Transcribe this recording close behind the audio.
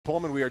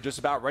Pullman, we are just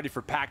about ready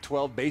for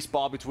Pac-12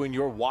 baseball between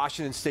your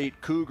Washington State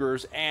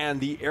Cougars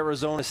and the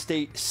Arizona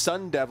State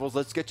Sun Devils.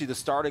 Let's get you the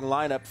starting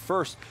lineup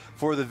first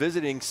for the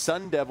visiting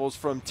Sun Devils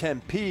from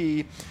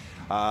Tempe.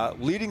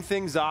 Leading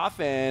things off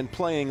and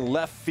playing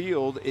left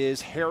field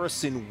is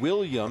Harrison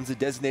Williams. The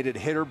designated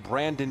hitter,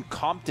 Brandon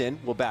Compton,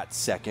 will bat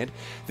second.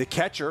 The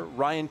catcher,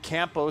 Ryan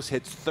Campos,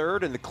 hits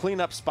third, and the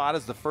cleanup spot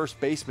is the first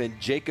baseman,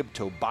 Jacob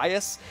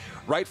Tobias.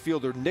 Right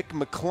fielder, Nick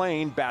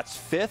McLean, bats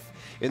fifth.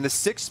 In the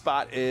sixth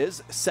spot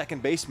is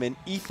second baseman,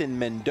 Ethan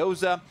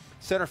Mendoza.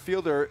 Center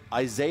fielder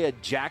Isaiah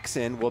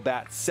Jackson will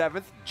bat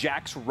seventh.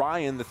 Jax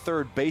Ryan, the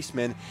third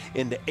baseman,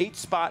 in the eighth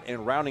spot.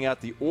 And rounding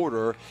out the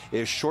order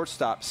is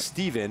shortstop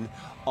Steven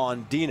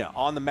Ondina.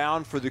 On the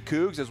mound for the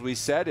Cougs, as we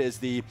said, is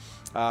the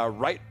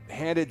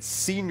right-handed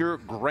senior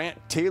Grant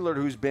Taylor,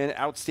 who's been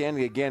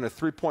outstanding again, a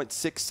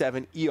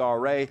 3.67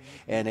 ERA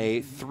and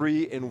a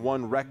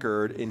 3-1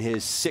 record in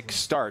his 6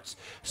 starts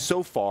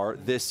so far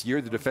this year.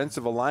 The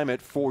defensive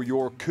alignment for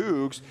your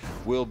Cougs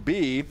will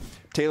be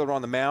Taylor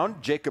on the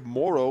mound, Jacob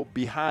Morrow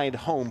behind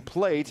home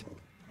plate,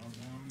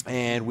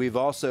 and we've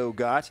also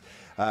got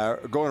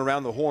going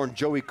around the horn,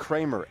 Joey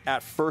Kramer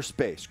at first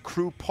base.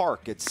 Crew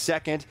Park at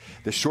second.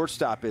 The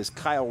shortstop is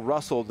Kyle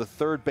Russell. The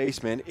third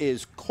baseman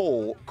is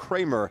Cole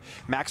Kramer.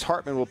 Max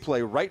Hartman will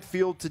play right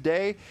field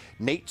today.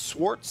 Nate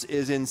Swartz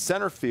is in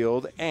center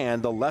field,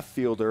 and the left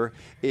fielder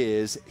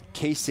is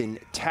Kaysen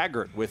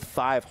Taggart with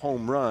 5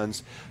 home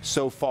runs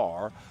so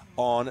far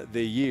on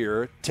the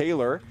year.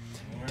 Taylor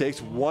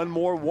takes one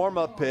more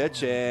warm-up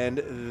pitch, and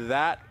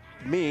that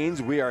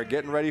means we are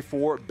getting ready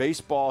for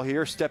baseball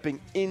here. Stepping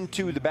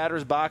into the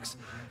batter's box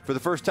for the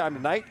first time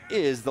tonight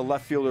is the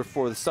left fielder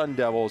for the Sun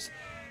Devils,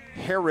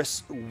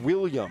 Harris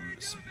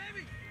Williams.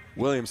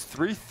 Williams,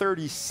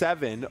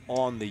 337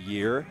 on the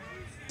year.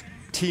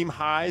 Team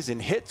highs in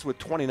hits with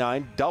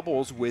 29,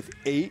 doubles with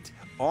 8,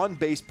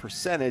 on-base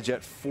percentage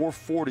at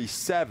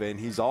 .447.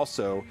 He's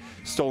also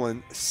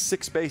stolen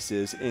 6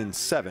 bases in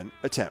 7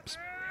 attempts.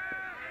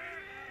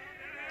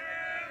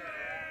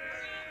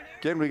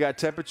 Again, we got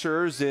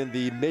temperatures in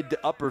the mid to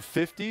upper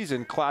 50s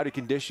and cloudy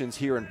conditions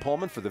here in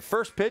Pullman for the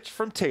first pitch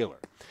from Taylor.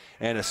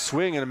 And a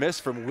swing and a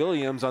miss from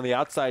Williams on the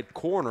outside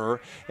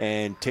corner,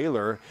 and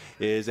Taylor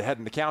is ahead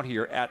in the count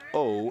here at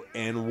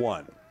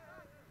 0-1.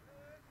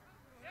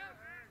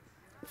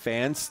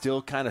 Fans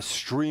still kind of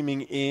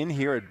streaming in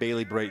here at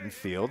Bailey Brayton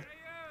Field.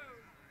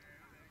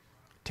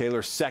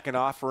 Taylor's second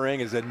offering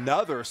is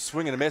another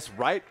swing and a miss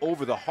right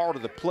over the heart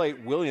of the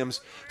plate.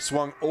 Williams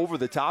swung over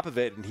the top of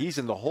it, and he's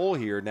in the hole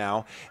here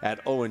now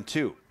at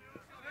 0-2.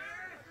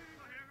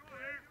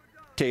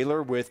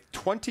 Taylor with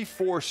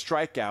 24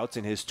 strikeouts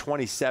in his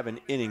 27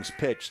 innings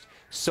pitched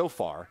so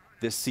far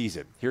this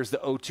season. Here's the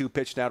 0-2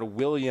 pitch now to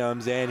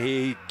Williams, and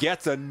he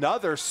gets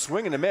another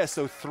swing and a miss.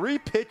 So 3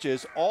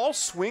 pitches, all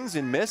swings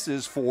and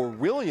misses for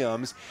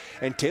Williams,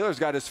 and Taylor's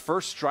got his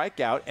first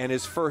strikeout and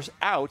his first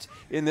out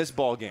in this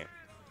ball game.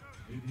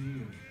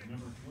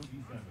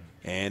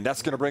 And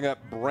that's going to bring up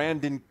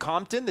Brandon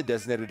Compton, the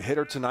designated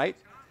hitter tonight.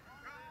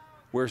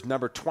 Wears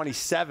number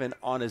 27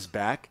 on his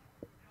back.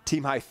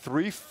 Team high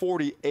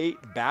 348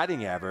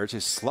 batting average.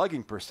 His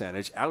slugging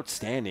percentage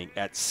outstanding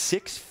at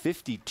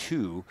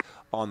 .652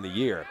 on the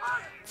year.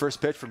 First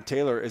pitch from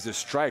Taylor is a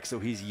strike, so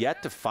he's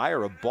yet to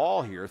fire a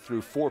ball here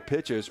through 4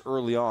 pitches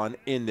early on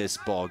in this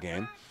ball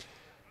game.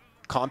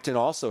 Compton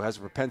also has a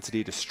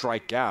propensity to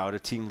strike out, a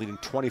team leading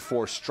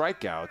 24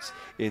 strikeouts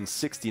in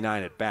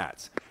 69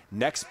 at-bats.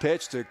 Next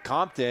pitch to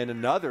Compton,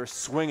 another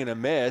swing and a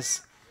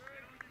miss.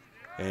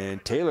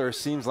 And Taylor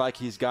seems like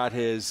he's got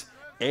his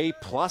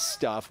A-plus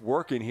stuff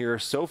working here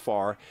so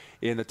far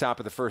in the top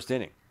of the first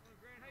inning.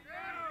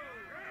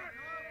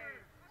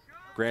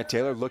 Grant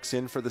Taylor looks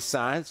in for the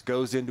signs,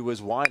 goes into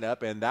his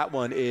windup, and that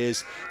one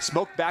is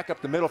smoked back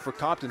up the middle for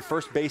Compton.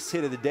 First base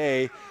hit of the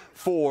day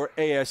for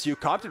ASU.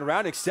 Compton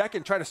rounding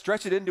second, trying to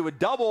stretch it into a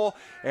double,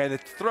 and the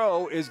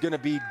throw is going to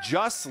be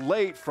just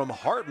late from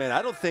Hartman.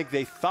 I don't think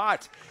they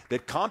thought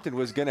that Compton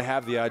was going to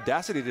have the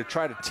audacity to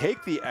try to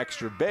take the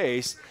extra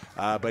base,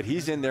 but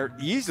he's in there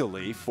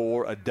easily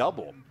for a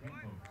double.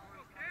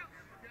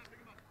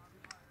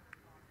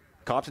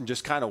 Compton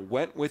just kind of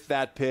went with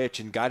that pitch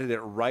and guided it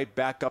right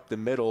back up the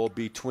middle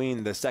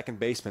between the second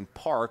baseman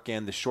Park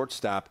and the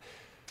shortstop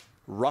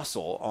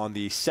Russell on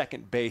the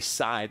second base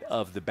side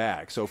of the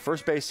bag. So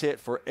first base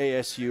hit for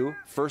ASU,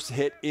 first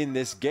hit in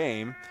this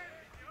game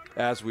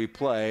as we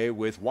play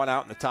with 1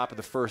 out in the top of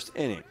the first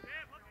inning.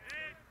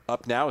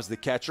 Up now is the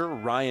catcher,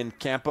 Ryan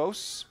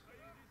Campos,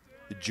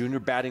 the junior,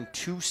 batting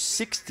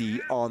 .260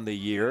 on the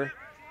year.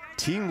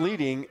 Team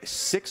leading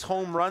 6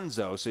 home runs,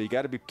 though, so you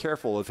got to be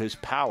careful of his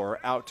power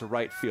out to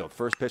right field.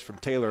 First pitch from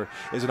Taylor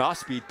is an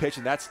off-speed pitch,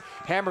 and that's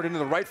hammered into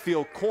the right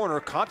field corner.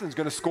 Compton's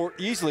going to score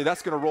easily.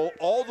 That's going to roll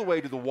all the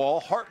way to the wall.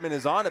 Hartman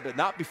is on it, but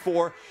not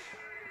before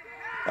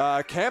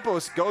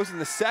Campos goes in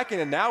the second,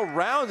 and now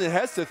rounds and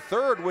heads to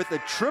third with a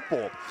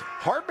triple.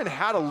 Hartman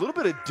had a little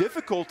bit of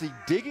difficulty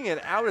digging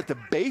it out at the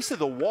base of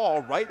the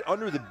wall right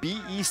under the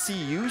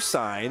BECU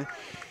sign.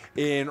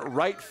 in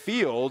right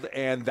field,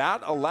 and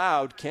that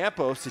allowed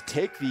Campos to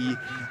take the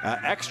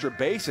extra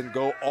base and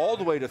go all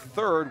the way to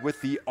third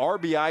with the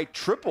RBI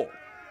triple.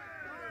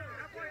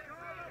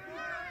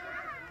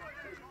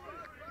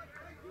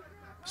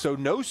 So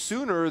no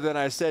sooner than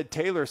I said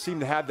Taylor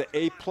seemed to have the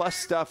A+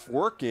 stuff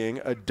working,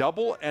 a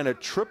double and a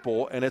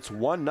triple, and it's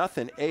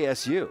 1-0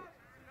 ASU.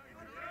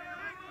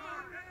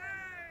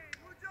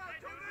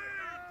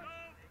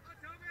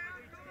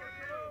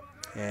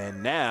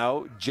 And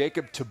now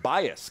Jacob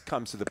Tobias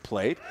comes to the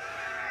plate,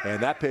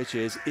 and that pitch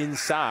is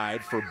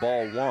inside for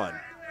ball one.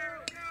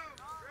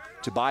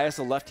 Tobias,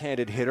 a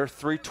left-handed hitter,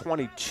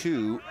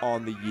 322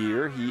 on the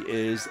year. He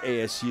is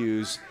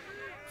ASU's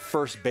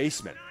first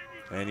baseman,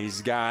 and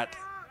he's got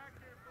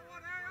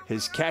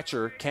his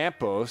catcher,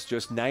 Campos,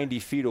 just 90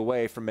 feet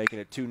away from making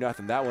it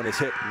 2-0. That one is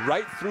hit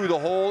right through the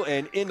hole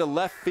and into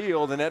left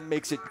field, and that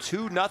makes it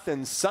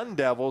 2-0 Sun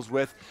Devils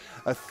with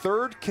a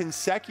third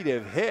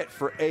consecutive hit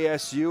for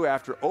ASU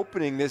after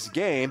opening this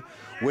game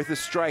with a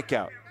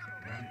strikeout.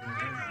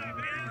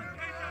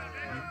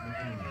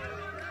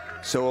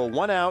 So a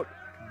one-out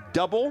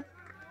double,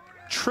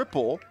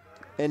 triple,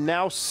 and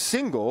now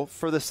single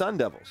for the Sun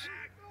Devils.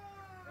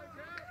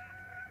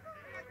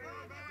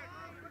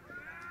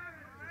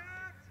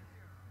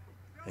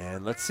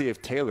 And let's see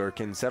if Taylor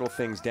can settle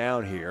things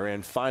down here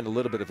and find a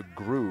little bit of a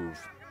groove.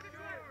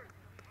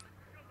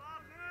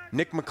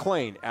 Nick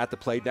McLean at the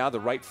plate now, the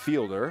right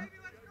fielder.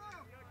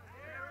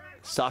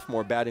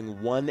 Sophomore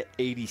batting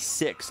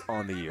 186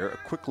 on the year. A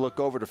quick look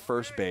over to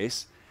first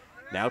base.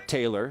 Now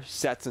Taylor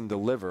sets and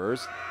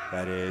delivers.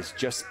 That is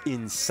just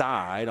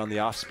inside on the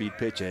off-speed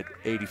pitch at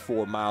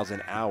 84 miles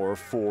an hour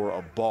for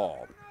a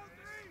ball.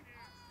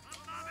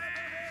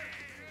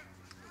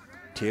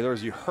 Taylor,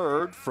 as you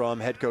heard from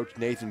head coach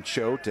Nathan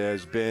Choate,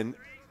 has been,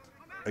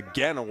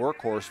 again, a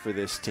workhorse for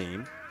this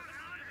team.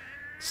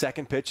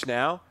 Second pitch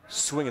now,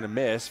 swing and a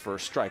miss for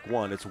strike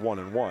one. It's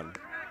 1-1.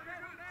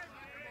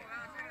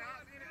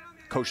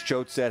 Coach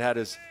Choate said had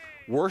his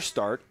worst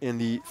start in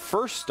the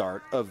first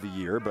start of the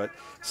year, but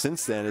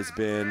since then has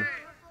been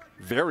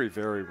very,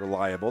 very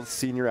reliable.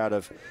 Senior out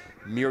of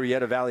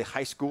Murrieta Valley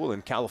High School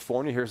in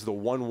California. Here's the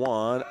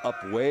 1-1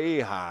 up way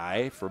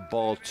high for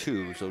ball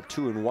two. So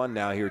 2-1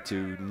 now here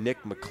to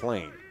Nick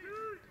McLean.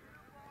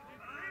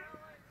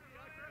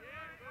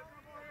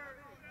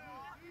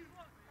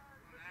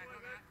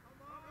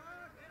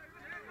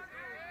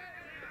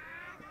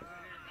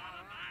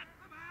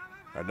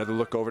 Another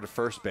look over to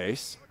first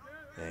base.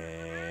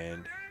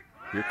 And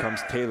here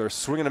comes Taylor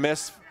swinging a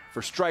miss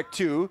for strike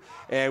two,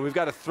 and we've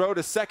got a throw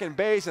to second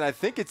base, and I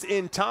think it's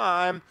in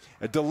time.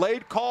 A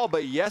delayed call,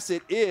 but yes,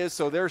 it is.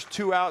 So there's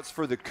 2 outs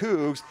for the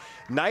Cougs.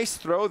 Nice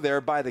throw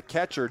there by the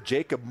catcher,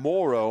 Jacob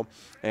Morrow,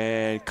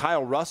 and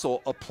Kyle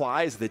Russell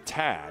applies the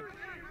tag.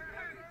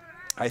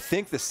 I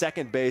think the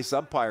second base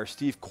umpire,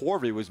 Steve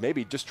Corvey, was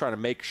maybe just trying to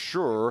make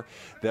sure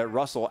that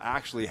Russell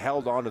actually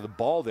held onto the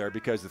ball there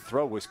because the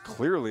throw was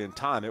clearly in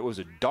time. It was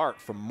a dart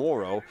from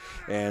Morrow,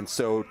 and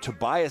so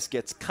Tobias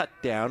gets cut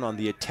down on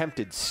the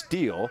attempted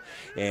steal,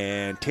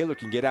 and Taylor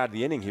can get out of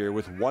the inning here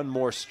with one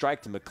more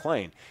strike to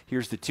McLean.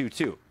 Here's the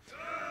 2-2.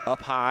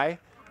 Up high,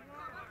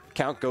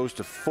 count goes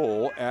to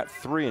full at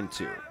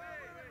 3-2.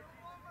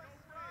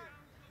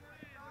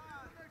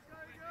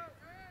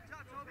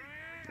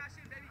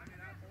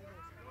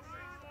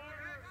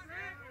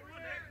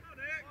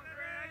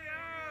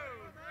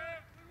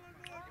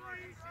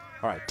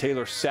 All right,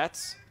 Taylor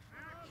sets.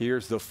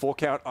 Here's the full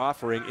count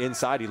offering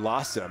inside. He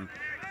lost him.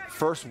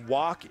 First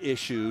walk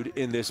issued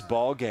in this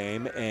ball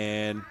game,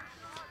 and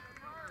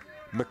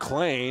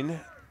McLean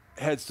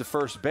heads to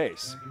first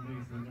base.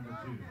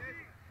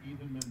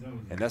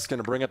 And that's going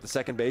to bring up the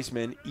second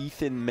baseman,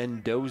 Ethan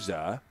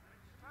Mendoza.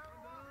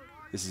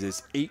 This is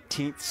his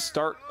 18th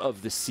start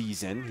of the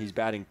season. He's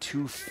batting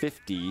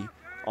 .250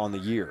 on the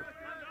year.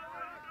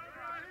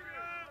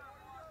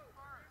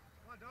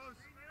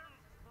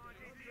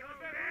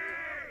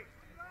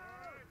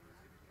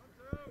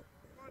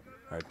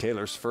 All right,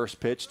 Taylor's first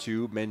pitch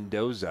to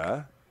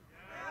Mendoza.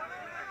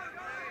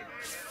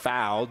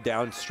 Fouled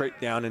down,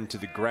 straight down into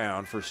the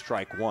ground for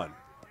strike one.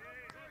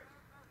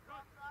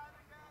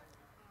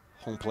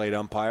 Home plate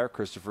umpire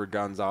Christopher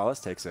Gonzalez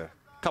takes a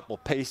couple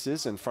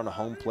paces in front of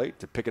home plate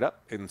to pick it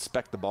up,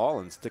 inspect the ball,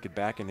 and stick it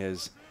back in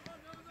his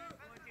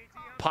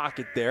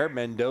pocket there.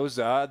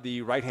 Mendoza,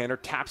 the right-hander,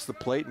 taps the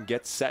plate and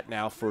gets set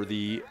now for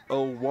the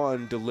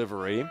 0-1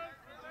 delivery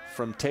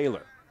from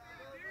Taylor.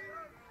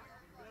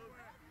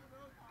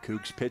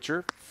 Cougs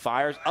pitcher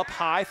fires up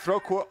high, throw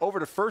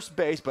over to first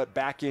base, but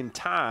back in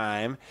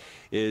time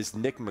is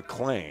Nick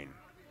McLean.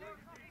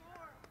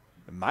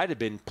 It might have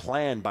been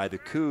planned by the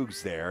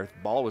Cougs there.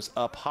 The ball was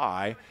up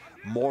high.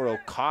 Morrow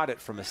caught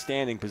it from a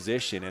standing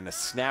position and a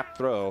snap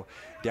throw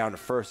down to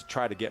first to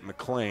try to get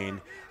McLean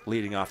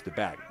leading off the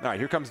bag. All right,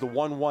 here comes the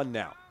 1-1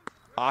 now.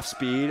 Off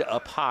speed,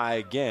 up high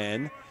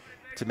again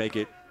to make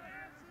it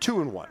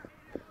 2-1.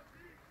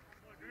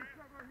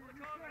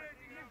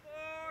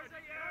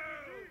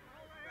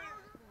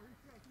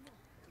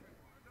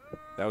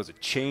 That was a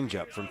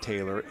changeup from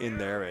Taylor in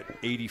there at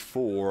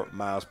 84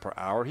 miles per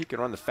hour. He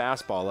can run the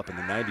fastball up in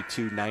the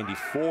 92,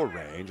 94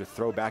 range. A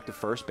throw back to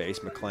first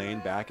base. McLean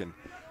back in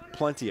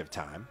plenty of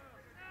time.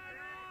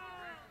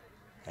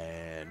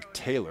 And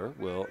Taylor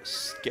will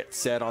get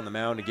set on the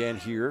mound again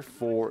here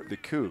for the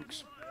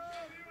Cougs.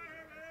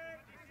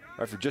 All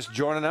right, for just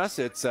joining us,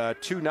 it's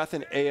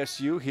 2-0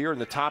 ASU here in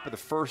the top of the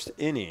first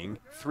inning.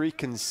 3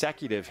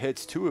 consecutive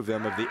hits, 2 of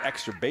them of the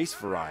extra base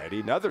variety.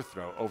 Another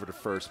throw over to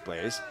first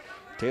base.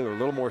 Taylor a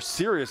little more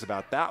serious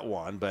about that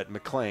one, but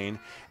McLean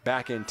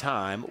back in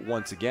time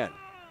once again.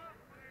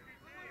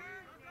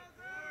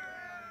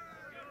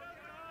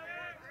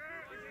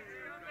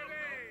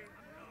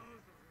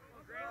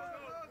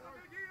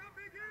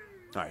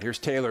 All right, here's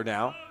Taylor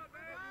now.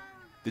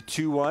 The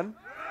 2-1.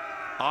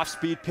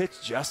 Off-speed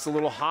pitch just a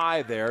little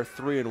high there,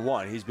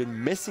 3-1. He's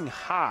been missing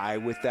high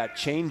with that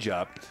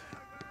changeup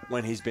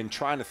when he's been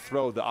trying to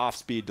throw the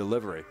off-speed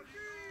delivery.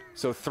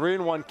 So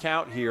 3-1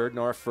 count here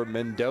north for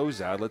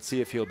Mendoza. Let's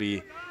see if he'll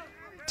be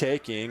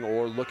taking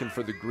or looking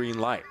for the green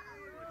light.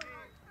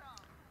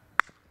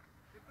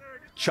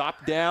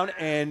 Chopped down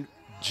and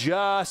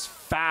just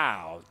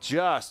foul,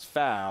 just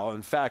foul.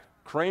 In fact,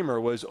 Kramer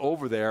was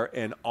over there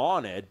and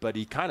on it, but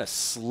he kind of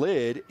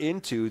slid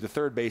into the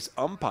third base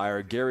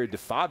umpire, Gary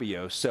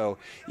DeFabio. So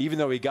even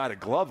though he got a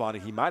glove on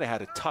it, he might have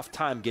had a tough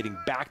time getting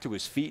back to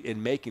his feet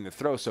and making the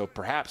throw. So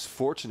perhaps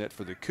fortunate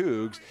for the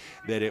Cougs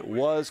that it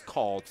was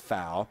called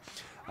foul.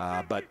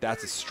 But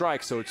that's a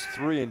strike, so it's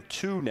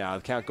 3-2 now.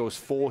 The count goes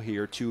full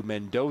here to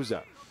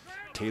Mendoza.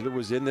 Taylor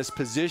was in this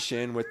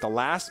position with the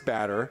last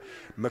batter,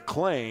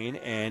 McLean,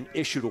 and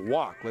issued a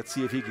walk. Let's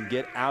see if he can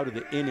get out of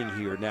the inning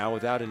here now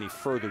without any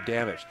further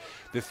damage.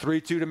 The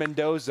 3-2 to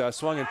Mendoza,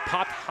 swung and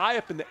popped high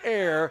up in the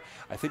air.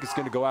 I think it's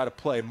going to go out of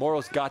play.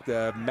 Morrow's got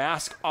the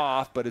mask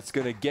off, but it's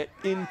going to get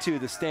into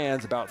the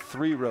stands about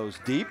 3 rows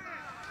deep.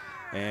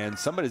 And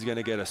somebody's going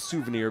to get a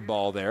souvenir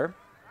ball there.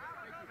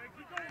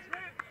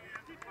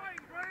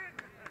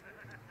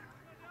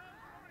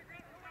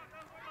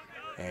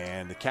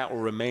 And the count will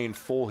remain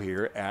full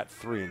here at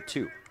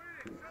 3-2.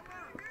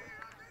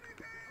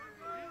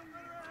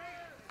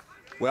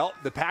 Well,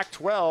 the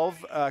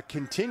Pac-12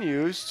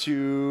 continues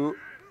to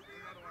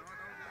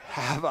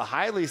have a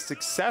highly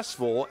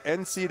successful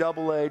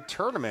NCAA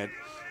tournament.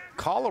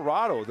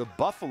 Colorado, the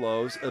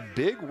Buffaloes, a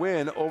big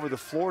win over the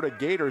Florida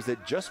Gators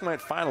that just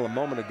went final a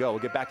moment ago. We'll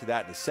get back to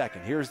that in a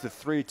second. Here's the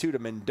 3-2 to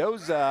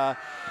Mendoza,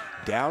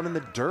 down in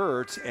the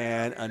dirt,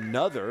 and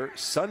another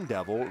Sun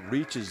Devil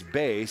reaches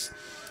base.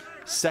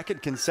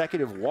 Second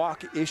consecutive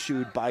walk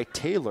issued by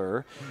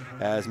Taylor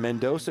as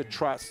Mendoza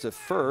trots to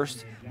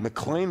first.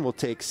 McLean will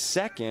take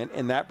second,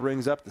 and that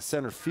brings up the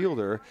center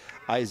fielder,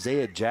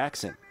 Isaiah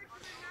Jackson.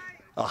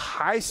 A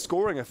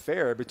high-scoring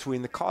affair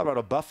between the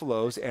Colorado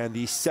Buffaloes and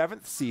the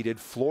 7th-seeded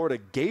Florida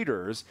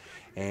Gators,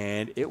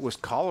 and it was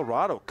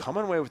Colorado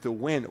coming away with the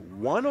win,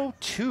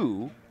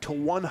 102-100.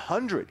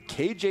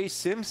 KJ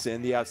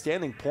Simpson, the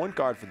outstanding point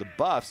guard for the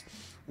Buffs,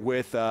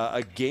 with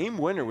a game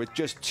winner with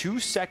just 2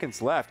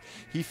 seconds left.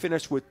 He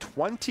finished with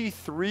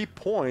 23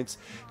 points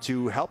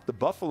to help the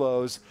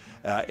Buffaloes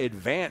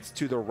advance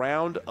to the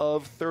round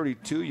of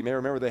 32. You may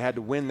remember they had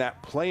to win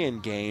that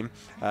play-in game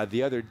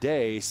the other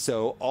day.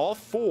 So all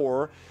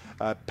 4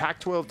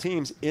 Pac-12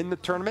 teams in the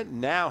tournament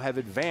now have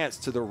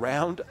advanced to the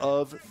round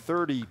of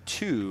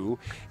 32.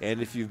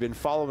 And if you've been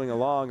following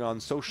along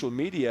on social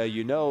media,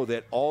 you know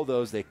that all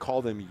those, they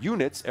call them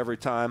units, every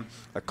time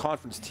a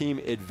conference team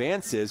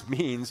advances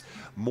means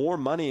more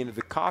money into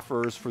the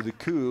coffers for the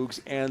Cougs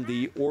and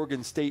the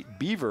Oregon State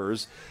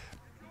Beavers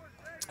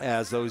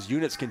as those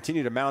units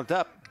continue to mount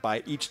up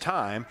by each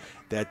time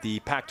that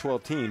the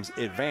Pac-12 teams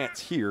advance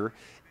here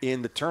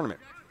in the tournament.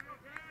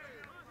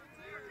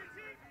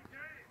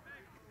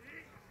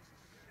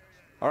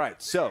 All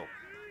right, so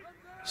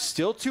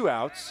still 2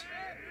 outs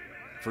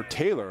for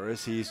Taylor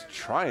as he's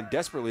trying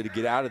desperately to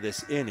get out of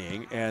this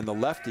inning, and the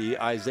lefty,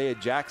 Isaiah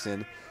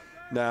Jackson,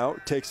 now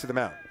takes to the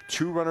mound.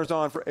 2 runners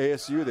on for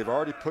ASU. They've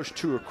already pushed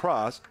 2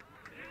 across.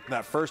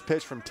 That first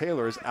pitch from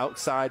Taylor is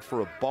outside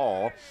for a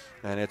ball,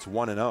 and it's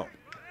 1-0.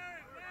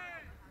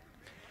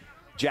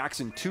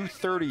 Jackson,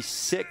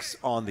 236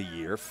 on the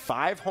year,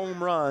 5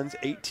 home runs,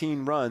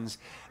 18 runs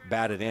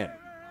batted in.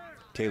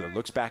 Taylor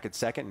looks back at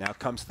second, now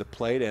comes to the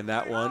plate, and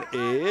that one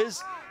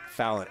is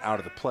fouling out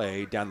of the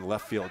play down the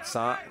left field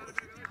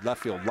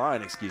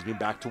line,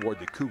 back toward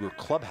the Cougar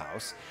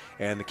clubhouse,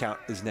 and the count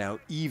is now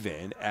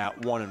even at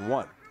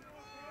 1-1.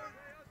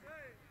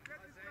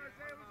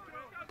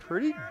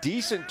 Pretty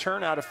decent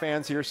turnout of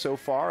fans here so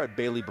far at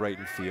Bailey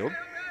Brayton Field.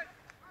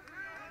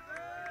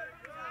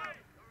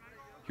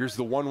 Here's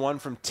the 1-1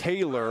 from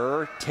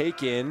Taylor,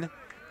 taken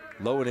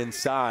low and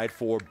inside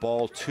for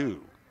ball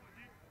 2.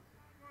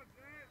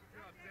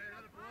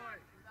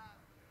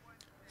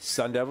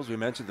 Sun Devils, we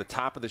mentioned at the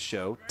top of the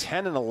show,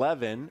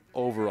 10-11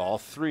 overall,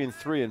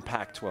 3-3 in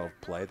Pac-12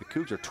 play. The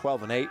Cougs are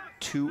 12-8,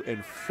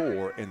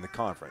 2-4 in the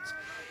conference.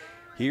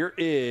 Here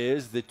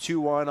is the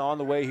 2-1 on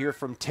the way here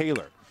from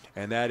Taylor.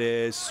 And that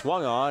is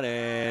swung on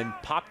and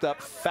popped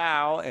up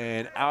foul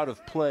and out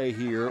of play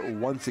here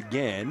once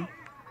again.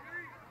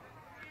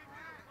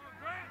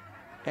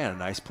 And a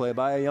nice play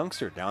by a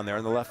youngster down there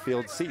in the left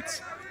field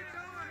seats.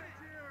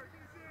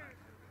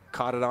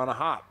 Caught it on a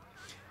hop.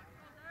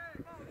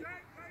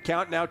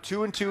 Count now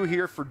 2-2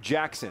 here for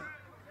Jackson.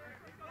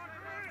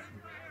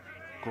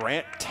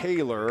 Grant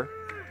Taylor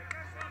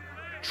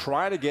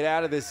trying to get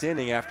out of this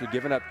inning after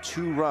giving up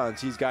 2 runs.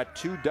 He's got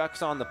 2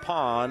 ducks on the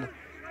pond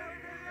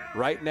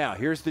right now.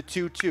 Here's the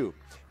 2-2.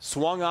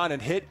 Swung on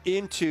and hit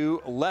into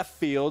left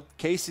field.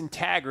 Kason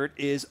Taggart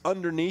is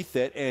underneath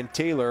it, and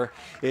Taylor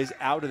is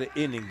out of the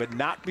inning, but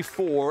not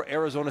before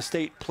Arizona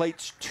State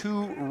plates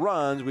 2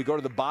 runs. We go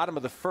to the bottom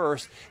of the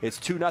first. It's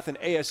 2-0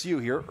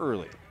 ASU here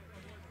early.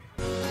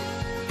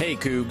 Hey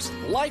Cougs,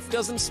 life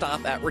doesn't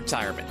stop at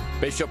retirement.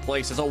 Bishop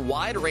Place has a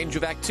wide range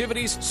of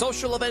activities,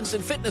 social events,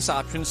 and fitness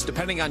options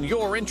depending on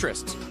your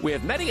interests. We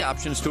have many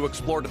options to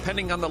explore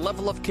depending on the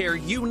level of care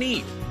you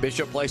need.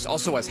 Bishop Place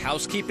also has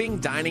housekeeping,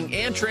 dining,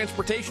 and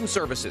transportation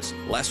services.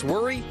 Less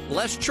worry,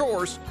 less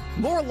chores,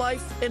 more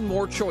life, and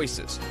more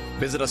choices.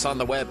 Visit us on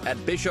the web at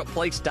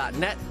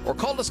bishopplace.net or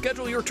call to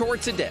schedule your tour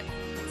today.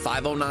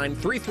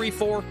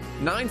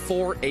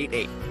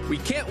 509-334-9488. We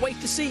can't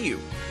wait to see you.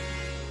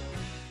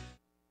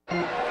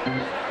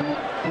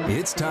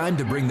 It's time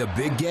to bring the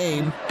big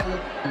game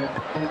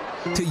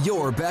to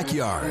your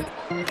backyard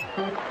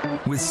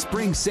with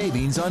spring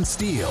savings on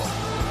steel.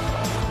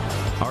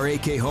 Our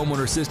AK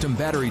Homeowner System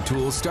battery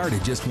tools start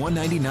at just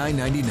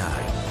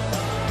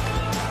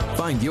 $199.99.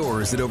 Find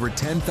yours at over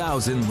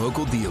 10,000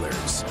 local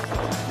dealers.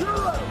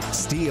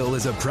 Steel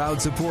is a proud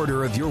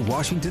supporter of your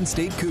Washington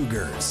State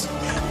Cougars.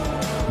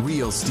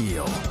 Real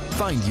Steel.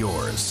 Find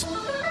yours.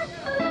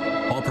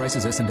 All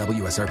prices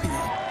S&W SRP.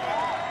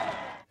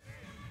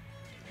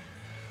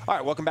 All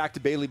right, welcome back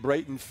to Bailey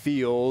Brayton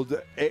Field.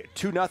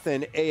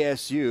 2-0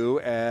 ASU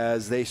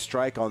as they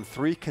strike on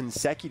 3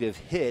 consecutive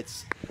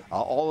hits,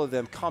 all of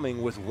them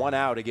coming with 1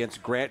 out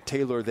against Grant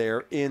Taylor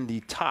there in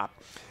the top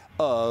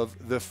of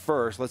the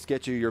first. Let's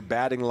get you your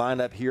batting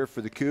lineup here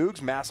for the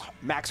Cougs.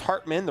 Max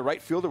Hartman, the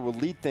right fielder, will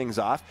lead things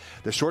off.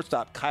 The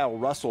shortstop, Kyle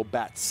Russell,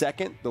 bats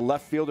second. The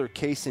left fielder,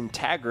 Kason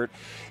Taggart,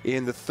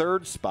 in the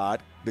 3rd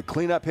spot. The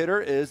cleanup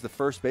hitter is the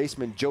first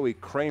baseman, Joey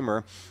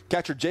Kramer.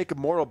 Catcher Jacob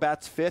Morrill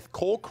bats 5th.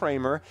 Cole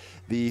Kramer,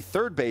 the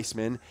 3rd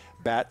baseman,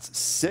 bats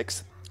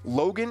 6th.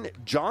 Logan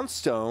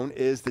Johnstone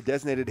is the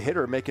designated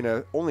hitter, making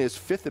only his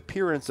 5th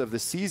appearance of the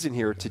season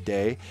here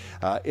today.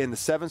 In the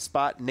 7th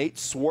spot, Nate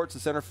Swartz, the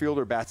center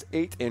fielder, bats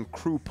 8th, and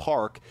Crew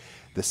Park,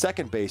 the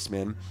second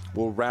baseman,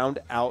 will round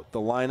out the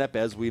lineup.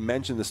 As we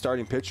mentioned, the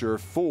starting pitcher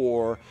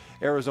for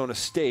Arizona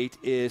State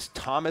is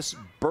Thomas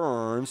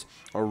Burns,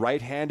 a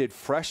right-handed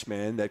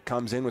freshman that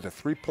comes in with a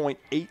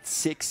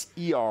 3.86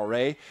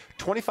 ERA,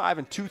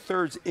 25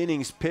 2/3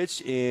 innings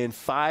pitched in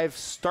 5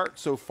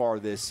 starts so far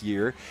this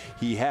year.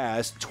 He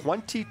has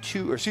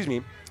 32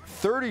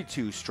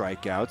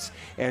 strikeouts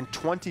and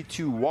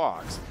 22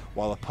 walks,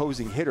 while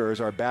opposing hitters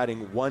are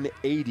batting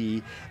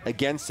 180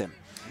 against him.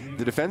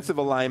 The defensive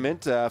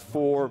alignment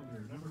for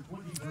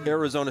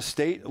Arizona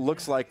State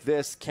looks like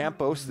this.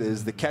 Campos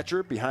is the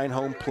catcher behind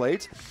home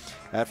plate.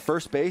 At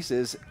first base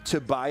is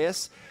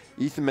Tobias.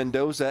 Ethan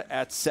Mendoza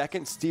at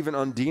second. Steven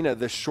Undina,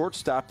 the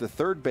shortstop. The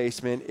 3rd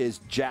baseman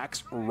is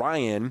Jax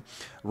Ryan.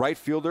 Right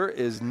fielder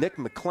is Nick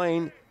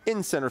McClain.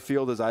 In center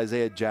field is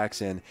Isaiah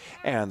Jackson.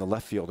 And the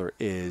left fielder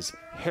is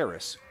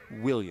Harris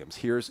Williams.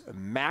 Here's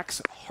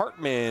Max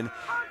Hartman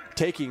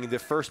taking the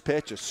first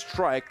pitch, a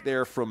strike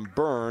there from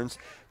Burns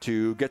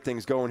to get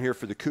things going here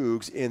for the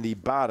Cougs in the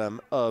bottom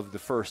of the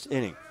first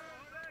inning.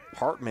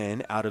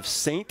 Hartman out of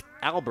St.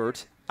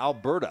 Albert,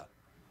 Alberta.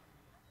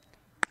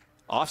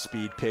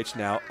 Off-speed pitch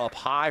now up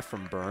high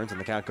from Burns, and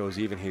the count goes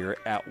even here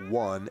at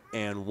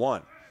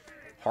 1-1.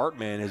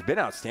 Hartman has been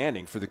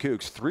outstanding for the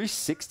Cougs,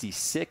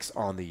 366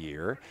 on the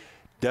year.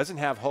 Doesn't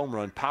have home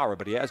run power,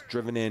 but he has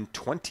driven in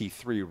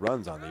 23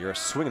 runs on the year. A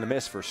swing and a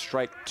miss for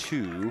strike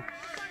 2.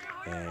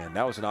 And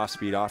that was an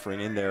off-speed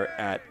offering in there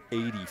at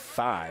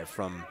 85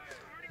 from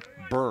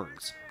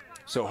Burns.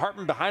 So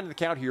Hartman behind the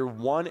count here,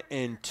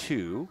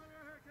 1-2.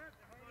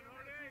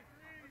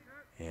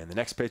 And the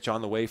next pitch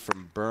on the way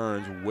from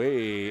Burns,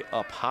 way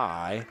up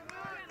high,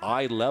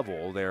 eye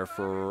level there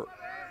for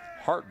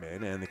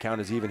Hartman. And the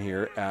count is even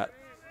here at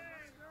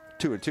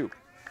 2-2.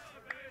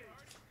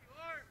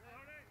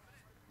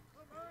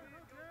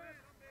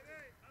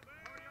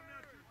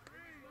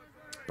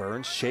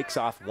 Burns shakes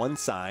off one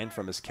sign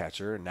from his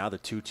catcher, and now the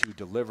 2-2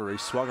 delivery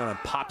swung on and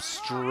pops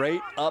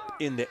straight up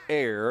in the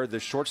air.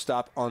 The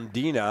shortstop,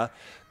 Undina,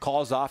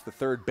 calls off the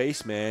 3rd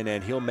baseman,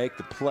 and he'll make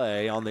the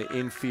play on the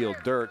infield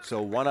dirt.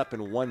 So 1 up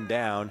and 1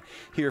 down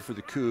here for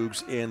the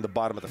Cougs in the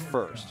bottom of the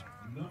first.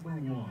 Number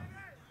 1,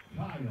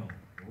 Kyle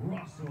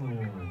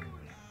Russell.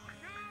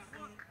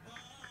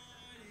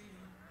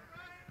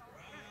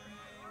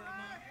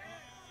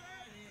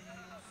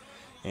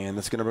 And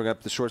that's going to bring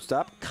up the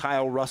shortstop,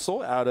 Kyle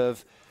Russell, out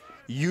of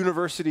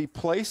University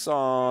Place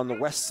on the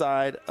west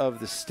side of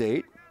the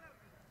state.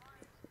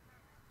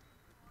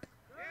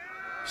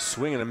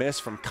 Swing and a miss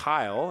from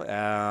Kyle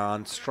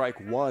on strike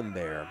one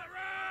there.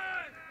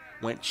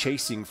 Went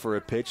chasing for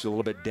a pitch a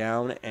little bit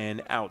down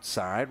and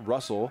outside.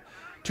 Russell,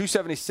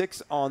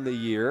 276 on the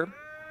year.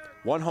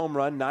 1 home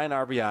run, 9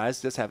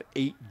 RBIs. Does have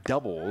 8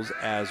 doubles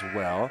as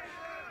well.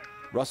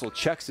 Russell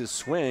checks his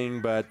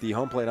swing, but the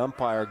home plate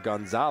umpire,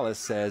 Gonzalez,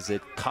 says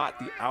it caught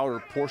the outer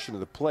portion of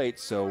the plate.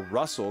 So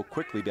Russell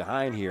quickly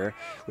behind here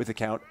with the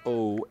count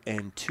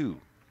 0-2.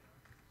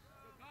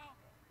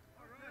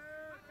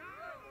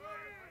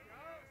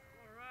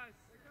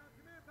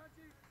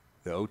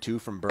 The 0-2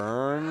 from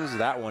Burns.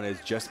 That one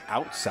is just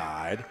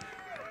outside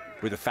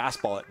with a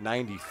fastball at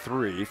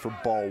 93 for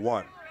ball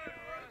 1.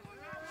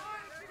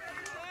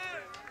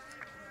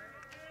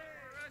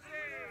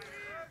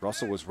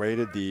 Russell was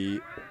rated the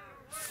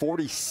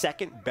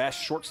 42nd best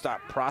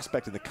shortstop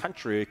prospect in the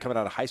country coming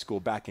out of high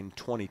school back in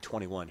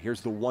 2021.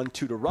 Here's the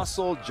 1-2 to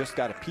Russell. Just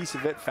got a piece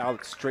of it,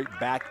 fouled it straight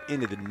back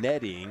into the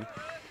netting,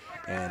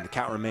 and the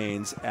count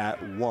remains at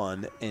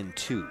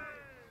 1-2.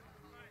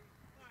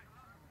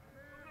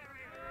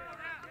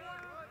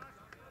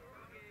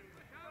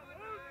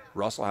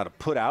 Russell had to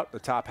put out the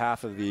top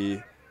half of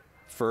the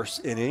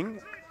first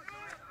inning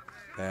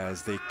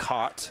as they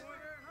caught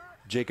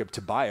Jacob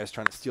Tobias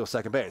trying to steal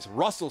second base.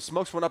 Russell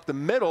smokes one up the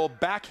middle,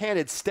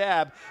 backhanded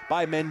stab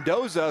by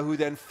Mendoza, who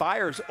then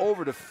fires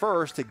over to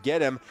first to get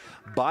him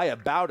by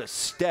about a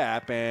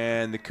step,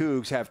 and the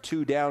Cougs have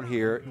 2 down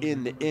here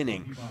in the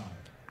inning.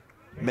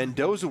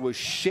 Mendoza was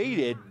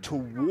shaded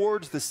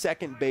towards the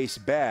second base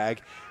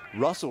bag.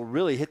 Russell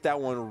really hit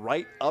that one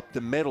right up the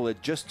middle.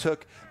 It just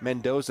took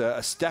Mendoza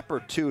a step or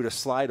two to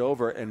slide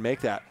over and make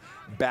that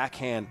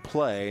backhand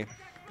play.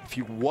 If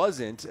he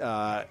wasn't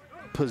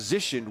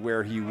positioned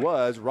where he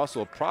was,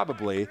 Russell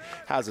probably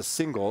has a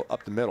single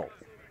up the middle.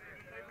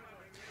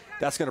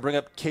 That's going to bring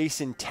up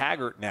Kaysen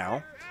Taggart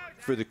now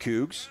for the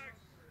Cougs.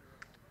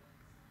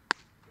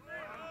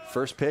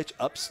 First pitch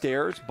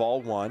upstairs,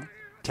 ball 1.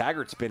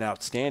 Taggart's been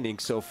outstanding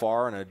so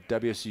far in a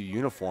WSU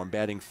uniform,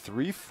 batting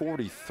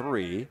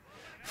 .343.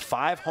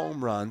 5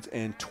 home runs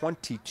and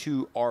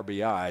 22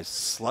 RBIs.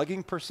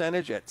 Slugging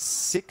percentage at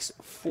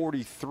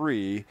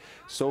 .643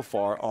 so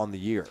far on the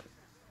year.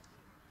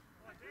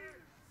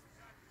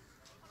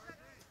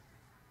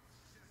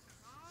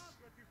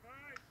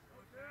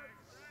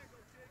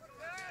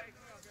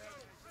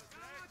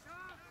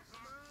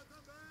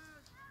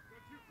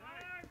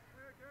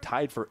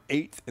 Tied for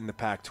 8th in the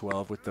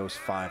Pac-12 with those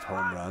 5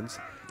 home runs.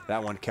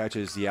 That one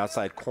catches the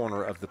outside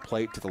corner of the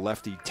plate to the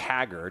lefty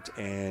Taggart,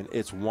 and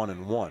it's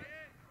 1-1.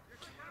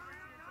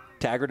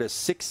 Taggart is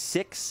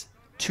 6'6",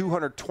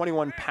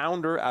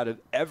 221-pounder out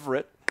of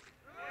Everett.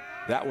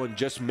 That one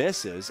just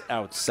misses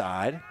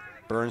outside.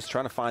 Burns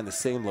trying to find the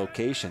same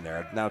location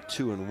there. Now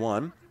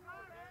 2-1.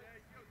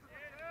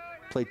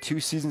 Played 2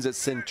 seasons at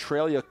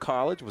Centralia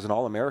College. Was an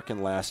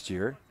All-American last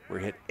year, where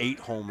he hit 8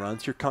 home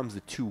runs. Here comes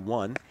the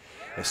 2-1.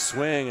 A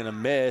swing and a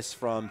miss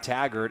from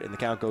Taggart, and the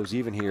count goes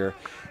even here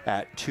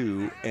at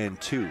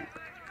 2-2.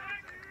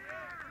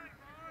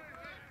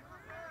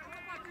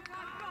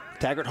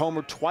 Taggart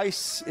homered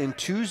twice in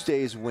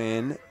Tuesday's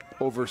win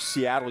over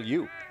Seattle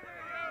U.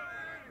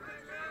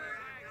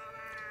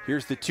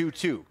 Here's the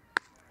 2-2.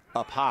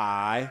 Up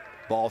high,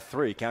 ball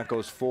 3. Count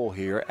goes full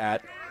here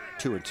at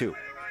 2-2.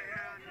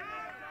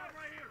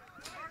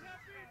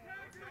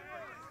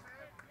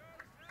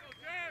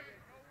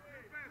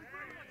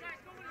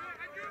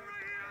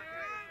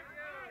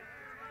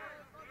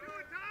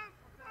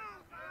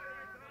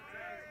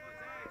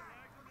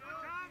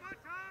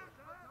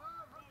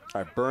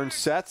 All right, Burns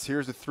sets.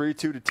 Here's the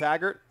 3-2 to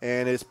Taggart,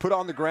 and it's put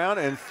on the ground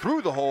and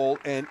through the hole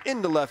and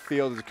into left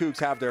field as the Cougs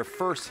have their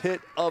first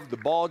hit of the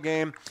ball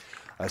game.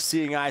 A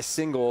seeing eye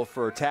single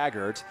for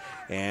Taggart,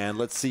 and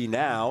let's see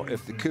now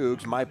if the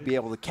Cougs might be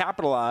able to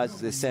capitalize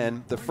as they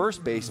send the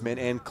first baseman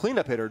and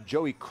cleanup hitter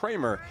Joey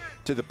Kramer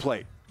to the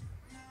plate.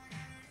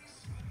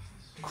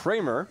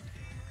 Kramer,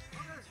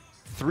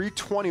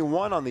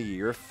 .321 on the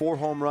year, 4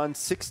 home runs,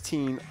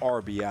 16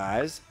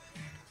 RBIs.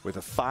 With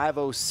a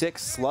 .506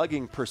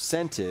 slugging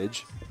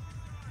percentage.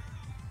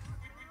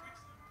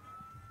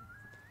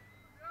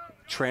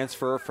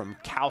 Transfer from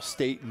Cal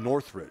State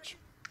Northridge.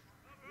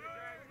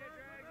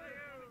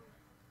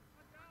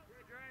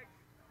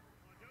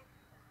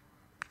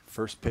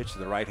 First pitch to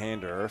the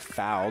right-hander,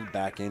 fouled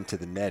back into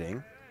the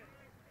netting.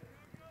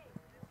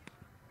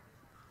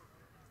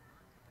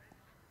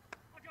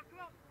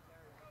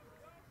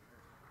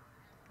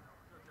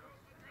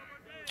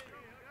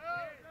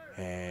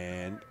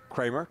 And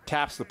Kramer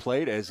taps the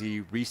plate as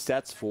he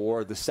resets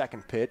for the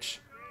second pitch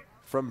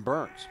from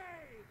Burns.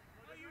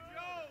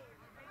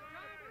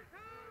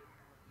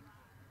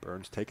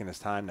 Burns taking his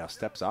time, now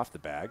steps off the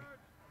bag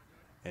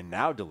and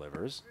now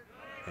delivers.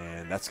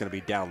 And that's going to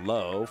be down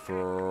low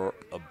for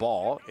a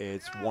ball.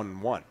 It's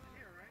 1-1.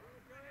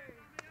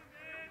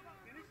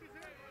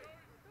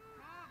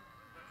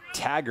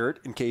 Taggart,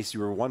 in case you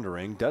were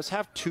wondering, does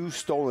have 2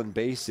 stolen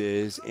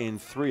bases in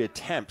 3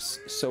 attempts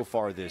so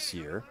far this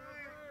year.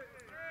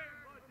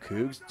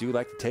 Cougs do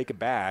like to take a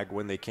bag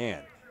when they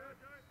can.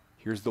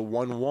 Here's the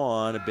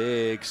 1-1, a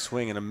big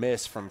swing and a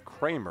miss from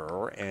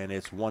Kramer, and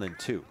it's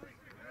 1-2.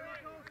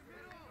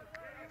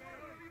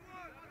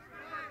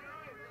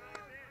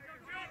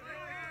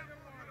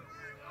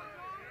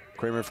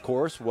 Kramer, of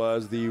course,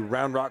 was the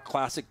Round Rock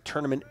Classic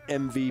Tournament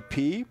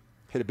MVP.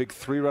 Hit a big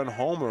 3-run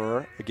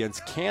homer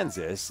against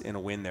Kansas in a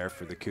win there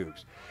for the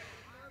Cougs.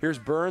 Here's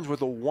Burns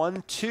with a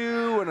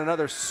 1-2 and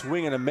another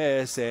swing and a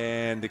miss,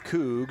 and the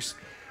Cougs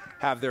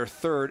have their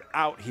third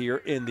out here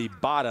in the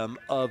bottom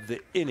of the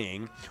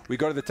inning. We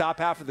go to the top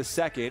half of the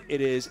second.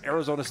 It is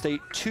Arizona State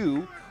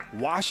 2,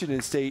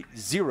 Washington State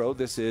 0.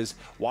 This is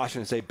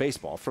Washington State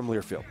baseball from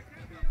Learfield.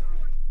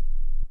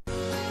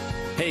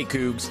 Hey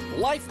Cougs,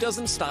 life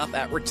doesn't stop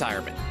at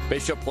retirement.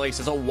 Bishop Place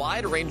has a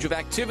wide range of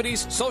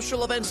activities,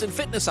 social events, and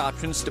fitness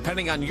options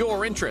depending on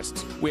your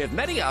interests. We have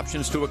many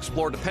options to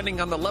explore depending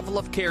on the level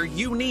of care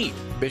you need.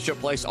 Bishop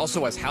Place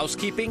also has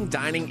housekeeping,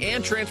 dining,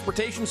 and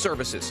transportation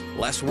services.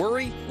 Less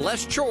worry,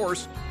 less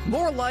chores,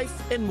 more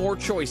life, and more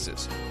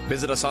choices.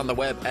 Visit us on the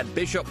web at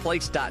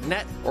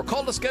bishopplace.net or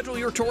call to schedule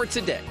your tour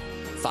today.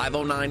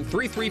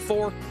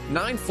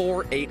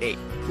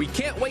 509-334-9488. We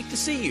can't wait to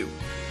see you.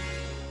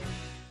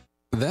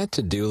 That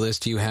to-do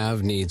list you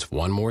have needs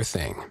one more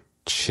thing.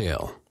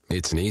 Chill.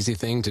 It's an easy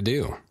thing to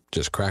do.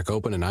 Just crack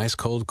open an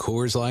ice-cold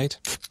Coors Light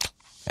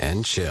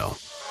and chill.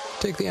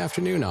 Take the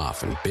afternoon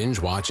off and binge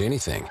watch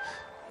anything.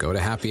 Go to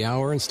happy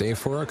hour and stay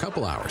for a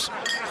couple hours.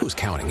 Who's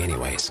counting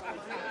anyways?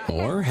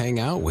 Or hang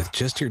out with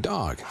just your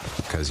dog,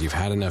 because you've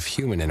had enough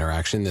human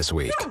interaction this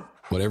week.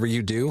 Whatever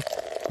you do,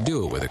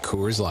 do it with a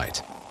Coors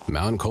Light.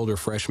 Mountain cold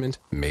refreshment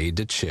made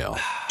to chill.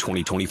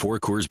 2024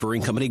 Coors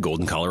Brewing Company,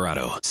 Golden,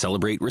 Colorado.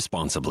 Celebrate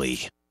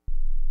responsibly.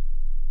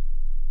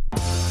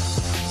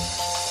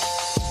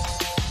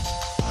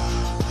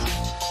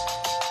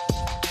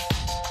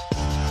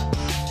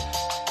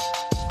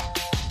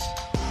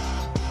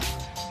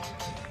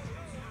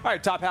 All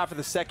right, top half of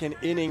the second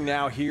inning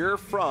now here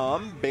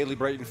from Bailey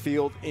Brayton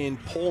Field in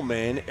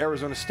Pullman.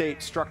 Arizona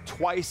State struck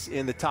twice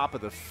in the top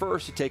of the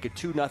first to take a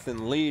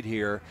 2-0 lead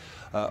here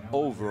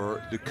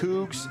over the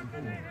Cougs.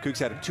 Cougs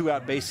had a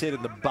 2-out base hit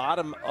in the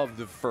bottom of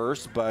the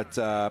first, but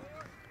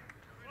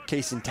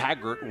Kaysen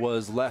Taggart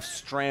was left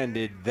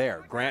stranded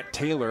there. Grant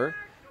Taylor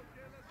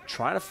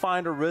trying to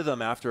find a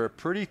rhythm after a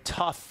pretty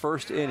tough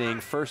first inning.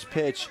 First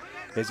pitch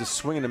is a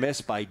swing and a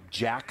miss by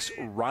Jax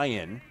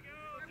Ryan.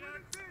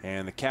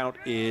 And the count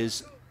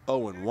is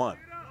 0-1.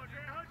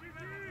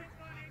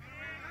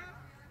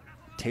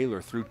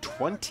 Taylor threw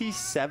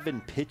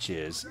 27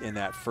 pitches in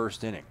that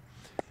first inning.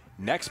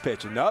 Next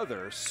pitch,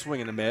 another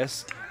swing and a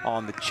miss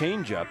on the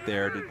changeup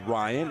there to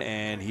Ryan,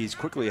 and he's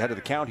quickly ahead of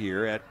the count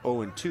here at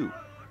 0-2.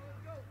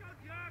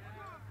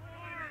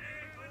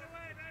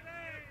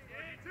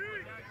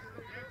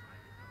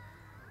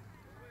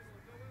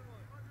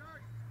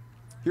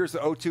 Here's the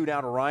 0-2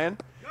 down to Ryan.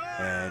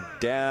 And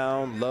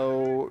down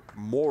low,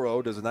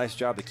 Morrow does a nice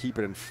job to keep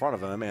it in front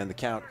of him, and the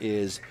count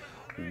is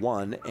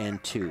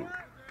 1-2.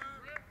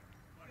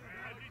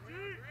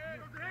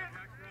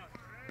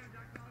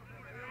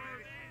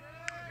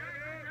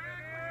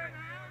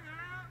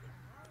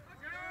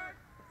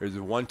 There's a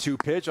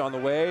 1-2 pitch on the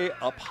way,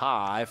 up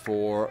high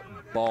for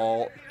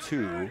ball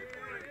 2.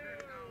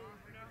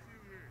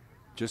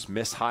 Just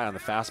missed high on the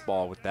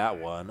fastball with that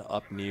one,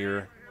 up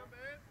near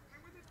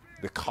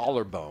the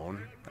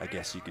collarbone, I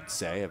guess you could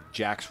say, of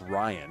Jax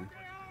Ryan,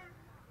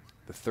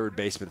 the third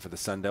baseman for the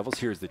Sun Devils.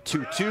 Here's the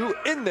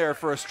 2-2 in there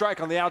for a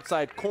strike on the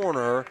outside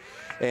corner,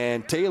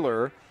 and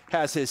Taylor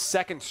has his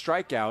second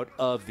strikeout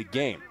of the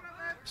game.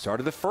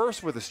 Started the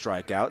first with a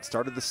strikeout,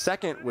 started the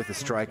second with a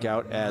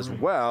strikeout as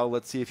well.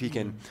 Let's see if he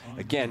can,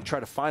 again,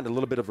 try to find a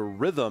little bit of a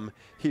rhythm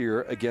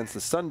here against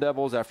the Sun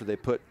Devils after they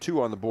put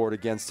 2 on the board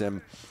against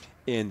him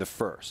in the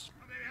first.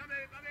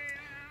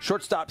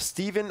 Shortstop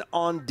Steven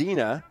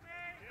Ondina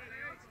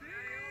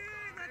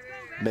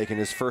making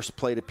his first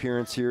plate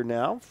appearance here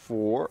now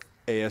for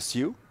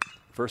ASU.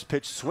 First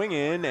pitch swing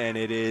in, and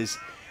it is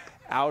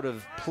out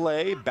of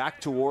play, back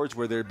towards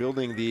where they're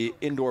building the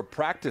indoor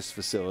practice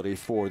facility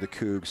for the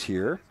Cougs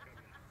here,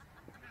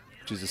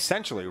 which is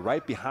essentially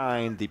right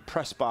behind the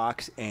press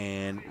box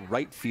and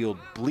right field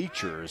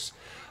bleachers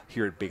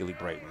here at Bailey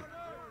Brayton.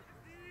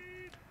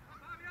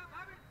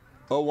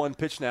 0-1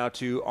 pitch now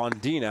to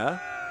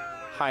Ondina,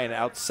 high and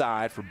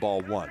outside for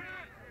ball 1.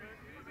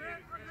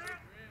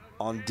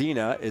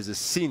 Ondina is a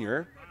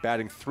senior,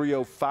 batting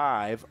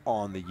 .305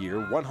 on the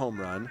year, 1 home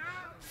run,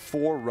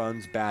 4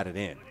 runs batted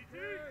in.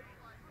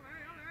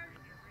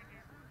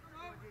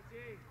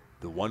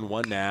 The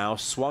 1-1 now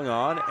swung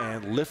on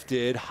and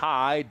lifted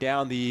high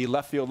down the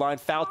left field line,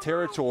 foul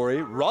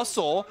territory.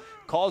 Russell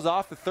calls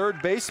off the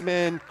third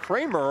baseman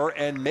Kramer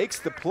and makes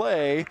the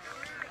play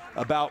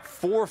about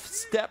 4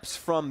 steps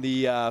from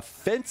the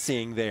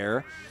fencing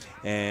there.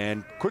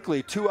 And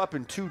quickly 2 up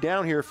and 2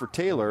 down here for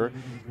Taylor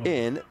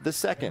in the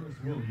second.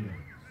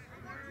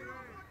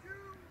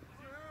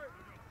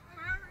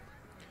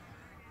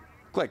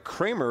 Looked like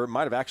Kramer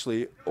might have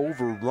actually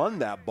overrun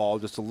that ball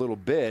just a little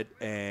bit,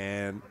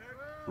 and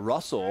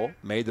Russell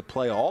made the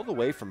play all the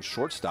way from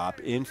shortstop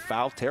in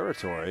foul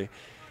territory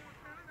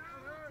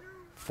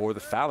for the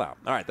foul out.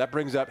 All right, that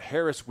brings up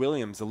Harris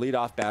Williams, the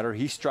leadoff batter.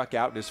 He struck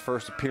out in his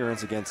first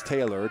appearance against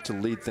Taylor to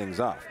lead things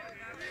off.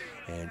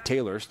 And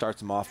Taylor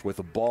starts him off with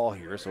a ball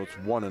here, so it's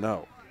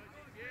 1-0.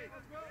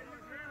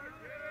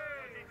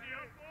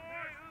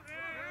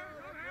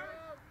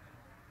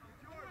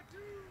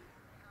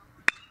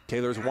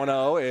 Taylor's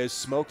 1-0 is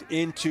smoked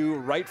into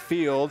right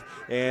field,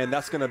 and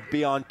that's going to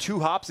be on 2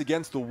 hops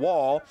against the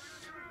wall.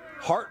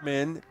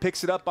 Hartman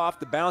picks it up off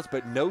the bounce,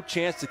 but no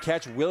chance to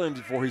catch Williams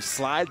before he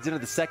slides into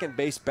the second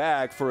base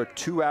bag for a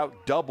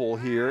 2-out double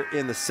here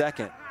in the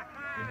second.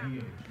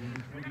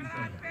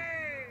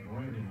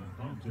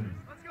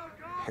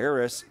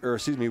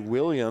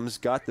 Williams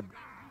got the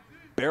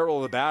barrel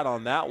of the bat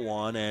on that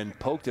one and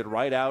poked it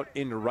right out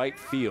into right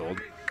field.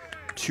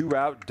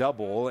 2-out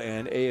double,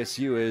 and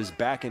ASU is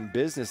back in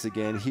business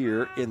again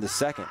here in the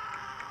second.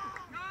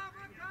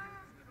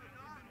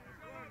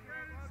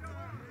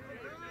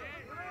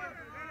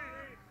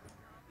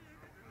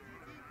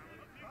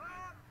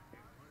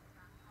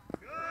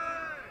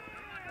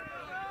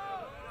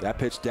 That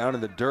pitch down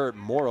in the dirt.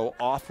 Morrow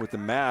off with the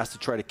mask to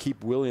try to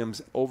keep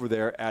Williams over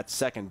there at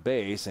second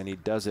base, and he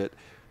does it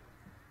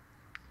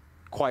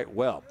quite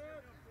well.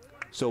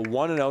 So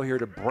 1-0 here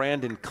to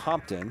Brandon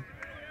Compton.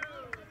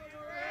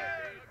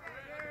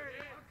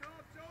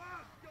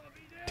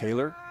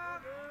 Taylor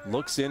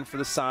looks in for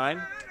the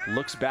sign,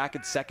 looks back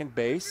at second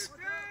base,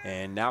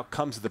 and now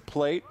comes to the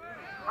plate.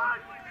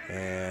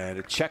 And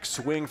a check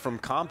swing from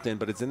Compton,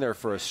 but it's in there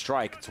for a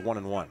strike. It's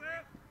 1-1.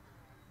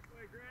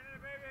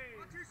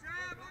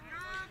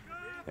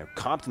 Now,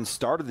 Compton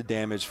started the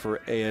damage for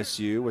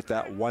ASU with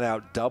that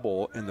 1-out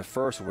double in the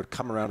first and would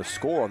come around to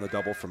score on the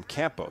double from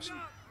Campos.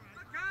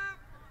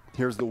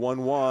 Here's the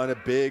 1-1, a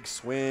big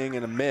swing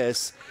and a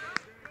miss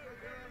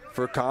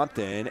for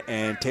Compton,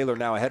 and Taylor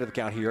now ahead of the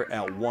count here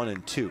at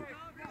 1-2.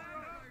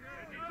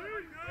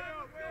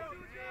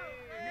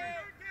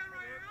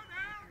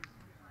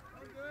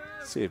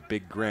 See if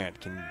Big Grant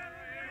can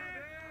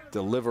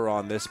deliver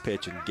on this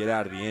pitch and get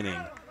out of the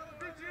inning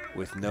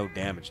with no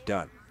damage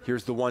done.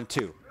 Here's the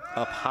 1-2,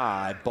 up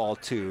high, ball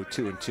 2,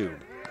 2-2.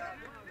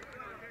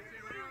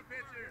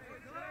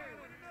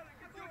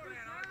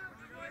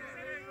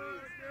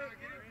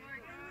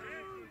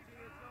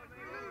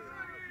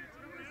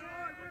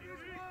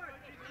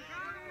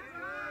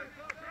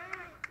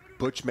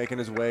 Butch making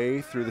his way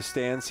through the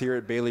stands here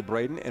at Bailey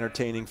Braden,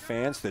 entertaining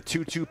fans. The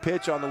 2-2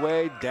 pitch on the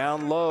way,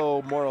 down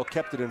low. Morrow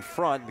kept it in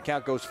front. The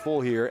count goes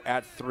full here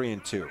at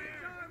 3-2.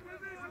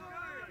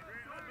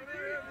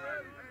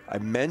 I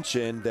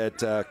mentioned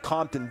that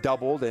Compton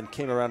doubled and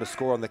came around to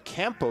score on the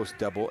Campos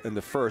double in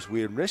the first.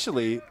 We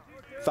initially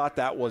thought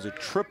that was a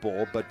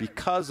triple, but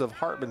because of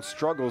Hartman's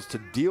struggles to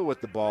deal with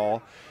the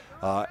ball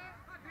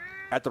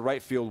at the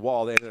right field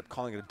wall, they ended up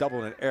calling it a double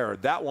and an error.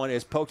 That one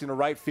is poked into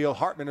right field.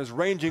 Hartman is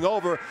ranging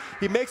over.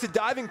 He makes a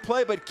diving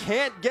play, but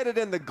can't get it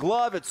in the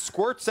glove. It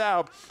squirts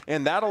out,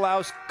 and that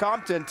allows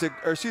Compton to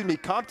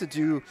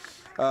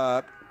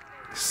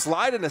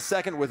slide in a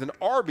second with an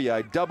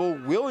RBI double.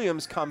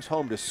 Williams comes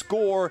home to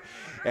score,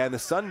 and the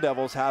Sun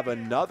Devils have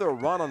another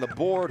run on the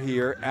board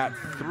here at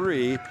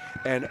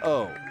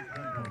 3-0.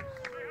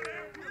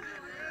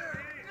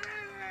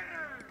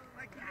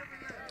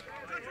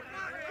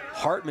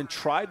 Hartman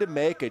tried to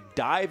make a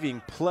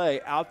diving play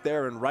out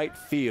there in right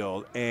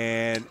field,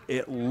 and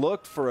it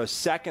looked for a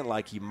second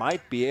like he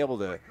might be able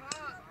to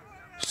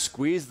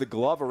squeeze the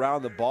glove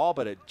around the ball,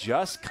 but it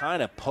just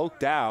kind of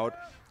poked out,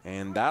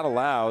 and that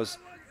allows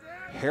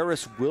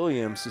Harris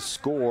Williams to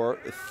score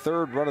the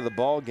 3rd run of the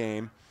ball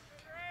game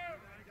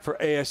for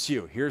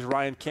ASU. Here's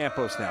Ryan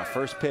Campos now.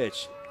 First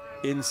pitch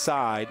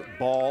inside,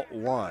 ball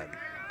 1.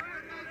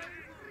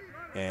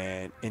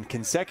 And in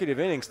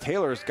consecutive innings,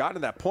 Taylor's gotten to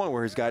that point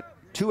where he's got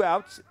 2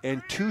 outs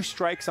and 2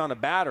 strikes on a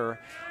batter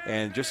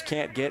and just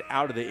can't get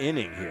out of the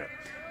inning here.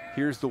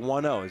 Here's the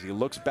 1-0 as he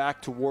looks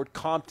back toward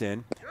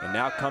Compton and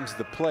now comes to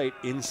the plate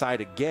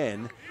inside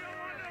again.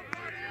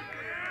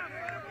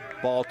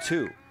 Ball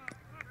 2.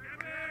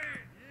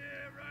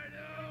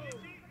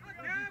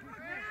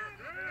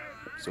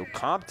 So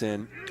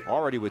Compton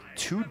already with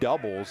 2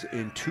 doubles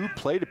in 2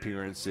 plate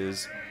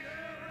appearances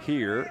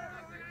here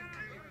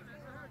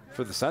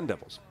for the Sun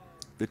Devils.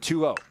 The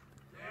 2-0.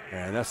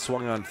 And that's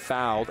swung on,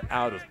 fouled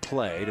out of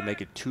play to make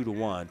it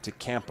 2-1 to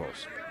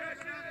Campos.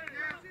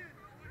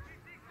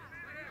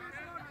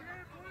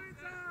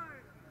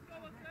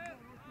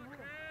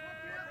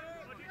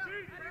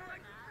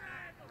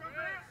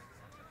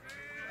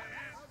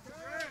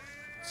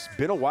 It's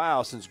been a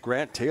while since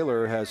Grant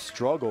Taylor has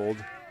struggled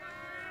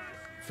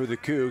for the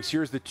Cougs.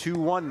 Here's the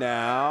 2-1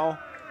 now.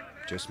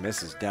 Just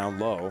misses down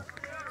low.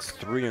 It's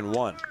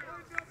 3-1.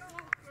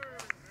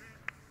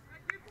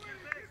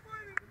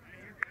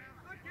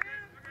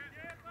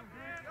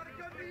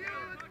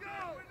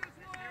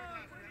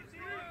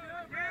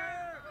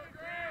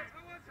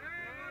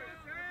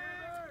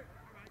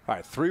 All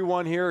right,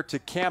 3-1 here to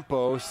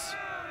Campos.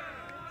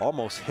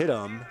 Almost hit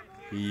him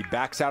He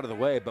backs out of the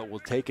way, but will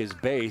take his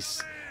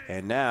base.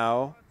 And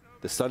now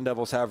the Sun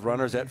Devils have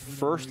runners at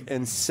first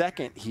and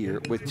second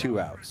here with 2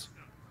 outs.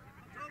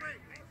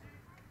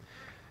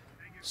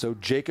 So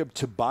Jacob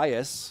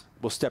Tobias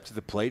will step to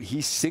the plate.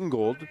 He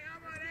singled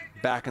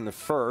back in the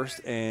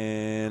first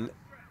and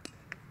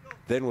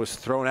then was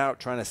thrown out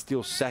trying to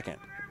steal second.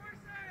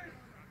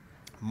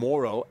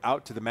 Morrow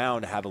out to the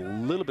mound to have a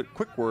little bit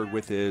quick word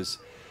with his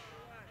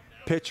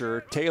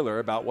pitcher, Taylor,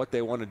 about what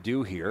they want to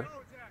do here.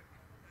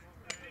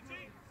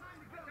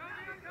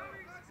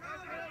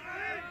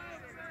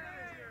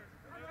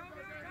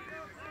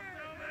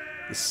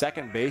 The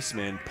second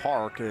baseman,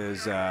 Park,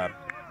 has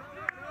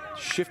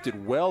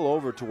shifted well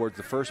over towards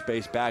the first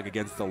base bag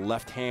against the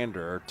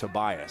left-hander,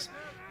 Tobias.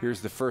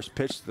 Here's the first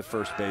pitch to the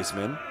first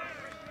baseman,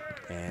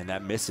 and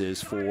that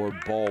misses for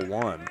ball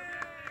 1.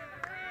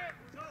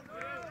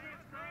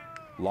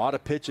 A lot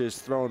of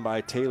pitches thrown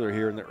by Taylor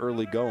here in the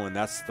early going.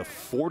 That's the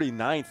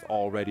 49th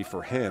already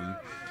for him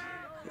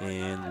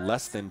in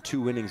less than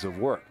 2 innings of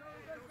work.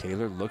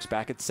 Taylor looks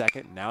back at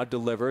second, now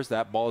delivers.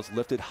 That ball is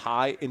lifted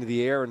high into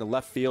the air in the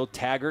left field.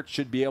 Taggart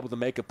should be able to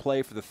make a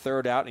play for the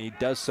 3rd out, and he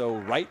does so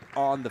right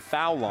on the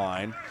foul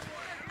line.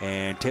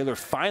 And Taylor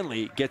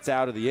finally gets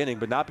out of the inning,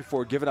 but not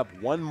before giving up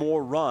one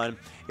more run.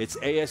 It's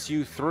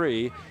ASU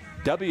 3,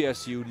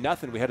 WSU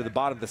nothing. We head to the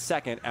bottom of the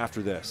second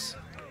after this.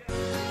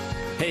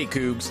 Hey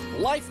Cougs,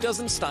 life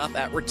doesn't stop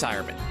at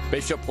retirement.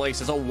 Bishop Place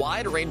has a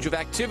wide range of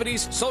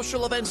activities,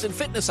 social events, and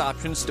fitness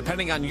options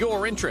depending on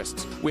your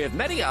interests. We have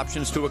many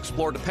options to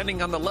explore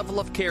depending on the level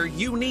of care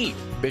you need.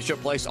 Bishop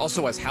Place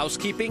also has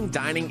housekeeping,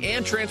 dining,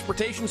 and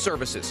transportation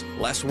services.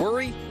 Less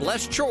worry,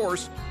 less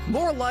chores,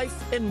 more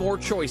life, and more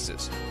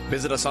choices.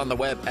 Visit us on the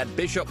web at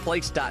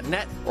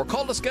bishopplace.net or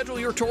call to schedule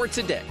your tour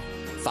today.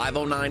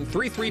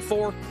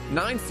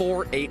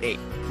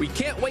 509-334-9488. We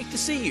can't wait to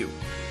see you.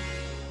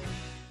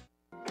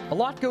 A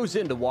lot goes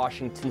into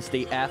Washington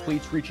State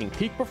athletes reaching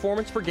peak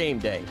performance for game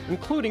day,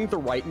 including the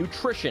right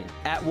nutrition.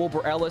 At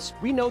Wilbur Ellis,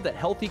 we know that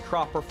healthy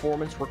crop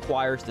performance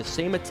requires the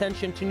same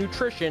attention to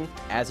nutrition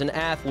as an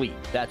athlete.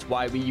 That's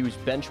why we use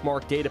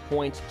benchmark data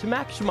points to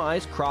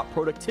maximize crop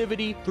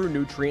productivity through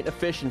nutrient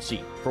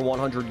efficiency. For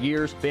 100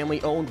 years,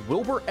 family-owned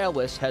Wilbur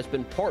Ellis has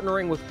been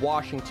partnering with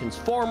Washington's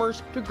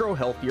farmers to grow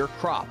healthier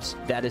crops.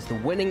 That is the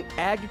winning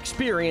ag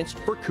experience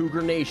for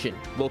Cougar Nation,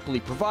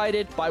 locally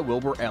provided by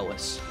Wilbur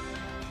Ellis.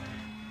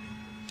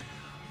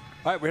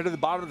 All right, we're to the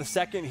bottom of the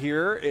second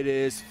here. It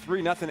is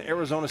 3-0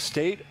 Arizona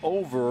State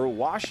over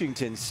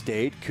Washington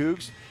State.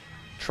 Cougs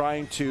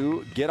trying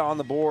to get on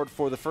the board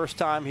for the first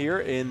time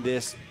here in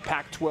this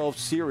Pac-12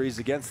 series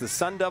against the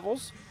Sun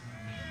Devils.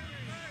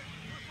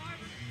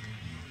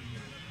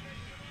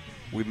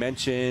 We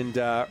mentioned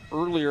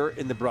earlier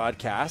in the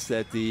broadcast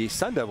that the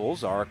Sun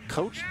Devils are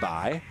coached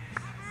by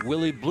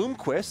Willie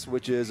Bloomquist,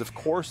 which is, of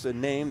course, a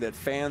name that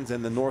fans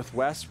in the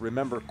Northwest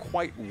remember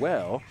quite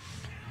well.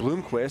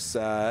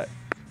 Bloomquist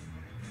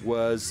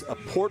was a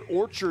Port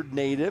Orchard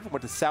native,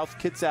 went to South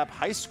Kitsap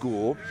High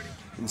School,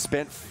 and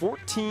spent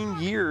 14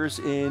 years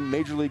in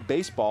Major League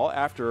Baseball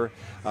after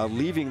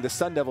leaving the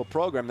Sun Devil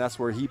program. That's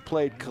where he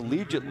played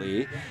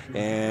collegiately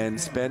and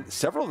spent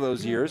several of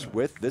those years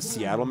with the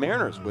Seattle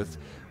Mariners,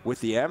 with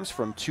the M's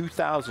from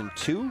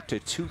 2002 to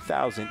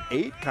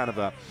 2008, kind of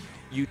a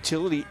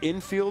utility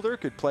infielder,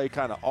 could play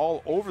kind of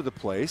all over the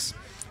place.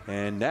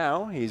 And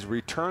now he's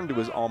returned to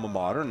his alma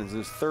mater, and it's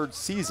his 3rd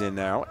season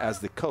now as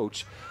the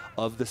coach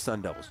of the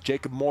Sun Devils.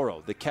 Jacob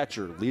Morrow, the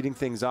catcher, leading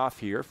things off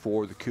here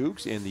for the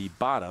Cougs in the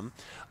bottom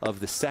of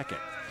the second.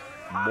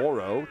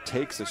 Morrow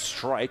takes a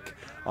strike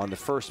on the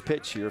first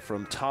pitch here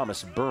from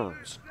Thomas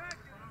Burns.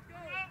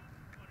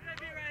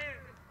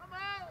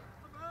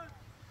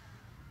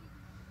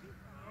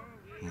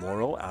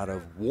 Morrow out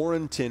of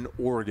Warrenton,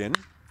 Oregon.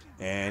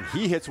 And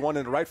he hits one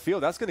in the right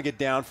field. That's going to get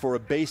down for a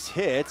base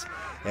hit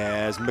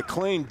as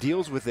McLean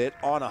deals with it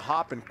on a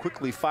hop and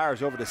quickly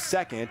fires over to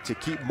second to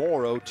keep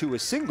Morrow to a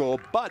single.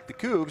 But the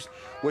Cougs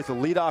with a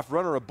leadoff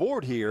runner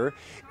aboard here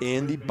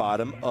in the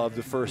bottom of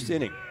the first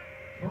inning.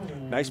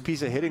 Nice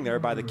piece of hitting there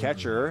by the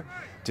catcher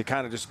to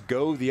kind of just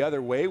go the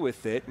other way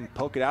with it and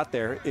poke it out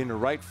there in the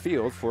right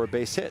field for a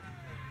base hit.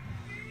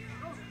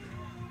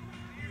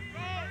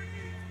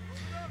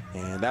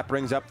 And that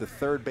brings up the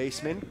 3rd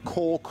baseman,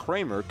 Cole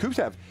Kramer. Cougs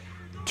have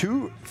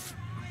two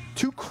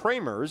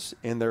Kramers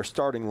in their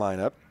starting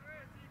lineup.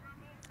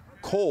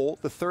 Cole,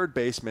 the 3rd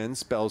baseman,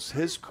 spells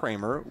his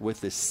Kramer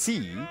with a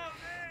C,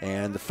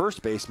 and the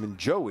 1st baseman,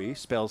 Joey,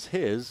 spells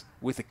his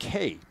with a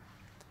K.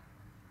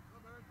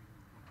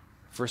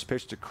 First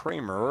pitch to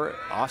Kramer,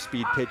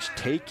 off-speed pitch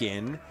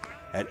taken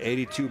at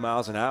 82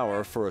 miles an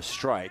hour for a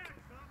strike.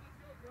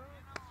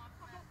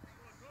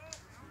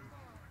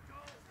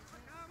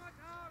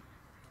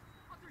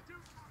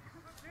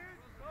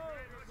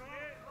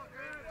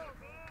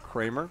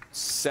 Kramer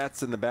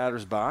sets in the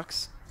batter's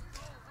box.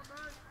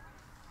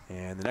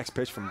 And the next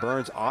pitch from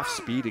Burns, off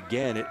speed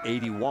again at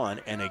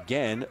 81 and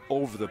again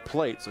over the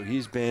plate. So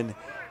he's been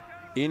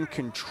in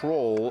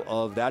control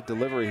of that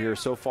delivery here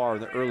so far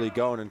in the early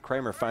going, and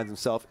Kramer finds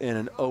himself in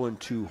an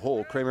 0-2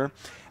 hole. Kramer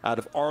out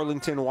of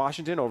Arlington,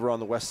 Washington, over on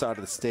the west side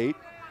of the state.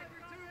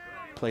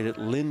 Played at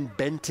Lynn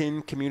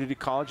Benton Community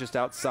College, just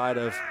outside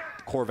of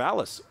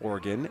Corvallis,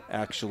 Oregon,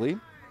 actually.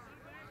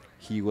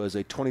 He was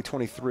a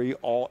 2023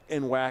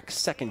 All-NWAC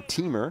second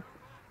teamer.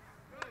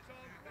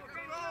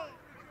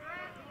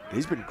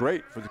 He's been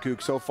great for the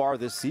Cougs so far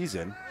this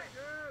season.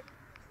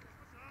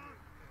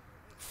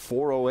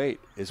 408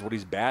 is what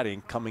he's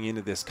batting coming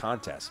into this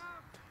contest.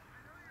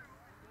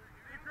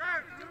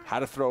 Had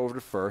to throw over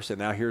to first, and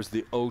now here's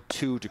the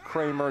 0-2 to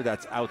Kramer.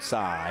 That's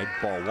outside,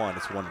 ball one.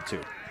 It's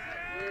 1-2.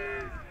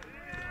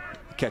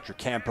 Catcher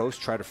Campos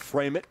try to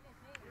frame it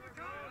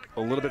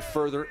a little bit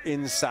further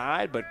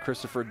inside, but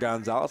Christopher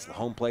Gonzalez, the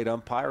home plate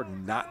umpire,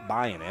 not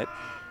buying it,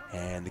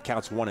 and the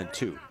count's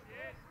 1-2.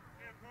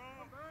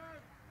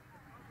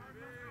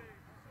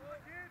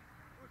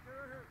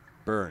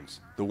 Burns,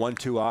 the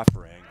 1-2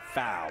 offering,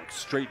 fouled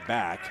straight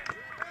back,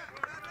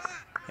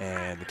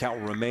 and the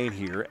count will remain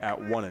here at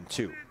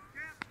 1-2.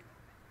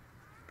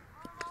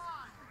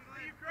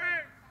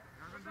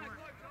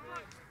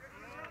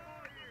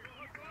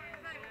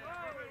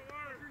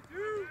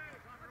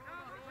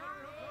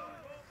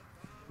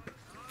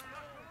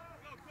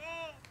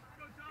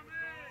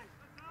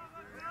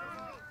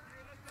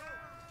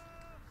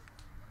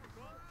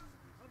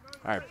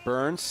 All right,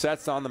 Burns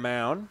sets on the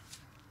mound.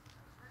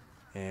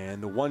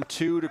 And the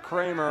 1-2 to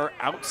Kramer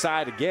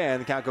outside again.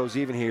 The count goes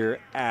even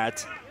here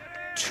at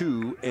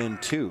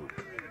 2-2.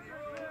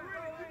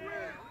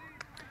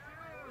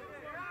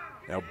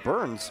 Now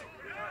Burns,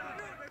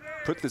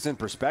 put this in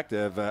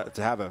perspective,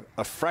 to have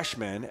a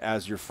freshman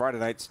as your Friday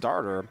night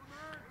starter.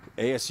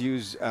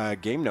 ASU's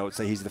game notes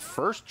say he's the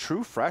first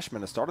true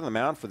freshman to start on the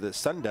mound for the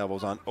Sun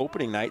Devils on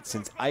opening night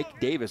since Ike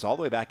Davis all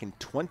the way back in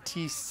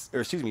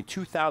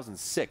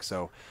 2006.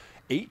 So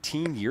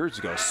 18 years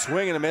ago.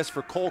 Swing and a miss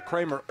for Cole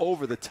Kramer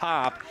over the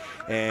top,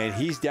 and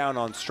he's down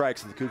on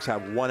strikes, and the Cougs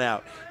have one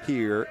out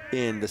here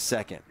in the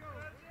second.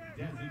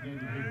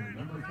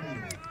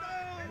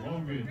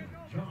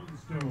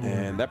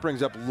 And that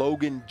brings up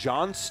Logan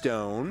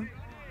Johnstone,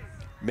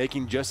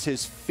 making just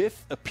his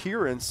 5th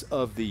appearance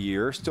of the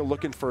year, still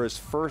looking for his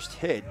first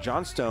hit.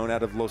 Johnstone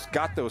out of Los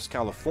Gatos,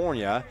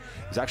 California,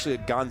 is actually a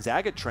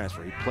Gonzaga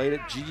transfer. He played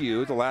at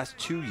GU the last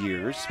 2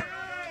 years.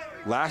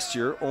 Last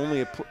year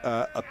only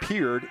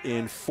appeared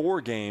in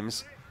 4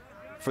 games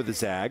for the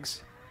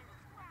Zags.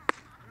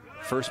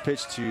 First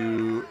pitch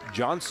to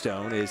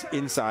Johnstone is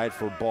inside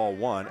for ball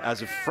one.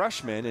 As a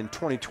freshman in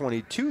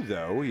 2022,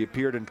 though, he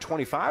appeared in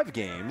 25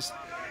 games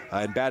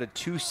and batted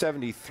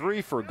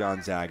 .273 for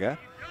Gonzaga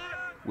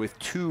with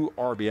 2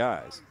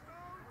 RBIs.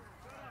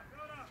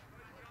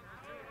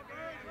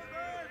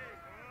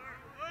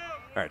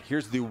 All right,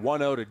 here's the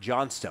 1-0 to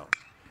Johnstone.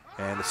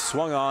 And it's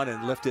swung on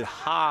and lifted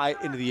high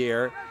into the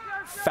air.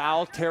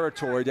 Foul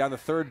territory down the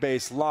third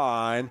base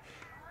line.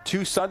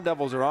 2 Sun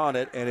Devils are on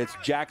it, and it's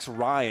Jax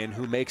Ryan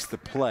who makes the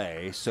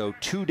play. So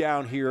 2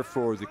 down here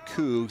for the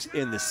Cougs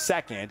in the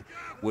second,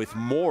 with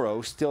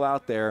Morrow still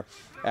out there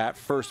at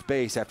first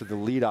base after the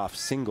leadoff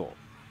single.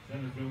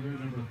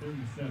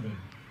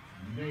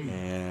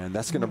 And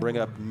that's going to bring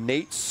up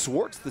Nate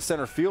Swartz, the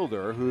center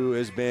fielder, who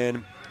has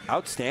been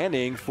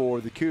outstanding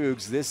for the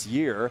Cougs this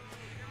year,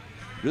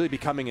 really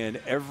becoming an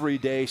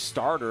everyday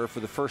starter for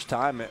the first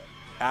time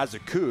as a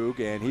Coug,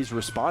 and he's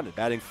responded,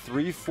 batting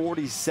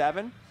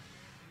 .347,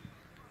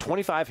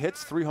 25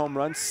 hits, 3 home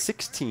runs,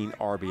 16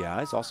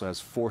 RBIs, also has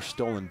 4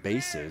 stolen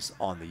bases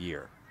on the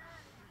year.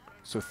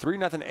 So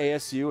 3-0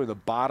 ASU in the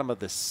bottom of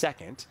the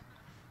second.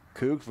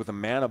 Cougs with a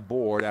man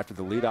aboard after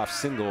the leadoff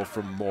single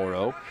from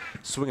Morrow.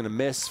 Swing and a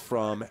miss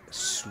from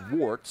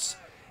Swartz,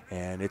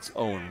 and it's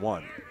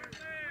 0-1.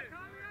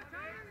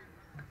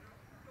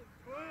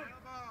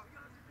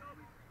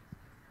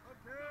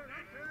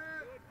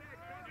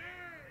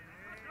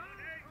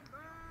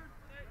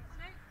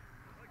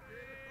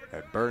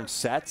 Burns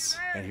sets,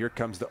 and here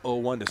comes the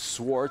 0-1 to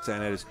Swartz,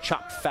 and it is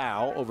chopped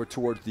foul over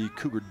towards the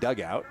Cougar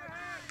dugout,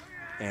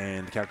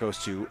 and the count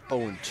goes to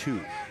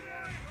 0-2.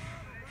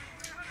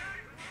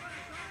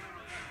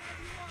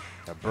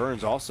 Now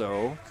Burns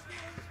also,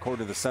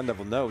 according to the Sun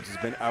Devil notes, has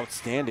been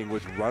outstanding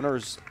with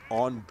runners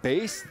on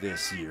base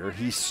this year.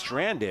 He's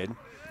stranded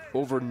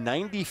over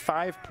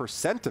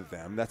 95% of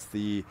them. That's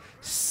the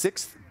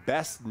 6th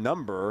best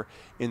number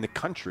in the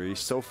country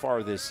so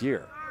far this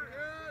year.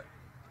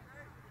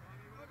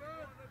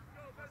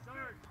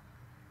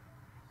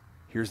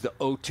 Here's the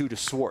 0-2 to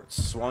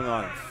Swartz. Swung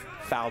on and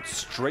fouled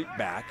straight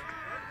back.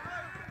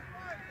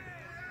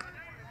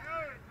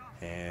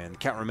 And the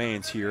count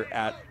remains here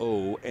at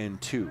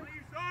 0-2.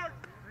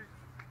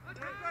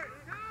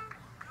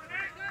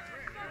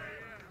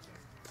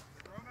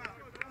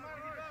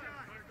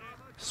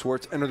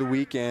 Swartz entered the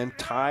weekend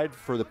tied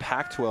for the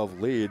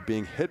Pac-12 lead,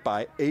 being hit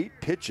by 8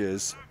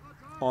 pitches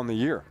on the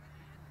year.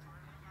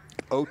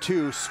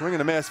 0-2, swing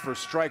and a miss for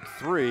strike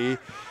 3.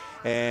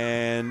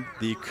 And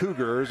the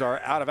Cougars are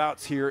out of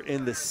outs here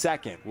in the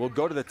second. We'll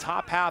go to the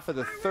top half of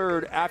the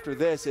third. After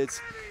this, it's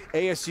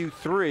ASU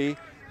 3,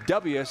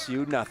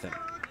 WSU nothing.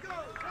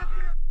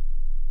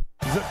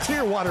 The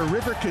Clearwater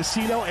River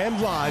Casino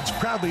and Lodge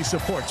proudly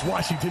supports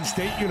Washington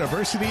State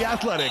University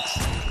Athletics,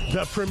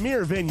 the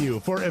premier venue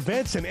for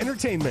events and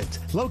entertainment,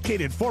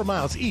 located 4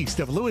 miles east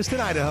of Lewiston,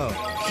 Idaho.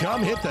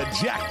 Come hit the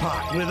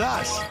jackpot with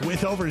us,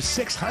 with over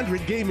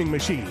 600 gaming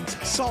machines,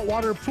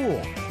 saltwater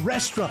pool,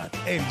 restaurant,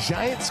 and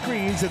giant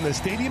screens in the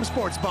Stadium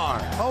Sports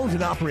Bar. Owned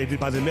and operated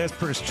by the Nez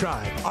Perce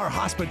Tribe, our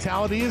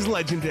hospitality is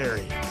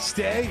legendary.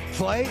 Stay,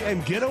 play,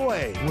 and get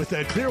away with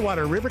the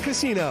Clearwater River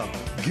Casino.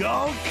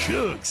 Go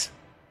Cougs!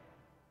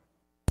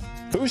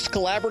 Boost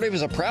Collaborative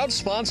is a proud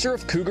sponsor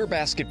of Cougar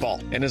basketball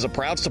and is a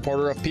proud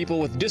supporter of people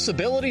with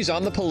disabilities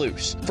on the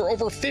Palouse. For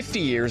over 50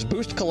 years,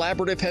 Boost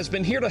Collaborative has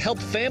been here to help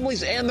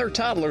families and their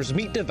toddlers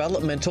meet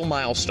developmental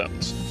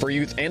milestones. For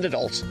youth and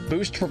adults,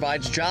 Boost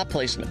provides job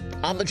placement,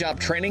 on-the-job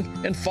training,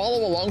 and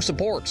follow-along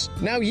supports.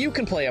 Now you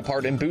can play a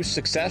part in Boost's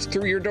success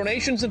through your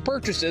donations and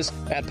purchases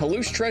at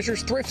Palouse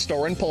Treasures Thrift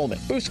Store in Pullman.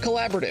 Boost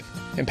Collaborative,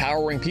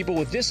 empowering people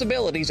with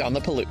disabilities on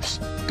the Palouse.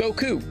 Go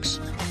Cougs!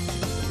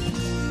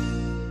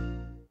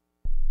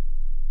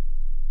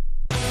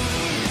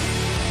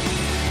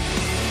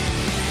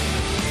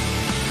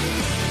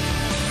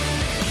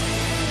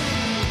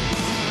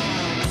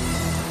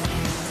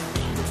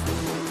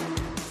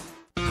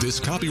 This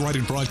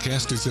copyrighted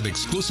broadcast is an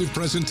exclusive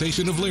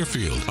presentation of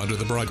Learfield under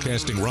the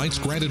broadcasting rights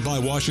granted by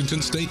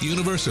Washington State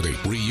University.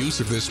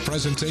 Reuse of this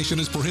presentation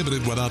is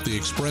prohibited without the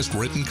expressed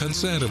written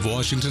consent of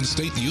Washington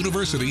State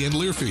University and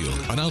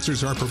Learfield.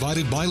 Announcers are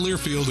provided by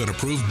Learfield and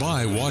approved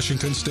by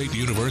Washington State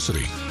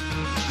University.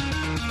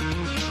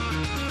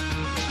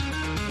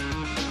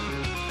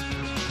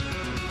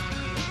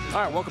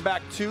 All right, welcome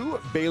back to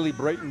Bailey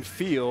Brayton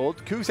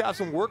Field. Cougs have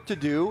some work to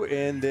do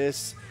in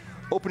this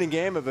opening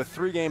game of a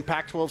 3-game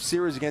Pac-12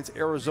 series against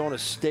Arizona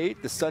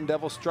State. The Sun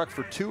Devils struck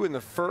for 2 in the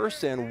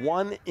first and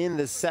 1 in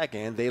the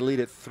second. They lead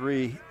at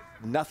 3-0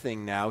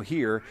 now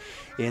here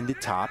in the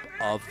top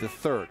of the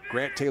third.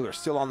 Grant Taylor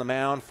still on the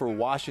mound for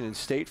Washington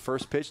State.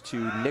 First pitch to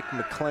Nick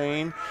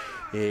McLean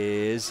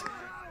is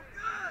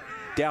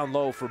down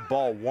low for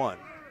ball 1.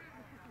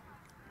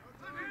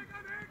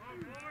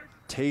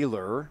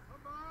 Taylor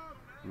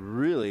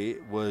really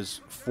was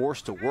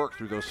forced to work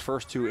through those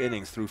first 2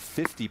 innings through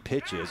 50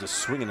 pitches. A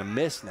swing and a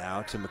miss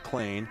now to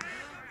McLean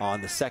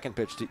on the second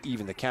pitch to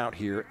even the count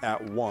here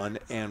at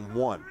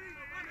 1-1.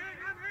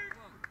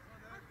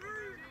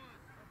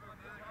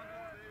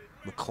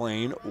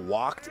 McLean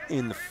walked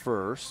in the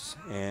first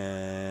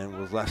and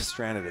was left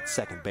stranded at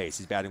second base.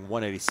 He's batting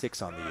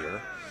 186 on the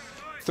year.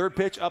 Third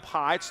pitch up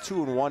high. It's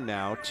 2-1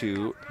 now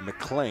to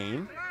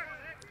McLean,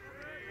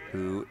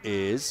 who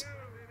is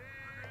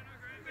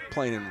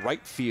playing in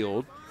right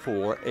field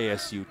for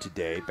ASU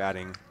today,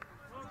 batting,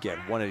 again,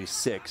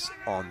 186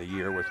 on the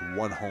year with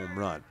 1 home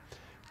run.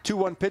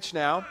 2-1 pitch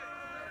now,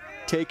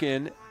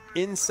 taken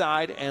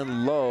inside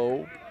and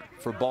low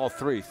for ball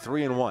 3,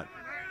 3-1.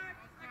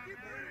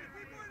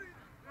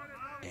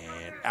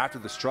 And after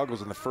the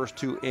struggles in the first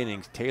 2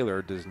 innings,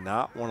 Taylor does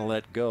not want to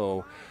let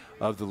go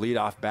of the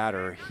leadoff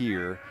batter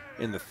here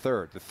in the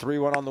third. The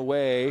 3-1 on the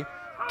way,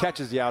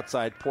 catches the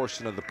outside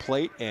portion of the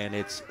plate, and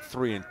it's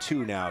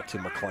 3-2 now to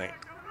McLean.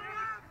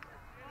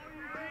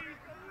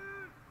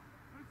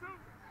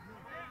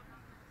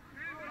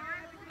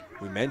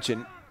 We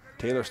mentioned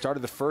Taylor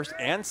started the first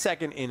and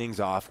second innings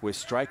off with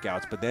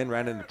strikeouts, but then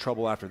ran into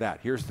trouble after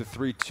that. Here's the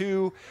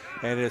 3-2,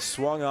 and it is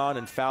swung on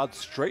and fouled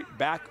straight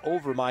back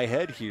over my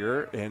head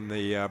here in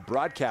the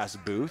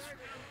broadcast booth,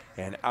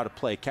 and out of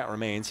play. Count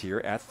remains here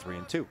at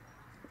 3-2.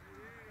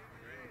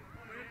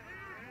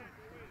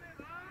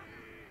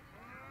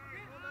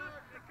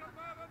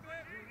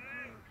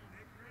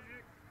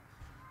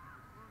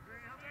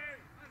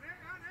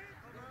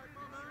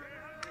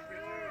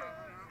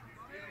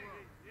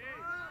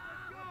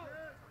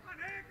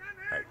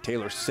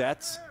 Taylor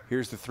sets.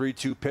 Here's the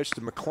 3-2 pitch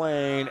to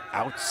McLean.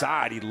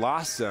 Outside, he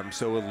lost them.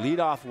 So a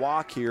leadoff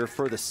walk here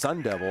for the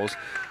Sun Devils.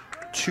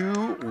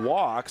 2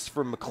 walks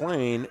for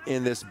McLean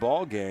in this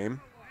ball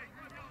game.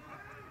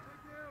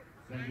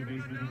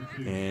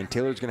 And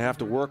Taylor's going to have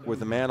to work with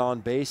the man on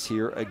base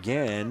here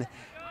again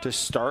to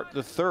start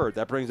the third.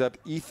 That brings up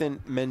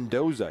Ethan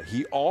Mendoza.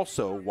 He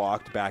also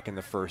walked back in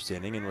the first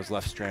inning and was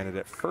left stranded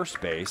at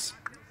first base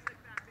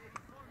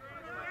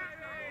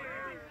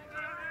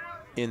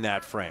in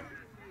that frame.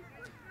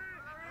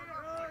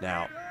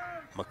 Now,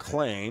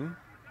 McLean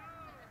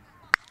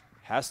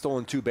has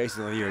stolen 2 bases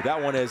in the year.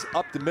 That one is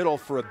up the middle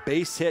for a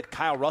base hit.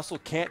 Kyle Russell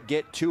can't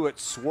get to it.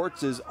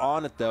 Swartz is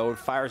on it, though, and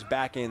fires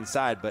back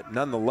inside. But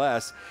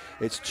nonetheless,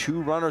 it's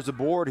 2 runners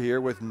aboard here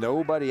with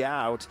nobody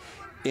out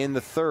in the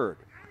third.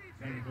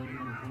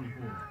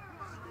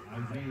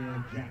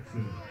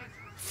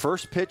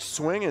 First pitch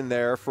swing in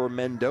there for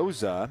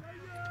Mendoza.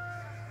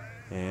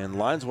 And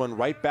lines one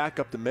right back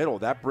up the middle.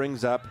 That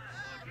brings up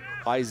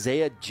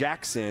Isaiah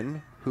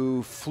Jackson,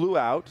 who flew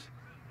out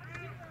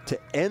to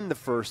end the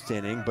first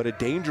inning, but a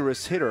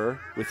dangerous hitter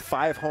with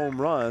 5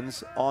 home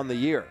runs on the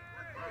year.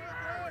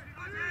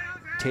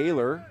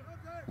 Taylor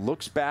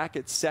looks back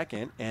at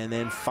second and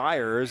then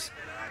fires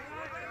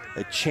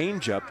a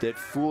changeup that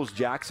fools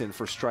Jackson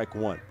for strike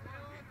 1.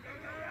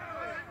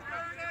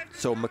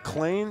 So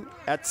McLean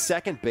at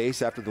second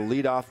base after the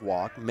leadoff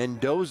walk.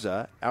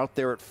 Mendoza out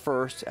there at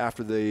first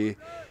after the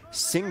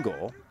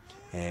single.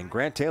 And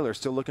Grant Taylor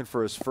still looking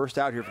for his first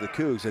out here for the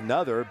Cougs.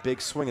 Another big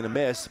swing and a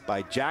miss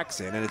by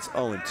Jackson, and it's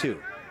 0-2.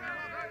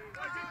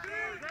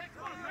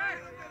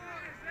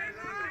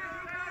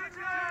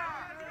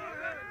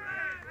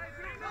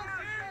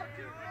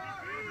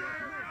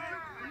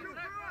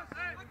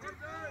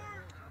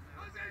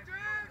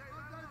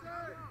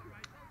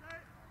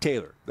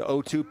 Taylor, the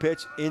 0-2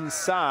 pitch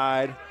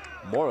inside.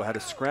 Morrow had to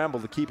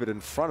scramble to keep it in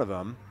front of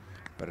him,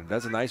 but it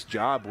does a nice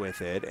job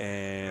with it,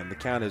 and the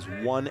count is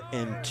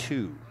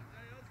 1-2.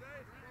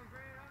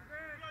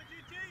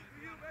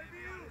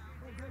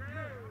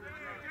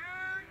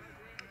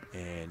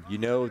 And you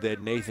know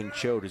that Nathan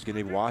Choate is going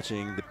to be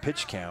watching the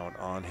pitch count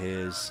on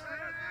his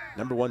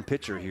number 1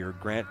 pitcher here,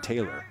 Grant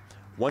Taylor.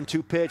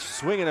 1-2 pitch,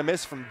 swing and a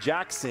miss from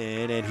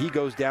Jackson, and he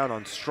goes down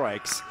on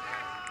strikes.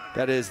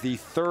 That is the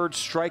 3rd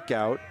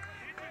strikeout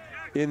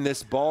in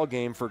this ball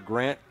game for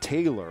Grant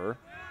Taylor.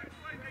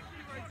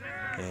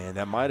 And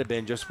that might have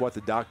been just what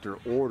the doctor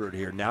ordered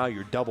here. Now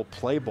your double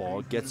play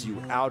ball gets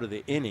you out of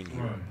the inning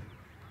here.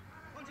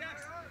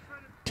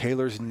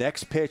 Taylor's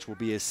next pitch will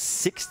be his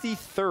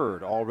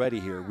 63rd already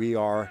here. We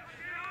are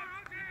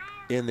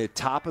in the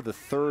top of the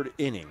 3rd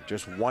inning,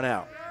 just 1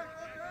 out.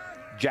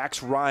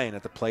 Jax Ryan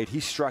at the plate. He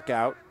struck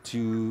out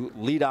to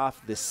lead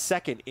off the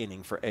 2nd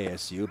inning for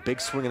ASU. Big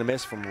swing and a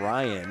miss from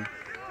Ryan,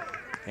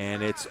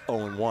 and it's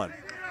 0-1.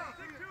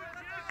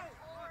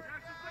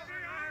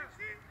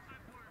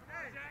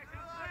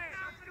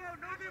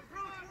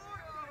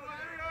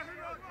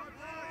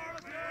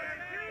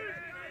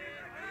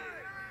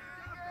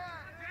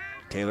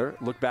 Taylor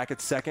looked back at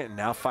second and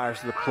now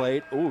fires to the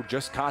plate. Ooh,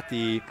 just caught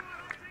the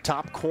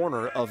top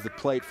corner of the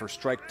plate for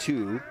strike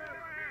 2.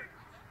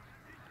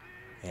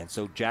 And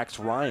so Jax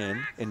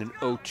Ryan in an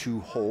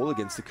 0-2 hole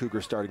against the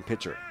Cougar starting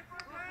pitcher.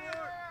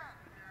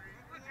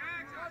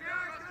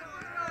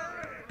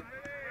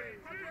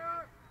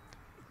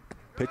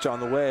 Pitch on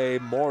the way.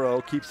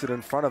 Morrow keeps it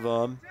in front of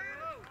him.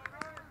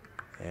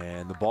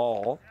 And the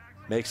ball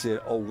makes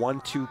it a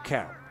 1-2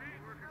 count.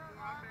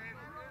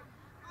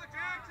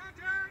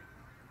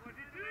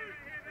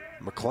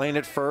 McLean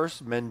at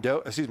first,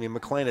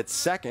 McLean at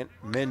second,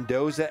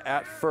 Mendoza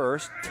at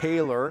first,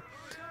 Taylor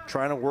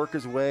trying to work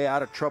his way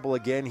out of trouble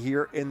again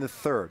here in the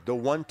 3rd. The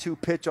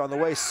 1-2 pitch on the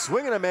way,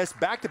 swing and a miss,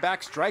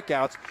 back-to-back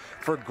strikeouts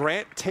for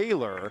Grant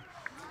Taylor.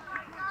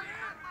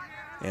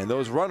 And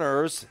those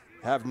runners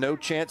have no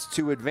chance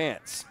to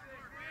advance.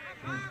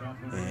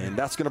 And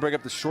that's going to bring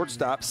up the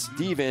shortstop,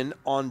 Steven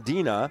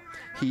Ondina.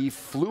 He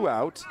flew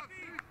out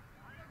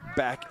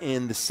back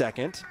in the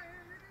 2nd.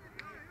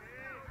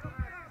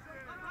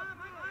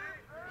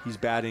 He's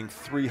batting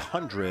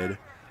 .300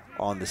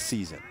 on the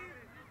season.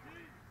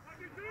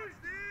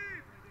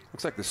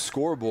 Looks like the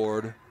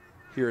scoreboard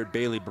here at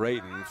Bailey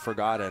Brayton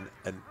forgot an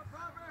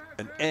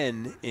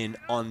N in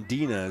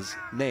Ondina's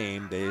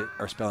name. They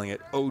are spelling it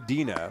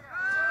Odina.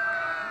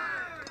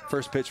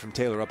 First pitch from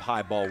Taylor, up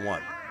high, ball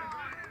 1.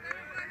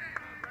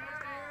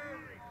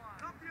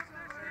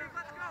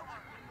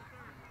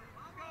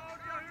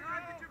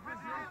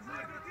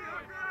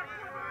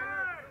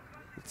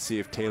 Let's see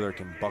if Taylor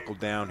can buckle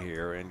down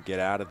here and get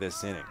out of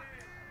this inning.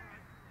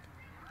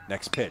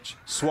 Next pitch,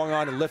 swung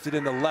on and lifted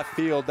into left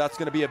field. That's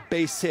going to be a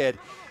base hit.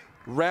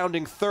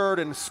 Rounding 3rd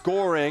and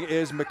scoring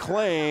is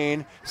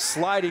McLean,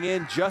 sliding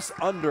in just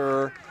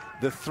under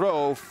the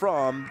throw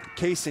from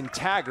Kaysen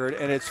Taggart,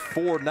 and it's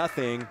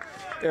 4-0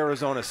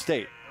 Arizona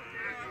State.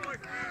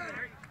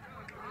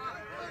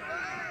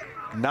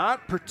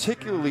 Not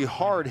particularly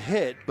hard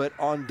hit, but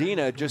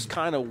Ondina just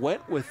kind of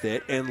went with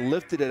it and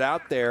lifted it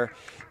out there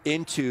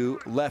into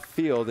left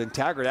field, and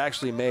Taggart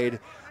actually made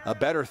a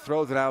better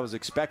throw than I was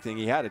expecting.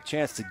 He had a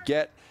chance to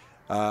get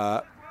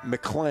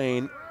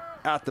McLean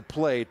at the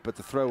plate, but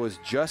the throw was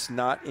just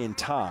not in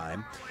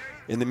time.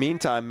 In the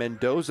meantime,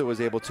 Mendoza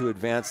was able to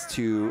advance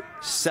to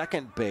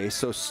second base,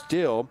 so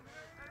still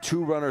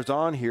 2 runners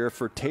on here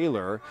for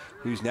Taylor,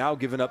 who's now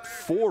given up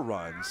 4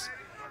 runs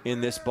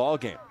in this ball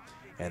game.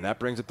 And that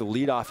brings up the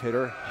leadoff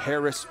hitter,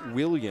 Harris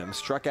Williams.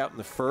 Struck out in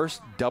the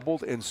 1st,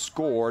 doubled and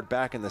scored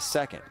back in the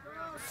 2nd.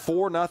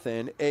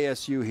 4-0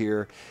 ASU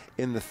here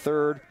in the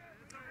 3rd.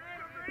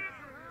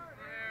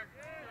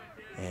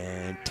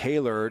 And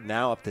Taylor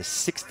now up to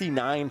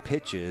 69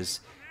 pitches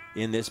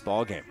in this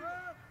ball game.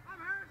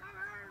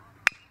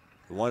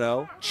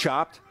 1-0,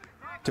 chopped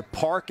to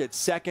Park at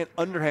second,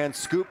 underhand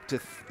scoop to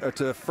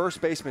first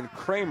baseman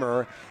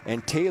Kramer,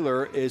 and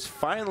Taylor is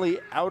finally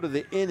out of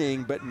the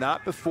inning, but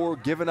not before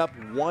giving up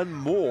 1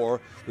 more.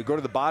 We go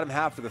to the bottom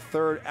half of the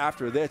 3rd.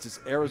 After this, it's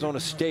Arizona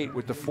State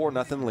with the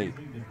 4-0 lead.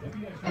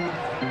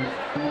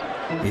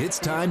 It's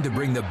time to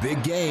bring the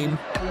big game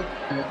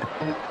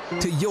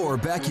to your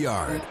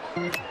backyard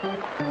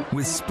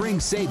with spring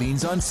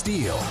savings on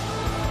steel.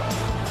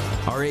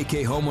 Our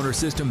AK Homeowner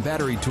System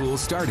battery tools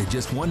start at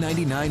just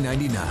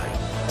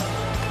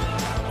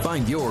 $199.99.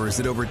 Find yours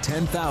at over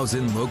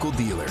 10,000 local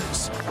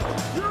dealers.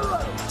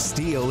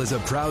 Steel is a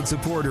proud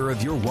supporter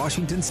of your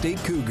Washington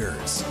State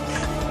Cougars.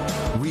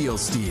 Real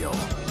Steel.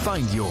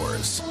 Find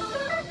yours.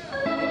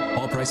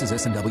 All prices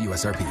S&W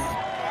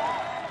SRP.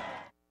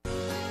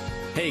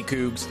 Hey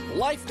Cougs,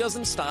 life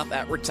doesn't stop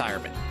at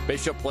retirement.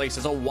 Bishop Place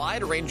has a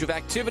wide range of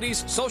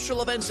activities,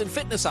 social events, and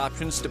fitness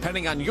options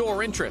depending on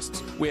your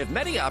interests. We have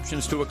many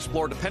options to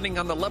explore depending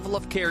on the level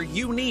of care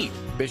you need.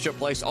 Bishop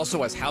Place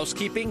also has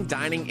housekeeping,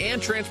 dining,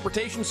 and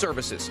transportation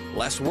services.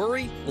 Less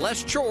worry,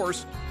 less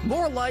chores,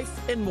 more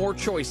life, and more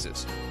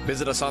choices.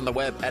 Visit us on the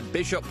web at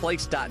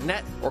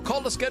bishopplace.net or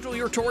call to schedule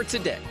your tour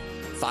today.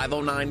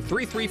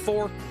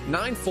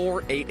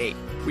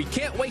 509-334-9488. We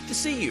can't wait to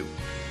see you.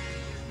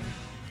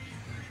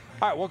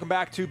 All right, welcome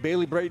back to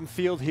Bailey Brayton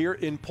Field here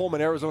in Pullman,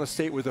 Arizona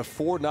State with a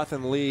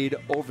 4-0 lead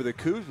over the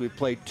Cougs. We've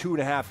played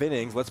 2.5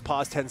 innings. Let's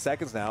pause 10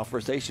 seconds now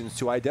for stations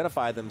to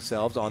identify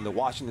themselves on the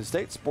Washington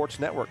State Sports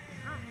Network.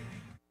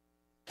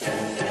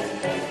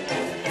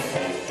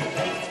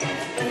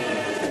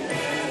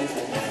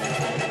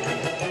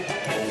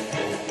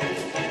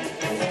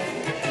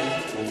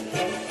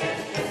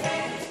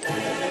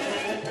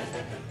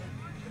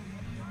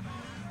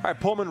 All right,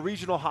 Pullman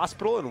Regional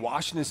Hospital and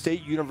Washington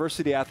State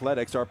University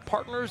Athletics are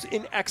partners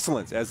in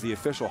excellence. As the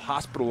official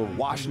hospital of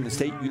Washington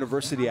State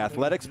University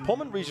Athletics,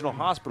 Pullman Regional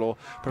Hospital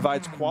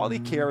provides quality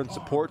care and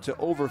support to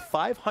over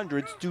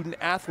 500 student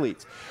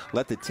athletes.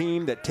 Let the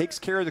team that takes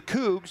care of the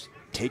Cougs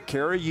take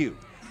care of you.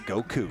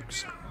 Go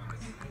Cougs.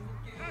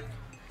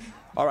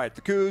 All right,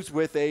 the Cougs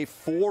with a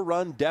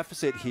 4-run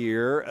deficit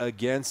here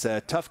against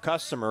a tough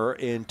customer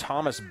in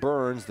Thomas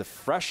Burns, the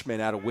freshman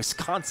out of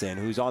Wisconsin,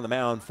 who's on the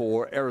mound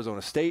for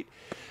Arizona State.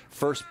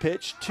 First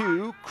pitch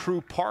to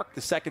Crew Park,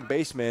 the second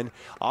baseman.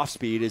 Off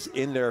speed is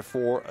in there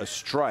for a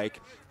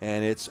strike,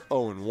 and it's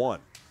 0-1.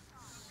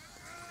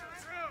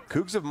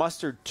 Cougs have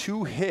mustered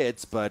 2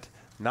 hits, but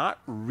not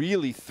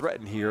really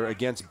threatened here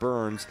against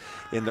Burns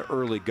in the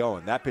early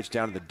going. That pitch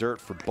down to the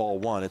dirt for ball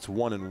 1. It's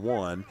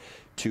 1-1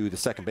 to the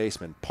second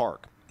baseman,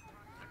 Park.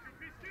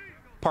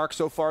 Park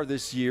so far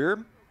this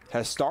year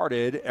has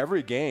started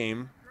every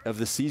game of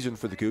the season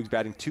for the Cougs,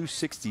 batting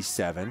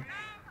 .267.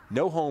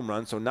 No home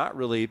runs, so not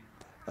really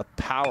a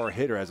power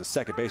hitter as a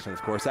second baseman,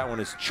 of course. That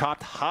one is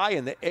chopped high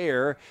in the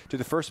air to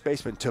the first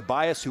baseman,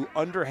 Tobias, who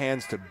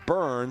underhands to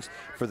Burns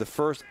for the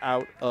first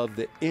out of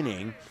the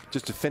inning.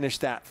 Just to finish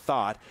that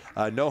thought,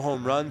 no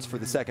home runs for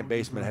the second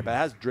baseman, but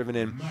has driven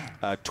in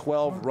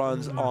 12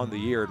 runs on the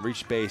year and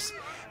reached base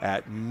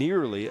at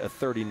nearly a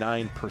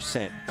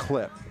 39%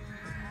 clip.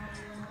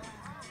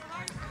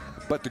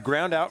 But the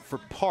ground out for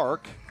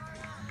Park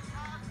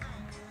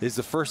is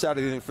the first out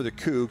of the inning for the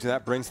Cougs, and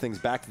that brings things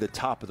back to the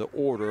top of the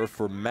order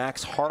for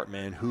Max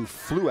Hartman, who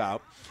flew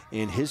out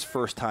in his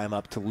first time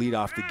up to lead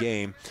off the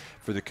game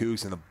for the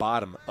Cougs in the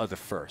bottom of the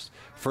first.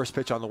 First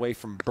pitch on the way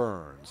from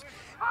Burns.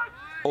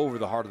 Over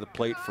the heart of the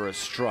plate for a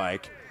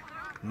strike,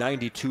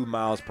 92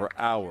 miles per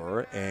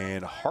hour,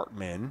 and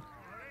Hartman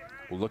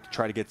will look to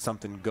try to get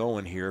something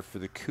going here for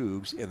the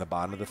Cougs in the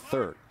bottom of the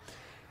third.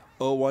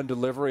 0-1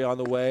 delivery on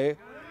the way.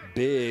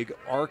 Big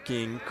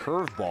arcing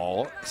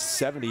curveball,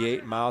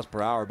 78 miles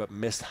per hour, but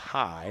missed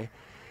high,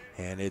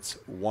 and it's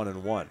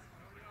 1-1.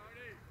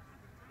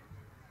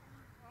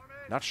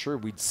 Not sure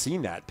we'd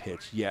seen that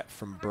pitch yet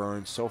from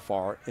Burns so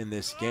far in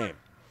this game.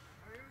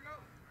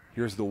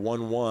 Here's the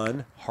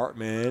 1-1.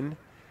 Hartman,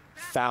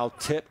 foul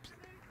tip,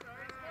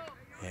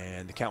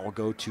 and the count will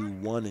go to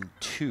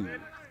 1-2.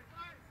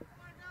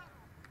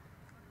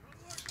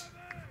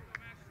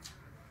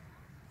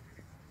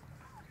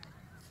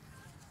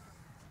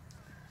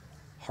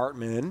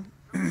 Hartman,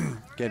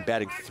 again,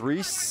 batting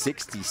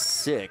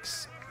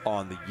 .366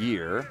 on the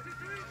year.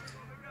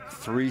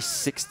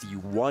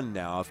 .361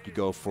 now if you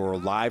go for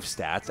live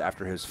stats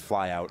after his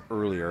flyout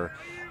earlier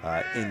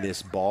in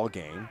this ball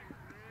game.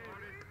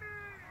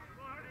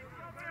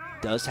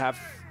 Does have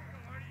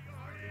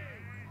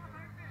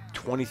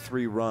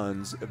 23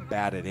 runs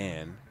batted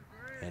in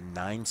and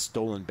 9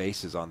 stolen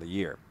bases on the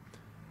year.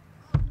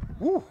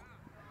 Woo!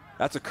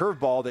 That's a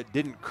curveball that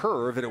didn't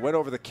curve, and it went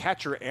over the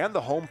catcher and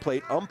the home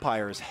plate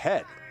umpire's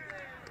head.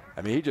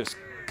 I mean, he just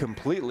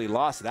completely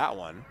lost that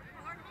one.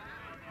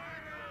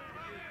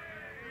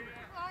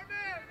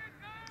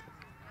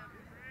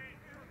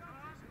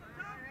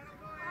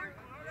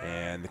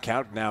 And the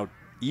count now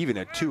even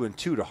at 2-2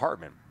 to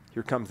Hartman.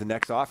 Here comes the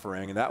next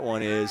offering, and that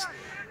one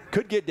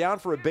could get down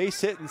for a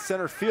base hit in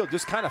center field.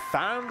 Just kind of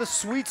found the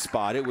sweet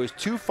spot. It was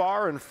too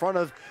far in front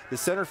of the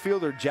center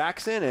fielder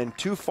Jackson and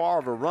too far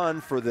of a run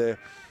for the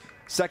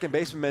second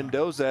baseman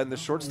Mendoza and the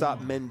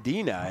shortstop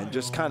Mendina, and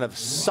just kind of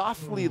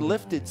softly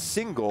lifted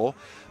single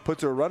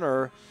puts a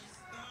runner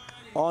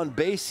on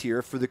base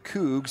here for the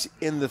Cougs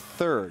in the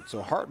third.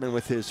 So Hartman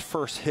with his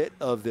first hit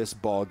of this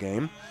ball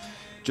game,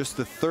 just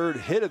the third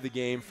hit of the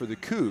game for the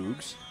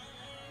Cougs.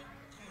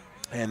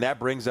 And that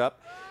brings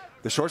up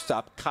the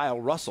shortstop, Kyle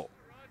Russell.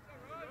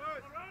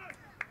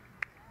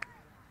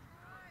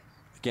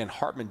 Again,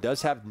 Hartman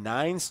does have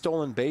 9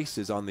 stolen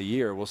bases on the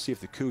year. We'll see if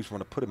the Cougs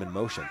want to put him in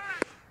motion.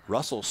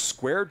 Russell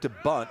squared to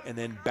bunt and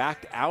then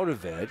backed out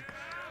of it.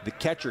 The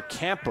catcher,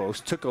 Campos,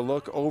 took a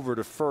look over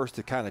to first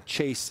to kind of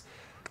chase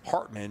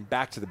Hartman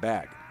back to the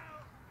bag.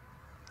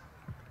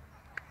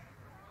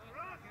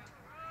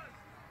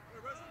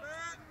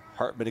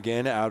 Hartman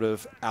again out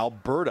of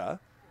Alberta.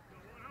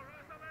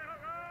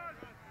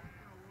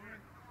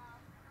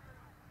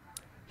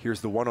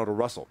 Here's the 1-0 to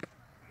Russell.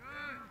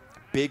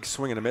 Big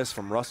swing and a miss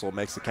from Russell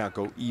makes the count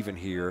go even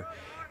here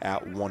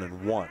at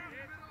 1-1.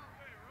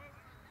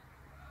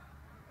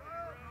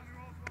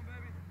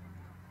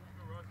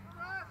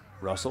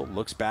 Russell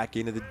looks back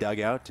into the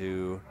dugout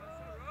to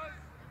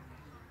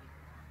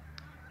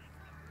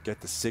get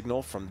the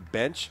signal from the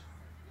bench.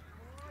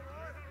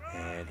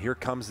 And here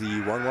comes the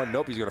 1-1.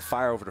 Nope, he's going to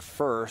fire over to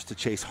first to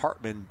chase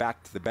Hartman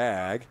back to the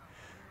bag.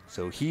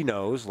 So he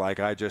knows, like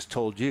I just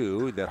told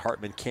you, that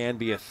Hartman can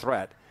be a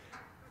threat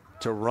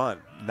to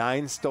run.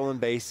 9 stolen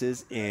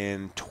bases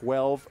in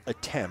 12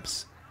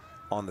 attempts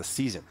on the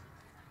season.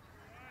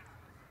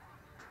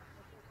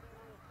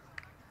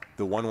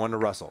 The 1-1 to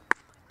Russell.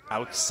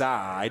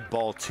 Outside,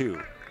 ball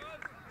 2.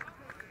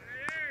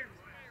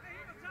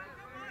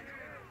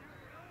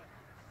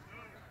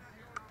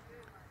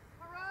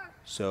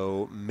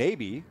 So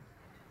maybe,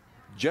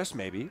 just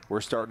maybe,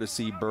 we're starting to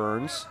see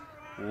Burns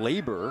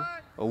labor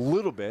a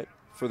little bit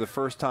for the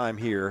first time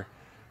here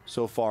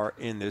so far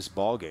in this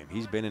ball game.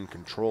 He's been in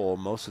control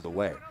most of the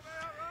way.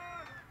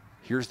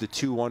 Here's the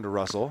 2-1 to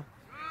Russell.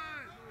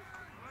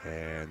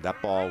 And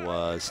that ball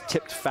was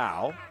tipped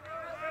foul.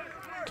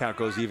 Count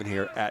goes even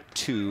here at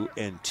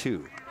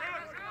 2-2.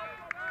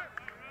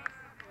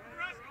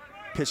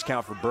 Pitch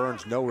count for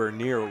Burns nowhere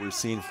near what we've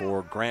seen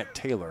for Grant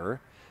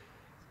Taylor.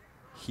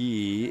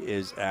 He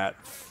is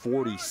at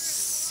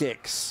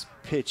 46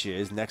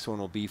 pitches. Next one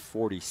will be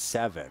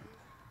 47.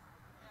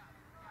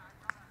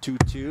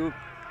 2-2.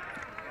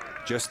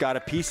 Just got a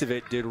piece of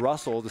it, did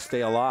Russell, to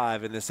stay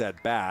alive in this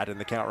at bat, and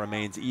the count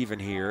remains even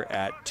here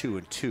at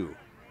 2-2.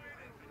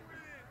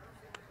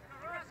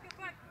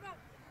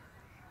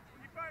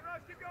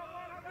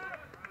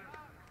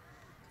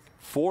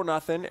 Four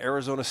nothing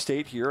Arizona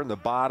State here in the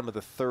bottom of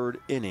the 3rd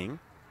inning.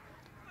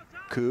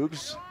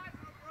 Cougs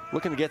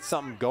looking to get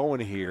something going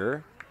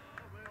here.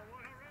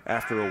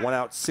 After a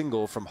 1-out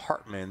single from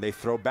Hartman, they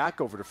throw back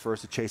over to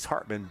first to chase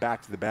Hartman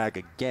back to the bag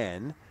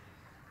again.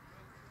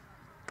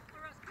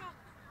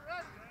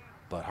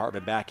 But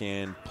Hartman back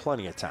in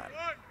plenty of time.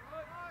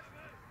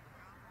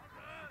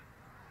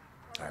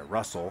 All right,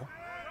 Russell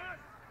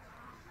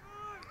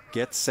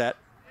gets set.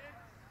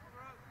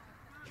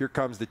 Here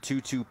comes the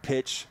 2-2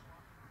 pitch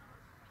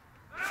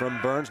from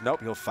Burns.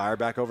 Nope, he'll fire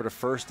back over to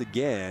first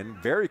again.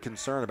 Very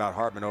concerned about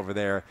Hartman over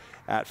there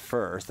at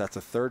first. That's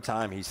the 3rd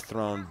time he's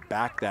thrown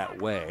back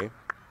that way.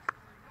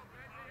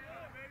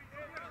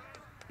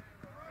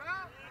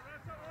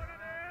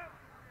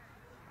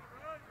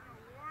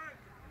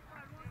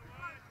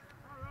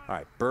 All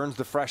right, Burns,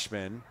 the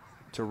freshman,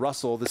 to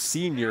Russell, the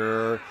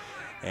senior,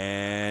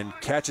 and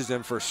catches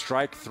him for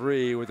strike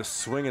 3 with a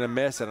swing and a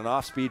miss and an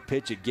off-speed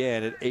pitch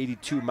again at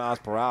 82 miles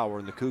per hour,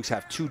 and the Cougs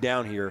have 2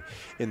 down here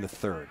in the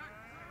 3rd.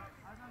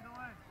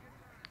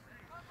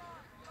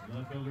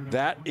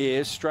 That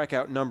is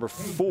strikeout number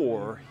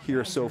 4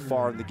 here so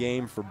far in the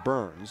game for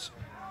Burns.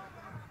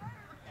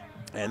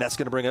 And that's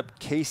going to bring up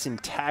Kaysen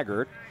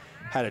Taggart.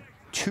 Had a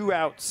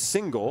 2-out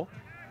single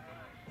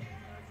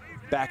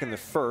back in the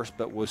 1st,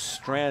 but was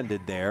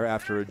stranded there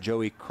after a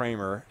Joey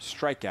Kramer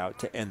strikeout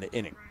to end the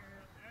inning.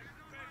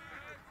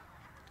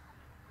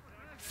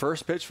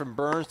 First pitch from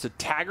Burns to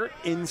Taggart,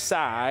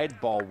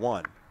 inside, ball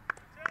 1.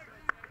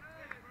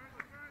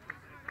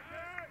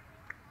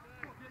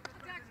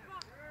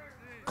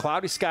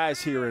 Cloudy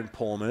skies here in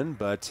Pullman,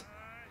 but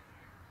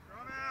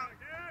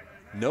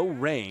no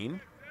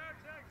rain.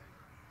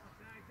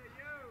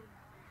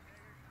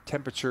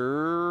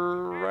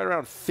 Temperature right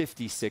around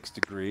 56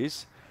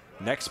 degrees.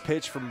 Next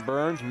pitch from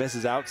Burns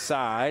misses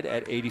outside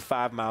at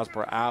 85 miles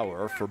per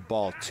hour for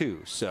ball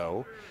 2.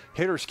 So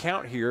hitters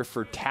count here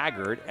for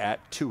Taggart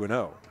at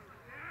 2-0.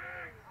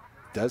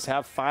 Does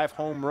have 5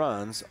 home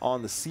runs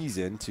on the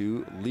season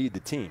to lead the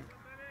team.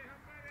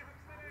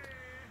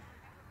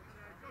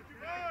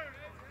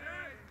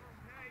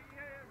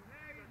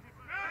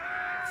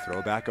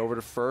 Throw back over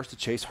to first to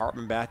chase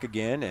Hartman back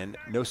again. And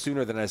no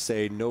sooner than I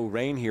say no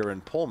rain here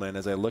in Pullman,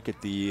 as I look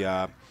at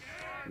the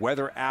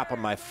weather app on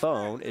my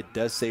phone, it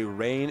does say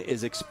rain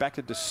is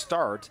expected to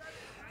start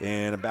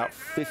in about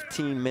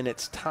 15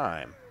 minutes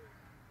time.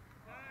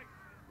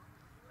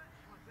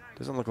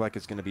 Doesn't look like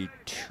it's going to be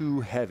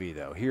too heavy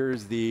though.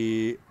 Here's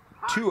the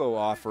 2-0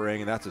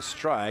 offering, and that's a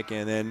strike,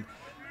 and then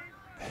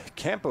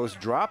Campos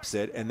drops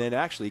it and then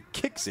actually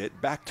kicks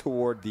it back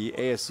toward the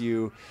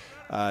ASU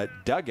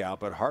dugout,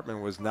 but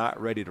Hartman was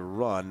not ready to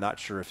run. Not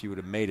sure if he would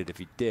have made it if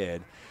he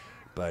did,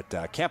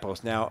 but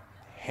Campos now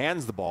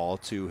hands the ball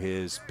to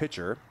his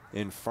pitcher,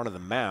 in front of the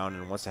mound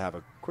and wants to have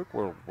a quick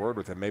word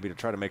with him, maybe to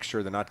try to make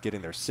sure they're not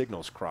getting their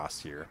signals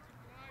crossed here.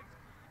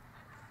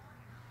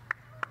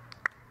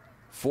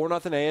 4-0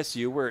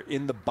 ASU. We're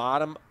in the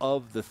bottom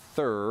of the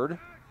third.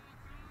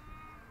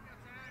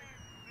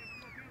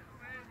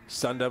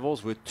 Sun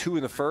Devils with 2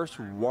 in the first,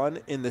 1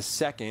 in the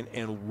second,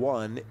 and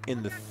 1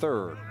 in the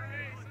third.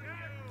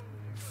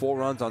 4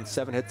 runs on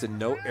 7 hits and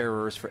no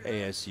errors for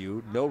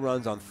ASU. No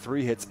runs on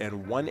 3 hits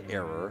and 1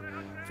 error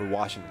for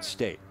Washington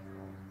State.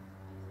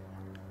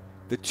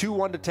 The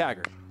 2-1 to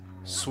Taggart.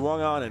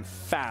 Swung on and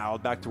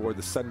fouled back toward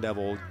the Sun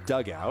Devil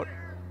dugout.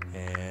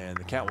 And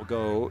the count will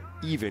go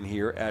even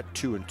here at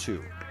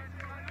 2-2.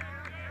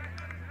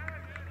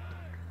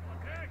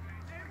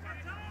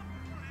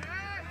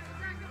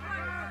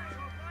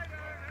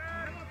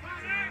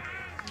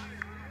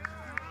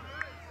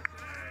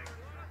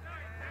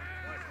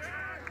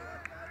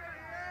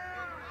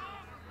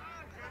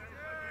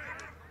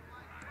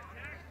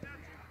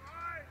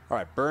 All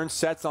right, Burns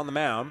sets on the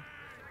mound.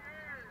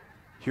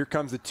 Here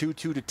comes the 2-2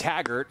 to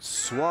Taggart.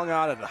 Swung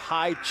out at a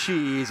high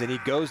cheese, and he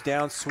goes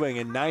down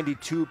swinging.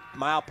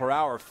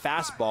 92-mile-per-hour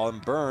fastball,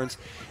 and Burns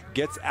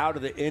gets out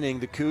of the inning.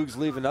 The Cougs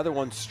leave another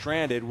one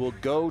stranded. We'll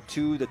go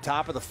to the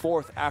top of the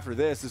fourth after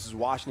this. This is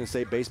Washington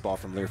State baseball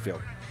from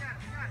Learfield.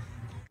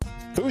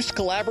 Boost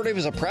Collaborative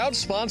is a proud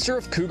sponsor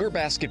of Cougar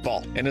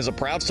basketball and is a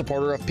proud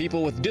supporter of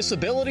people with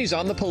disabilities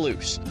on the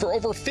Palouse. For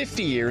over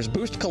 50 years,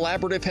 Boost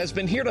Collaborative has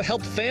been here to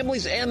help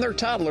families and their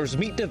toddlers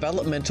meet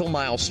developmental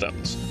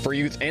milestones. For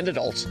youth and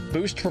adults,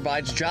 Boost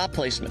provides job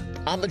placement,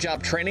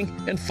 on-the-job training,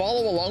 and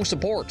follow-along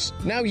supports.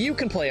 Now you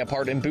can play a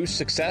part in Boost's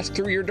success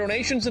through your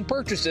donations and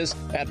purchases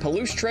at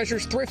Palouse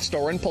Treasures Thrift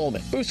Store in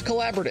Pullman. Boost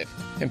Collaborative,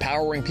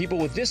 empowering people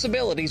with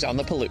disabilities on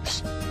the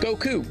Palouse. Go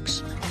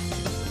Cougs!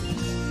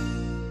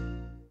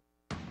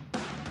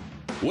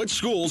 Which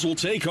schools will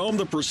take home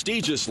the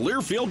prestigious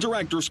Learfield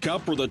Directors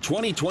Cup for the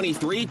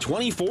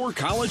 2023-24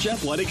 college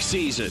athletics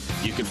season?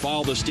 You can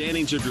follow the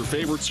standings of your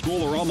favorite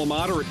school or alma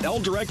mater at L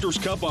Directors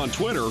Cup on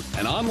Twitter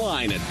and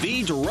online at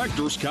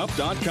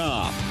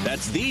thedirectorscup.com.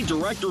 That's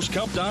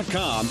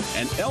thedirectorscup.com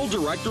and L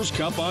Directors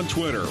Cup on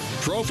Twitter.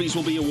 Trophies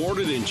will be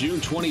awarded in June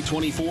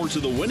 2024 to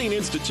the winning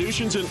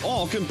institutions in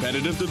all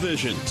competitive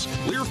divisions.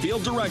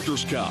 Learfield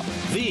Directors Cup,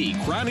 the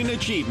crowning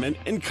achievement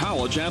in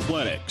college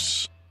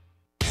athletics.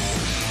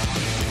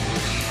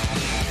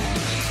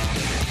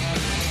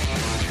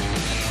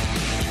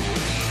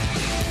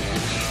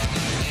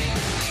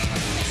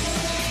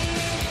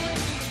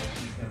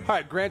 All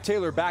right, Grant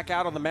Taylor back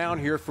out on the mound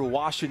here for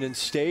Washington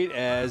State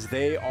as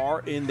they are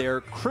in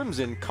their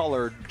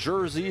crimson-colored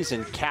jerseys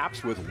and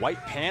caps with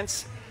white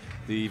pants.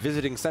 The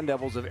visiting Sun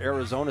Devils of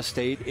Arizona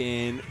State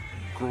in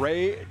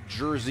gray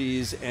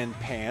jerseys and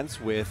pants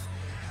with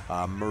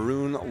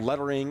maroon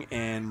lettering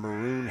and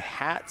maroon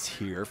hats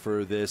here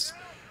for this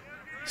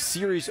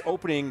series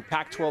opening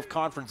Pac-12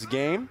 conference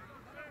game.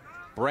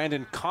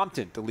 Brandon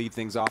Compton to lead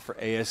things off for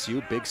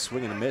ASU. Big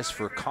swing and a miss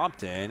for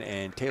Compton,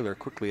 and Taylor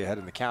quickly ahead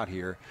in the count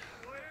here.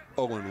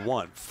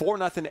 0-1.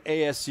 4-0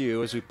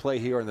 ASU as we play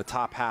here in the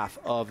top half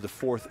of the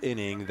fourth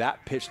inning.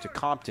 That pitch to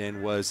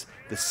Compton was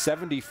the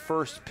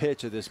 71st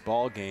pitch of this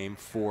ball game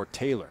for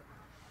Taylor.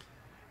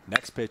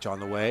 Next pitch on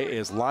the way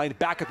is lined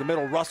back at the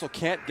middle. Russell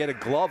can't get a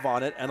glove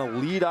on it, and a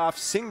leadoff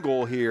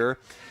single here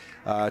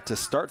to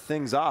start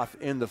things off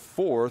in the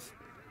fourth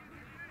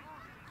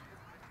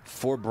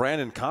for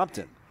Brandon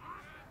Compton.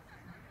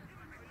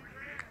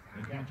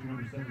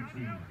 Number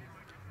 17.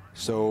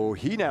 So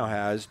he now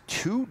has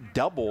 2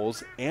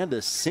 doubles and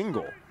a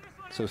single.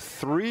 So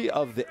 3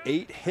 of the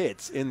 8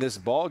 hits in this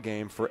ball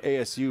game for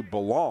ASU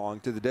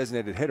belong to the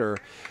designated hitter,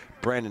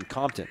 Brandon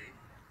Compton.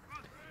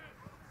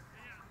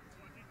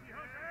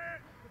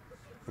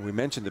 And we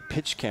mentioned the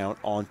pitch count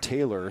on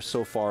Taylor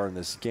so far in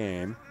this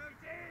game.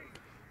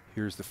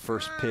 Here's the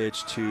first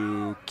pitch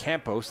to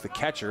Campos, the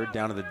catcher,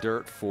 down in the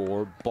dirt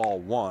for ball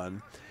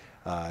 1.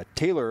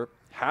 Taylor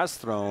has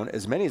thrown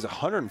as many as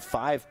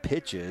 105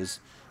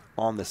 pitches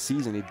on the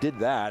season. He did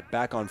that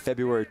back on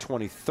February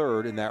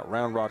 23rd in that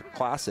Round Rock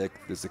Classic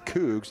as the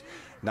Cougs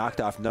knocked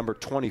off number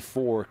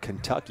 24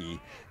 Kentucky,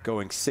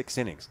 going 6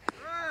 innings.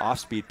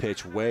 Off-speed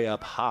pitch way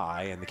up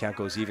high, and the count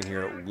goes even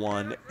here at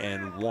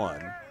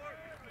 1-1.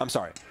 I'm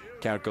sorry,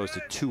 count goes to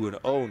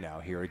 2-0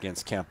 now here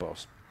against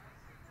Campos.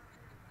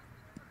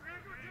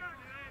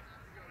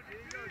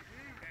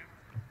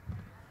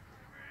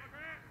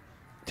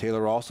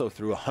 Taylor also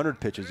threw 100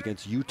 pitches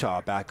against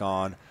Utah back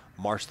on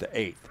March the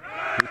 8th.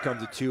 Here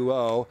comes a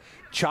 2-0.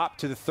 Chop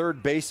to the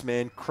third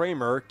baseman.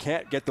 Kramer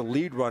can't get the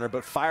lead runner,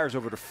 but fires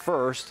over to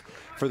first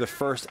for the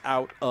first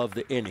out of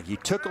the inning. He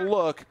took a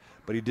look,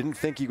 but he didn't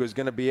think he was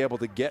going to be able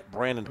to get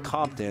Brandon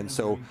Compton,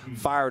 so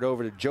fired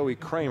over to Joey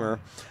Kramer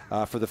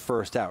for the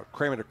first out.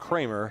 Kramer to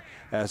Kramer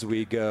as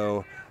we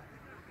go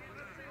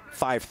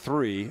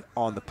 5-3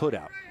 on the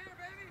putout.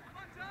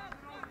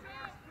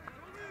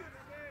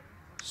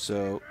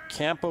 So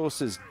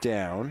Campos is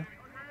down.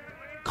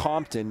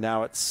 Compton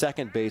now at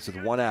second base with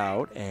 1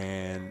 out,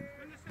 and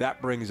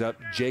that brings up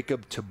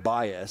Jacob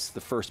Tobias,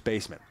 the first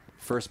baseman.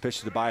 First pitch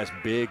to Tobias,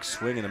 big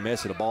swing and a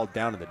miss, and a ball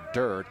down in the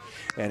dirt,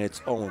 and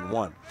it's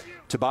 0-1.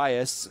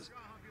 Tobias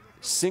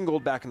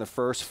singled back in the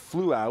first,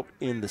 flew out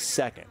in the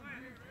second.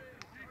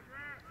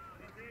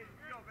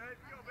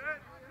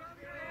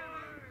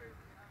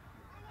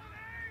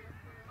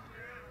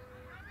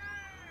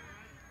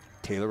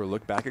 Taylor will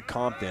look back at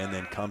Compton,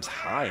 then comes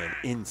high and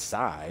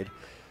inside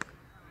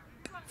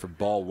for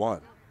ball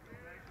one.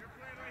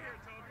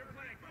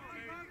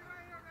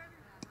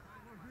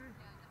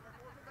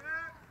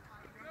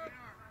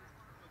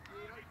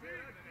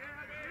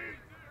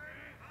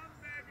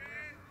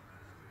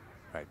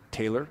 All right,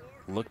 Taylor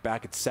look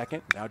back at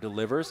second, now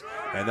delivers,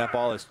 and that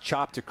ball is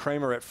chopped to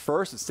Kramer at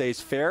first. It stays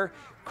fair.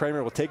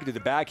 Kramer will take it to the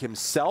bag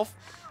himself.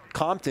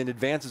 Compton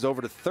advances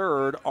over to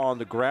third on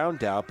the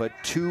ground out, but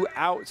 2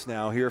 outs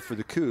now here for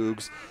the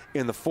Cougs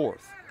in the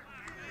fourth.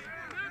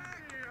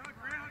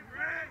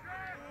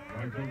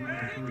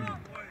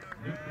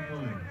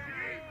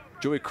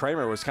 Joey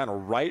Kramer was kind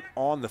of right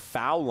on the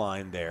foul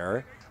line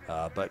there,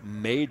 but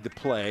made the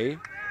play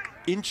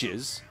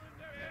inches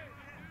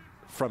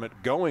from it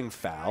going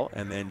foul,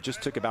 and then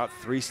just took about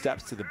 3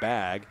 steps to the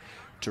bag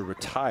to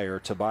retire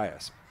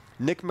Tobias.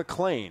 Nick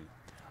McLean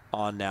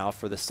on now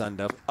for the Sun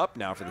Devils, up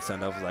now for the Sun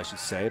Devils, I should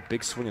say.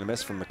 Big swing and a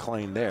miss from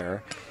McLean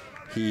there.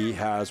 He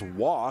has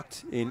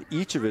walked in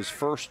each of his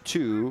first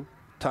 2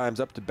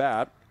 times up to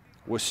bat,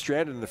 was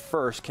stranded in the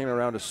first, came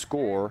around to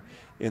score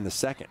in the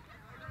second.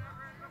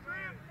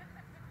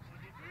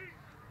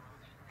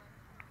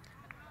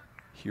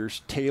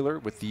 Here's Taylor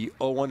with the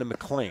 0-1 to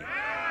McLean.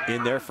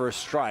 In there for a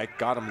strike,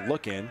 got him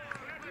looking,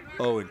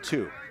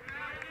 0-2.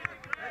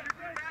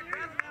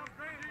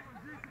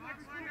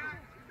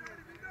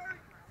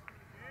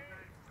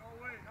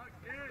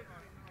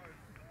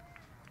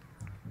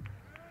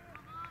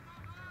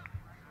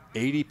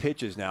 .80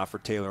 pitches now for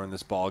Taylor in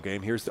this ball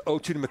game. Here's the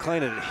 0-2 to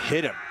McLean, and it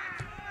hit him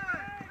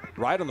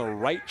right on the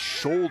right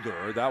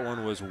shoulder. That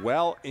one was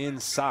well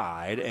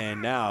inside,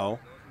 and now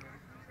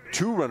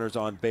 2 runners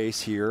on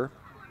base here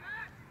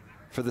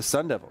for the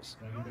Sun Devils.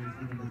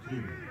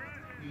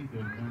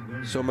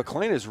 So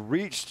McLean has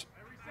reached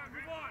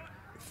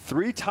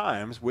 3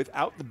 times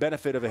without the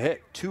benefit of a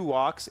hit. 2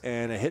 walks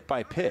and a hit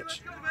by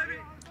pitch.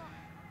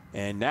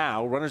 And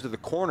now runners to the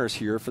corners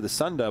here for the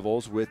Sun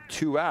Devils with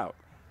 2 out.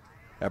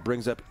 That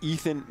brings up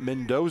Ethan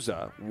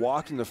Mendoza.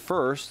 Walked in the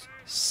first,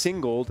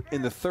 singled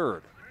in the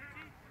third.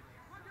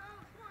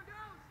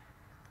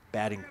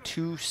 Batting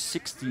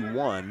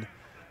 .261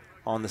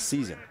 on the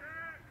season.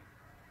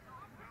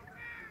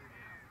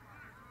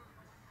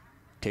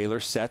 Taylor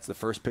sets the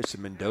first pitch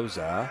to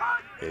Mendoza.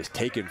 Is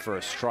taken for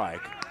a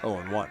strike,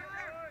 0-1.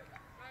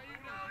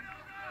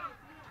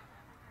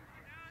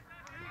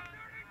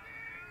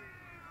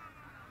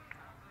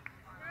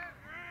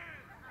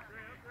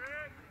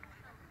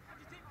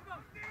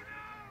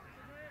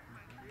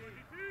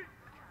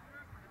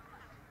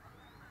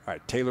 All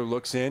right, Taylor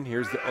looks in.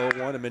 Here's the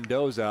 0-1 to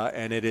Mendoza,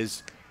 and it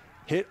is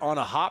hit on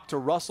a hop to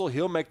Russell.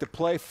 He'll make the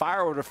play,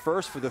 fire over to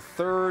first for the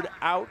 3rd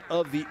out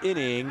of the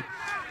inning.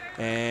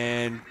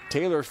 And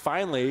Taylor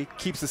finally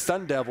keeps the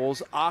Sun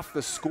Devils off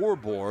the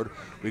scoreboard.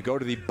 We go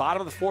to the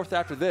bottom of the 4th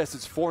after this.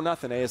 It's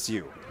 4-0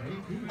 ASU.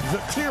 The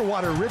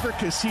Clearwater River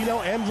Casino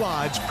and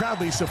Lodge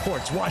proudly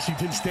supports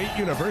Washington State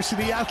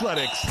University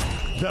Athletics,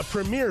 the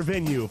premier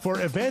venue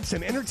for events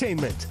and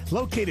entertainment,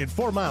 located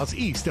 4 miles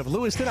east of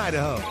Lewiston,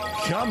 Idaho.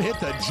 Come hit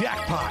the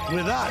jackpot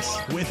with us.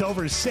 With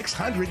over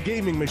 600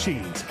 gaming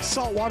machines,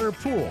 saltwater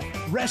pool,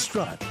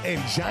 restaurant,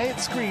 and giant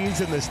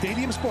screens in the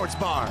stadium sports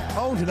bar.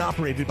 Owned and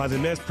operated by the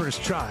Nez Perce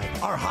Tribe,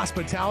 our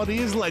hospitality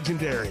is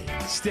legendary.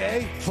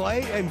 Stay,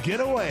 play, and get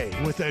away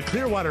with the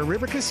Clearwater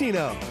River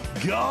Casino.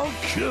 Go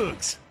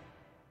Cougs!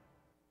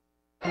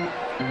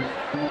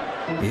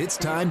 It's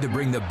time to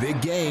bring the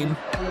big game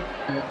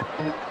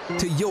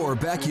to your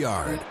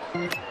backyard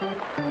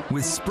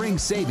with spring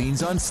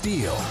savings on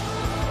steel.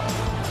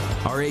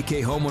 Our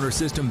AK Homeowner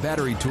System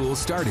battery tools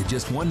start at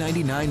just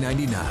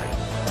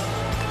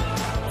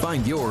 $199.99.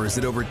 Find yours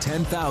at over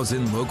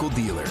 10,000 local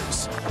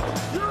dealers.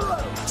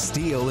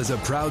 Steel is a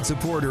proud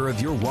supporter of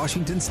your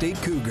Washington State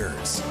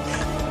Cougars.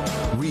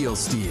 Real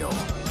Steel.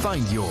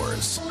 Find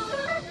yours.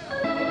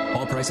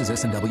 All prices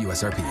S&W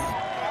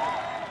SRP.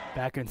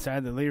 Back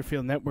inside the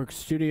Learfield Network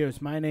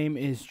studios, my name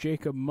is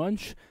Jacob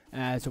Munch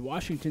as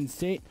Washington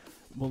State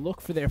will look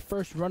for their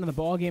first run of the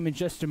ball game in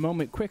just a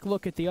moment. Quick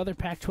look at the other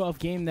Pac-12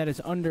 game that is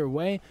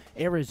underway.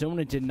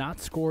 Arizona did not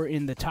score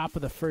in the top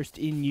of the first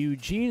in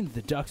Eugene.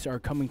 The Ducks are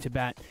coming to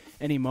bat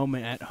any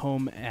moment at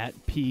home at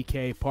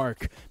PK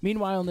Park.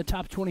 Meanwhile, in the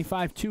top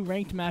 25, 2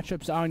 ranked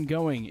matchups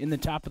ongoing. In the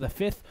top of the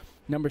 5th,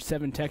 number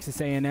 7 Texas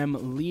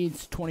A&M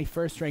leads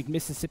 21st-ranked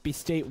Mississippi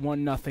State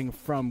 1-0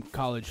 from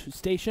College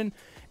Station.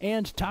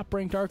 And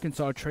top-ranked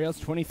Arkansas trails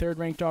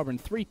 23rd-ranked Auburn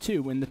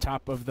 3-2 in the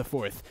top of the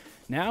 4th.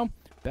 Now,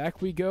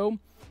 back we go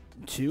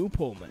to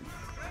Pullman.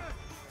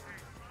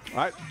 All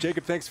right,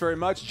 Jacob, thanks very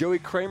much. Joey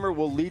Kramer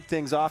will lead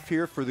things off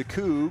here for the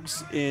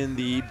Cougs in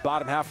the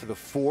bottom half of the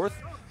 4th.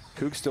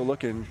 Cougs still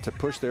looking to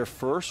push their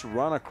first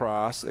run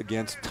across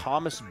against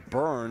Thomas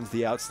Burns,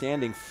 the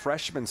outstanding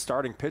freshman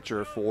starting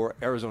pitcher for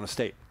Arizona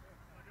State.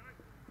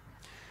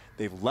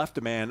 They've left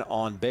a man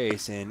on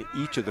base in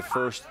each of the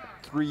first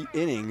 3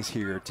 innings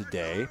here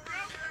today.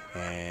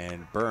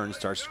 And Burns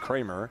starts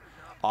Kramer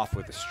off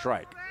with a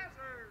strike.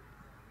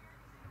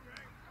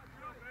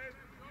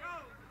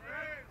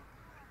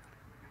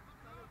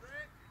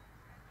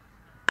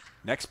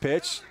 Next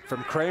pitch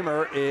from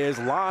Kramer is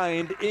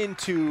lined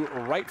into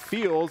right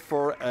field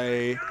for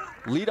a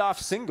leadoff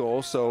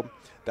single. So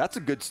that's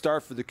a good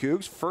start for the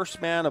Cougs. First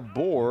man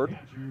aboard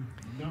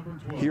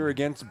here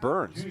against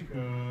Burns.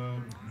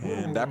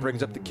 And that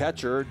brings up the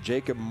catcher,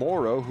 Jacob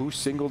Morrow, who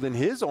singled in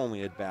his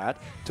only at-bat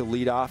to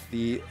lead off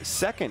the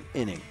second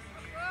inning.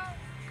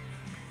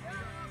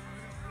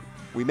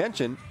 We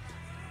mentioned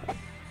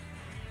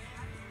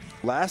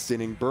last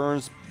inning,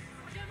 Burns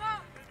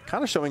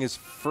kind of showing his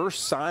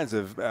first signs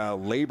of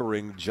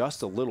laboring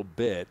just a little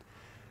bit.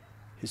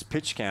 His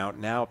pitch count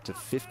now up to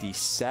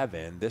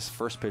 57. This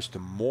first pitch to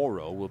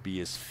Morrow will be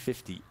his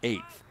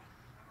 58th.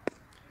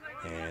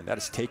 And that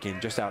is taken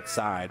just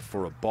outside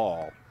for a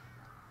ball.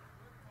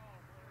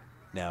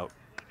 Now,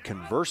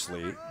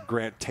 conversely,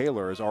 Grant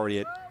Taylor is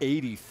already at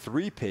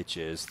 83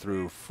 pitches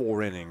through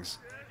 4 innings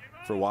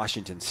for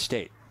Washington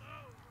State.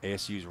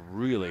 ASU's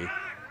really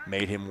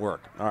made him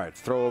work. All right,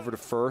 throw over to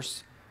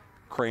first.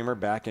 Kramer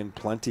back in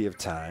plenty of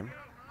time.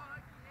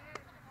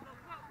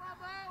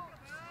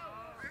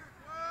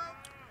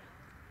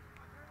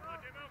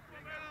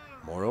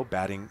 Morrow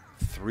batting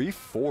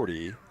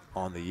 .340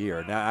 on the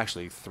year. Now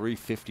actually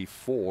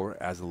 .354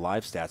 as the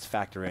live stats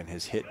factor in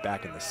his hit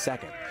back in the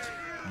second.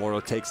 Morrow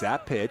takes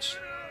that pitch,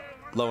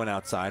 low and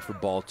outside for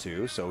ball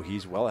 2, so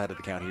he's well ahead of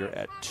the count here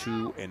at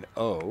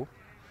 2-0.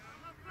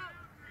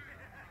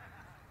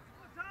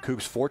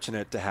 Cougs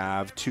fortunate to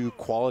have 2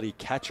 quality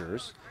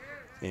catchers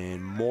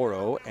in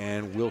Morrow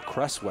and Will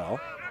Cresswell.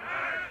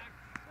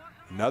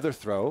 Another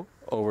throw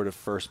over to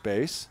first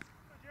base,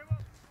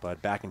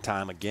 but back in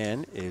time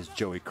again is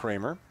Joey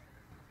Kramer.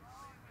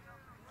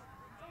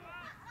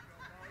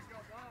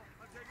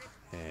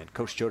 And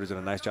Coach Choda's done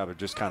a nice job of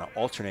just kind of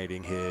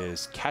alternating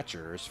his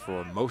catchers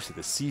for most of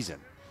the season.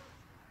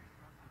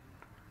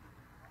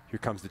 Here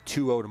comes the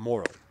 2-0 to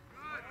Morrow.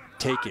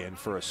 Taken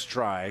for a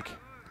strike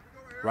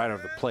right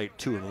over the plate,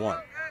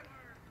 2-1.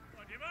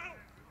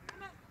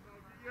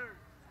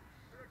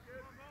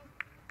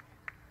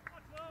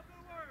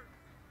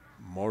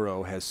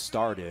 Morrow has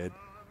started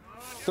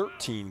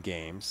 13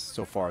 games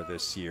so far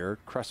this year.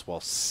 Cresswell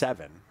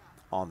 7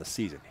 on the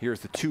season. Here's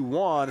the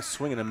 2-1, a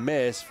swing and a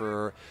miss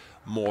for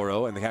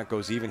Morrow, and the count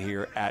goes even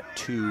here at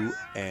 2-2.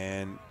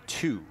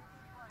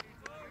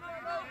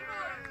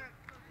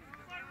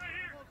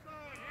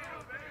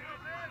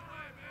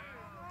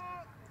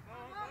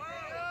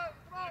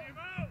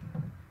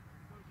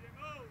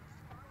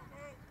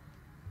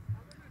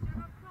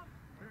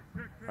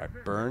 All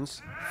right,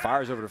 Burns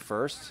fires over to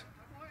first.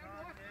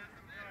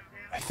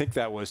 I think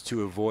that was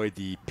to avoid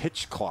the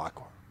pitch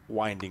clock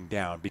winding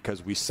down,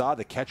 because we saw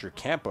the catcher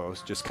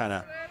Campos just kind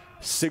of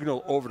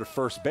signal over to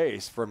first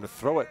base for him to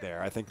throw it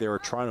there. I think they were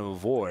trying to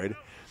avoid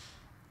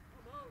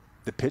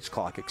the pitch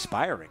clock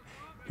expiring.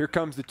 Here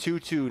comes the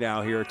 2-2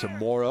 now here to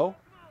Morrow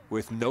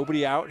with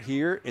nobody out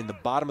here in the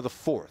bottom of the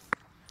 4th.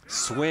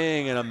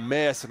 Swing and a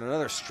miss and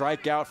another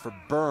strikeout for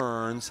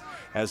Burns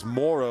as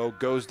Morrow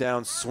goes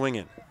down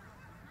swinging.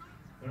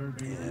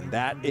 And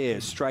that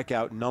is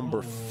strikeout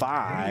number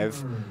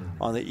 5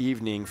 on the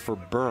evening for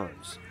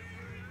Burns.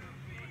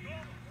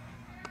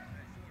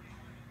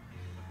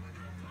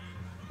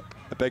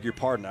 I beg your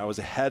pardon, I was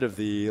ahead of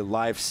the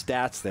live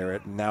stats there.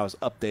 It now is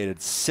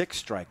updated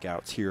 6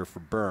 strikeouts here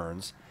for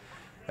Burns.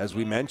 As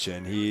we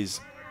mentioned,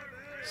 he's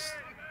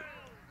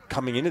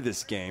coming into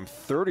this game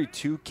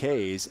 32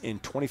 Ks in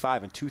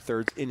 25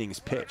 2/3 innings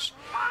pitched.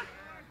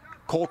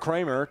 Cole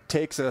Kramer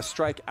takes a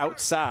strike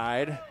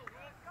outside,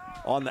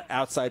 on the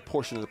outside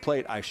portion of the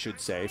plate, I should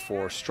say,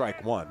 for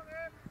strike 1.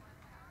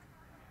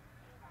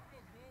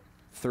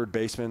 Third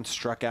baseman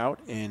struck out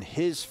in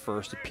his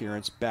first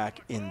appearance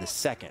back in the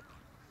second.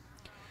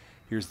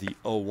 Here's the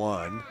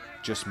 0-1,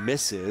 just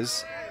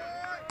misses.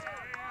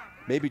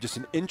 Maybe just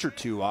an inch or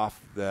two off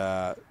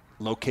the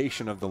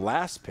location of the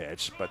last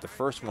pitch, but the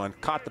first one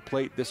caught the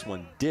plate, this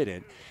one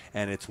didn't,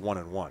 and it's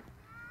 1-1.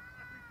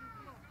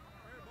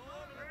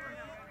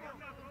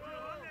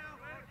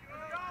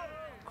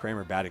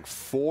 Kramer batting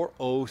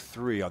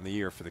 .403 on the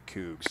year for the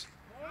Cougs.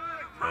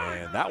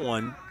 And that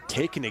one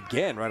taken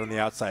again right on the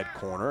outside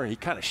corner. He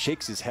kind of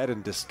shakes his head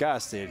in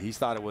disgust. He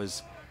thought it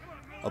was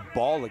a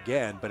ball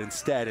again, but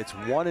instead it's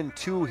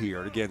 1-2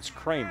 here against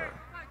Kramer.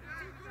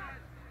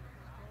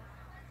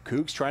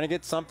 Cougs trying to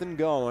get something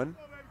going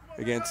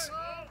against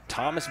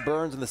Thomas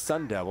Burns and the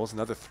Sun Devils.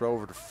 Another throw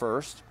over to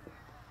first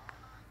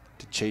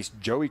to chase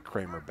Joey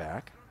Kramer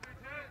back.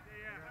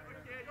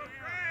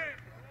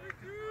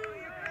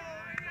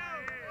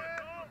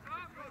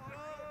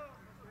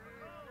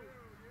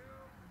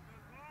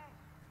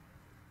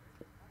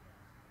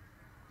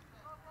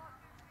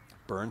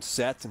 Burns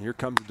sets, and here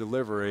comes the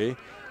delivery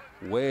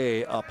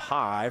way up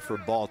high for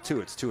ball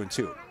 2. It's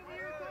 2-2.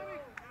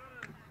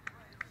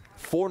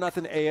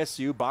 4-0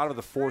 ASU, bottom of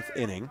the 4th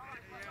inning.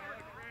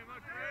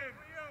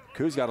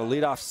 Cougs got a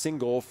leadoff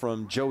single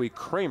from Joey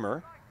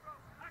Kramer.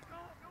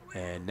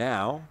 And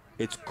now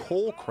it's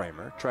Cole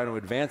Kramer trying to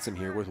advance him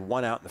here with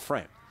 1 out in the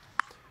frame.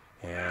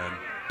 And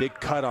big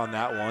cut on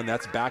that one.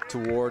 That's back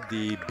toward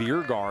the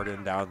beer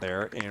garden down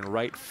there in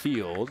right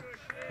field.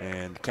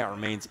 And the count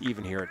remains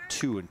even here at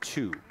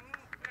 2-2.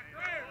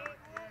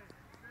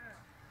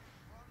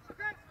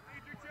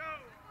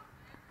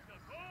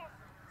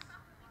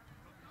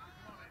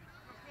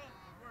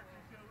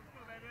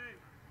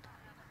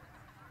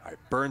 All right,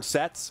 Burns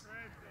sets.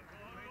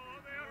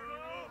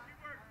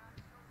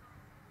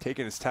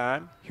 Taking his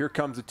time. Here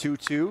comes the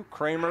 2-2.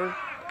 Kramer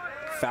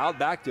fouled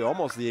back to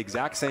almost the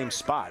exact same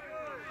spot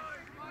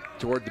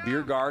toward the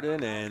beer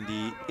garden and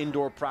the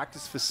indoor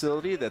practice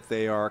facility that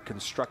they are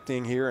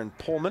constructing here in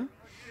Pullman.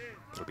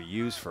 It'll be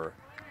used for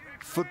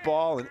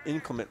football and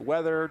inclement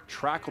weather.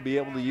 Track will be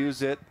able to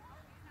use it.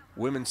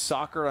 Women's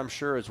soccer, I'm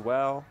sure, as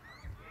well.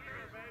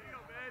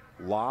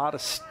 A lot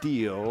of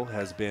steel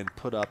has been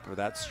put up for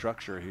that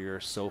structure here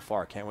so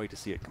far. Can't wait to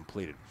see it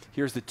completed.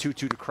 Here's the 2-2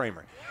 to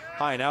Kramer.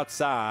 High and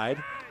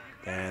outside,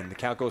 and the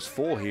count goes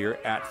full here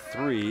at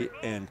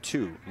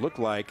 3-2. Looked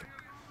like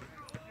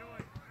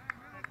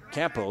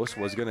Campos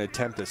was going to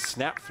attempt a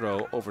snap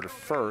throw over to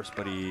first,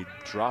 but he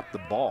dropped the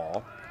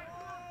ball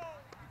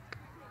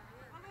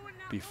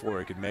before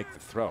he could make the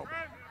throw.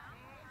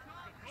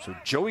 So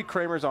Joey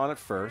Kramer's on at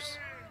first.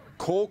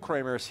 Cole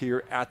Kramer's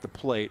here at the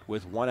plate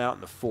with 1 out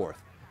in the 4th.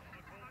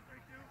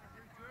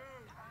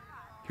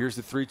 Here's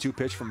the 3-2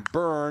 pitch from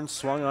Burns,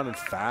 swung on and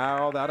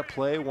fouled out of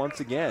play once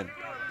again.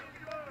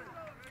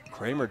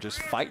 Kramer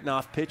just fighting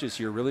off pitches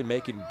here, really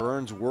making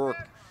Burns work,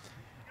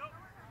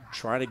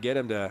 trying to get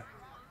him to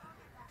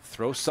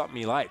throw something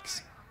he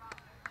likes.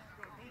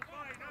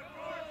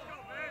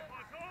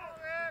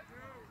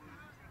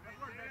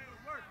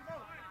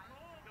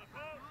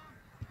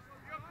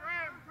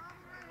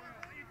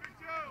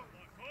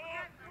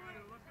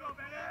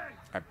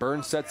 All right,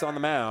 Burns sets on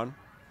the mound.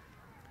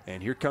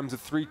 And here comes a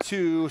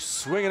 3-2,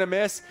 swing and a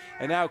miss.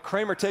 And now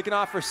Kramer taking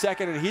off for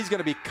second, and he's going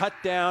to be cut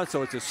down.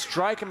 So it's a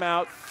strike him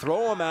out,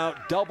 throw him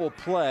out, double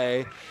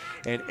play.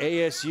 And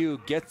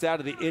ASU gets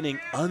out of the inning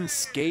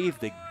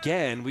unscathed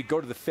again. We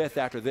go to the 5th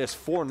after this,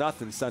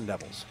 4-0 Sun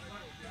Devils.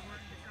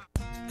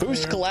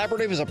 Boost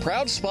Collaborative is a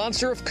proud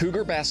sponsor of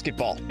Cougar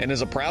basketball and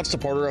is a proud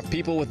supporter of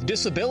people with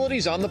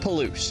disabilities on the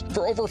Palouse.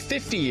 For over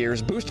 50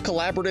 years, Boost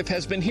Collaborative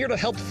has been here to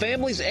help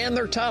families and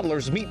their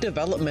toddlers meet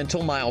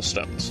developmental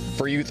milestones.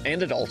 For youth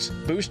and adults,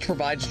 Boost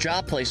provides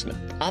job placement,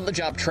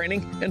 on-the-job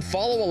training, and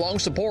follow-along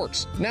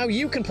supports. Now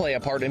you can play a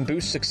part in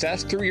Boost's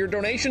success through your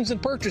donations and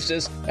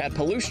purchases at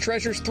Palouse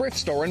Treasures Thrift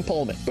Store in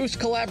Pullman. Boost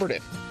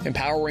Collaborative,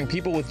 empowering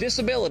people with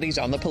disabilities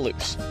on the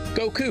Palouse.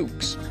 Go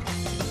Cougs!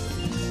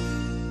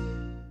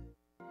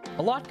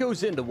 A lot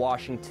goes into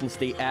Washington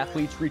State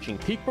athletes reaching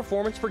peak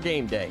performance for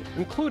game day,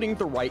 including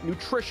the right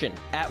nutrition.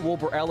 At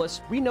Wilbur Ellis,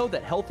 we know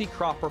that healthy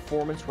crop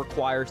performance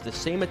requires the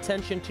same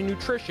attention to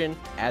nutrition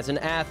as an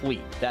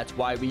athlete. That's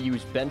why we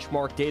use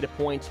benchmark data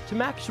points to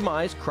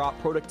maximize crop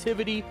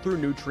productivity through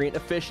nutrient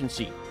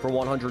efficiency. For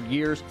 100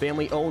 years,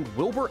 family-owned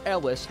Wilbur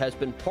Ellis has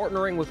been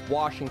partnering with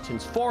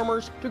Washington's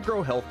farmers to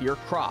grow healthier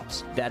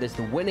crops. That is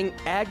the winning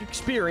ag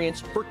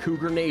experience for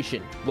Cougar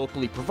Nation,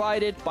 locally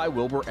provided by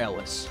Wilbur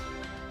Ellis.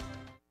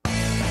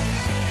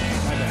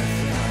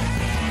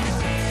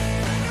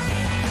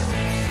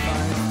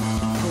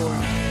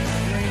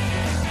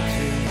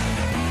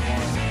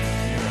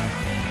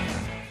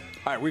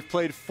 All right, we've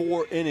played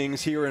 4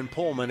 innings here in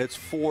Pullman. It's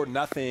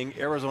 4-0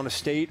 Arizona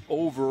State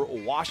over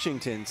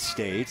Washington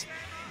State.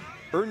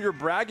 Earn your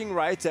bragging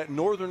rights at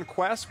Northern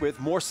Quest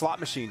with more slot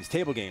machines,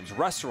 table games,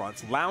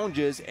 restaurants,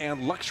 lounges,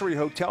 and luxury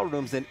hotel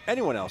rooms than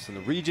anyone else in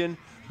the region.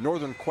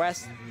 Northern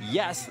Quest,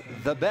 yes,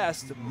 the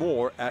best.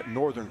 More at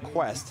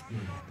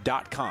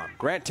northernquest.com.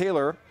 Grant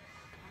Taylor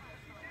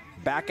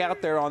back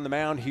out there on the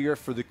mound here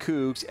for the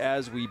Cougs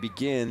as we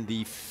begin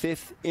the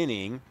 5th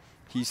inning.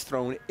 He's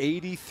thrown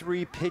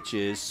 83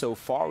 pitches so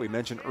far. We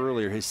mentioned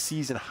earlier his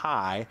season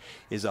high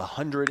is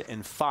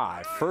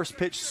 105. First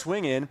pitch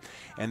swing in,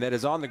 and that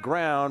is on the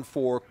ground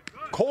for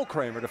Cole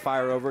Kramer to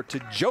fire over to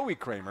Joey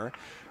Kramer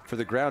for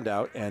the ground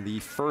out. And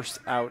the first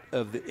out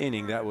of the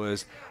inning, that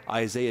was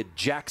Isaiah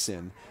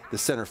Jackson, the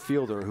center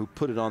fielder, who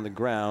put it on the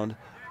ground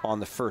on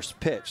the first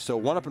pitch. So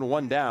 1 up and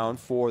 1 down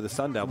for the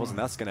Sun Devils, and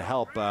that's going to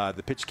help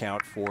the pitch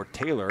count for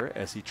Taylor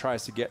as he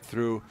tries to get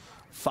through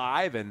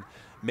 5 and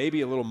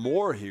maybe a little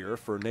more here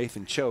for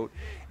Nathan Choate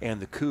and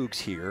the Cougs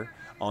here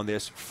on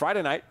this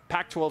Friday night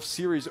Pac-12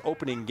 series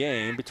opening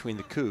game between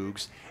the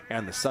Cougs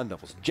and the Sun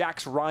Devils.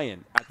 Jax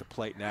Ryan at the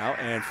plate now,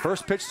 and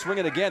first pitch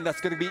swinging again.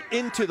 That's going to be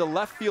into the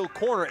left field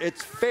corner.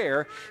 It's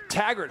fair.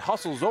 Taggart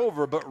hustles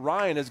over, but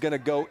Ryan is going to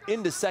go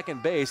into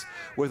second base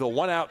with a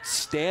 1-out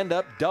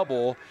stand-up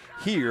double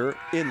here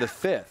in the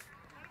 5th.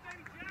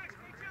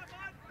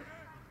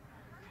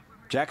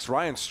 Jax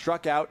Ryan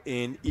struck out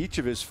in each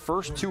of his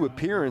first 2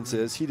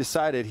 appearances. He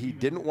decided he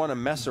didn't want to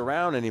mess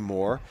around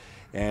anymore,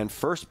 and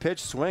first pitch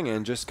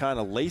swinging just kind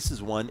of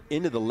laces one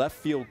into the left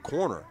field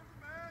corner.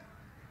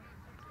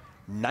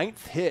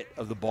 9th hit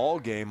of the ball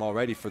game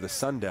already for the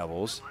Sun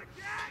Devils,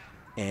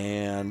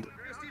 and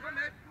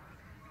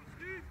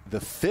the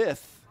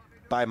 5th,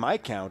 by my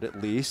count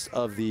at least,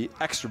 of the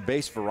extra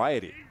base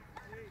variety.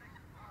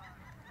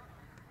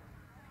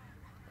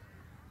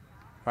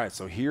 All right,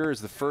 so here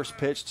is the first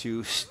pitch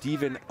to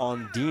Steven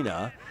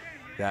Ondina.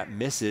 That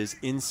misses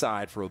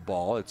inside for a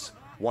ball. It's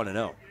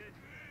 1-0.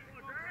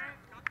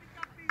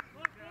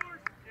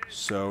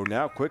 So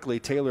now quickly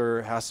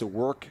Taylor has to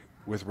work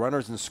with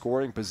runners in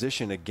scoring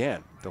position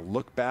again. The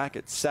look back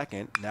at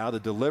second, now the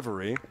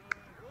delivery.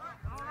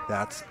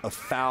 That's a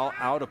foul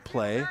out of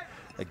play,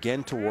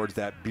 again towards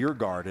that beer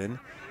garden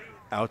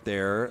out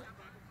there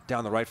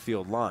down the right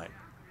field line.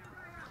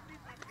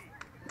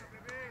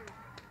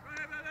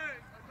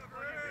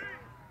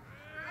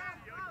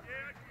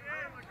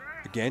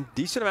 Again,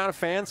 decent amount of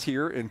fans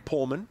here in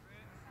Pullman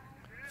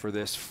for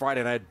this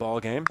Friday night ball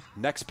game.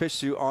 Next pitch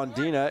to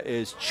Ondina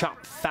is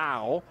chopped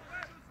foul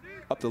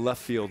up the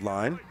left field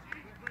line.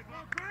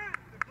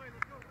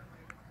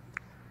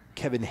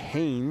 Kevin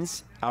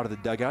Haynes out of the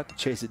dugout to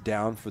chase it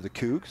down for the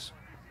Cougs.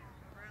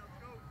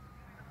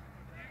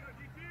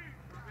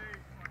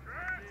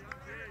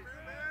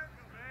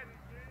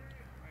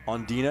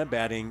 Ondina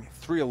batting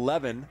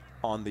 .311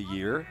 on the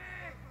year.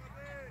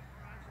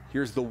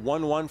 Here's the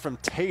 1-1 from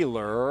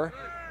Taylor.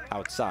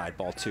 Outside,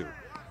 ball 2.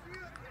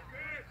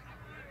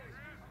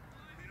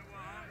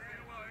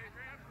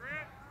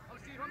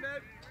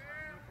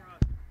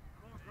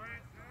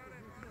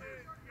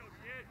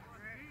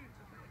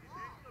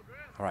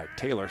 All right,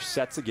 Taylor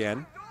sets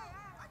again.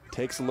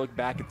 Takes a look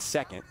back at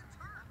second.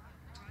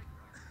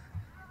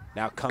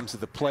 Now comes to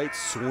the plate,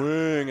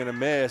 swing and a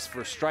miss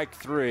for strike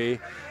 3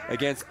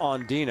 against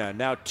Ondina.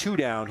 Now 2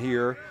 down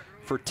here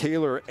for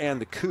Taylor and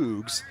the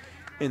Cougs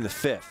in the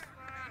 5th.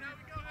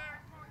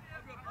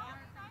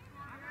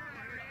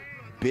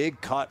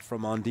 Big cut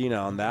from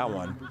Ondina on that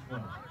one.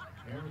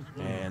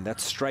 And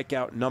that's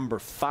strikeout number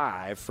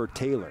 5 for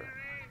Taylor.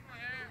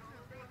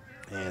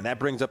 And that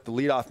brings up the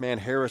leadoff man,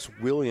 Harris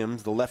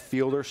Williams, the left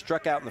fielder.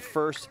 Struck out in the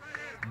first,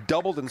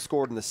 doubled and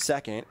scored in the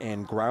second,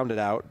 and grounded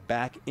out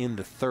back in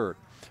the third.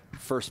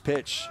 First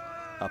pitch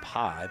up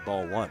high,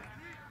 ball 1.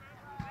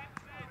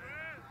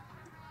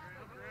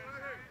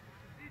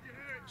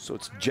 So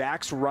it's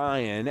Jax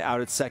Ryan out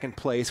at second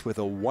place with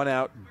a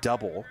 1-out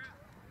double.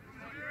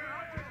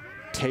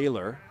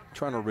 Taylor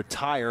trying to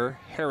retire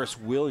Harris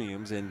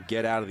Williams and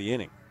get out of the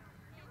inning.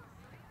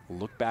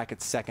 Look back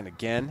at second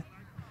again.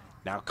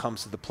 Now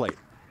comes to the plate.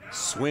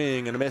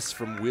 Swing and a miss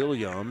from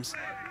Williams.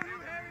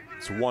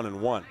 It's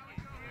 1-1.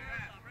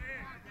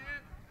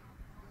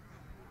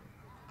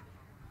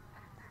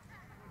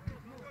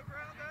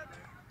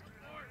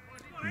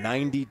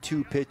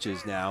 .92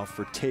 pitches now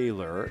for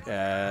Taylor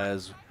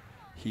as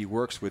he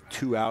works with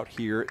 2 out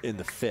here in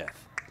the 5th.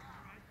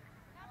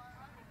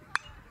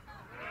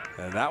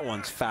 And that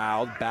one's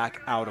fouled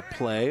back out of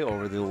play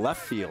over the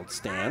left field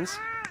stands.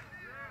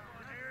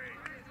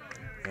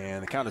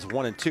 And the count is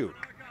 1-2.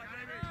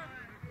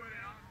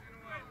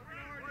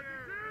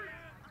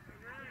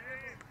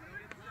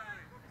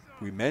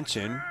 We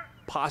mentioned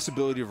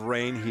possibility of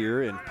rain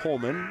here in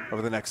Pullman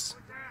over the next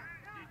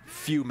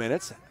few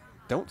minutes.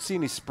 Don't see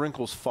any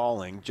sprinkles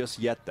falling just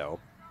yet, though.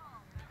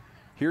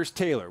 Here's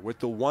Taylor with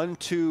the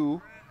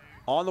 1-2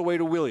 on the way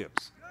to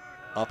Williams.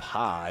 Up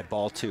high,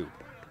 ball 2.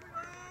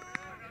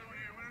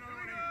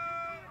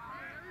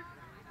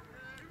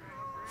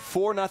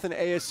 4-0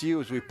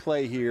 ASU as we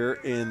play here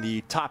in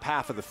the top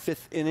half of the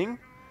 5th inning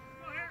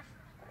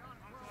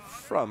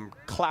from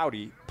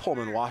cloudy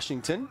Pullman,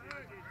 Washington.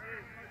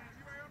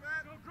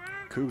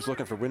 Cougs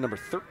looking for win number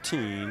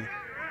 13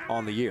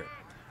 on the year.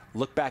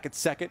 Look back at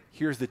second.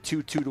 Here's the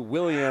 2-2 to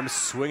Williams.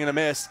 Swing and a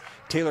miss.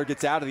 Taylor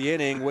gets out of the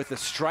inning with a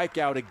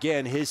strikeout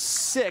again. His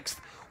 6th.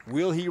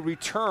 Will he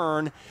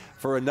return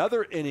for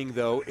another inning,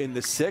 though, in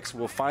the 6th?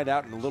 We'll find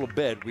out in a little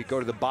bit. We go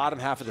to the bottom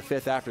half of the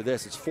 5th after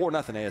this. It's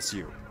 4-0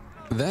 ASU.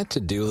 That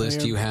to-do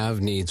list you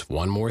have needs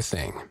one more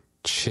thing.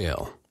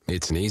 Chill.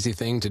 It's an easy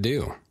thing to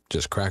do.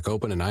 Just crack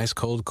open an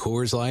ice-cold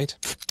Coors Light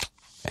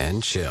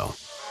and chill.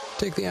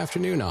 Take the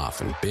afternoon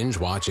off and binge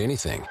watch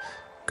anything.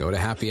 Go to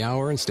happy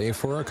hour and stay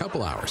for a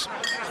couple hours.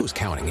 Who's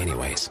counting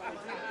anyways?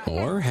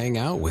 Or hang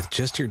out with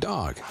just your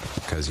dog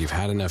because you've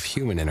had enough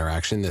human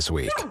interaction this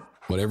week.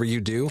 Whatever you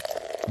do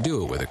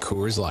it with a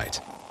Coors Light.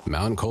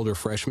 Mountain cold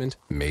refreshment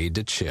made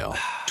to chill.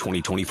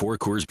 2024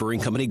 Coors Brewing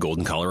Company,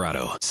 Golden,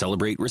 Colorado.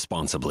 Celebrate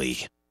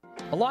responsibly.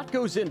 A lot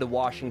goes into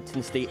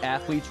Washington State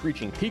athletes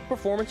reaching peak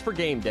performance for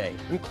game day,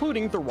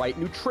 including the right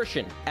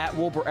nutrition. At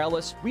Wilbur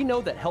Ellis, we know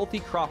that healthy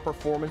crop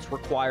performance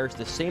requires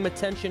the same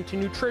attention to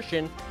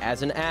nutrition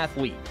as an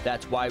athlete.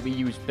 That's why we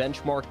use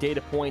benchmark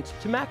data points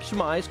to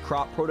maximize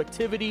crop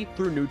productivity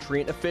through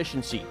nutrient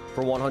efficiency.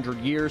 For 100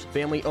 years,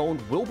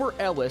 family-owned Wilbur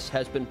Ellis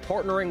has been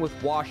partnering with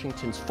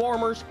Washington's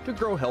farmers to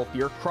grow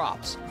healthier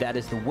crops. That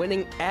is the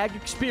winning ag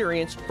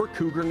experience for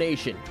Cougar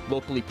Nation,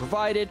 locally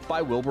provided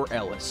by Wilbur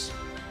Ellis.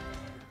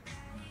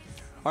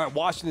 All right,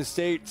 Washington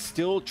State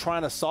still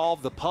trying to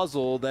solve the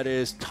puzzle that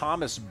is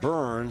Thomas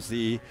Burns,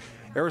 the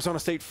Arizona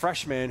State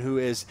freshman who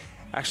is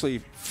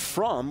actually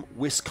from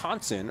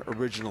Wisconsin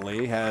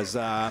originally, has,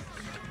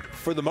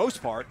 for the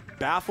most part,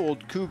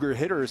 baffled Cougar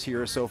hitters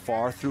here so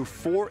far. Through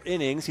 4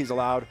 innings, he's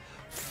allowed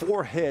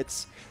 4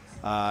 hits,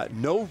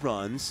 no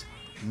runs,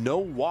 no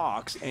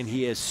walks, and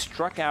he has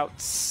struck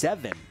out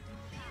 7.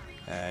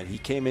 And he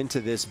came into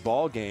this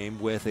ball game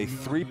with a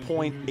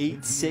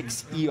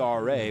 3.86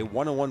 ERA,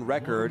 1-1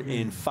 record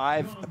in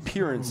 5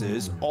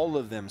 appearances, all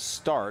of them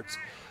starts.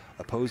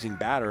 Opposing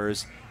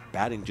batters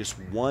batting just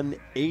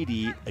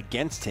 180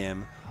 against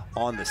him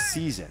on the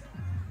season.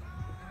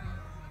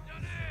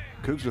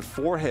 Cougs with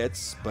 4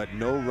 hits, but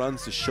no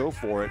runs to show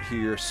for it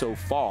here so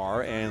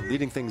far. And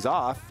leading things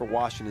off for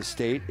Washington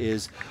State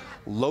is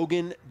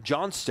Logan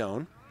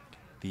Johnstone,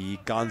 the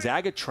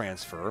Gonzaga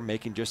transfer,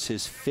 making just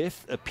his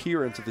 5th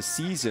appearance of the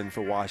season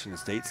for Washington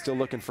State, still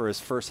looking for his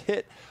first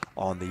hit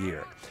on the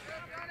year.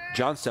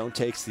 Johnstone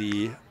takes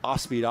the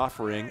off-speed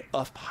offering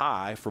up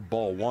high for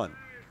ball 1.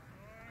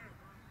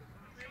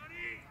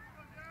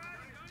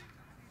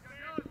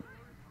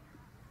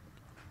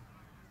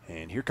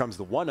 And here comes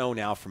the 1-0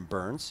 now from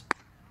Burns.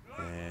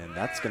 And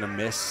that's going to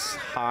miss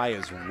high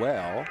as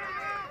well.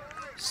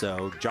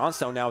 So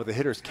Johnstone now with the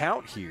hitter's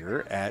count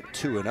here at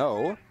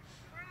 2-0.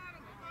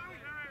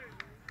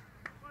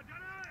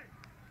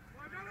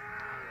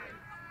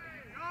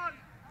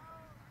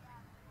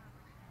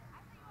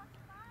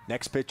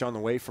 Next pitch on the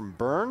way from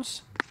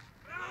Burns.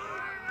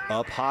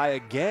 Up high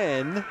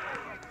again.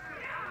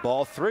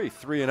 Ball 3,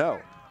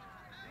 3-0.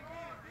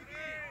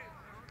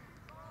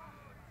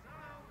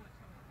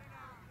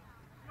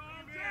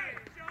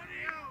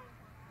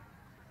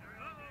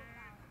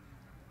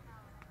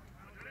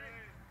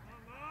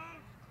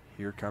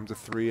 Here comes a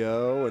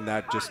 3-0, and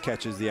that just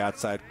catches the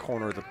outside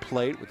corner of the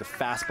plate with the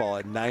fastball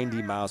at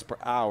 90 miles per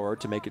hour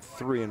to make it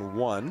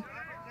 3-1.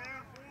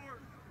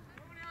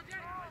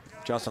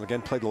 Johnson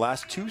again played the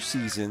last 2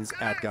 seasons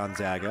at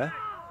Gonzaga.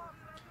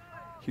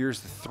 Here's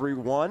the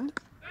 3-1.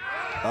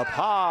 Up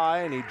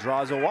high, and he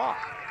draws a walk.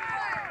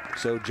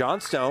 So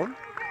Johnstone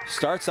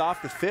starts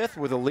off the 5th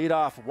with a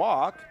leadoff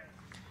walk.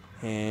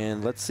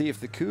 And let's see if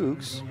the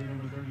Cougs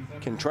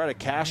can try to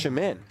cash him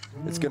in.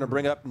 It's going to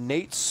bring up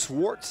Nate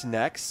Swartz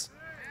next.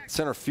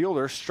 Center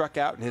fielder struck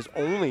out in his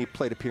only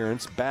plate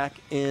appearance back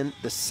in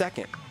the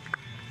 2nd.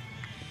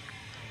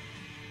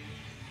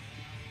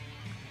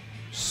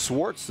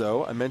 Swartz,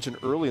 though, I mentioned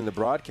early in the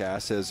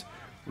broadcast, has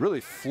really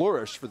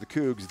flourished for the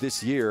Cougs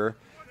this year,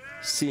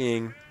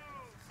 seeing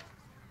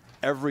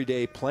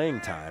everyday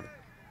playing time.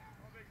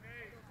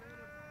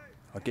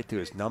 I'll get to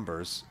his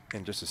numbers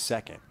in just a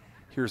second.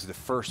 Here's the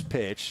first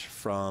pitch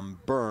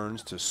from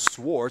Burns to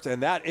Swartz,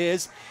 and that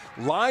is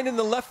lined in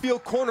the left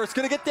field corner. It's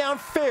going to get down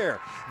fair.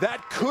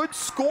 That could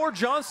score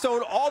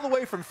Johnstone all the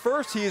way from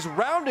first. He is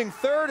rounding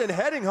third and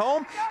heading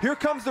home. Here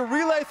comes the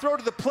relay throw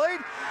to the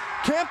plate.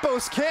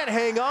 Campos can't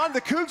hang on.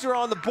 The Cougs are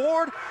on the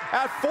board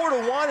at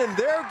 4-1, and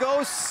there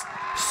goes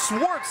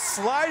Swartz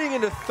sliding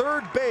into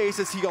third base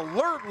as he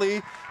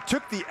alertly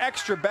took the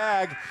extra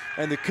bag,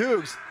 and the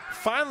Cougs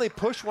finally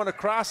push one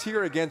across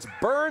here against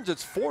Burns.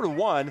 It's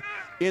 4-1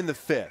 in the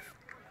 5th.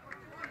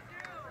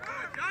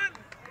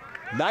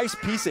 Nice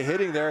piece of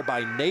hitting there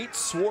by Nate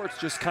Swartz,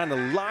 just kind of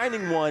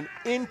lining one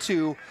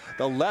into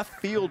the left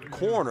field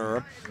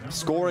corner,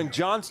 scoring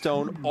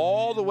Johnstone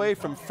all the way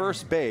from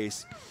first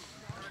base.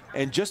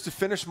 And just to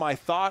finish my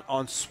thought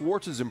on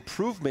Swartz's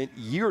improvement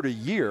year to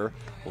year,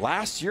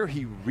 last year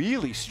he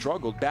really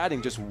struggled,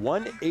 batting just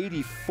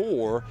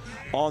 184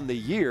 on the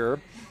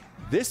year.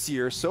 This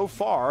year, so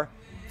far,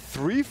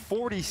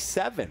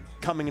 347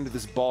 coming into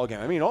this ball game.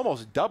 I mean,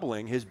 almost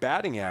doubling his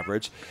batting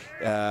average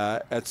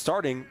at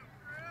starting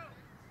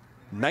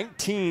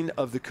 19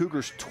 of the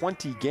Cougars'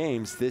 20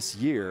 games this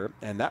year,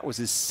 and that was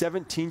his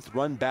 17th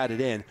run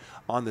batted in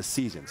on the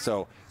season.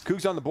 So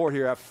Cougs on the board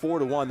here at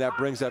 4-1. That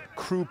brings up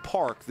Crew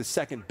Park, the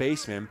second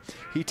baseman.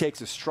 He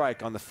takes a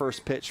strike on the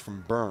first pitch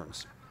from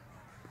Burns.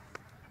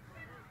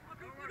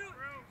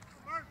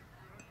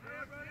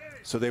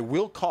 So they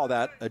will call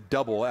that a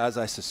double, as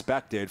I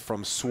suspected,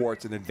 from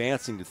Swartz, and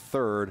advancing to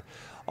third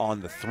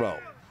on the throw.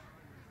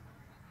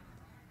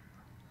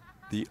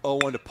 The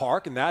 0-1 to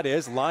Park, and that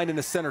is lined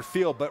into center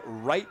field, but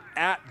right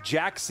at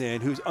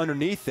Jackson, who's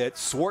underneath it.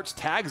 Swartz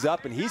tags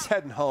up, and he's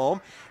heading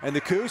home. And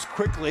the Cougs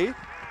quickly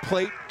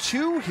plate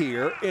 2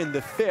 here in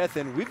the 5th,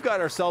 and we've got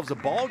ourselves a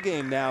ball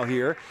game now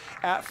here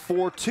at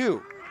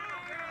 4-2.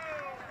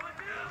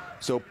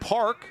 So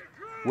Park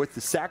with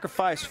the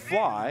sacrifice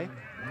fly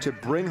to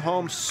bring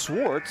home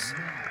Swartz.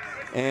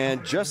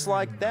 And just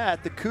like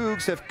that, the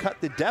Cougs have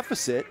cut the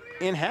deficit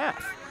in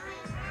half.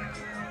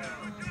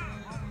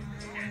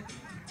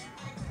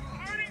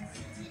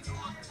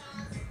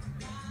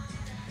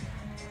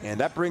 And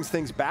that brings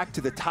things back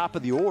to the top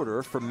of the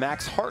order for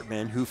Max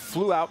Hartman, who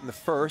flew out in the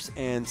first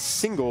and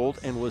singled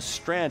and was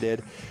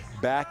stranded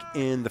back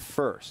in the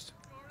first.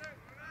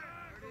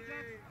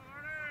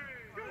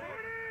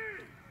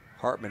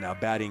 Hartman now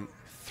batting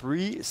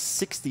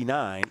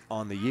 .369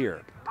 on the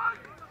year.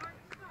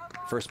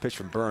 First pitch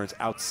from Burns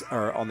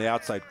on the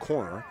outside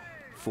corner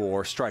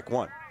for strike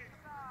one.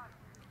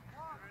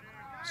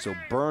 So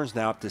Burns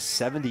now up to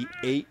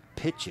 78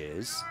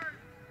 pitches.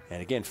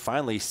 And again,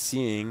 finally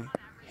seeing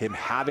him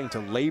having to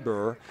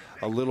labor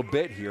a little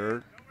bit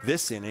here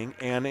this inning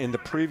and in the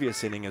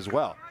previous inning as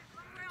well.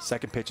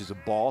 Second pitch is a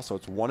ball, so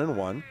it's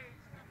 1-1.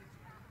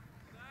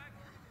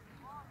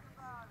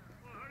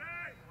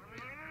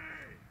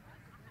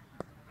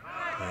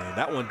 And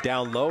that one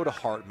down low to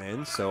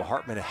Hartman, so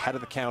Hartman ahead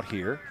of the count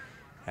here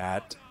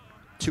at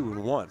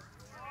 2-1.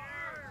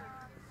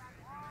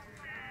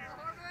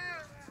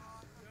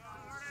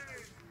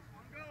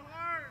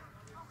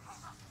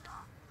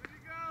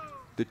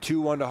 The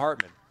 2-1 to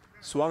Hartman.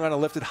 Swung on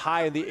and lifted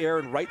high in the air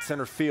in right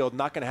center field.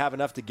 Not going to have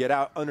enough to get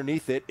out.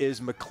 Underneath it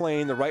is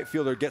McLean, the right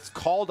fielder, gets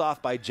called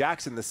off by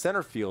Jackson, the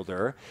center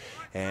fielder,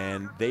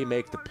 and they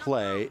make the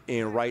play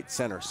in right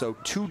center. So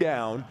 2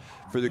 down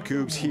for the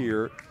Cougs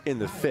here in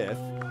the 5th,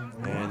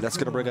 and that's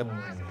going to bring up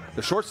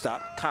the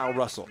shortstop, Kyle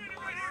Russell.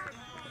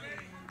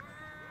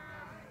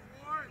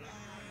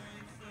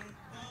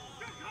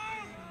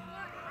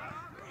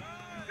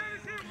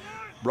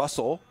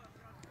 Russell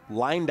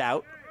lined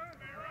out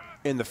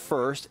in the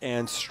first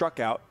and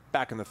struck out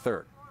back in the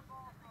third.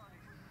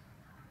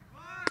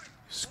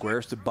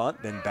 Squares to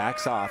bunt, then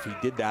backs off. He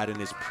did that in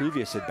his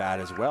previous at bat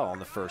as well on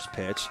the first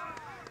pitch,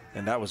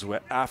 and that was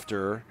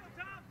after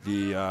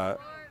the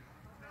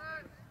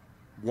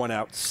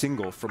one-out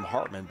single from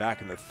Hartman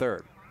back in the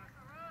third.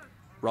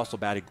 Russell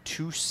batting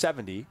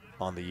 .270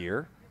 on the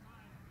year,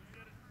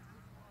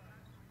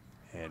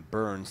 and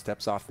Burns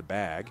steps off the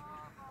bag.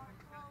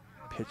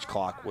 Pitch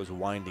clock was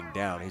winding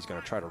down. He's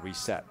going to try to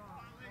reset.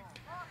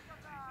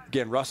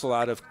 Again, Russell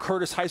out of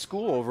Curtis High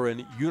School over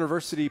in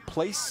University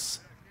Place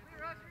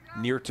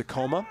near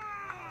Tacoma.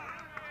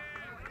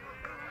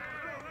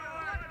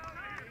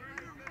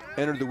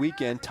 Entered the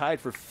weekend tied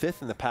for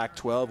 5th in the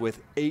Pac-12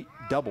 with 8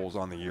 doubles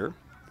on the year.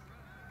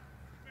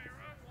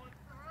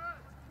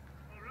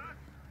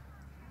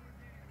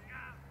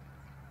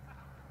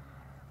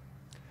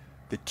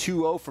 The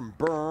 2-0 from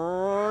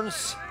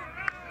Burns.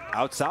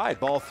 Outside,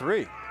 ball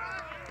 3.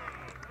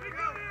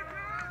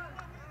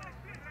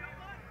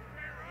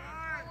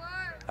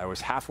 I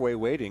was halfway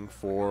waiting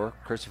for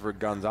Christopher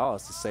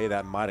Gonzalez to say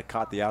that might have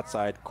caught the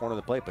outside corner of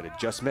the plate, but it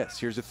just missed.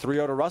 Here's a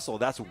 3-0 to Russell.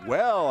 That's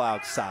well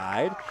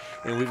outside,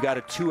 and we've got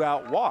a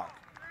 2-out walk.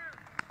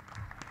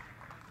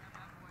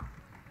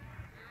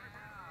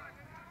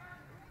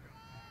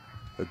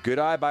 A good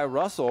eye by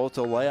Russell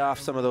to lay off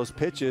some of those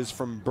pitches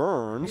from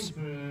Burns,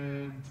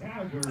 and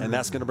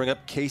that's going to bring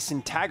up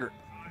Kaysen Taggart.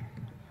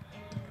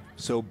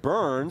 So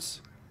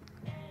Burns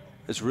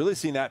has really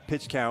seen that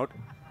pitch count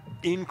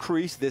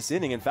increase this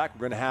inning. In fact,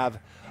 we're going to have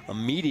a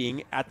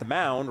meeting at the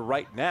mound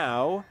right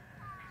now.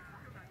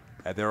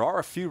 There are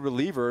a few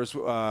relievers,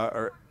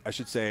 or I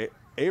should say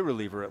a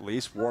reliever at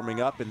least, warming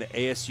up in the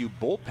ASU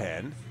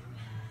bullpen.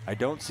 I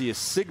don't see a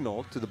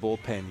signal to the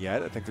bullpen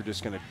yet. I think they're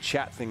just going to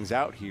chat things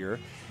out here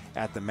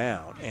at the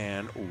mound.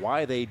 And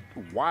while they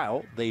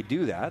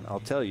do that, I'll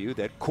tell you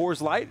that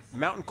Coors Light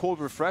Mountain Cold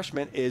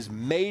Refreshment is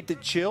made to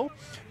chill.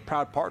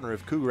 Proud partner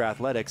of Cougar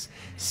Athletics.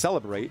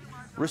 Celebrate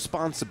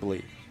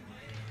responsibly.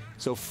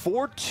 So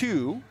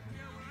 4-2,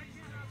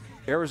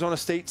 Arizona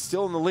State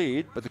still in the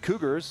lead, but the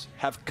Cougars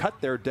have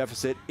cut their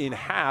deficit in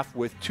half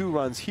with 2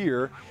 runs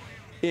here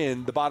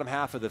in the bottom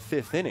half of the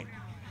 5th inning.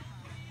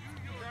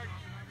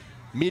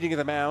 Meeting of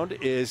the mound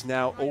is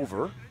now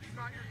over.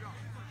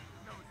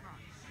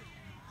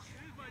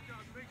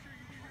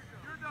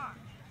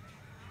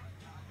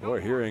 We're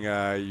hearing,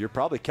 you're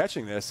probably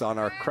catching this on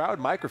our crowd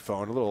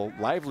microphone, a little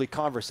lively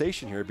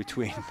conversation here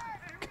between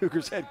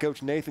Cougars head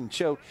coach Nathan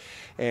Choate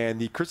and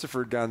the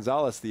Christopher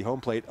Gonzalez, the home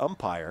plate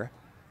umpire,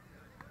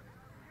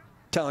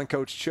 telling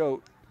Coach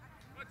Choate,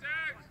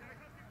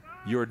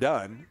 you're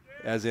done,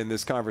 as in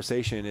this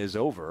conversation is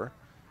over.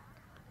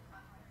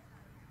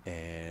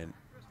 And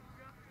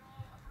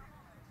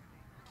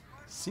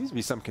seems to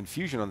be some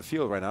confusion on the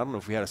field right now. I don't know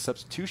if we had a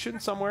substitution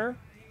somewhere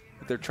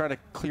that they're trying to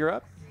clear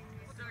up.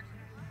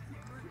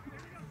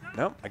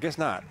 No, I guess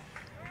not.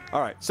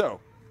 All right, so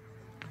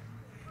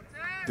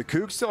the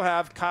Cougs still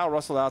have Kyle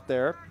Russell out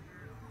there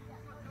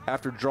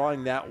after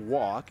drawing that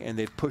walk, and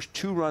they've pushed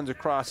 2 runs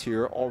across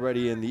here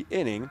already in the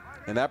inning,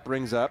 and that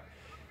brings up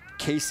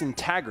Kaysen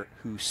Taggart,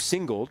 who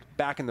singled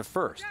back in the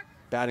first,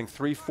 batting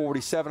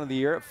 .347 of the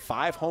year,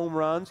 5 home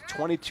runs,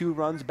 22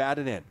 runs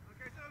batted in.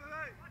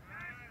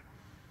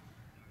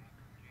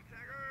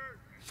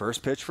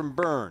 First pitch from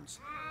Burns,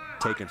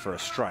 taken for a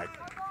strike.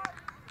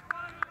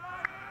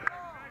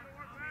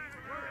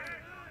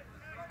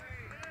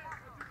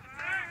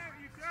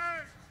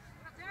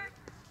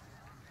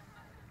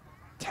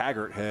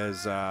 Taggart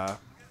has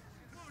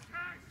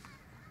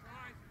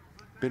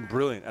been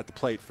brilliant at the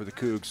plate for the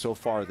Cougs so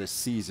far this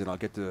season. I'll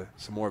get to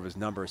some more of his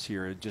numbers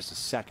here in just a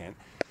second.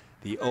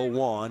 The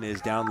 0-1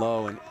 is down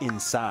low and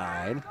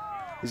inside.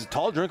 He's a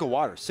tall drink of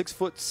water,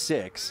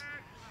 6'6".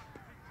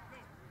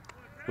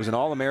 Was an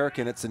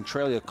All-American at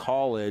Centralia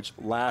College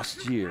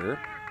last year.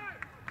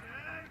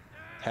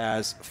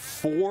 Has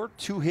 4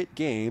 2-hit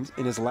games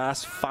in his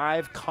last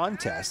 5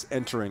 contests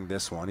entering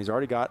this one. He's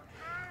already got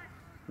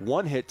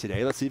 1 hit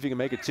today. Let's see if he can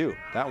make it 2.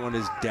 That one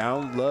is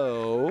down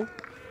low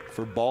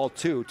for ball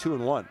 2,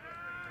 2-1.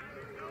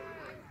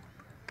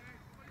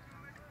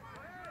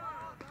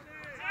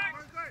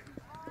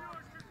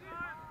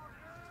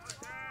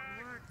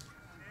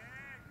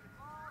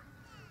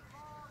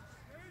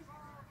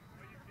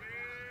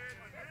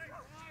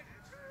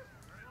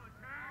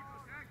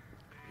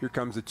 Here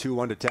comes the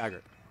 2-1 to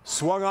Taggart.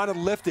 Swung on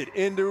and lifted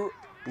into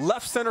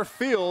left center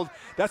field.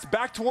 That's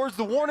back towards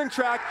the warning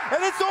track,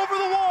 and it's over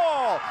the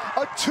wall.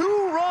 A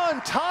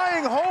 2-run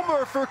tying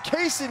homer for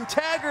Kason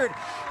Taggart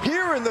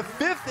here in the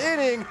 5th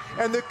inning,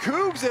 and the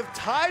Cougs have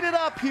tied it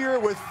up here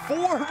with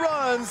 4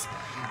 runs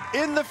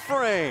in the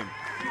frame.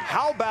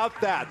 How about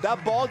that?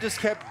 That ball just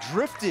kept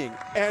drifting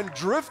and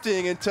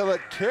drifting until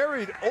it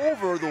carried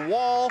over the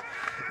wall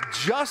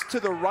just to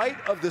the right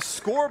of the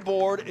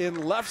scoreboard in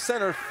left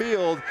center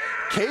field.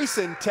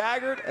 Kason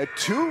Taggart, a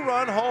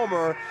 2-run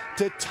homer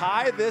to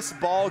tie this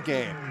ball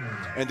game.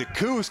 And the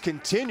Cougs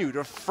continue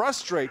to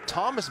frustrate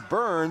Thomas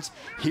Burns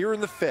here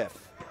in the 5th.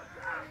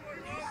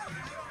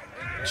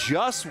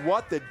 Just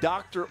what the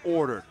doctor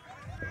ordered.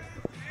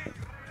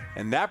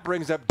 And that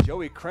brings up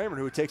Joey Kramer,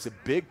 who takes a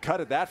big cut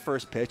at that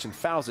first pitch and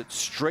fouls it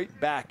straight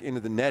back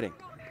into the netting.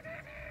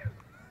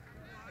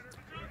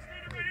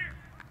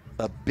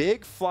 A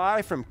big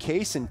fly from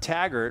Kason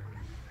Taggart,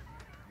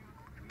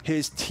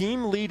 his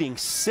team leading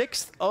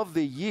 6th of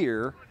the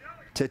year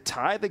to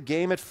tie the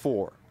game at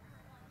 4.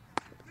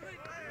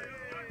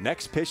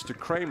 Next pitch to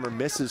Kramer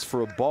misses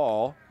for a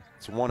ball.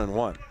 It's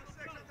 1-1.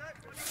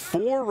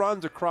 4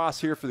 runs across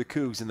here for the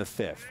Cougs in the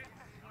 5th.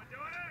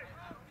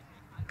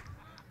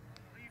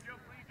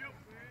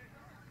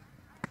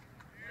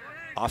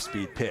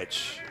 Off-speed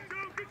pitch.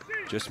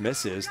 Just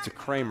misses to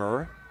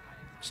Kramer.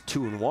 It's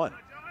 2-1.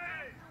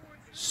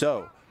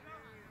 So,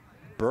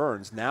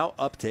 Burns now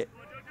up to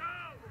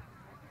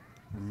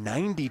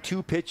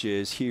 92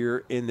 pitches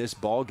here in this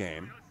ball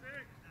game.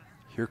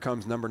 Here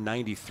comes number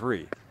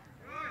 93.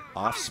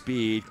 Off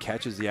speed,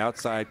 catches the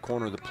outside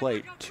corner of the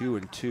plate,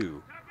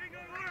 2-2.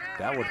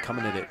 That one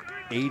coming in at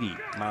 80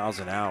 miles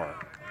an hour.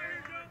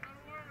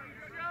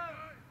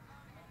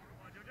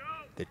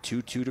 The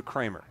 2-2 to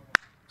Kramer.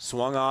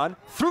 Swung on,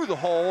 through the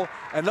hole,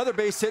 another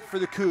base hit for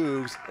the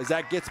Cougs as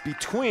that gets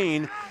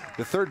between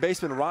the third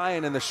baseman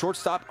Ryan and the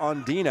shortstop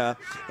Ondina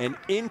and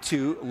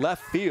into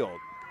left field.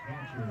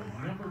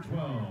 Number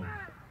 12,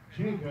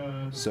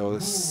 Jacob. So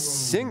a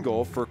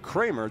single for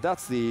Kramer.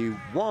 That's the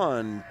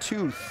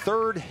 1-2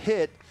 third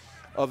hit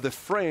of the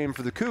frame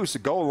for the Cougs to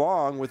go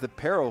along with a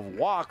pair of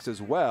walks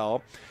as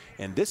well.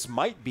 And this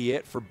might be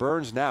it for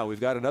Burns now.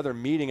 We've got another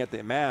meeting at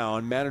the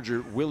mound.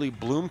 Manager Willie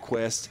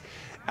Bloomquist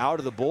out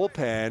of the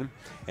bullpen,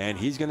 and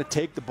he's going to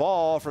take the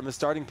ball from the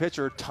starting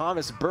pitcher,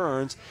 Thomas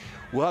Burns.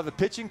 We'll have a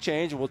pitching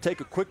change, and we'll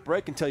take a quick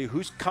break and tell you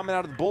who's coming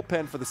out of the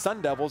bullpen for the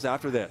Sun Devils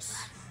after this.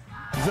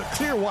 The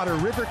Clearwater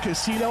River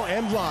Casino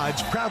and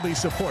Lodge proudly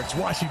supports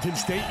Washington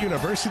State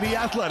University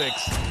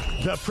Athletics,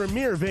 the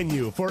premier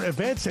venue for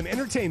events and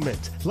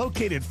entertainment,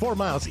 located 4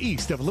 miles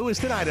east of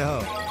Lewiston, Idaho.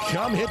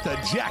 Come hit the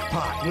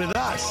jackpot with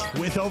us,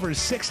 with over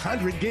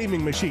 600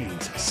 gaming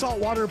machines,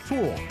 saltwater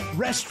pool,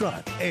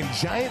 restaurant, and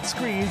giant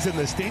screens in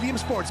the Stadium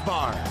Sports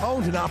Bar.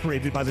 Owned and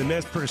operated by the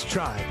Nez Perce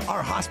Tribe,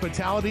 our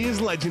hospitality is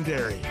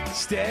legendary.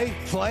 Stay,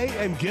 play,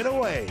 and get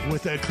away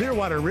with the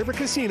Clearwater River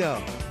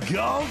Casino.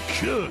 Go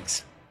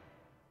Cougs!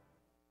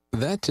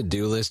 That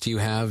to-do list you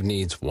have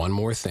needs one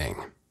more thing.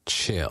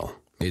 Chill.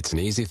 It's an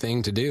easy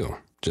thing to do.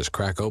 Just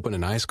crack open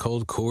an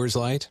ice-cold Coors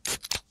Light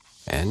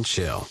and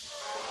chill.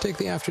 Take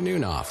the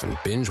afternoon off and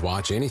binge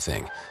watch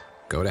anything.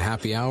 Go to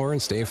happy hour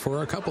and stay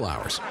for a couple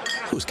hours.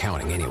 Who's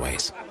counting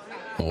anyways?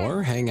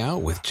 Or hang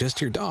out with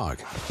just your dog,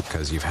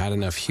 because you've had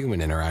enough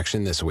human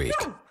interaction this week.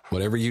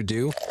 Whatever you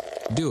do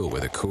it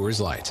with a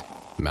Coors Light.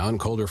 Mountain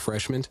Cold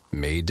Refreshment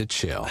made to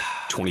chill.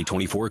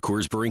 2024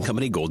 Coors Brewing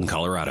Company, Golden,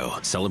 Colorado.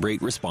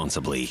 Celebrate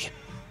responsibly.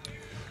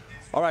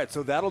 All right,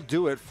 so that'll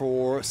do it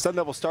for Sun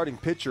Devil starting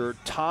pitcher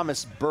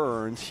Thomas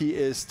Burns. He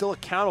is still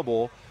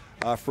accountable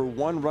for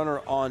 1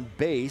 runner on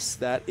base.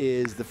 That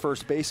is the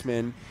first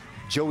baseman,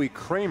 Joey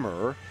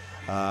Kramer.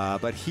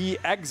 But he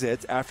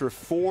exits after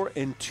 4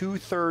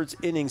 2/3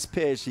 innings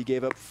pitched. He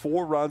gave up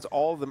 4 runs,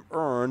 all of them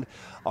earned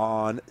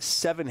on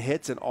 7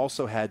 hits, and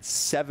also had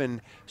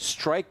 7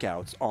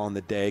 strikeouts on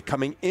the day.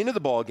 Coming into the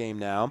ball game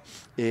now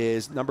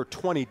is number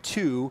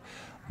 22,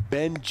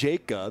 Ben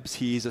Jacobs.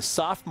 He's a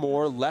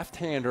sophomore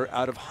left-hander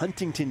out of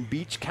Huntington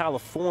Beach,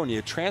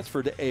 California,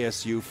 transferred to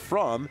ASU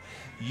from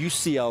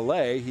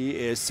UCLA. He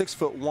is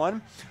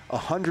 6'1",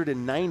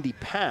 190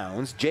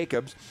 pounds.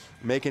 Jacobs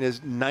making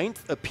his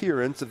 9th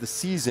appearance of the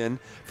season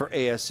for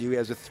ASU. He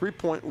has a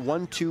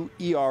 3.12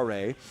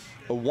 ERA,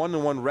 a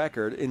 1-1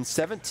 record. In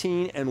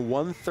 17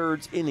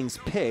 1/3 innings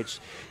pitched,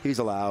 he's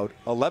allowed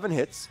 11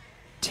 hits,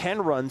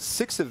 10 runs,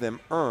 6 of them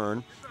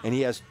earned, and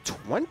he has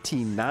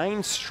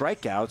 29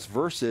 strikeouts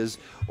versus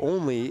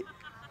only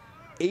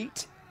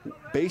 8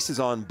 bases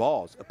on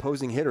balls.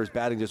 Opposing hitters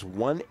batting just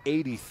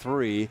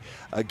 183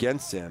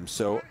 against him.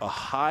 So a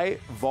high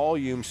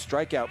volume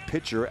strikeout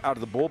pitcher out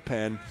of the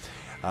bullpen,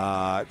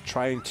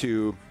 trying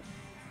to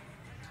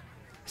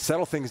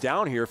settle things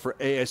down here for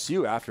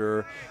ASU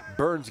after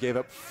Burns gave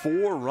up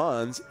 4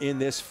 runs in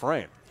this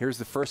frame. Here's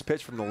the first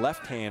pitch from the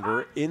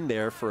left-hander in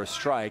there for a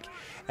strike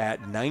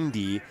at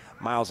 90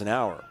 miles an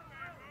hour.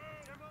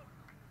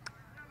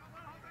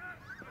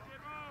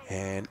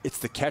 And it's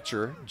the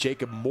catcher,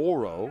 Jacob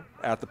Morrow,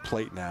 at the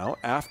plate now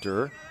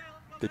after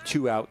the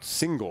 2-out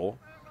single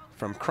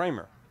from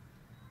Kramer.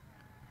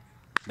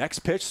 Next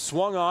pitch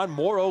swung on.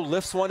 Morrow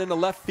lifts one into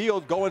left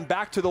field, going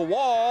back to the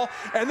wall,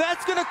 and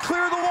that's going to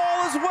clear the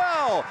wall as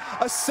well.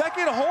 A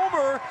second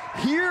homer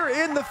here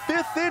in the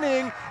 5th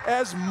inning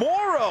as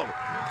Morrow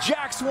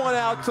jacks one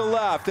out to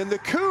left, and the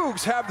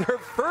Cougs have their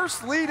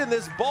first lead in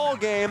this ball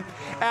game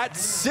at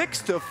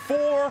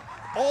 6-4.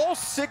 All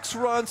 6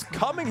 runs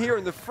coming here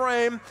in the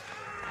frame.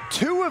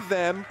 4 of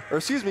them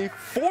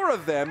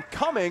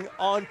coming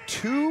on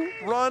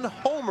 2-run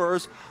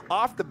homers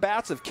off the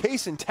bats of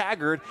Case and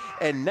Taggart,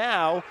 and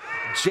now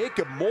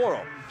Jacob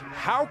Morrow.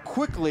 How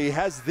quickly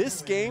has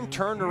this game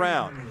turned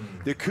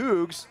around? The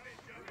Cougs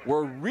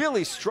were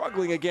really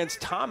struggling against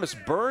Thomas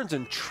Burns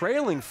and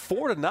trailing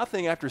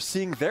 4-0 after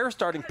seeing their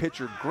starting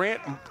pitcher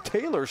Grant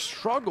Taylor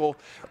struggle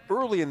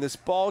early in this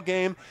ball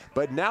game,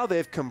 but now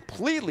they've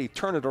completely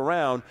turned it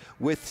around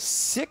with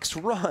 6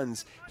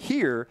 runs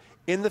here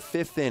in the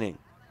 5th inning.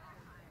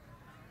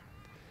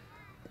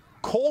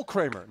 Cole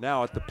Kramer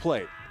now at the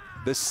plate.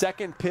 The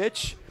second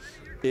pitch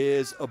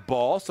is a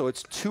ball, so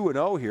it's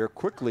 2-0 here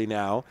quickly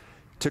now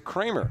to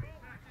Kramer.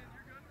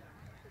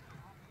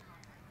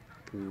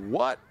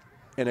 What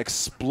an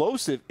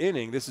explosive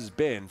inning this has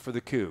been for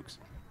the Cougs.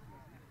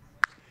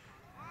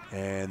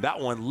 And that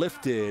one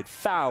lifted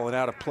foul and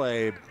out of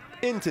play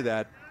into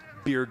that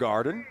beer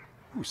garden.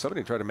 Ooh,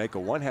 somebody tried to make a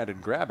one-handed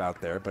grab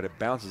out there, but it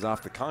bounces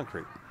off the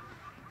concrete.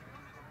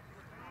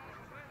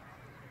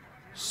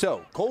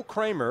 So Cole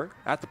Kramer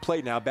at the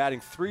plate now, batting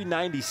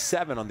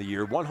 .397 on the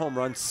year, 1 home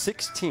run,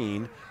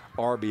 16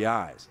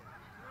 RBIs.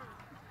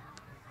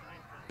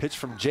 Pitch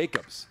from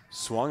Jacobs,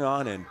 swung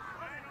on and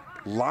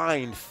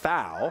lined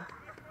foul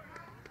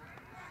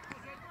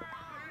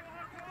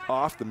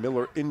off the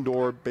Miller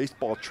Indoor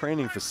Baseball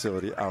Training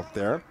Facility out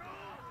there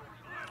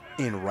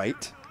in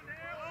right.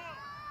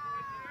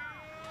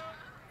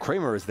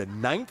 Kramer is the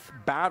 9th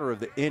batter of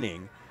the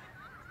inning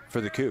for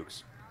the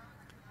Cougs.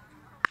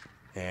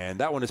 And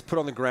that one is put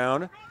on the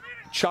ground.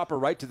 Chopper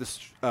right to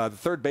the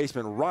third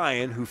baseman,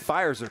 Ryan, who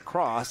fires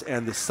across,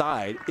 and the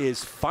side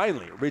is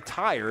finally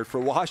retired for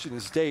Washington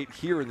State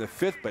here in the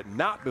 5th, but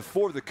not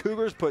before the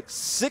Cougars put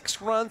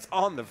 6 runs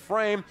on the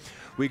frame.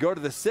 We go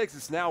to the 6th.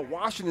 It's now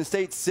Washington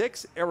State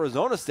 6,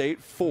 Arizona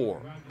State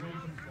 4.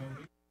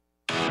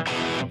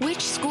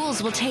 Which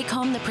schools will take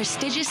home the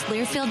prestigious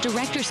Learfield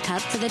Directors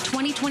Cup for the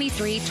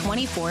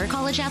 2023-24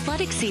 college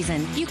athletics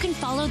season? You can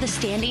follow the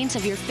standings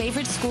of your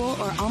favorite school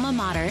or alma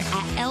mater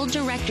at L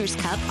Directors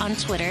Cup on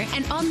Twitter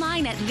and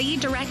online at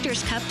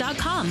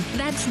thedirectorscup.com.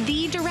 That's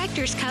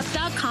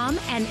thedirectorscup.com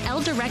and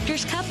L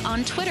Directors Cup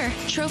on Twitter.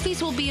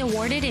 Trophies will be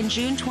awarded in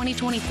June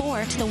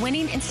 2024 to the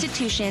winning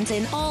institutions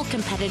in all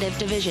competitive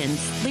divisions.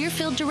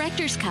 Learfield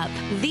Directors Cup,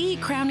 the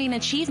crowning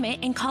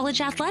achievement in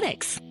college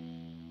athletics.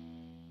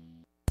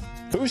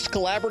 Boost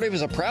Collaborative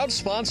is a proud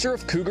sponsor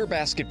of Cougar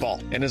basketball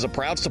and is a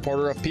proud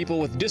supporter of people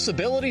with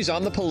disabilities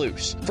on the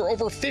Palouse. For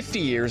over 50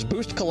 years,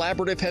 Boost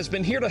Collaborative has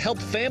been here to help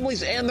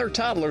families and their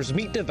toddlers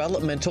meet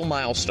developmental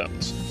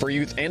milestones. For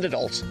youth and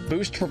adults,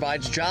 Boost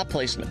provides job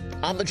placement,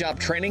 on-the-job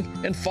training,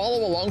 and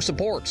follow-along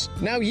supports.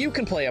 Now you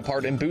can play a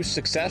part in Boost's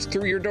success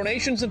through your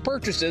donations and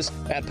purchases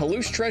at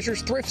Palouse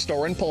Treasures Thrift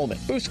Store in Pullman.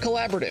 Boost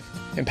Collaborative,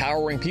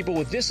 empowering people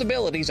with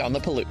disabilities on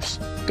the Palouse.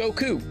 Go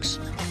Cougs!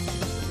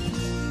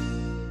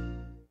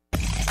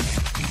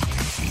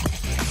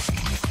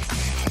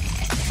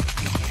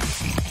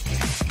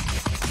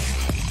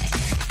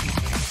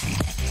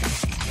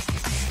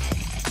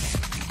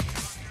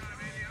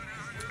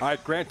 All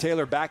right, Grant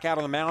Taylor back out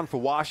on the mound for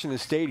Washington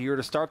State here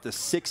to start the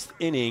 6th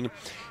inning.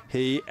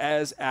 He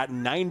is at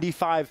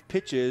 95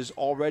 pitches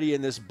already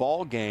in this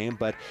ball game,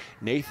 but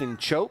Nathan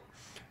Choate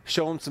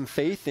showing some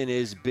faith in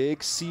his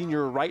big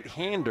senior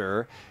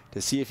right-hander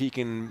to see if he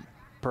can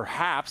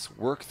perhaps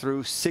work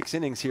through 6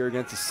 innings here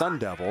against the Sun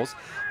Devils.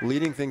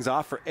 Leading things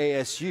off for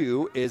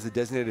ASU is the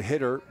designated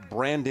hitter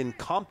Brandon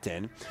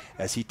Compton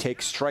as he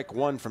takes strike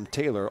 1 from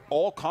Taylor.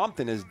 All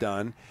Compton has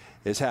done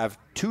is have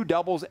 2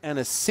 doubles and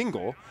a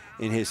single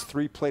in his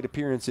 3 plate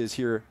appearances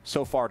here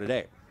so far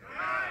today.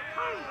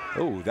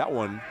 Oh, that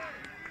one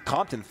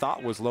Compton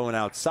thought was low and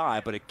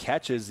outside, but it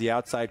catches the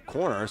outside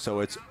corner, so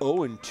it's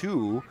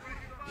 0-2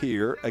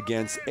 here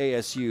against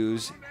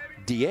ASU's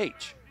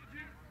DH.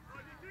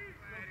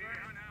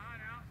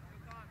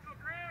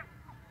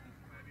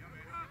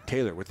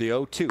 Taylor with the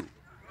 0-2.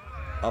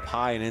 Up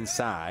high and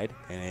inside,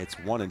 and it's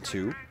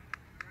 1-2.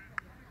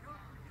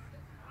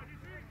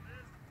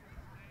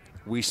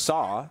 We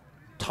saw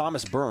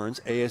Thomas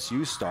Burns,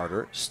 ASU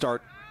starter,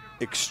 start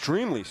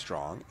extremely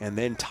strong and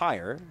then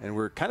tire, and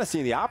we're kind of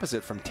seeing the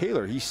opposite from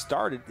Taylor. He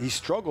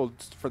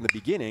struggled from the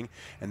beginning,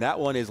 and that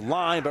one is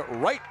lined,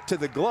 but right to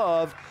the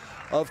glove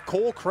of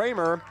Cole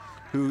Kramer,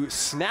 who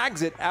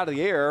snags it out of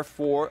the air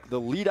for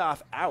the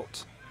leadoff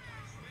out.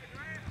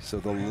 So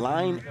the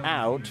line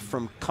out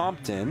from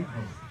Compton,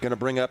 going to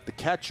bring up the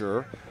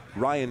catcher,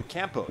 Ryan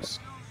Campos.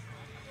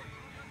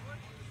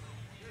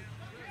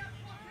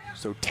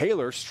 So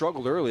Taylor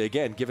struggled early,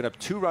 again, giving up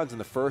 2 runs in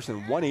the first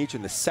and 1 each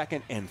in the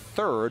second and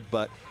third,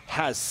 but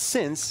has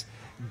since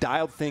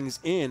dialed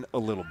things in a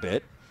little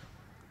bit.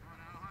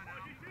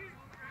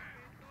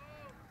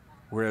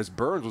 Whereas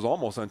Burns was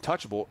almost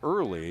untouchable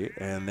early,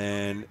 and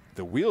then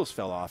the wheels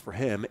fell off for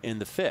him in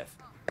the 5th.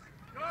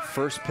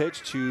 First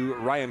pitch to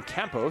Ryan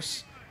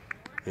Campos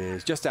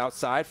is just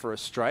outside for a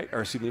strike,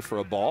 or excuse me, for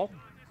a ball.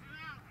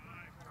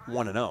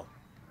 1-0.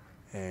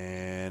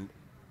 And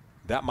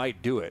that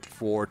might do it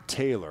for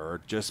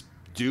Taylor, just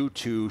due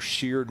to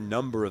sheer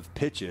number of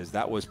pitches.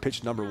 That was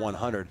pitch number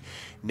 100.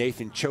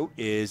 Nathan Choate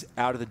is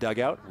out of the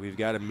dugout. We've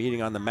got a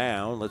meeting on the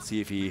mound. Let's see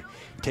if he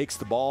takes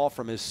the ball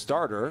from his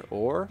starter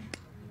or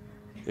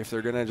if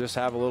they're going to just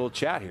have a little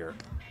chat here.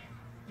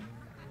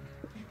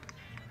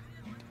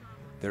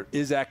 There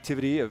is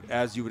activity,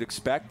 as you would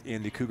expect,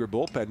 in the Cougar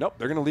bullpen. Nope,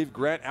 they're going to leave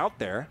Grant out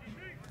there.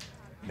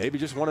 Maybe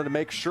just wanted to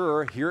make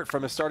sure, hear it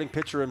from his starting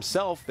pitcher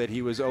himself, that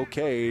he was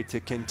okay to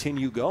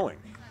continue going.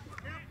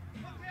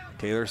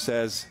 Taylor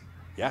says,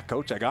 yeah,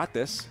 coach, I got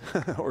this,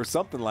 or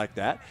something like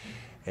that.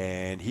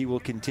 And he will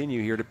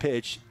continue here to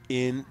pitch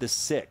in the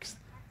 6th.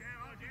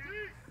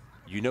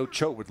 You know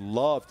Choate would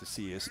love to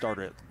see his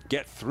starter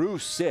get through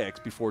 6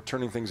 before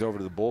turning things over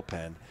to the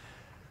bullpen.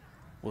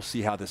 We'll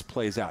see how this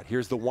plays out.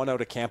 Here's the 1-0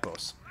 to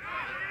Campos.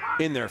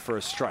 In there for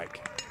a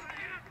strike.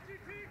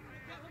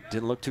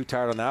 Didn't look too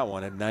tired on that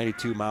one at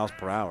 92 miles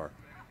per hour.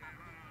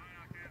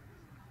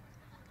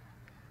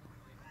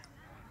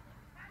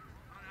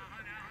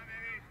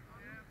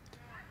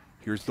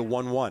 Here's the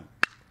 1-1.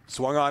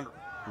 Swung on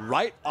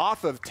right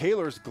off of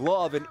Taylor's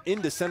glove and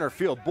into center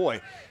field. Boy,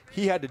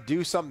 he had to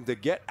do something to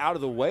get out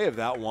of the way of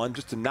that one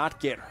just to not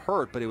get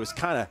hurt, but it was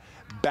kind of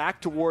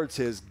back towards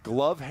his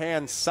glove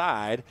hand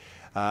side.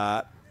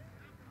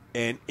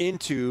 And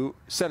into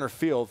center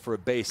field for a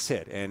base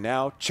hit. And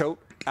now Choate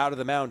out of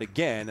the mound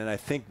again, and I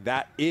think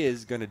that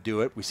is going to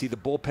do it. We see the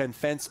bullpen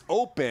fence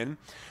open.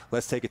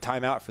 Let's take a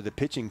timeout for the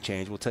pitching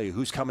change. We'll tell you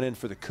who's coming in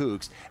for the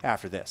Cougs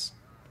after this.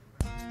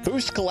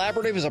 Boost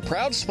Collaborative is a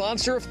proud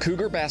sponsor of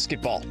Cougar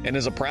basketball and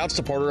is a proud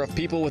supporter of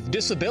people with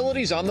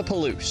disabilities on the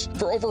Palouse.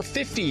 For over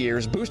 50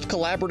 years, Boost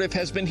Collaborative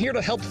has been here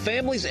to help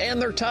families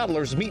and their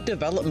toddlers meet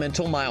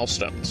developmental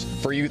milestones.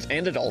 For youth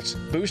and adults,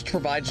 Boost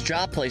provides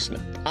job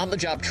placement,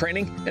 on-the-job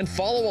training, and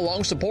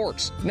follow-along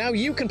supports. Now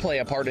you can play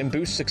a part in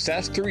Boost's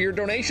success through your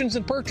donations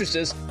and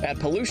purchases at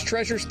Palouse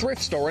Treasures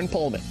Thrift Store in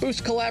Pullman.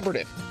 Boost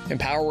Collaborative,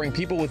 empowering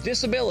people with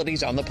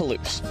disabilities on the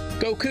Palouse.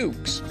 Go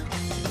Cougs!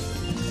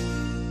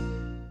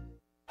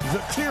 The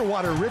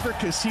Clearwater River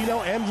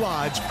Casino and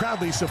Lodge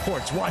proudly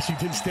supports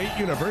Washington State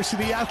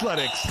University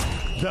Athletics,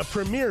 the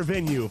premier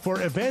venue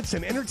for events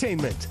and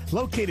entertainment,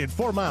 located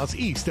 4 miles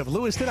east of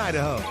Lewiston,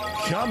 Idaho.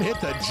 Come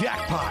hit the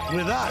jackpot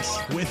with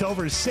us, with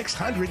over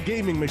 600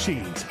 gaming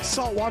machines,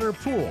 saltwater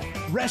pool,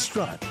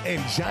 restaurant,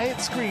 and giant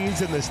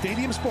screens in the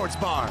Stadium Sports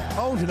Bar.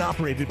 Owned and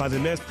operated by the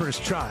Nez Perce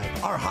Tribe,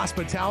 our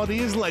hospitality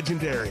is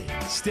legendary.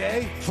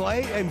 Stay,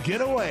 play, and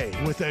get away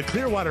with the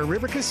Clearwater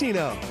River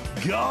Casino.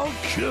 Go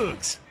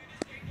Cougs!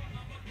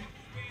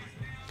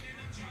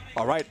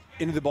 All right,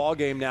 into the ball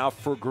game now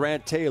for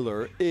Grant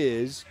Taylor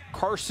is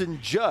Carson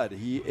Judd.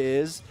 He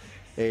is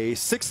a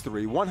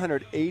 6'3",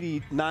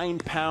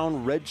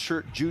 189-pound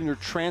redshirt junior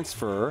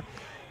transfer.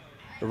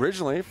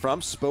 Originally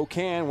from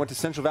Spokane, went to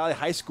Central Valley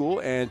High School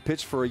and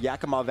pitched for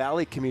Yakima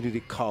Valley Community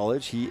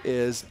College. He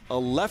is a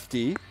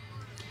lefty.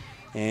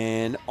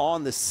 And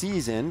on the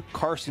season,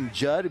 Carson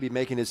Judd will be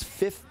making his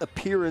 5th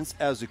appearance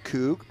as a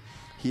Coug.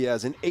 He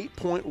has an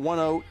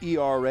 8.10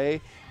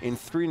 ERA in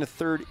 3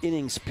 1/3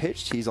 innings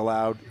pitched. He's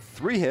allowed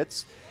 3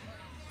 hits,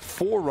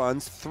 4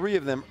 runs, 3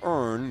 of them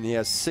earned. He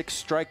has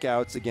 6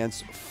 strikeouts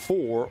against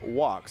 4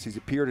 walks. He's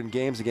appeared in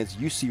games against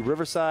UC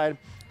Riverside,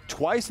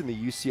 twice in the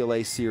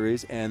UCLA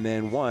series, and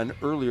then one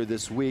earlier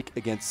this week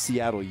against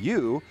Seattle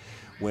U,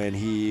 when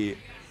he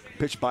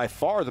pitched by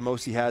far the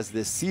most he has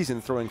this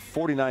season, throwing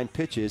 49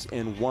 pitches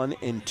in 1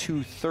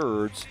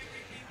 2/3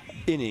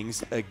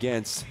 innings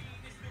against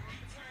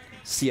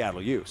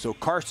Seattle U. So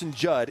Carson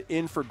Judd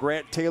in for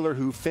Grant Taylor,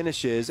 who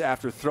finishes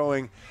after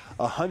throwing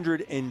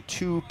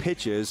 102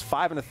 pitches,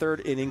 5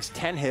 1/3 innings,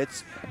 10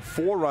 hits,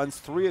 4 runs,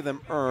 3 of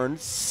them earned,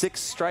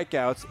 6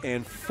 strikeouts,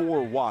 and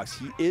 4 walks.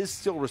 He is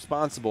still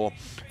responsible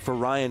for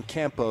Ryan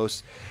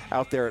Campos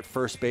out there at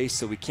first base,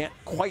 so we can't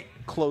quite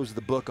close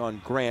the book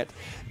on Grant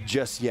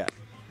just yet.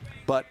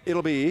 But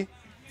it'll be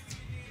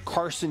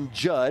Carson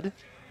Judd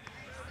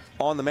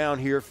on the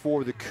mound here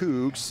for the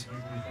Cougs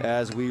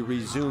as we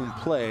resume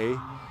play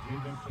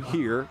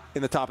here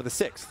in the top of the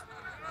 6th.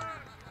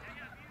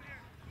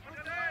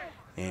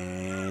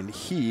 And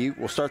he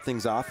will start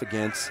things off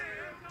against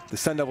the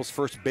Sun Devils'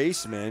 first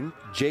baseman,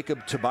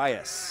 Jacob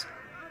Tobias.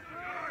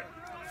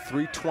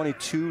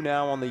 322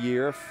 now on the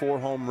year, 4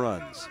 home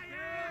runs.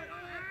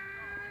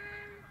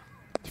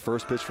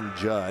 First pitch from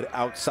Judd,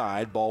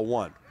 outside, ball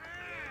 1.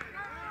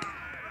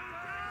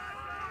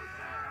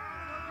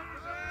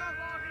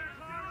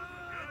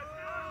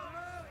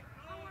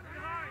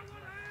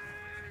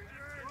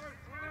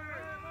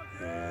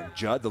 And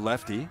Judd, the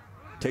lefty,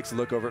 takes a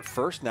look over at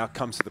first, now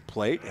comes to the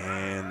plate,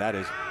 and that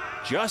is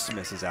just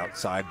misses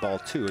outside, ball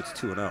 2. It's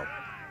 2-0.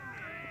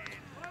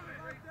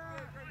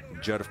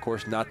 Judd, of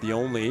course, not the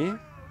only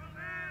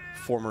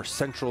former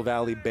Central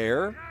Valley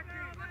Bear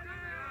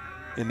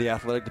in the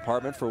athletic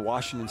department for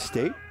Washington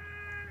State.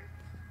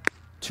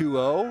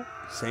 2-0,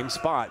 same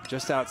spot,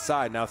 just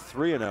outside, now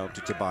 3-0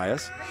 to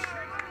Tobias.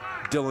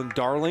 Dylan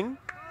Darling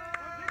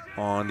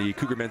on the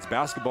Cougar men's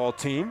basketball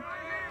team.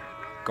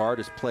 Guard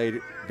has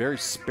played very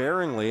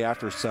sparingly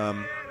after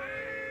some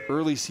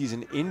early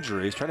season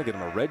injuries. Trying to get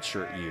him a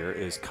redshirt year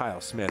is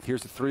Kyle Smith.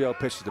 Here's the 3-0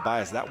 pitch to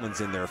Tobias. That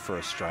one's in there for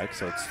a strike,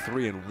 so it's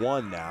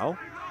 3-1 now.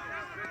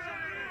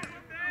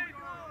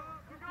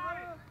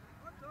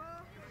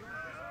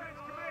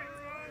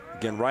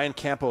 Again, Ryan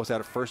Campos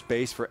out at first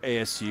base for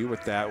ASU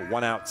with that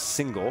 1-out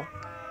single.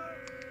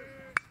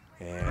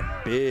 And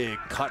big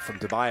cut from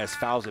Tobias,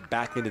 fouls it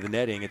back into the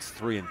netting. It's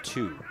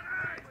 3-2.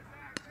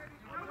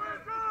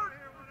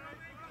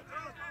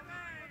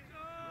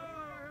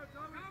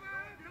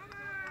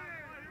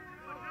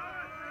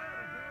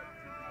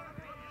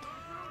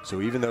 So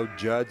even though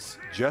Judd's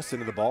just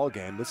into the ball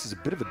game, this is a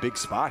bit of a big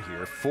spot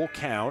here. Full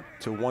count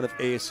to one of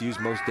ASU's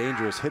most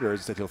dangerous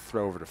hitters that he'll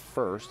throw over to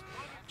first,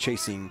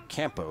 chasing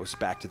Campos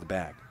back to the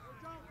bag.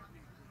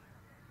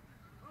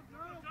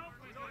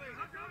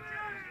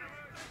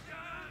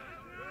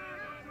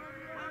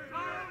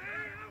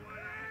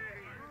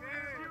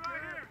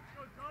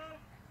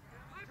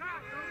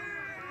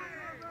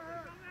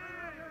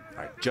 All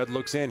right, Judd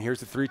looks in.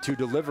 Here's the 3-2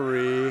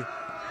 delivery.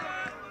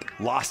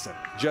 Lawson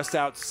just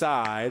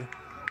outside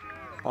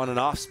on an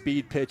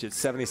off-speed pitch at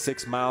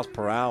 76 miles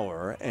per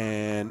hour,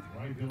 and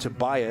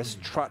Tobias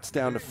trots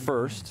down to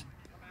first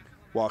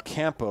while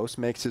Campos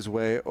makes his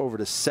way over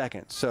to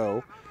second.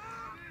 So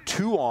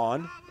 2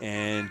 on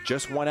and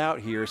just 1 out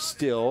here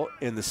still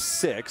in the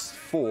 6th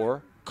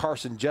for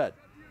Carson Judd.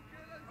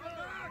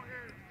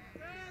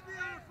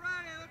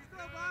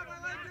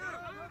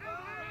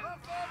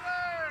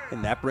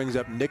 And that brings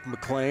up Nick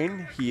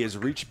McLean. He has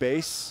reached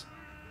base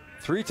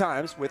 3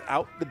 times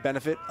without the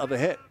benefit of a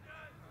hit.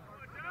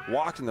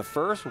 Walked in the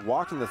first,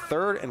 walked in the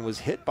third, and was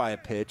hit by a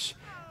pitch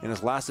in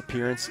his last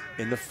appearance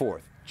in the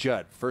 4th.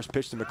 Judd, first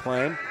pitch to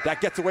McLean.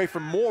 That gets away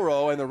from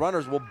Morrow, and the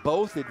runners will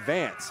both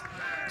advance.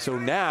 So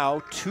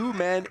now 2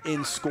 men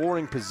in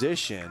scoring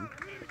position.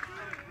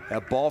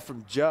 That ball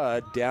from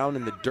Judd down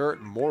in the dirt,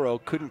 and Morrow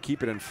couldn't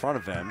keep it in front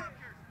of him.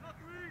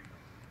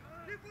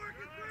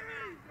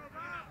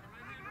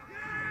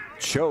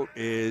 Choate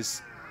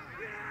is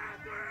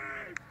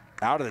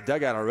out of the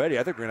dugout already.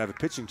 I think we're going to have a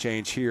pitching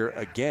change here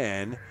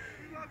again.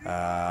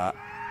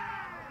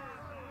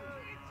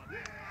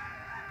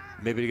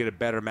 Maybe to get a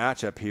better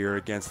matchup here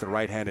against the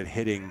right-handed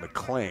hitting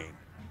McLean.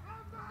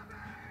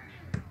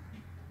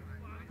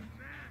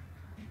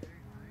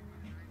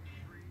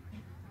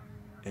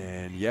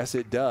 And yes,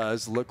 it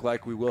does look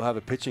like we will have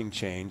a pitching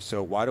change.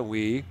 So why don't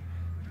we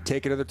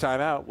take another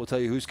timeout? We'll tell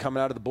you who's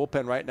coming out of the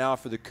bullpen right now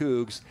for the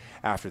Cougs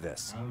after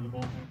this.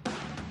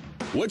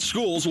 Which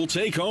schools will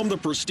take home the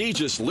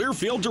prestigious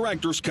Learfield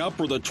Directors Cup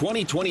for the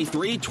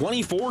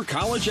 2023-24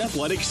 college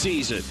athletic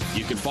season?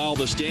 You can follow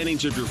the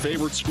standings of your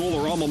favorite school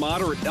or alma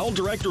mater at L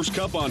Directors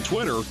Cup on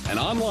Twitter and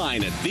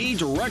online at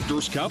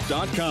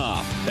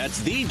thedirectorscup.com.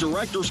 That's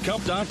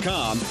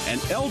thedirectorscup.com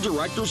and L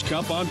Directors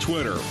Cup on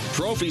Twitter.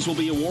 Trophies will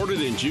be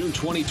awarded in June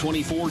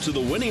 2024 to the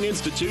winning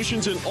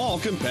institutions in all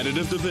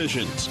competitive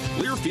divisions.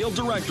 Learfield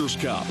Directors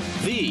Cup,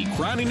 the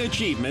crowning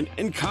achievement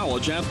in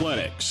college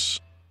athletics.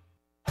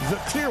 The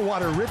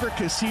Clearwater River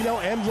Casino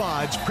and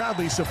Lodge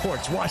proudly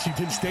supports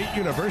Washington State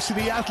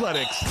University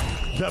Athletics,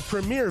 the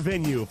premier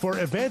venue for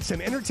events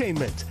and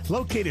entertainment,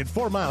 located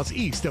 4 miles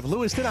east of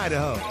Lewiston,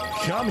 Idaho.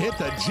 Come hit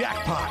the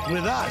jackpot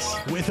with us,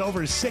 with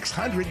over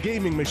 600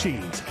 gaming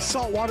machines,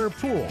 saltwater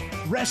pool,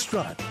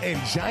 restaurant, and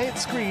giant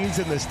screens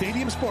in the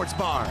Stadium Sports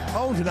Bar.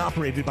 Owned and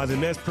operated by the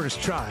Nez Perce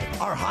Tribe,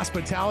 our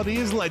hospitality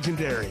is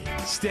legendary.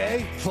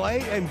 Stay,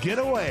 play, and get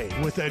away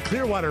with the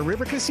Clearwater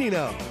River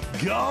Casino.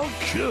 Go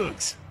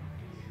Cougs!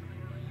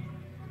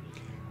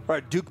 All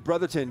right, Duke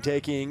Brotherton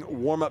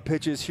taking warm-up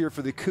pitches here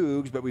for the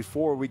Cougs, but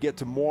before we get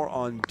to more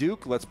on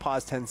Duke, let's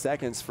pause 10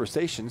 seconds for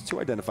stations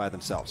to identify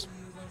themselves.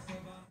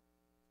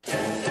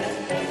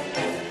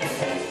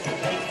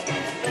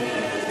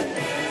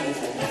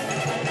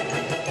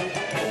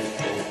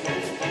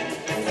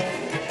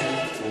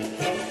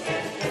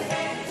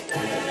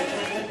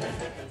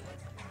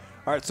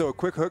 All right, so a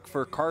quick hook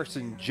for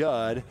Carson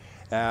Judd,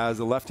 as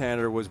the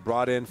left-hander was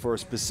brought in for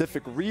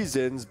specific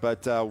reasons,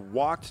 but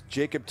walked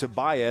Jacob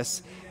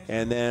Tobias,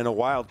 and then a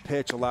wild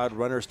pitch allowed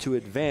runners to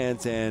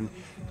advance, and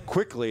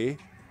quickly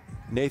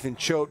Nathan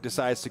Choate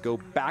decides to go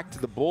back to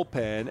the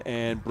bullpen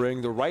and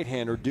bring the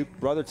right-hander Duke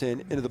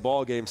Brotherton into the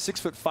ballgame.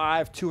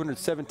 6'5",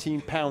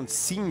 217-pound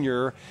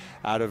senior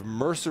out of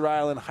Mercer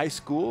Island High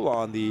School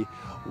on the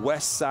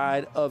west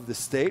side of the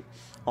state.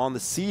 On the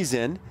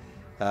season,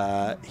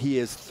 he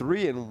is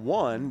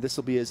 3-1. This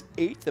will be his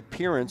 8th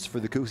appearance for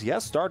the Cougs. He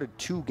has started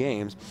 2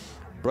 games.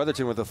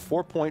 Brotherton with a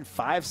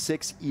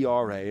 4.56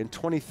 ERA and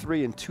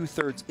 23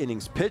 2/3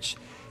 innings pitched.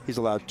 He's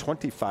allowed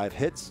 25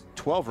 hits,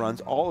 12 runs,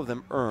 all of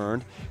them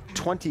earned,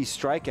 20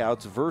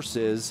 strikeouts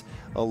versus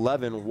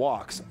 11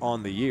 walks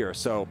on the year.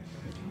 So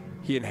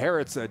he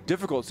inherits a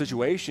difficult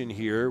situation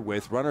here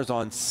with runners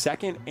on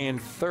second and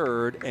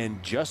third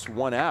and just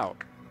 1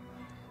 out.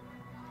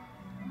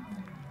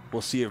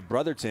 We'll see if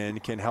Brotherton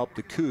can help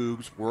the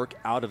Cougs work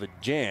out of a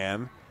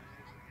jam.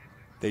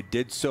 They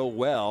did so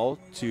well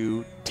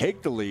to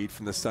take the lead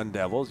from the Sun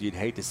Devils. You'd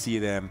hate to see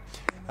them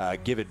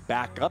give it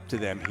back up to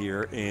them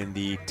here in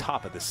the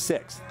top of the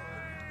 6th.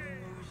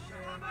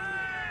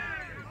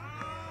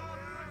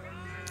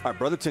 All right,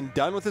 Brotherton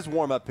done with his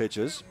warm-up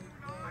pitches.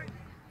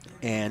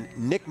 And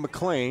Nick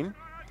McLean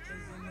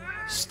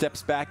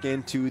steps back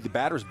into the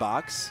batter's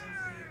box.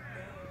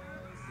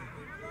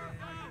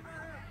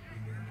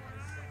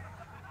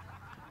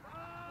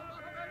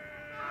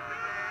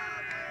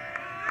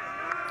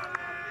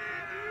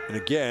 And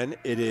again,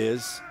 it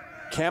is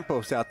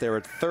Campos out there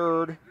at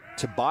third,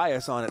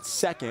 Tobias on at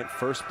second.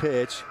 First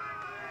pitch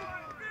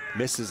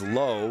misses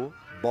low,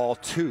 ball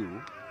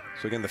 2.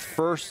 So again, the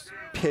first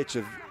pitch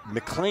of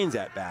McLean's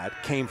at bat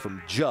came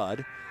from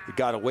Judd. It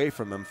got away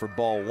from him for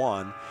ball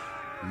 1.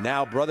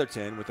 Now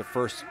Brotherton with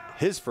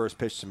his first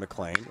pitch to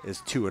McLean is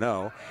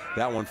 2-0.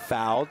 That one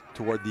fouled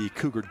toward the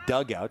Cougar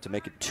dugout to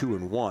make it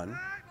 2-1.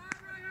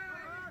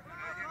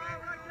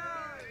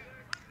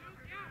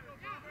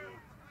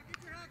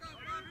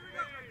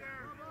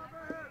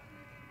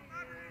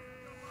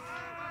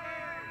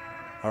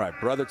 All right,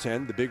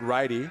 Brotherton, the big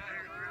righty,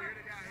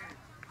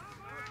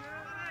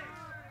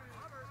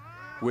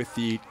 with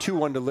the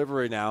 2-1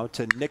 delivery now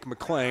to Nick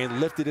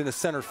McLean, lifted into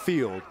center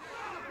field.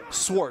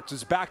 Swartz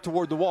is back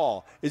toward the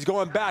wall, is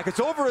going back. It's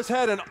over his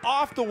head and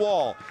off the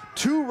wall.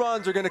 2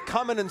 runs are going to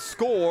come in and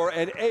score,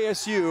 and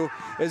ASU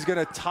is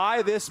going to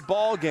tie this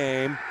ball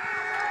game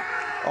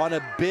on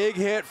a big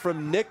hit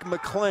from Nick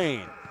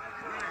McLean.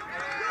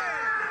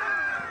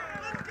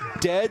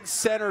 Dead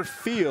center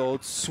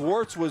field.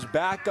 Swartz was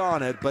back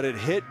on it, but it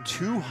hit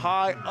too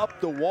high up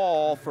the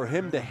wall for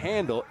him to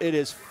handle. It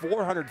is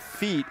 400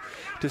 feet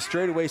to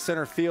straightaway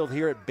center field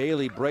here at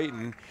Bailey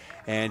Brayton,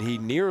 and he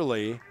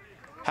nearly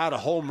had a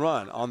home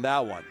run on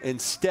that one.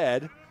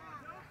 Instead,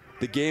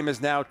 the game is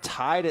now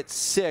tied at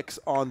 6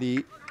 on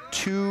the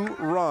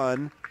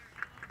 2-run.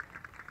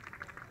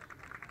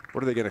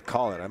 What are they going to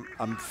call it?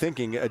 I'm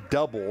thinking a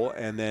double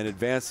and then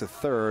advance to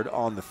third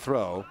on the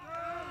throw.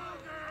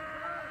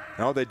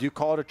 No, they do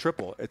call it a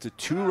triple. It's a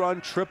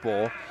 2-run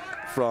triple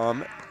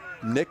from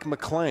Nick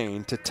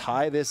McLean to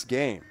tie this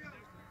game.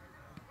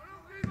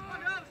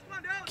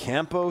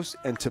 Campos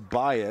and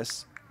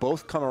Tobias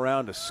both come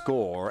around to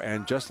score,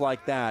 and just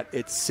like that,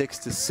 it's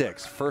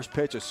 6-6. First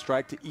pitch, a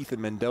strike to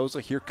Ethan Mendoza.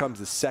 Here comes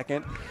the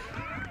second.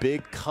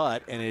 Big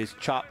cut, and it is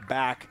chopped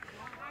back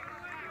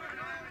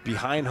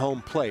behind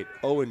home plate,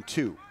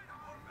 0-2.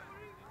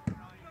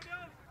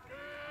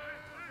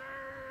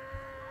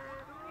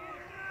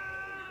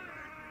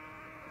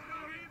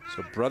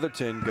 So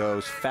Brotherton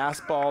goes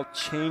fastball,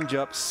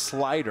 changeup,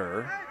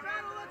 slider.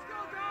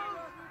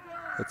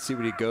 Let's see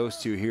what he goes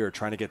to here,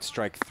 trying to get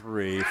strike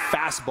 3.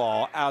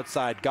 Fastball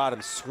outside, got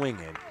him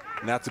swinging.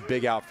 And that's a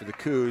big out for the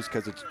Cougs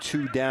because it's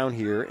 2 down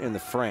here in the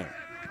frame.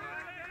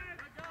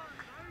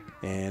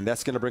 And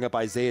that's going to bring up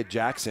Isaiah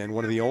Jackson,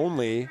 one of the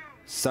only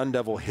Sun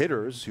Devil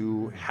hitters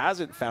who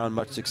hasn't found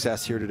much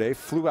success here today.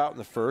 Flew out in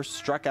the first,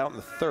 struck out in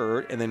the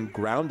third, and then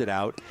grounded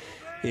out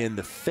in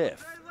the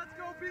 5th.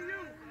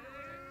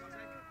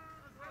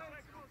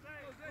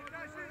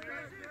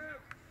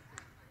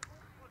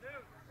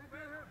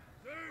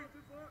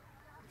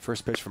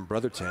 First pitch from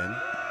Brotherton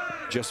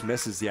just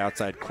misses the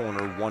outside corner,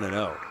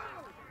 1-0.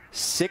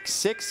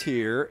 6-6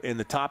 here in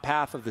the top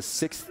half of the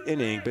 6th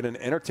inning. Been an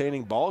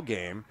entertaining ball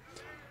game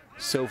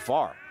so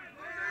far.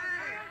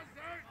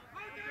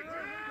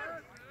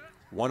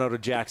 1-0 to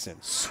Jackson.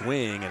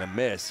 Swing and a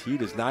miss. He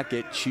does not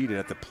get cheated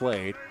at the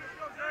plate.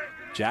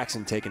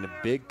 Jackson taking a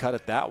big cut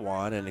at that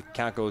one, and the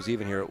count goes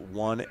even here at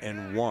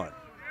 1-1.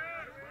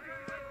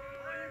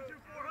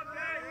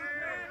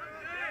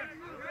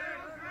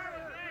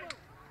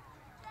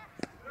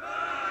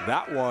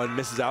 That one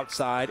misses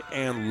outside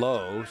and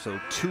low, so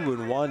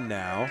 2-1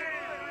 now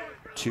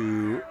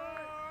to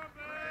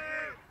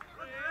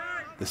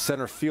the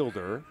center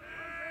fielder,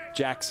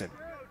 Jackson.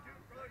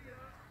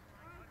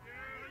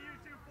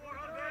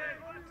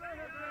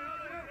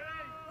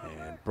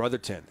 And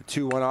Brotherton, the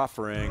 2-1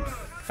 offering,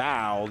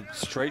 fouled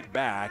straight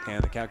back,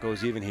 and the count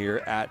goes even here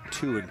at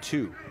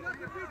 2-2.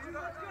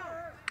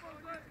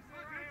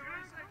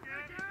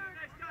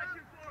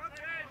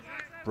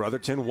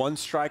 Brotherton 1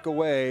 strike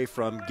away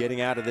from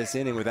getting out of this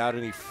inning without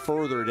any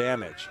further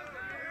damage.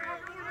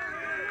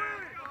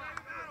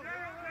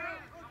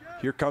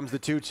 Here comes the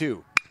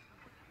 2-2.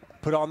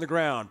 Put on the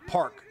ground.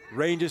 Park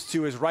ranges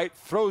to his right,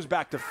 throws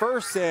back to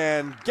first,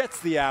 and gets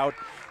the out.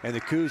 And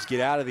the Cougs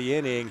get out of the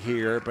inning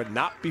here, but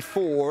not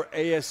before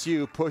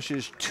ASU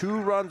pushes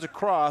 2 runs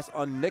across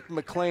on Nick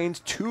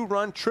McLean's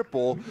 2-run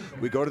triple.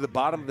 We go to the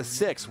bottom of the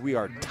 6th. We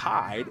are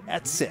tied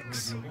at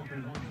 6.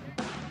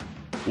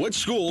 Which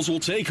schools will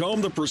take home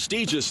the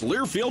prestigious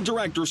Learfield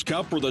Directors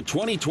Cup for the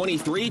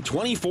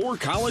 2023-24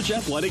 college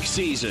athletic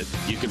season?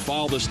 You can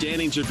follow the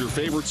standings of your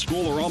favorite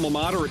school or alma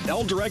mater at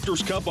L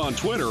Directors Cup on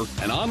Twitter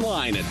and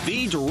online at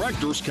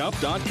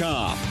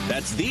thedirectorscup.com.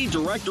 That's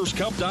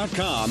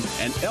thedirectorscup.com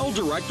and L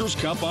Directors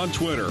Cup on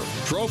Twitter.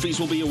 Trophies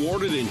will be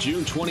awarded in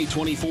June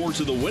 2024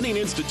 to the winning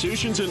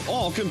institutions in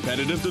all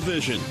competitive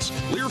divisions.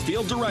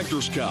 Learfield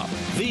Directors Cup,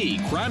 the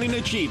crowning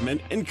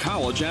achievement in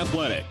college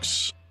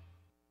athletics.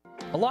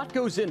 A lot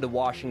goes into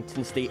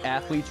Washington State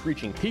athletes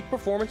reaching peak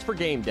performance for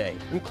game day,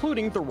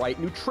 including the right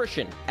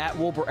nutrition. At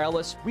Wilbur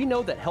Ellis, we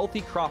know that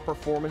healthy crop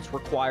performance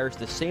requires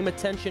the same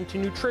attention to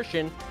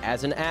nutrition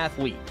as an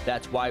athlete.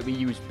 That's why we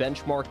use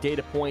benchmark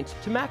data points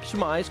to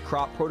maximize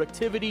crop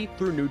productivity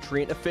through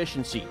nutrient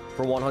efficiency.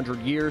 For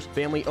 100 years,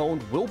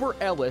 family-owned Wilbur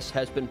Ellis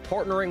has been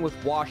partnering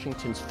with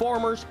Washington's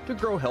farmers to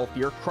grow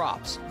healthier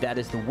crops. That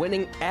is the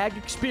winning ag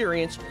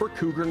experience for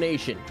Cougar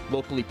Nation,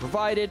 locally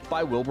provided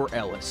by Wilbur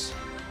Ellis.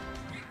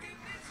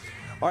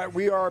 All right,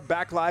 we are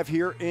back live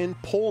here in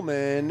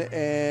Pullman,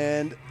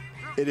 and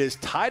it is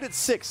tied at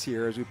 6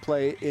 here as we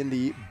play in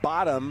the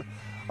bottom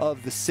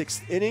of the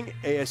 6th inning.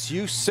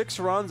 ASU 6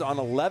 runs on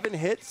 11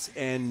 hits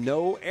and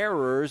no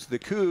errors. The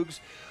Cougs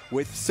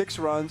with 6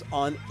 runs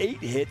on 8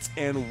 hits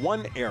and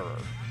 1 error.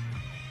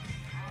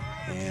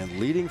 And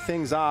leading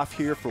things off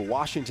here for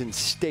Washington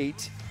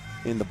State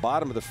in the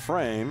bottom of the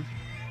frame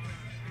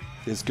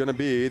is going to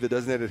be the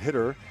designated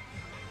hitter,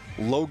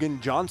 Logan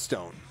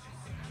Johnstone.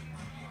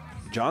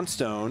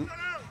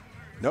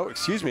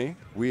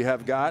 We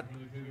have got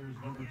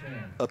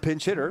a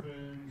pinch hitter.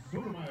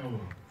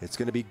 It's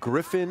going to be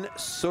Griffin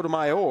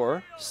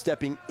Sotomayor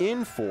stepping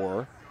in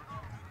for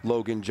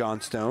Logan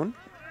Johnstone.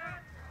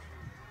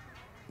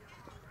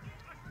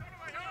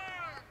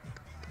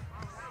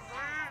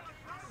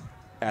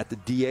 At the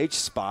DH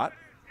spot.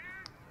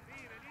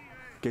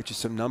 Get you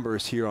some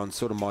numbers here on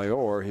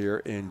Sotomayor here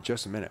in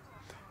just a minute.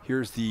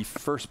 Here's the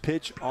first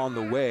pitch on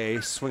the way,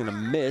 swing and a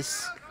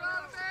miss.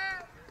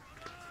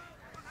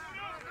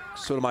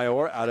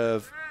 Sotomayor out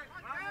of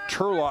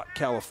Turlock,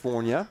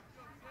 California.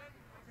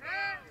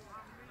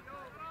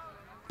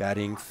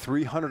 Batting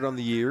 .300 on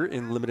the year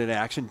in limited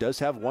action. Does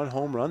have 1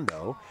 home run,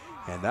 though.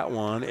 And that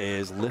one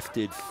is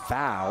lifted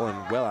foul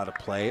and well out of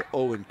play,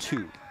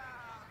 0-2.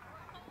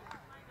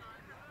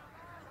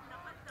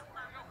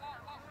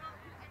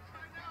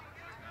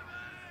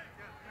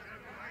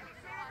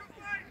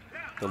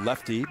 The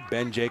lefty,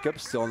 Ben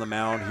Jacobs, still on the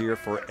mound here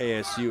for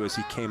ASU as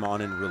he came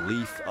on in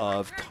relief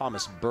of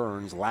Thomas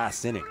Burns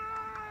last inning.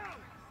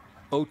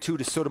 0-2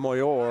 to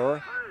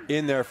Sotomayor,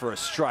 in there for a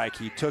strike.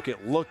 He took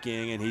it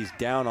looking, and he's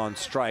down on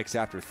strikes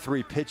after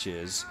 3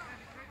 pitches.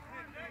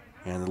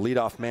 And the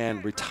leadoff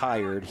man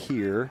retired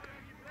here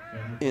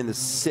in the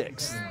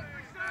 6th.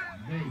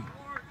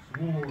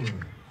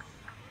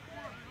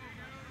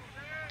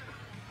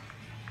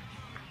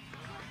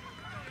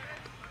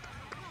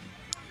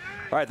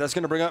 All right, that's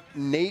going to bring up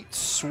Nate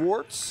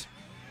Swartz.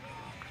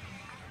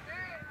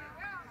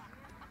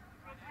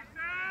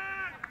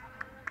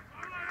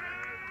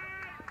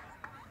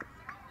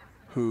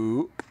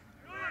 Who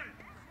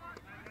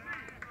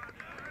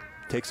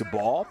takes a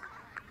ball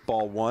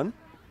 1.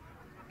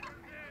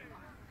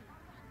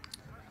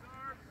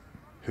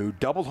 Who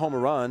doubled home a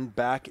run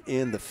back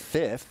in the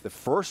 5th, the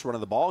first run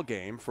of the ball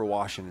game for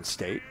Washington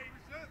State.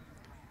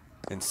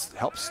 And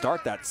helped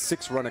start that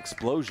 6-run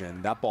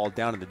explosion. That ball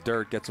down in the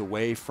dirt gets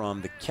away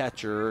from the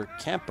catcher,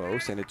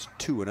 Campos, and it's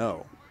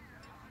 2-0.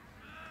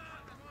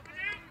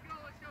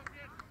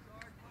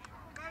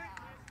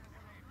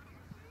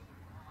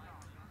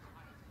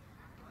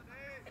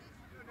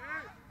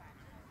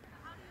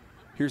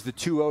 Here's the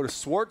 2-0 to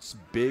Swartz.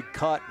 Big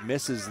cut,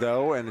 misses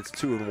though, and it's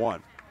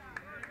 2-1.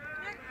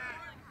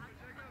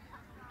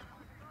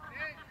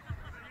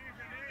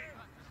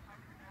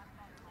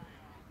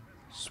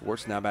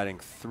 Swartz now batting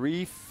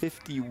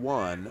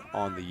 .351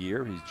 on the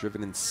year. He's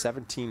driven in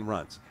 17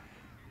 runs.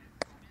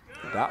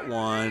 That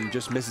one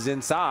just misses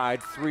inside.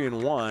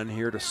 3-1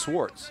 here to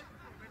Swartz.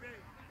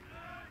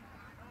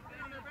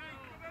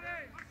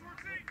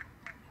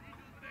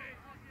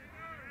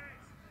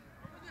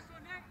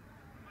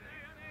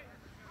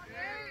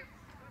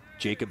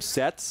 Jacob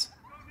sets.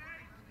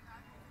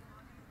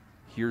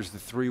 Here's the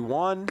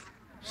 3-1.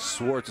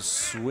 Swartz a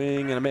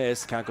swing and a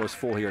miss. Count goes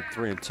full here at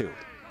 3-2.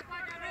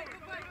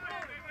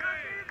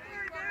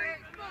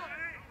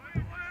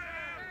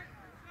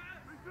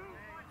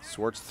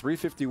 Swartz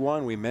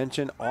 351, we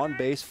mentioned, on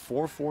base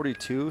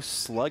 442,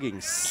 slugging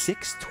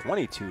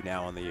 622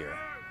 now on the year.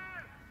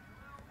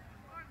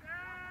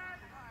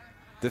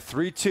 The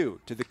 3-2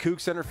 to the Coug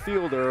center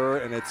fielder,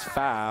 and it's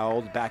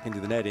fouled back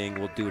into the netting.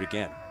 We'll do it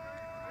again.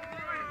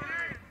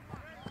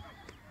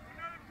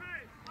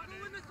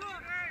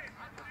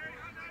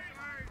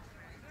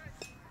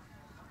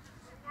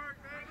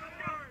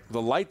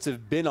 The lights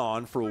have been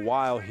on for a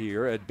while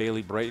here at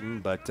Bailey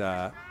Brayton, but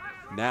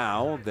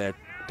now that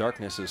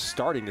darkness is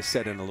starting to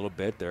set in a little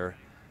bit, they're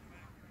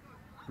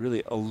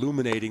really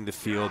illuminating the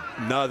field.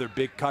 Another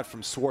big cut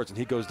from Swartz, and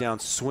he goes down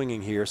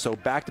swinging here. So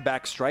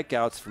back-to-back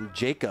strikeouts from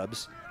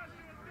Jacobs,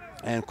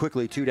 and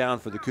quickly 2 down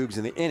for the Cougs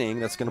in the inning.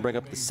 That's going to bring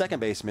up the second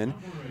baseman,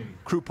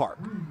 Crew Park.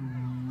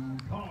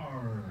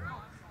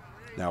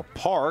 Now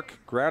Park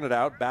grounded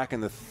out back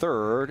in the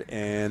third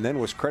and then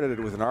was credited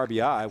with an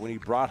RBI when he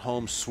brought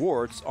home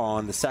Swartz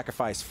on the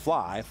sacrifice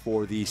fly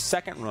for the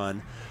second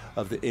run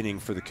of the inning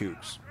for the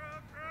Cougs.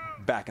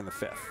 Back in the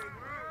fifth.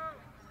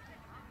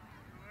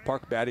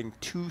 Park batting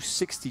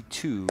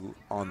 .262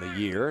 on the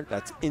year.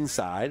 That's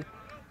inside.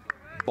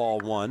 Ball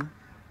 1.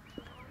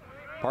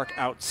 Park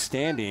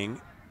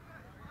outstanding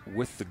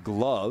with the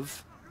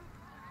glove.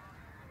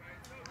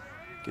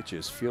 Get you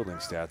his fielding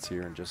stats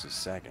here in just a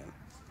second.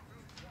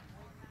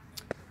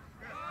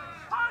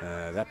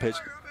 That pitch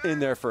in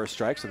there for a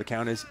strike, so the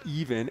count is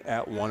even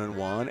at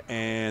 1-1.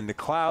 And the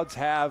clouds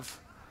have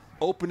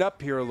opened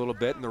up here a little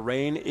bit, and the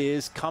rain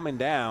is coming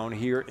down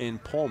here in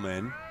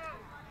Pullman.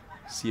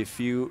 See a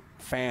few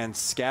fans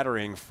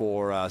scattering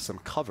for some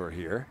cover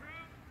here.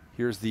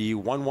 Here's the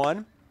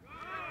 1-1.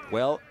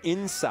 Well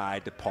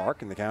inside to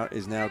Park, and the count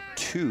is now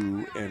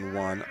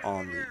 2-1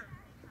 on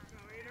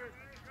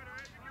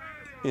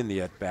in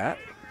the at bat.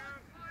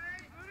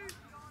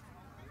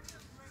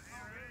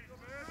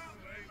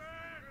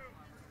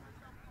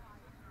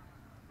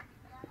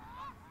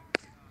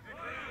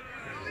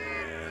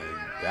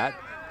 That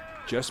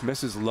just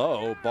misses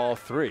low, ball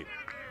 3.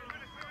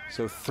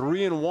 So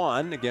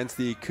 3-1 against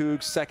the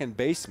Cougs second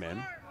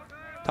baseman.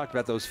 Talked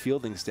about those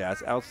fielding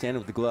stats. Outstanding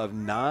with the glove,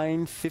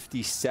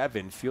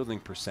 .957 fielding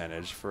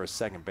percentage for a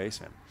second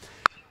baseman.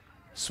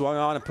 Swung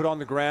on and put on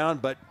the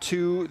ground, but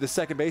to the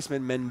second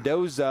baseman,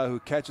 Mendoza,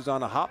 who catches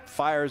on a hop,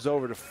 fires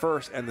over to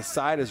first, and the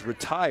side is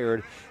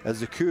retired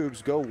as the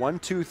Cougs go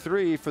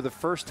 1-2-3 for the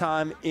first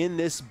time in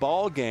this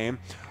ball game.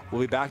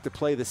 We'll be back to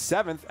play the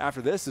 7th.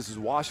 After this, this is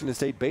Washington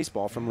State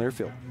baseball from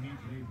Learfield.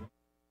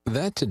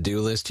 That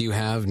to-do list you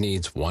have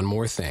needs one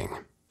more thing.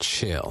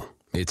 Chill.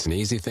 It's an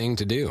easy thing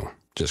to do.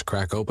 Just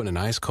crack open an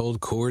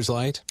ice-cold Coors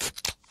Light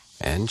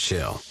and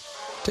chill.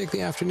 Take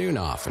the afternoon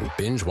off and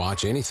binge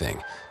watch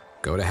anything.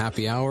 Go to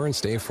happy hour and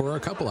stay for a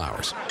couple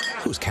hours.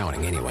 Who's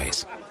counting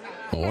anyways?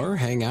 Or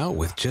hang out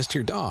with just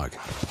your dog,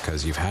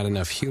 because you've had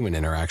enough human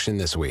interaction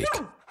this week.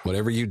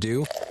 Whatever you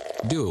do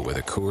it with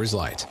a Coors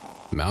Light.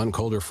 Mountain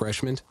cold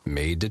refreshment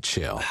made to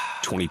chill.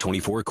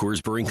 2024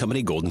 Coors Brewing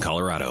Company, Golden,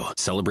 Colorado.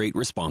 Celebrate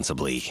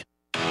responsibly.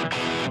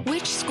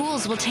 Which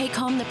schools will take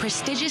home the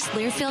prestigious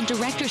Learfield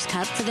Directors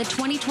Cup for the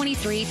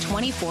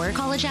 2023-24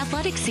 college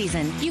athletics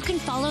season? You can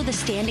follow the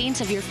standings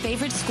of your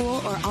favorite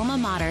school or alma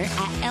mater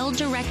at L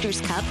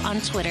Directors Cup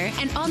on Twitter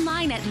and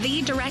online at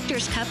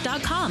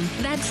thedirectorscup.com.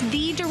 That's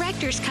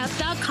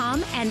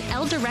thedirectorscup.com and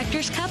L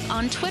Directors Cup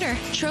on Twitter.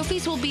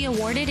 Trophies will be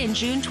awarded in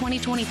June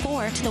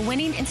 2024 to the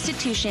winning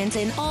institutions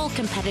in all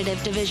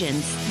competitive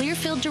divisions.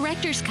 Learfield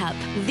Directors Cup,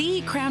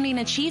 the crowning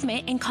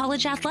achievement in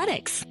college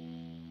athletics.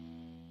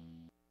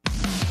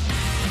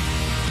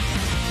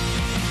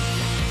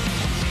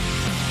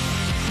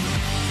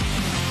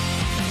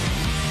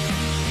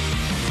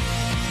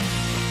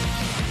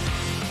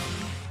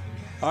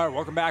 All right,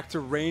 welcome back to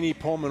rainy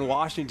Pullman,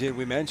 Washington.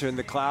 We mentioned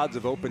the clouds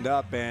have opened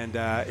up, and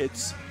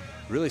it's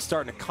really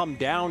starting to come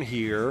down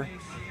here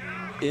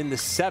in the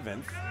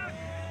 7th.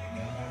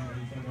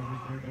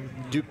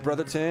 Duke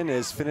Brotherton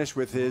is finished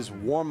with his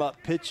warm-up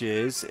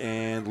pitches,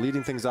 and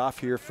leading things off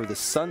here for the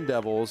Sun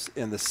Devils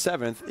in the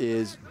 7th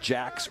is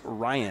Jax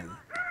Ryan.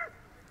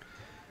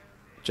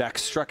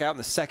 Jax struck out in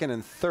the 2nd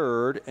and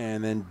 3rd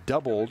and then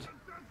doubled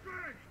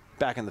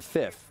back in the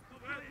 5th.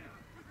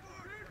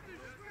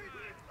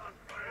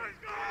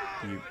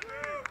 You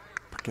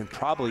can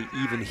probably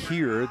even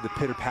hear the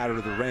pitter-patter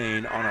of the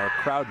rain on our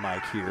crowd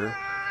mic here.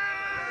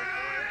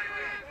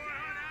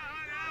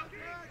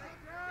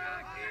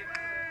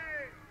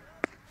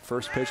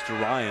 First pitch to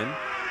Ryan.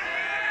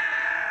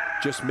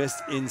 Just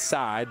missed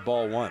inside,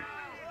 ball 1.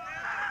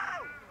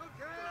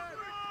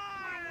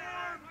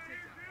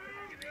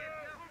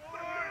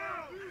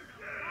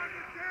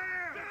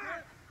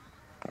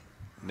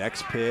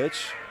 Next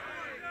pitch.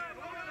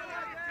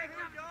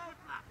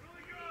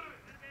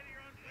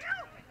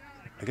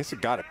 I guess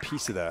it got a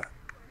piece of the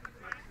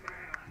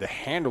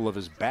handle of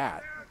his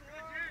bat.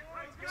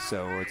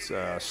 So it's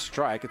a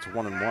strike. It's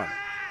 1-1.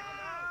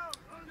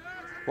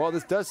 Well,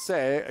 this does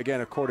say,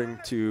 again, according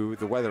to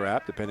the weather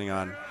app, depending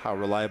on how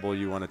reliable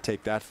you want to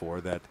take that for,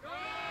 that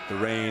the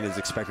rain is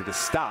expected to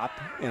stop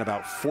in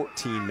about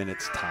 14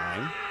 minutes'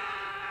 time.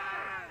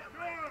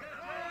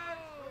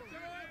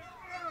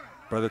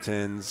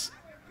 Brotherton's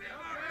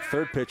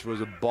third pitch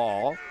was a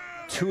ball.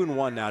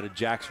 2-1 now to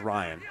Jax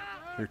Ryan.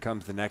 Here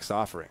comes the next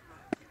offering.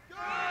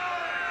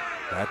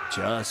 That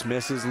just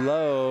misses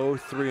low.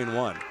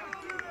 3-1.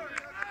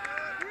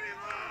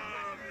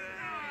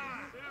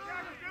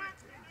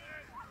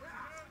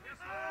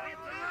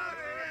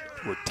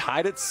 We're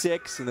tied at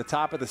 6 in the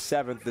top of the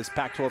 7th. This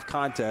Pac-12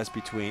 contest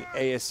between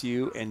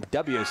ASU and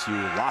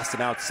WSU. Lost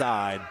him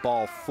outside,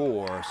 ball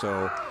 4.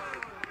 So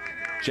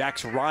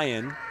Jax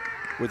Ryan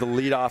with a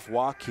leadoff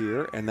walk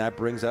here, and that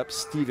brings up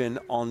Steven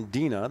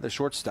Ondina, the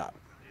shortstop.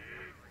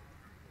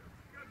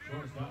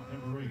 Shortstop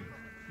number 8,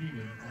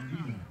 Steven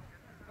Ondina.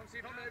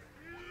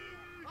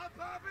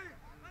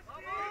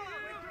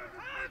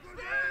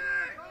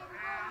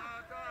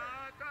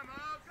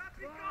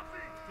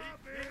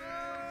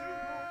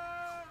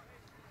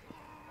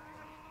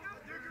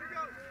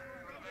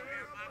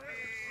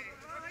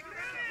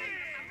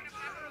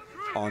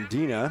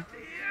 Ondina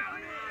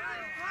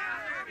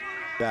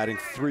batting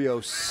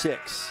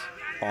 .306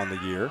 on the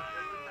year.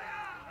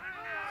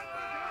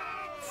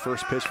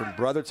 First pitch from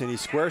Brotherton. He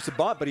squares the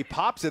bunt, but he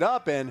pops it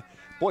up, and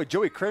boy,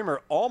 Joey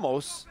Kramer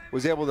almost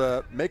was able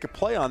to make a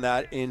play on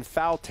that in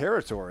foul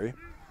territory.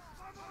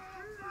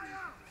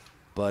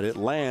 But it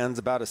lands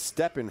about a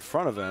step in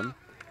front of him,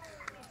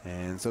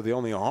 and so the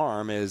only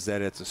harm is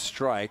that it's a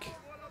strike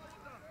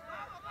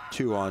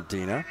to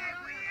Ondina.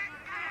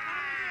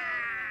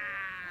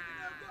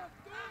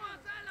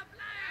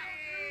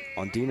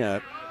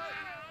 Ondina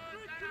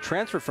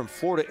transferred from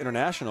Florida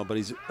International, but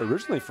he's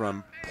originally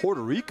from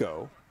Puerto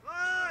Rico.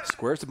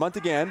 Squares the bunt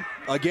again.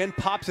 Again,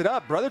 pops it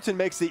up. Brotherton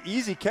makes the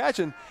easy catch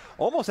and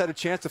almost had a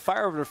chance to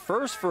fire over to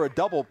first for a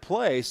double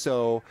play.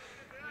 So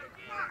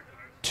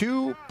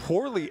 2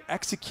 poorly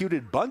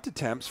executed bunt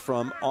attempts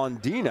from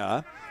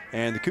Ondina,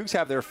 and the Cougs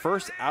have their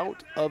first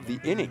out of the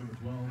inning.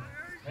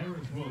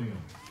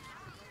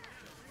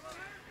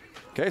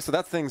 Okay, so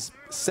that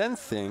sends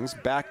things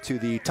back to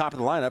the top of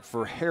the lineup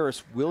for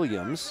Harris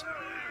Williams.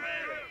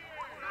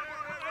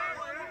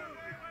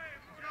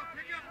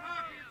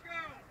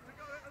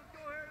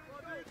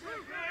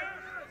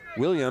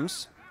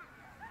 Williams,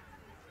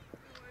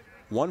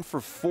 1 for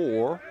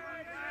 4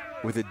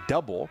 with a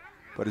double,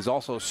 but is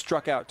also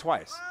struck out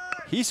twice.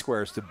 He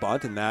squares to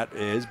bunt, and that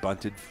is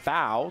bunted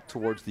foul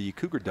towards the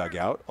Cougar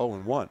dugout,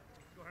 0-1.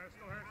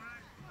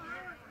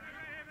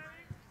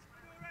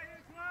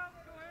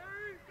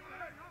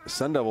 The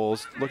Sun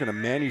Devils looking to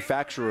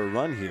manufacture a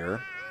run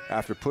here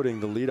after putting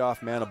the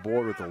leadoff man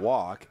aboard with a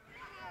walk.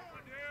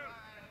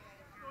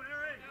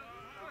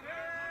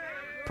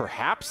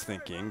 Perhaps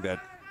thinking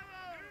that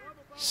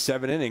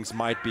 7 innings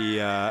might be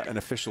an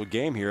official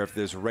game here if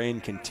this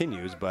rain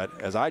continues, but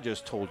as I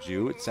just told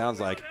you, it sounds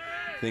like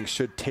things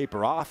should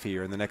taper off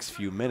here in the next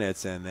few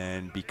minutes and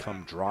then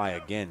become dry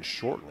again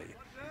shortly.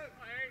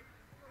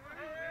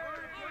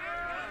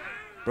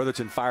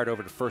 Brotherton fired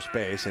over to first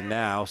base and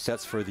now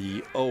sets for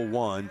the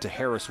 0-1 to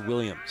Harris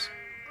Williams.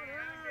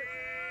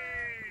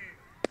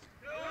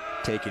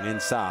 Taken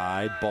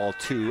inside, ball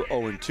 2,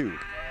 0-2.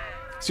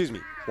 Excuse me,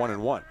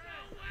 1-1.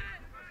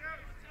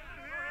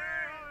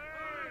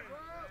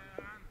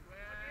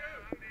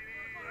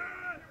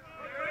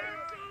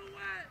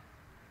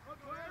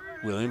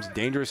 Williams,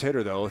 dangerous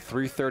hitter though,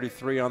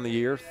 333 on the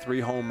year,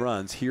 3 home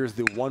runs. Here's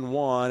the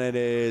 1-1. It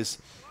is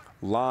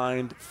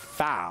lined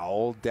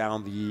foul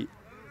down the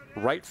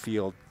right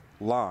field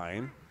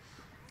line,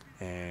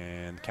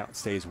 and count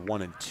stays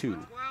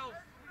 1-2.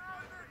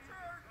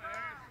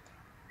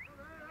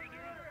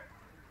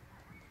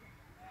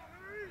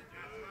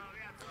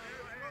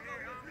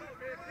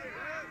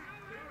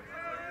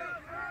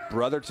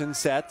 Brotherton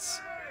sets.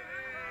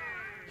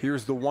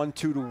 Here's the 1-2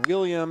 to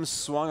Williams,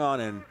 swung on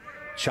and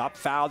chopped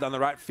foul down the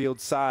right field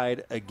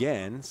side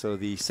again. So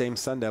the same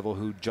Sun Devil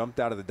who jumped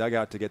out of the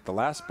dugout to get the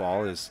last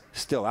ball is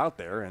still out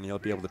there, and he'll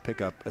be able to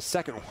pick up a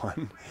second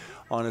one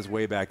on his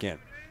way back in.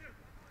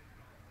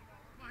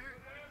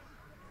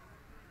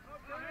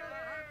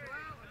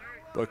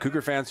 But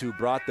Cougar fans who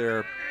brought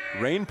their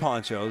rain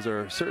ponchos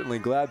are certainly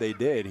glad they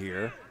did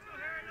here.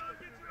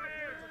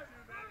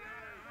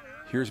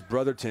 Here's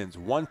Brotherton's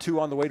 1-2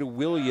 on the way to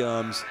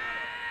Williams.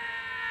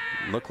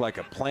 Looked like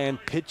a planned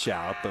pitch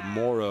out, but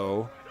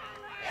Morrow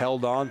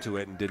held on to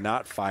it and did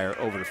not fire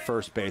over to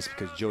first base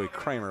because Joey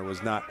Kramer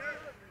was not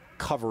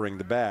covering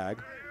the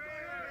bag.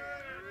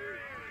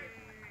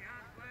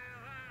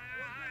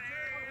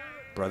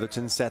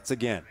 Brotherton sets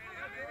again.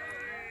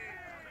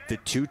 The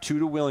 2-2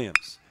 to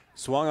Williams.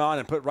 Swung on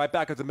and put right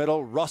back at the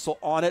middle. Russell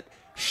on it,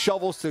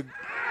 shovels to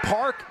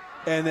Park,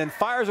 and then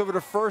fires over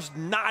to first,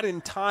 not in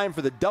time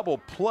for the double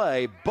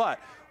play, but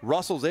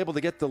Russell's able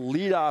to get the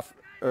leadoff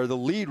or the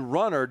lead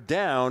runner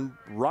down,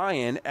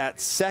 Ryan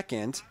at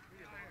second.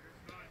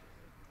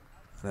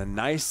 A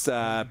nice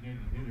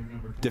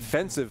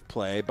defensive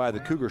play by the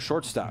Cougar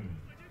shortstop.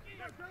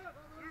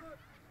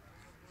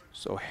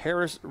 So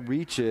Harris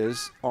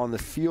reaches on the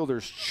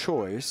fielder's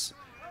choice,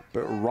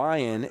 but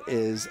Ryan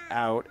is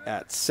out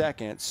at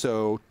second.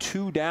 So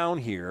 2 down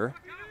here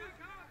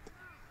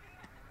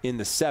in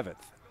the 7th.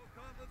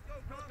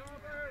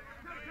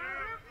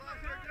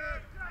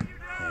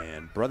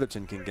 And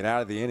Brotherton can get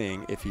out of the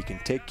inning if he can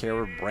take care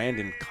of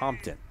Brandon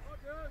Compton.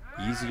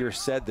 Easier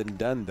said than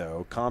done,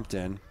 though.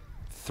 Compton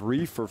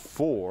 3 for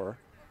 4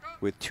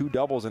 with 2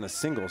 doubles and a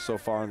single so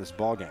far in this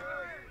ballgame.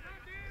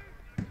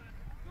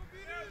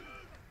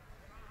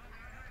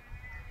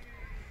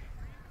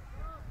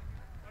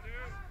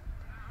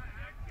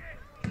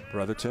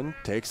 Brotherton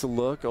takes a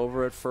look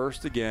over at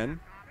first again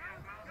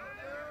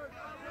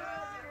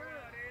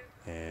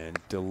and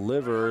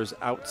delivers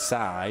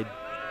outside,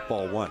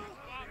 ball 1.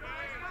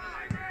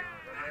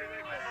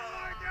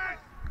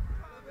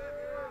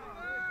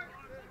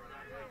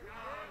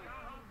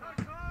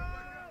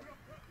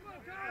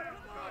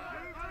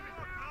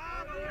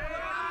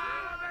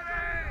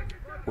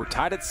 We're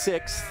tied at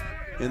 6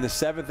 in the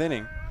 7th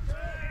inning.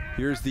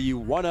 Here's the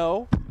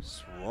 1-0,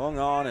 swung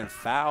on and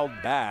fouled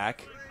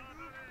back.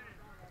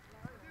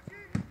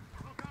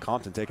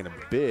 Compton taking a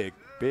big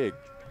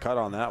cut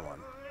on that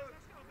one.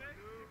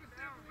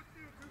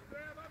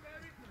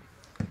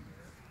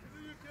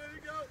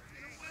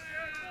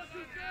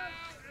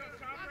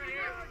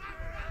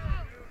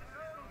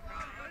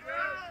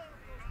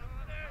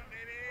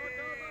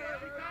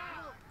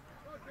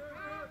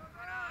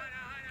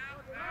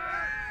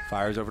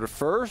 Fires over to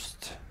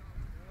first.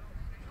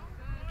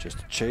 Just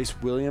to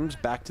chase Williams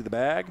back to the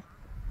bag.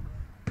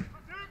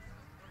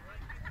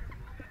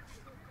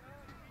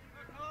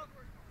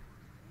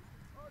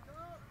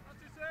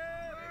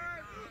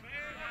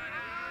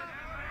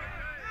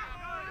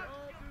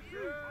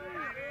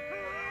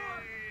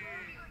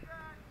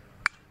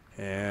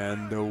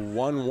 And the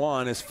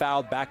 1-1 is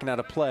fouled back and out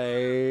of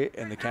play,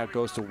 and the count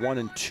goes to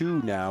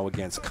 1-2 now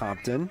against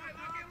Compton.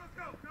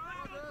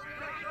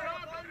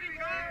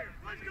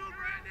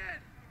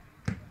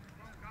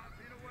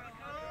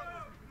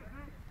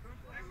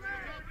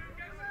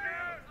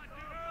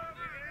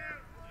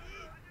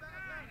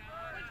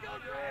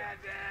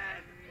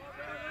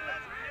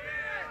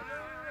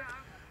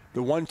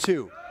 The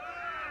 1-2.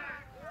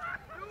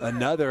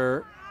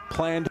 Another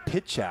planned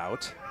pitch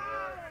out.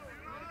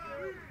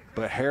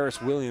 But Harris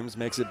Williams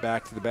makes it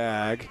back to the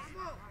bag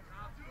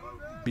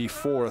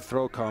before a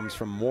throw comes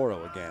from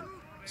Morrow again.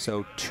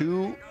 So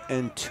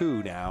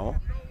 2-2 now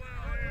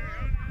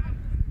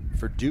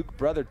for Duke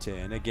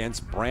Brotherton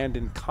against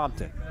Brandon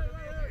Compton.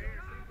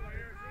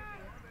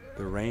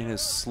 The rain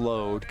has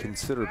slowed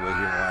considerably here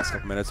in the last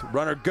couple minutes.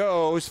 Runner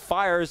goes,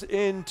 fires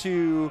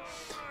into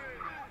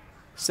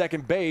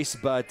second base,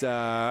 but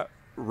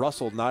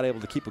Russell not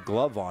able to keep a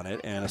glove on it,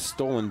 and a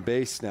stolen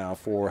base now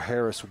for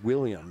Harris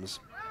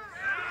Williams.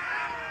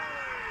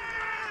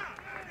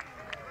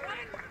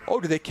 Oh,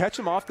 did they catch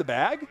him off the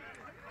bag?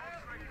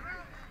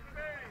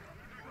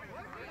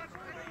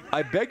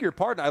 I beg your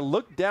pardon. I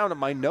looked down at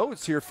my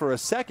notes here for a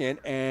second,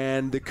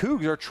 and the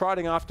Cougs are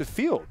trotting off the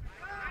field.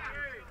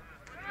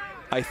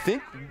 I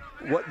think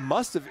what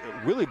must have,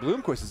 Willie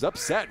Bloomquist is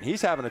upset, and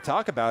he's having a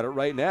talk about it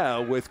right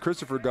now with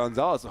Christopher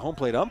Gonzalez, the home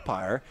plate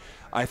umpire.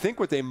 I think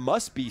what they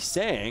must be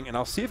saying, and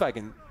I'll see if I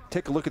can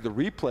take a look at the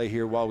replay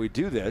here while we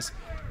do this,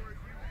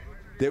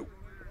 that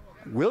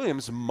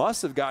Williams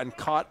must have gotten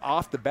caught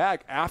off the bag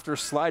after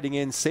sliding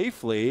in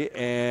safely,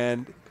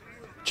 and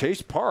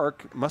Chase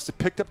Park must have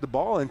picked up the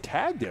ball and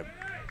tagged him.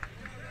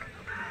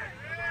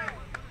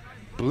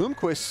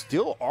 Bloomquist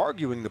still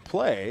arguing the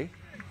play.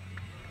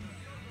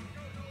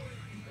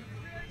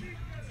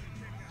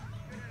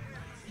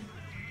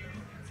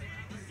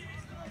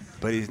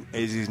 But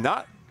he's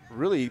not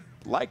really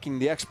liking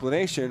the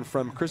explanation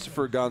from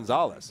Christopher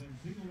Gonzalez.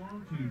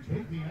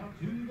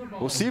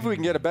 We'll see if we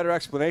can get a better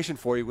explanation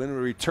for you when we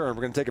return.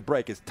 We're going to take a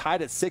break. It's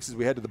tied at 6 as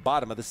we head to the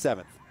bottom of the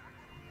 7th.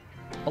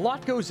 A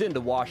lot goes into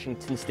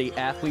Washington State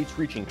athletes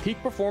reaching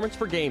peak performance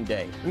for game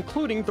day,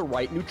 including the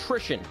right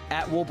nutrition.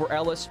 At Wilbur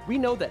Ellis, we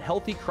know that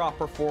healthy crop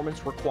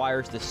performance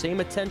requires the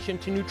same attention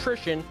to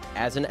nutrition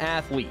as an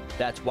athlete.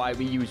 That's why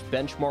we use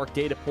benchmark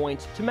data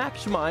points to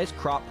maximize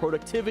crop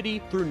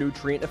productivity through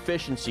nutrient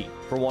efficiency.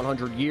 For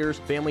 100 years,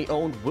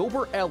 family-owned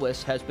Wilbur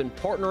Ellis has been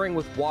partnering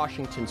with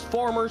Washington's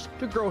farmers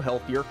to grow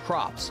healthier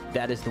crops.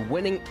 That is the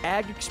winning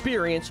ag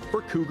experience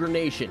for Cougar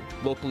Nation,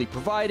 locally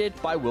provided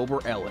by Wilbur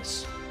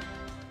Ellis.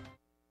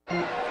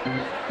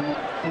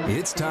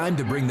 It's time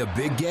to bring the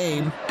big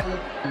game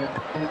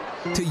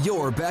to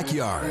your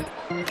backyard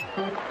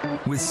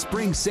with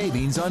spring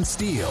savings on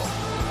steel.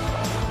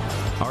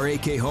 Our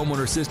AK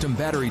Homeowner System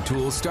battery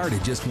tools start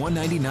at just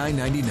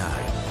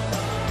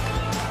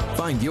 $199.99.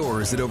 Find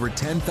yours at over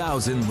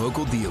 10,000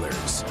 local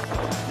dealers.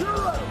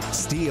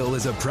 Steel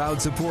is a proud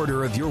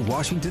supporter of your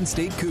Washington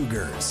State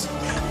Cougars.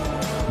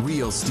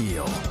 Real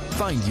Steel.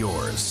 Find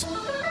yours.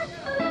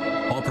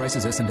 All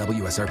prices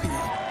S&W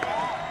SRP.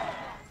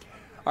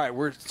 All right,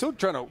 we're still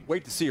trying to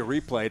wait to see a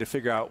replay to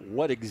figure out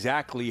what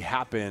exactly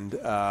happened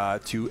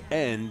to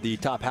end the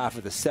top half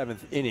of the 7th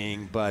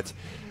inning, but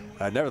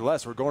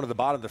Nevertheless, we're going to the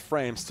bottom of the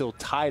frame, still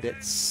tied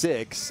at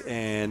 6,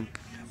 and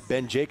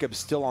Ben Jacobs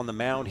still on the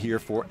mound here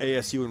for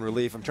ASU in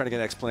relief. I'm trying to get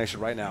an explanation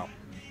right now.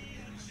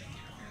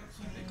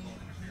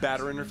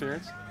 Batter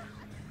interference.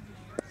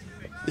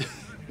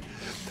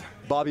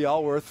 Bobby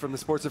Allworth from the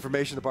Sports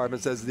Information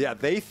Department says, yeah,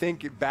 they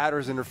think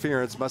batter's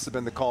interference must have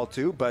been the call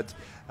too, but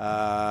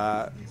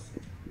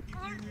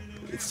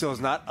it still is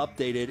not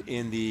updated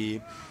in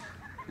the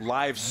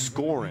live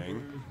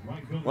scoring.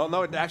 Well,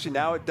 no, actually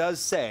now it does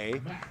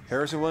say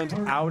Harrison Williams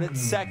out at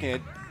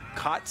second,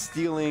 caught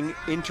stealing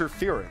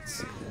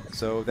interference.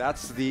 So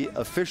that's the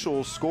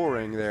official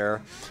scoring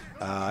there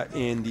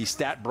in the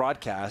stat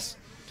broadcast.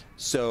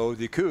 So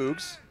the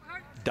Cougs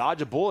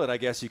dodge a bullet, I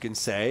guess you can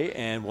say,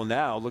 and will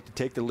now look to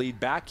take the lead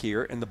back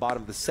here in the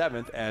bottom of the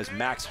 7th as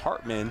Max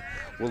Hartman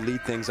will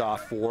lead things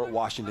off for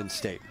Washington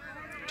State.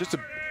 Just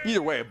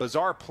either way, a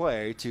bizarre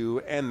play to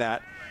end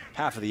that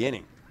half of the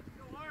inning.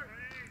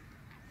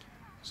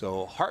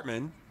 So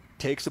Hartman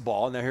takes the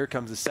ball. Now here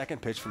comes the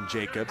second pitch from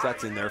Jacobs.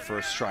 That's in there for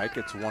a strike.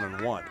 It's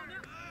 1-1.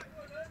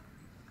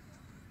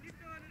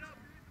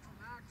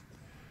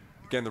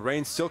 Again, the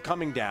rain's still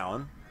coming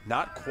down.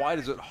 Not quite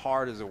as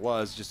hard as it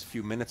was just a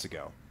few minutes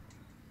ago.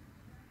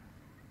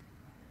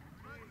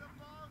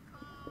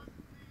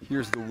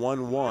 Here's the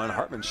 1-1.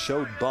 Hartman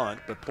showed bunt,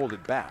 but pulled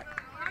it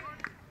back.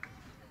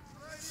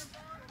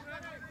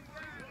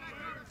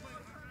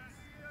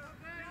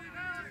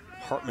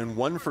 Hartman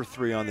 1 for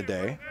 3 on the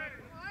day.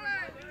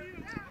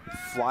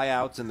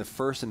 Flyouts in the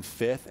 1st and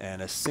 5th,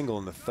 and a single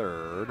in the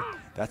 3rd.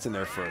 That's in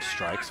there for a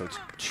strike, so it's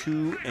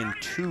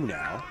 2-2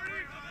 now.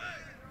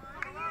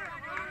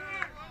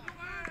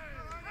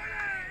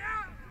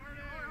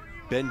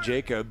 Ben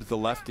Jacobs, the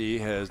lefty,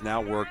 has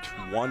now worked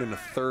 1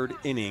 1/3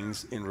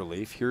 innings in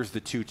relief. Here's the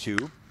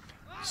 2-2.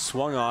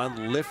 Swung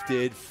on,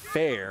 lifted,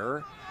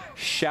 fair,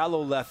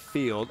 shallow left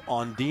field.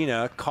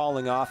 Ondina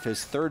calling off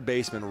his third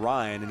baseman,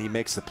 Ryan, and he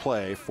makes the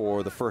play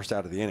for the first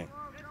out of the inning.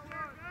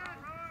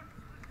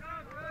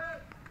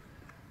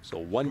 So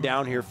 1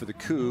 down here for the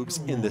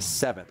Cougs in the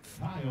 7th.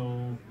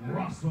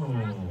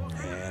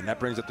 And that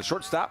brings up the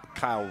shortstop,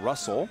 Kyle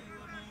Russell.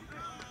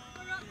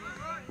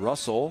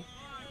 Russell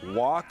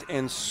walked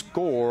and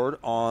scored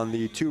on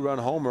the 2-run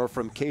homer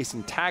from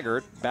Kason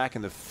Taggart back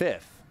in the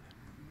 5th.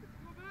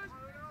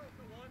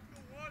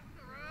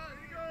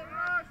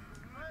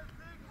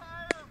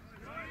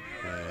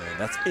 And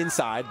that's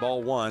inside,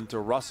 ball 1 to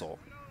Russell.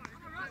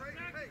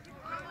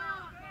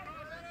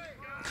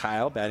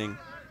 Kyle batting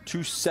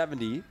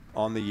 .270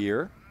 on the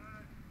year.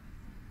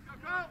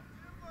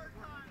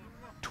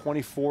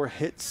 24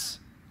 hits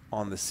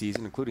on the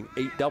season, including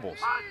 8 doubles.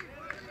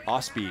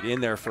 Off speed in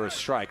there for a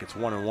strike. It's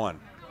 1-1.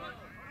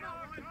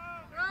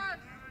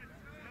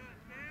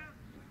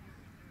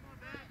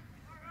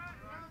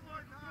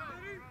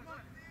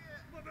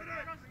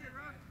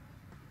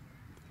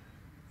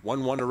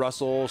 1-1 to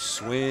Russell,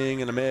 swing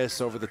and a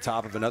miss over the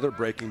top of another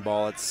breaking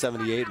ball at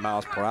 78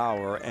 miles per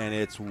hour, and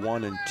it's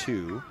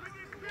 1-2.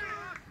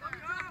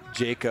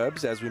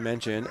 Jacobs, as we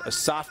mentioned, a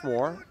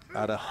sophomore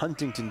out of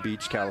Huntington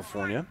Beach,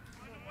 California.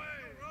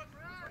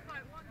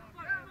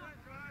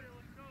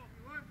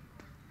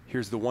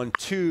 Here's the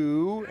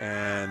 1-2,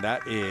 and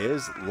that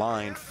is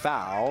line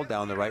foul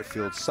down the right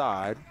field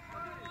side.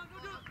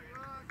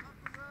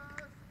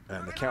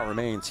 And the count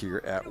remains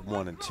here at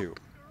 1-2.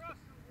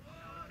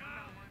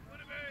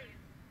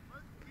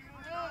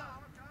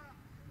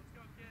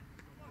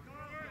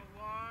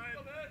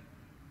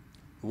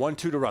 1-2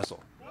 to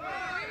Russell.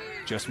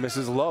 Just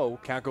misses low.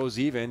 Count goes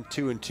even,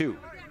 2-2.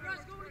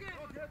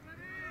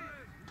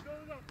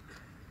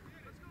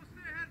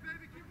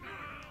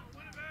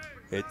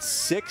 It's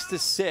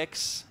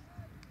 6-6.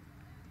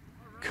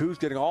 Cougs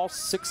getting all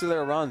 6 of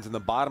their runs in the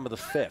bottom of the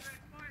 5th.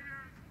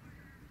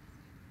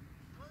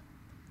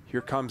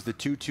 Here comes the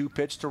 2-2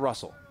 pitch to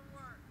Russell.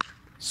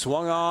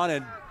 Swung on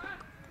and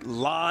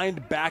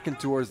lined back and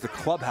towards the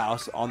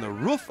clubhouse, on the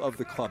roof of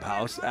the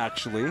clubhouse,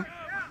 actually.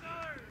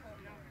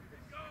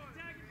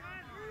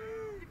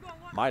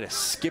 Might have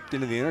skipped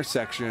into the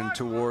intersection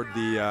toward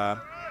the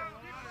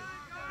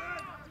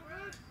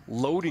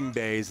loading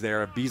bays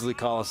there at Beasley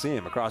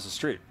Coliseum across the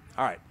street.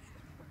 All right.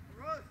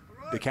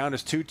 The count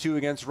is 2-2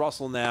 against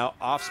Russell now.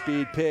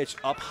 Off-speed pitch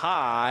up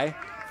high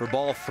for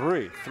ball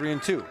 3.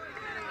 3-2.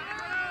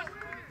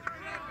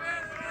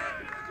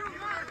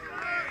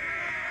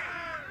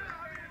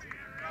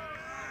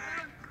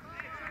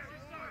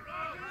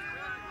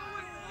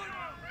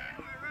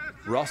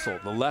 Russell,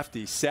 the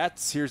lefty,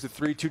 sets. Here's the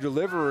 3-2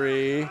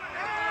 delivery.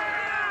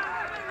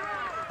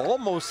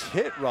 Almost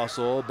hit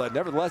Russell, but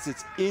nevertheless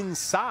it's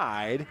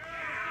inside.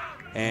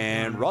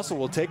 And Russell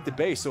will take the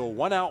base. So a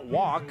 1-out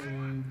walk.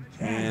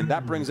 And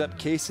that brings up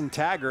Kason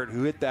Taggart,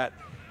 who hit that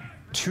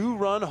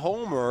 2-run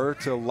homer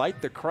to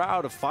light the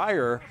crowd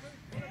afire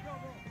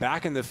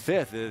back in the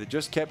 5th. It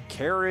just kept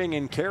carrying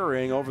and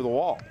carrying over the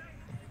wall.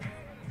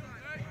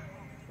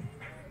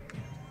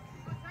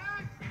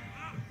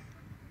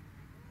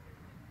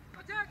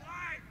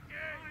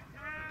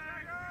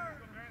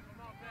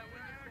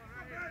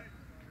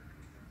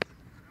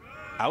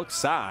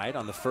 outside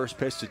on the first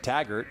pitch to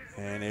Taggart,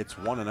 and it's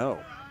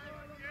 1-0.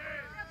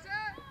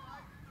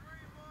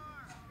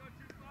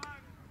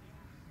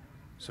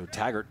 So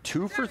Taggart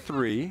 2 for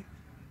 3,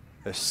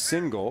 a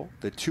single,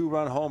 the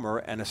 2-run homer,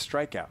 and a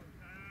strikeout.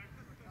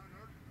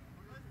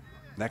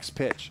 Next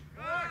pitch,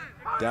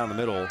 down the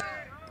middle.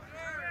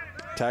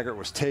 Taggart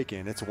was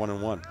taken. It's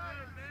 1-1.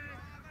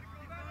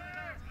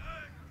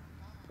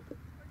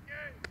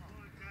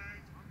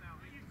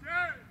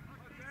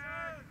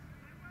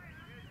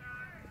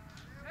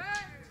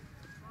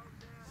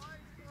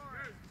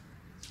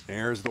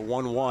 There's the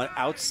 1-1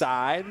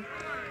 outside.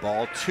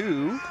 Ball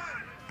 2.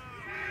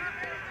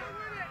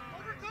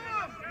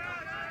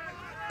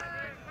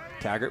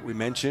 Taggart, we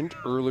mentioned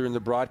earlier in the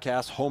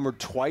broadcast, homered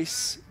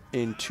twice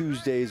in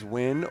Tuesday's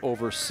win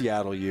over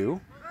Seattle U.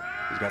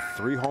 He's got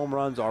 3 home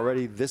runs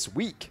already this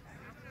week.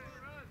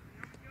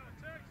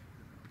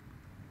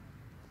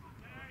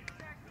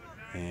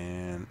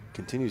 And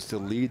continues to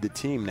lead the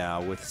team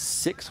now with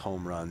 6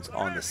 home runs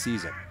on the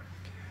season.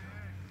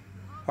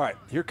 All right,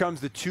 here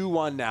comes the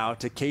 2-1 now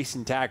to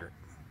Kaysen Taggart.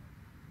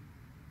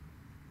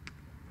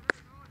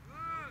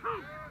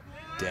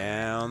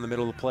 Down the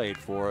middle of the plate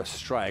for a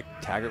strike.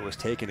 Taggart was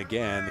taken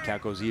again. The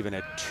count goes even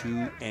at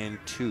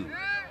 2-2.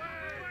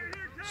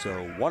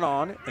 So 1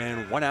 on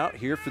and 1 out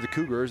here for the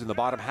Cougars in the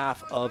bottom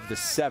half of the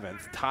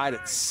 7th. Tied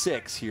at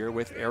 6 here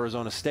with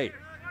Arizona State.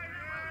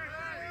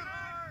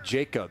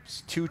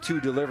 Jacobs,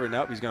 2-2 delivery.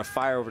 Nope, he's going to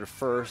fire over to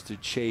first to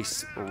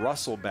chase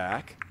Russell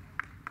back.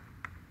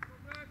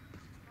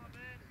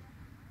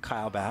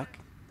 Kyle back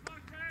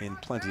in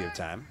plenty of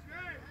time.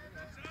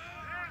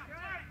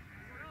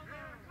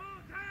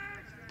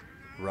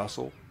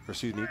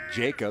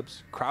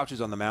 Jacobs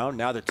crouches on the mound.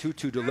 Now the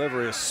 2-2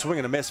 delivery, a swing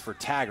and a miss for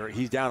Taggart.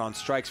 He's down on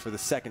strikes for the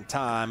second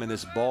time in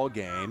this ball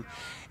game.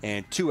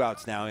 And 2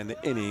 outs now in the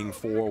inning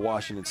for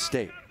Washington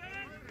State.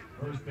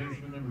 First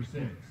baseman number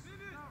 6,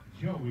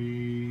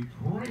 Joey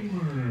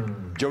Kramer.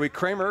 Joey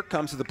Kramer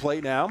comes to the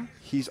plate now.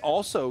 He's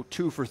also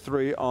 2 for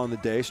 3 on the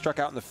day. Struck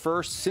out in the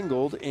first,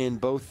 singled in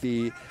both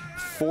the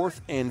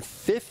 4th and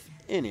 5th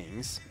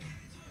innings.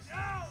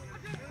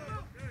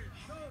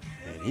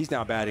 And he's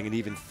now batting an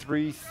even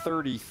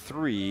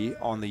 .333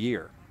 on the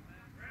year.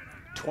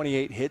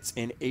 28 hits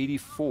and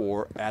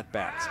 84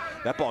 at-bats.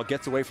 That ball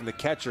gets away from the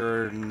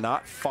catcher,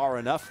 not far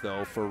enough,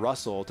 though, for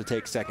Russell to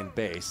take second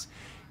base.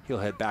 He'll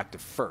head back to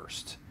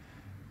first.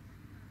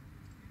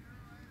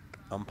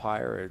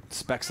 Umpire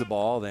inspects the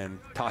ball, then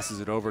tosses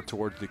it over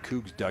towards the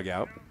Cougs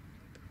dugout.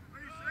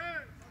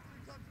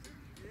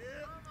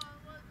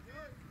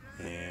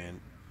 And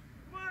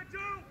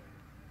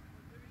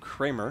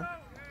Kramer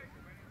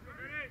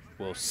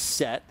will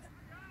set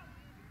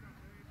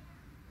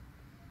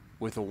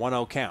with a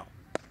 1-0 count.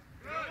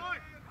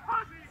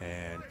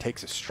 And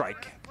takes a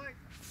strike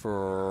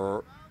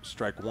for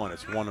strike 1.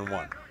 It's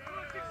 1-1.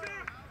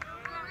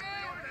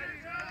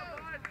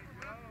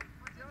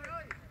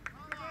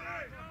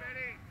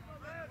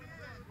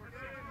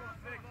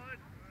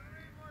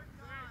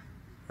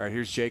 All right,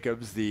 here's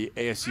Jacobs, the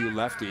ASU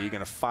lefty,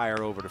 going to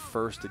fire over to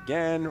first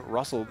again.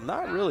 Russell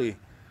not really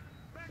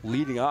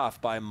leading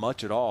off by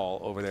much at all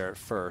over there at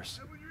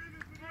first.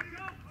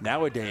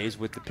 Nowadays,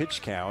 with the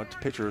pitch count,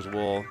 pitchers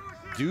will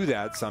do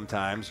that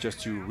sometimes just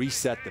to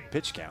reset the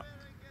pitch count.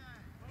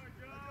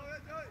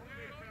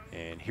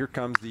 And here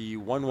comes the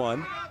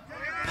 1-1.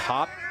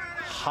 Pop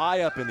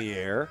high up in the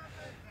air.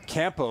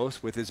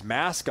 Campos with his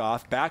mask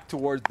off back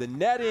towards the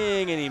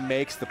netting, and he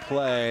makes the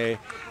play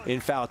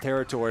in foul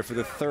territory for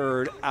the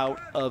 3rd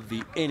out of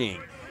the inning.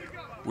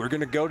 We're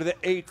going to go to the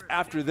 8th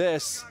after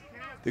this.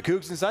 The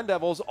Cougs and Sun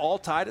Devils all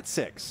tied at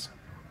 6.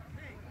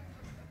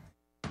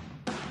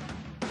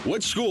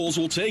 Which schools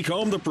will take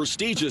home the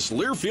prestigious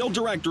Learfield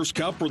Directors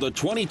Cup for the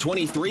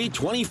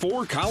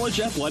 2023-24 college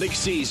athletic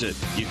season?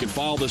 You can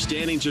follow the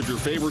standings of your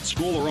favorite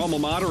school or alma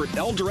mater at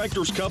L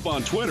Directors Cup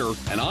on Twitter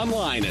and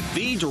online at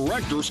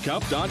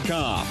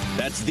thedirectorscup.com.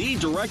 That's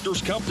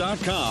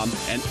thedirectorscup.com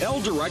and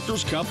L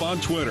Directors Cup on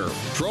Twitter.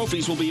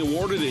 Trophies will be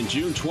awarded in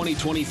June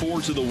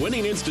 2024 to the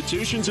winning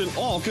institutions in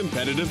all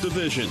competitive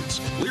divisions.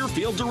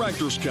 Learfield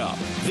Directors Cup,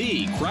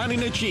 the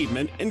crowning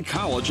achievement in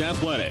college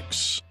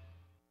athletics.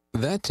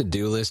 That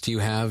to-do list you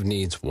have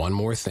needs one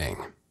more thing.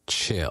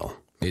 Chill.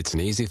 It's an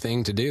easy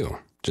thing to do.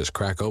 Just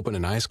crack open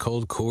an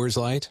ice-cold Coors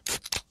Light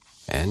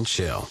and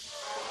chill.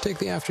 Take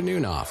the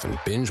afternoon off and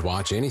binge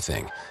watch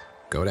anything.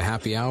 Go to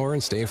happy hour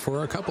and stay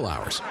for a couple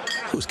hours.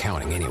 Who's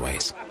counting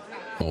anyways?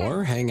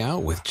 Or hang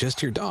out with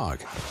just your dog,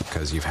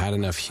 because you've had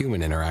enough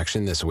human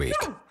interaction this week.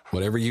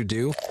 Whatever you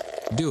do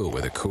it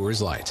with a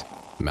Coors Light.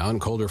 Mountain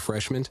Cold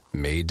Refreshment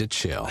made to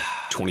chill.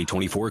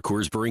 2024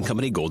 Coors Brewing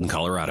Company, Golden,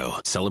 Colorado.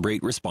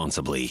 Celebrate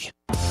responsibly.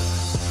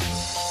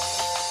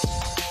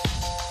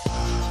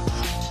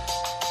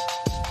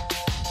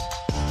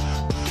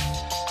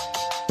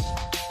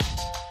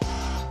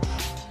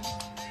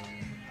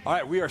 All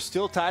right, we are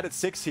still tied at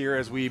 6 here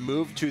as we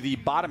move to the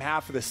bottom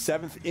half of the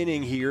 7th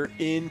inning here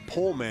in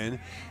Pullman.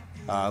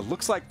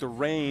 Looks like the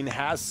rain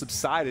has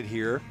subsided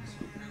here.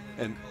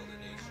 And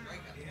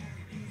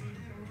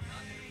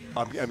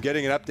I'm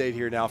getting an update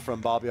here now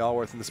from Bobby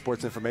Allworth in the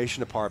Sports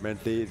Information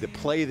Department. The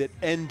play that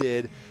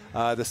ended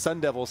the Sun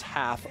Devils'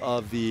 half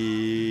of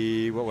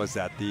the,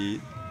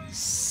 the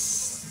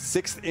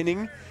 6th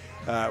inning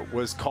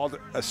was called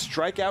a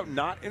strikeout,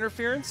 not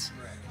interference?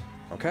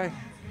 Okay.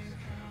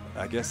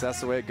 I guess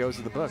that's the way it goes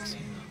in the books.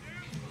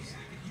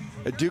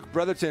 Duke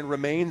Brotherton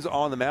remains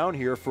on the mound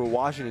here for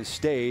Washington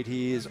State.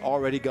 He has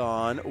already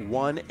gone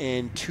 1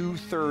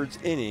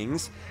 2/3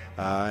 innings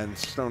and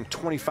thrown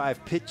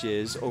 25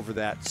 pitches over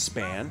that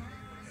span.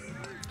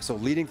 So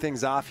leading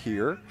things off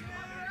here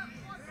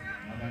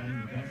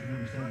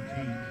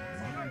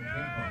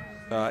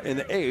in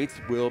the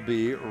 8th will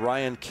be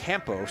Ryan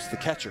Campos, the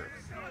catcher.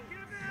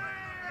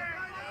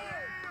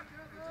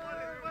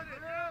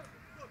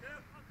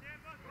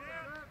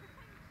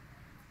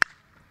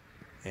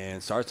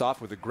 And starts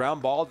off with a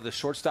ground ball to the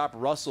shortstop,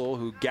 Russell,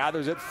 who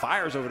gathers it,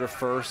 fires over to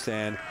first,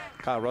 and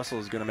Kyle Russell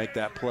is going to make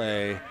that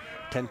play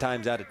 10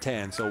 times out of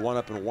 10. So 1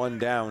 up and 1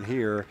 down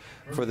here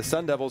for the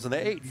Sun Devils in the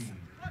 8th.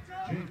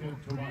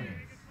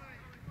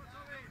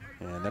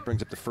 And that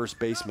brings up the first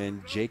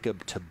baseman,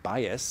 Jacob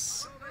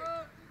Tobias.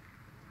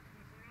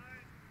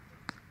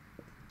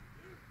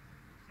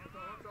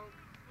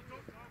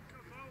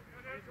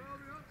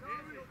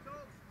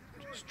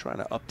 Just trying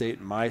to update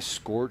my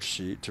score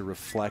sheet to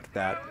reflect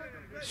that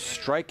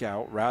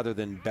strikeout rather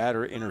than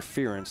batter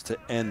interference to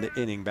end the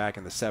inning back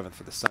in the 7th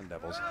for the Sun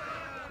Devils.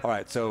 All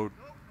right, so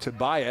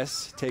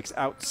Tobias takes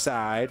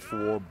outside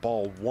for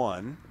ball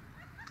 1.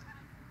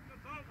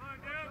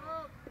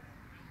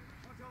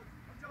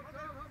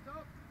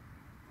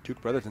 Duke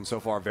Brotherton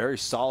so far very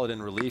solid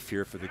in relief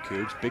here for the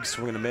Cougs. Big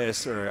swing and a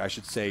miss, or I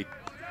should say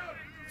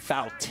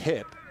foul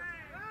tip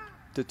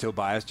to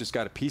Tobias. Just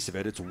got a piece of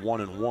it. It's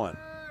 1-1.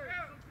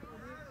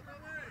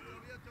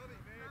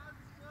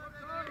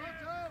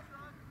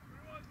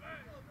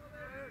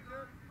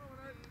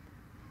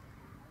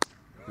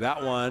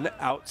 That one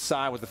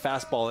outside with the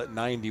fastball at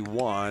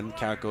 91.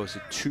 Count goes to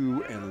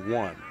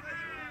 2-1.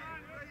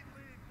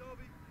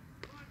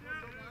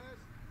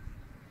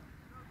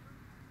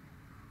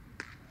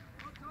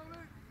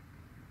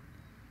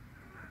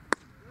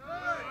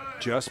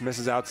 Just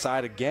misses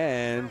outside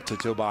again to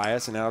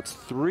Tobias, and now it's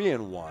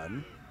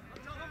 3-1.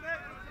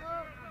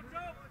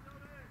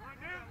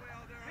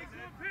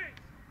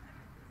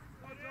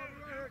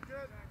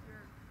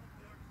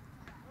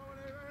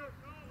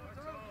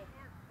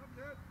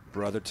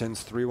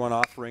 Brotherton's 3-1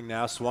 offering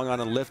now swung on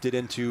and lifted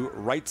into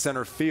right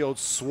center field.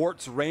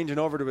 Swartz ranging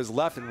over to his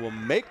left and will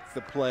make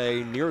the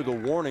play near the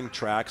warning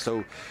track.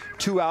 So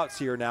 2 outs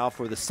here now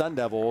for the Sun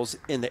Devils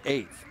in the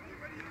 8th.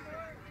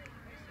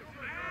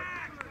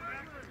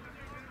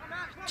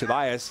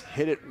 Tobias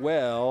hit it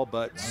well,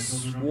 but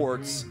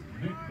Swartz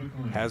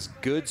has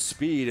good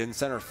speed in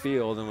center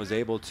field and was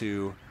able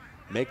to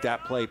make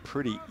that play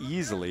pretty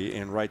easily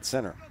in right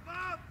center.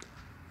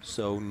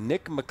 So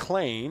Nick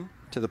McLean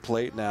to the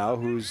plate now,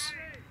 who's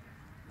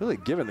really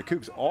given the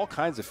Cougs all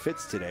kinds of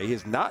fits today. He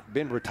has not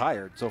been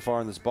retired so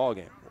far in this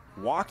ballgame.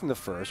 Walked in the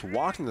 1st,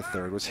 walked in the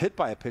 3rd, was hit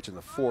by a pitch in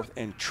the 4th,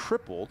 and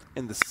tripled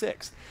in the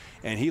 6th.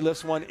 And he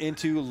lifts one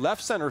into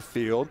left center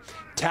field.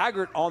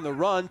 Taggart on the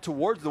run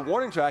towards the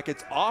warning track.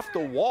 It's off the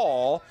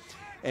wall,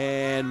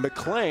 and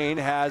McLean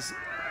has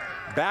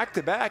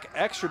back-to-back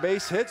extra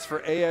base hits for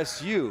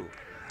ASU.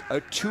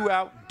 A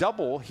 2-out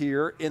double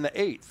here in the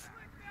 8th.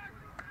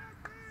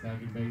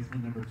 Second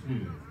baseman number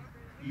 2,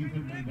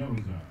 Ethan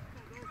Mendoza.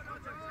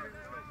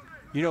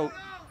 You know,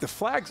 the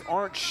flags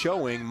aren't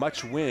showing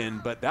much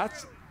wind, but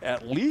that's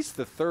at least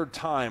the 3rd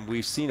time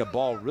we've seen a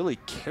ball really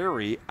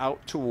carry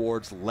out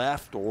towards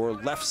left or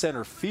left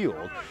center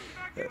field.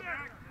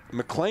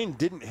 McLean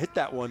didn't hit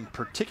that one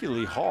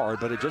particularly hard,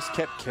 but it just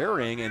kept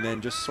carrying and then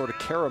just sort of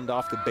caromed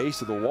off the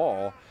base of the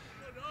wall.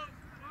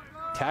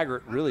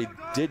 Taggart really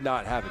did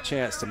not have a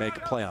chance to make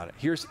a play on it.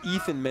 Here's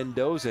Ethan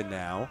Mendoza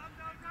now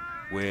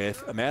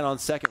with a man on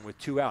second with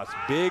 2 outs.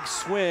 Big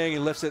swing, he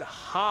lifts it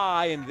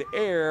high into the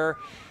air.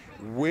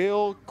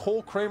 Will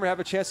Cole Kramer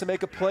have a chance to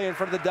make a play in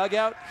front of the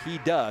dugout? He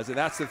does, and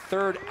that's the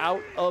 3rd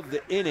out of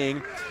the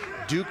inning.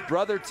 Duke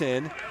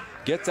Brotherton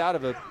gets out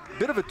of a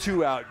bit of a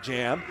 2-out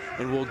jam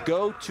and will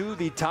go to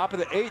the top of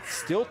the 8th,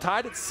 still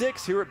tied at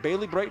 6 here at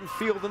Bailey Brayton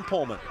Field in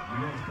Pullman.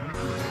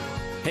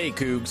 Hey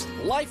Cougs,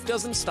 life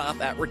doesn't stop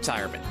at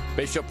retirement.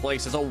 Bishop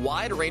Place has a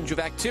wide range of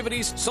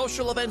activities,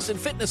 social events, and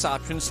fitness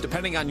options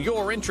depending on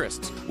your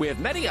interests. We have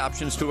many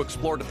options to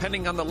explore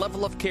depending on the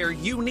level of care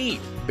you need.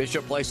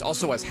 Bishop Place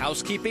also has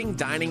housekeeping,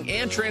 dining,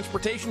 and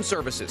transportation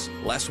services.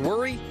 Less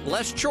worry,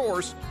 less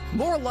chores,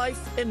 more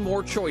life, and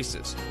more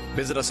choices.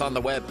 Visit us on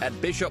the web at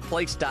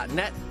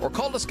bishopplace.net or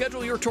call to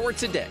schedule your tour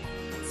today.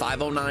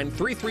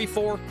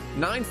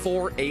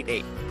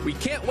 509-334-9488. We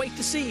can't wait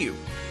to see you.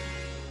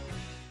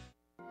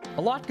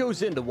 A lot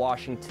goes into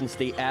Washington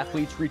State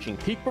athletes reaching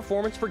peak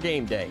performance for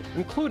game day,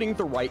 including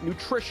the right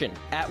nutrition.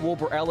 At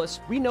Wilbur Ellis,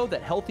 we know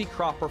that healthy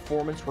crop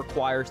performance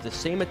requires the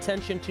same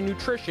attention to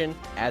nutrition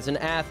as an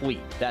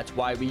athlete. That's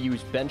why we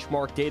use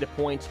benchmark data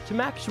points to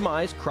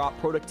maximize crop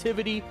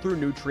productivity through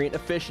nutrient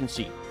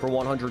efficiency. For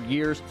 100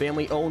 years,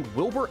 family-owned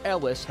Wilbur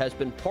Ellis has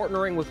been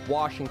partnering with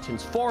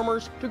Washington's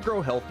farmers to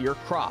grow healthier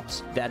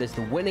crops. That is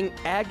the winning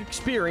ag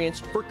experience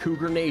for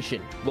Cougar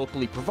Nation,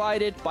 locally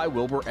provided by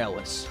Wilbur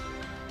Ellis.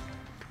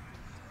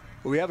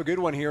 We have a good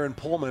one here in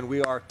Pullman.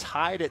 We are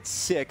tied at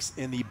 6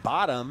 in the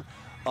bottom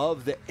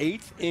of the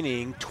 8th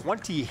inning.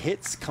 20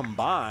 hits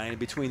combined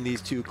between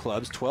these two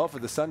clubs, 12 for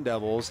the Sun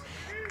Devils,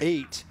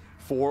 8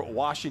 for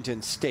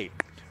Washington State.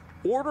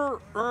 Order,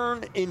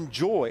 earn,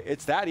 enjoy.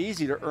 It's that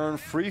easy to earn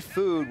free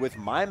food with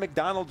My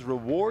McDonald's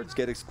Rewards.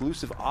 Get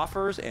exclusive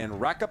offers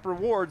and rack up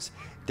rewards.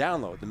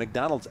 Download the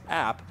McDonald's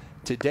app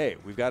today.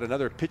 We've got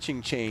another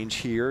pitching change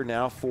here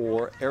now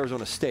for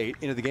Arizona State.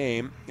 Into the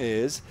game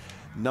is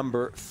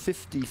number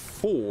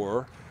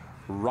 54,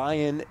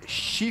 Ryan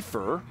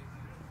Schieffer.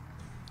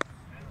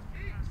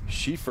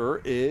 Schieffer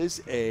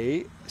is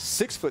a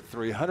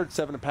 6'3",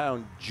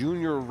 107-pound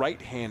junior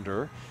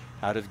right-hander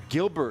out of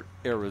Gilbert,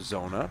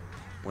 Arizona.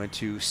 Went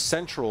to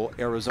Central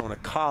Arizona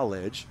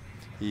College.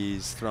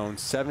 He's thrown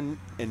 17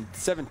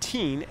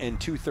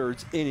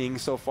 2/3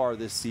 innings so far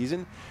this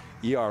season.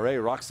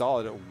 ERA rock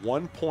solid at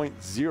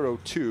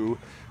 1.02,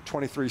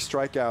 23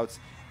 strikeouts,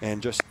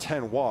 and just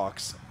 10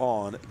 walks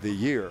on the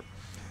year.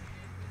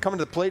 Coming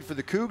to the plate for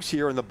the Cougs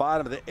here in the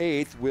bottom of the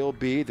 8th will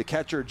be the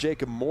catcher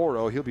Jacob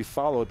Morrow. He'll be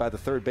followed by the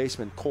third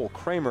baseman Cole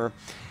Kramer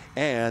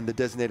and the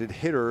designated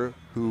hitter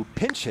who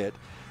pinch hit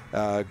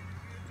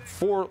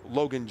for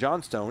Logan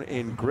Johnstone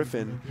in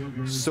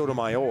Griffin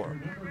Sotomayor.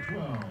 Number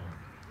 12,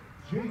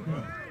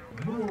 Jacob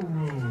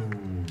Morrow.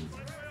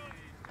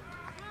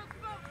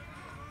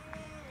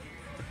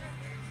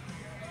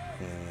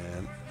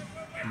 And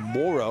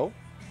Morrow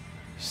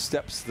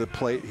steps to the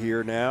plate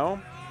here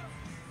now.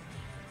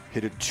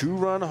 Hit a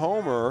 2-run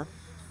homer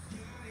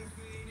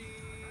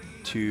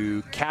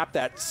to cap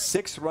that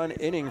 6-run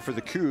inning for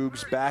the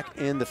Cougs back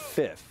in the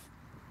 5th.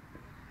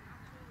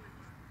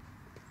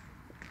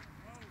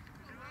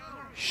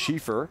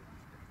 Schieffer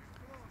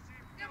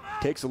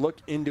takes a look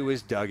into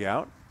his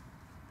dugout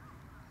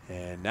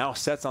and now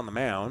sets on the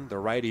mound. The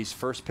righty's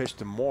first pitch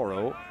to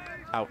Morrow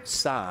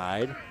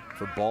outside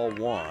for ball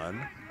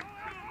 1.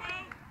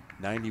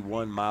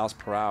 91 miles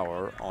per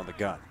hour on the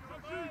gun.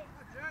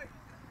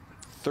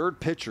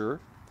 Third pitcher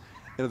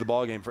into the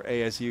ballgame for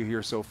ASU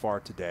here so far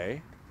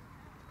today.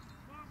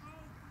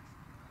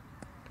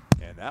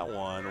 And that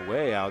one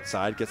way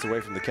outside gets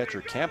away from the catcher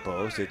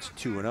Campos. It's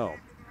 2-0.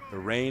 The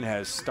rain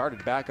has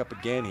started back up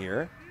again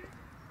here.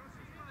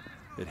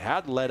 It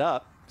had let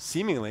up,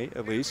 seemingly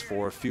at least,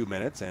 for a few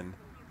minutes, and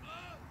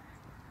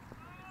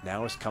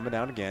now it's coming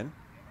down again.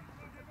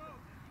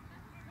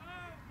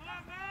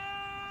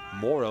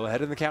 Morrow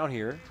ahead in the count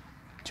here,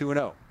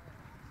 2-0.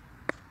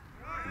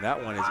 And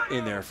that one is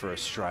in there for a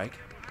strike.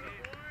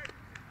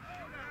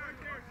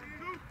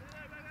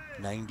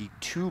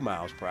 92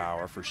 miles per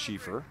hour for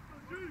Schieffer.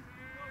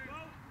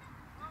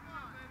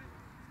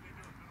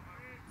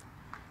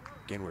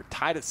 Again, we're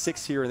tied at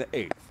 6 here in the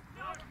 8th.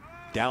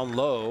 Down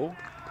low,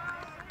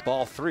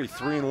 ball 3,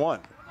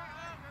 3-1.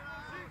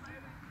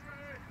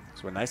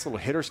 So a nice little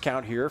hitter's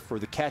count here for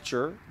the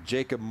catcher,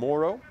 Jacob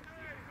Morrow,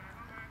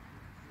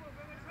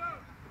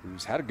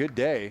 who's had a good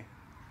day.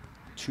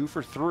 2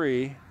 for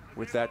 3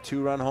 with that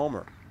 2-run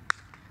homer.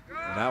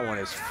 And that one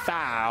is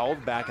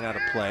fouled, backing out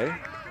of play.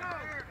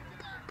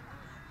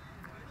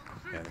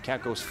 And the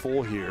count goes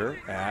full here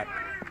at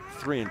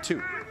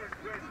 3-2.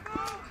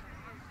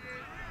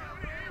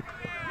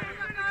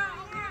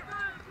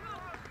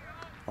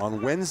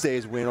 On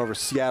Wednesday's win over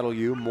Seattle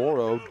U,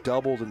 Morrow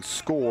doubled and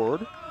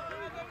scored.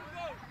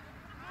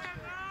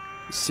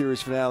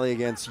 Series finale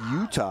against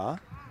Utah.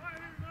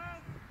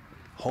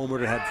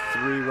 Homered had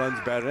 3 runs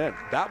batted in.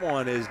 That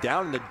one is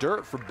down in the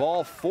dirt for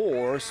ball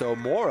 4, so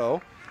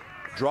Morrow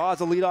draws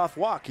a leadoff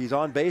walk. He's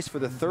on base for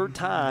the 3rd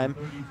time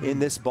in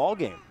this ball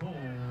game.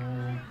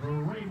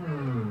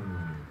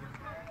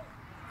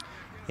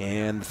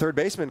 And the third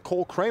baseman,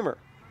 Cole Kramer,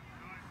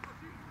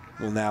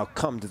 will now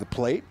come to the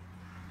plate.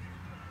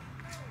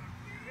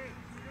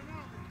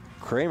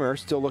 Kramer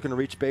still looking to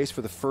reach base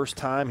for the first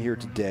time here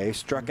today.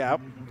 Struck out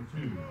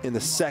in the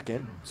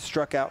 2nd,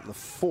 struck out in the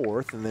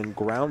 4th, and then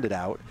grounded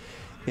out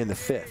in the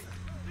 5th.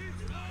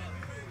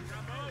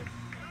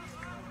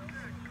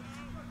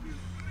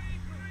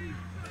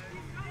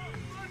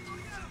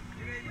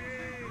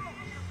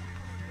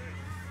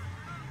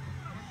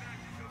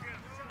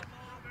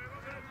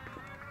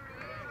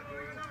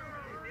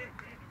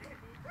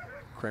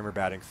 Kramer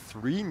batting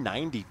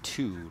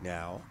 .392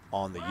 now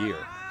on the year.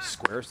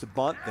 Squares the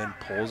bunt, then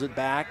pulls it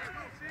back.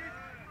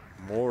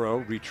 Morrow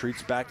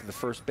retreats back to the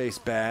first base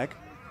bag.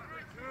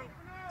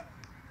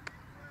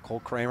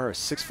 Cole Kramer, a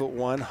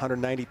 6'1",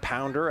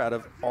 190-pounder out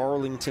of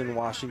Arlington,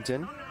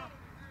 Washington.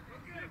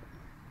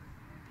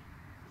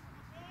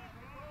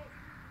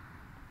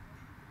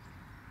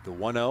 The The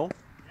 1-0.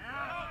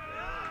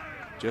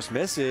 Just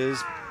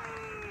misses.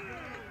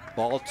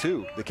 Ball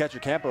 2. The catcher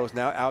Campos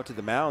now out to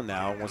the mound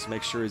now. Wants to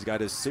make sure he's got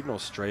his signal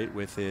straight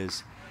with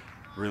his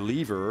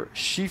reliever,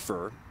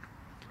 Schieffer.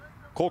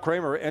 Cole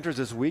Kramer enters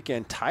this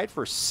weekend tied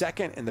for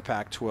second in the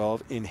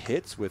Pac-12 in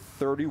hits with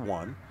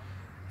 31.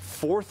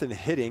 Fourth in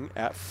hitting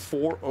at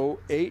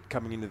 408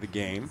 coming into the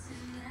game.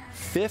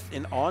 Fifth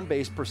in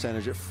on-base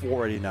percentage at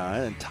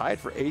 489 and tied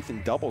for eighth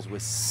in doubles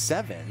with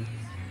 7.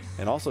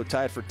 And also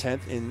tied for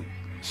 10th in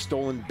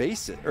stolen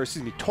bases, or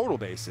excuse me, total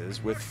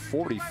bases with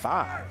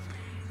 45.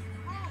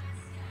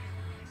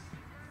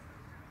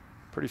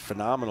 Pretty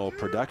phenomenal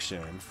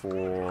production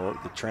for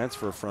the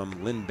transfer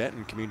from Lynn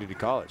Benton Community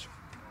College.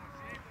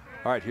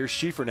 All right, here's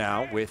Schieffer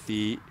now with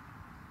the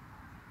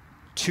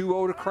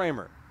 2-0 to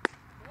Kramer.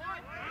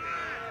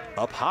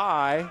 Up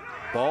high,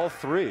 ball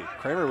 3.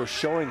 Kramer was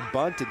showing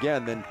bunt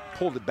again, then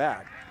pulled it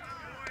back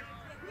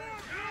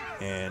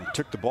and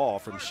took the ball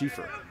from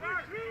Schieffer.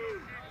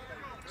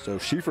 So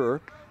Schieffer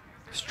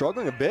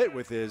struggling a bit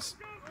with his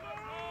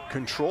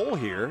control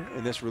here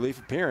in this relief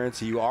appearance.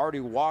 He already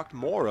walked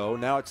Morrow.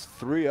 Now it's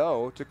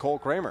 3-0 to Cole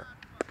Kramer.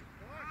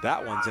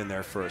 That one's in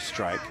there for a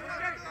strike.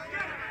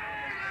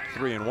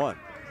 3-1.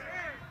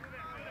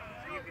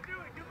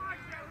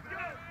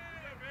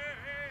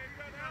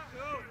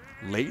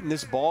 Late in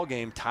this ball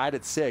game, tied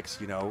at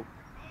 6, you know,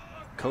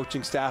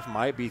 coaching staff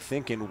might be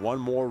thinking one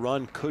more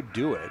run could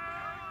do it.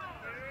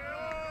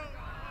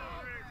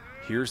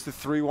 Here's the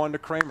 3-1 to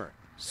Kramer.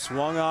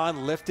 Swung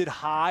on, lifted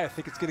high. I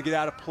think it's going to get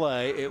out of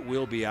play. It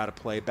will be out of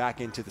play.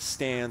 Back into the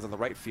stands on the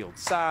right field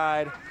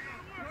side.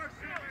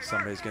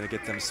 Somebody's going to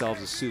get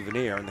themselves a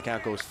souvenir, and the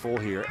count goes full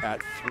here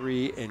at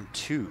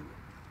 3-2.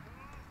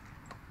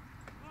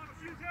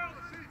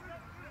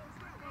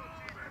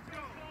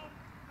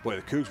 Boy,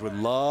 the Cougs would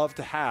love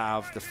to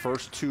have the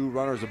first 2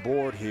 runners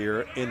aboard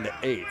here in the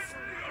 8th.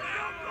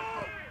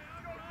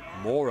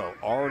 Morrow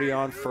already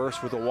on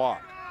first with a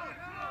walk.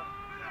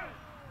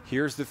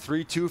 Here's the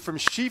 3-2 from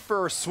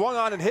Schieffer. Swung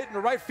on and hit in the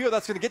right field.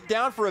 That's going to get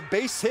down for a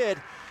base hit.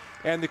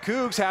 And the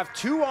Cougs have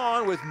 2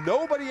 on with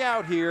nobody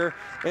out here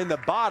in the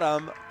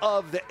bottom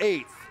of the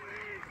 8th.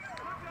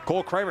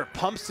 Cole Kramer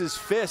pumps his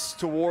fist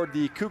toward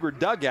the Cougar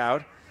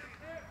dugout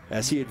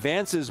as he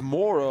advances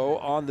Morrow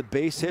on the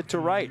base hit to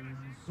right.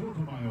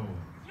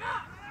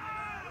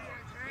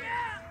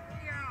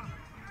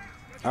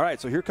 All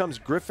right, so here comes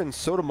Griffin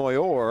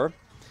Sotomayor.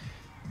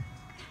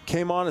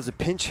 Came on as a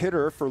pinch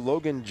hitter for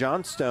Logan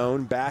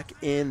Johnstone back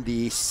in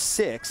the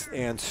 6th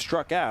and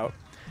struck out.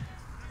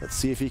 Let's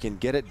see if he can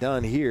get it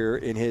done here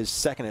in his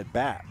second at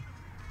bat.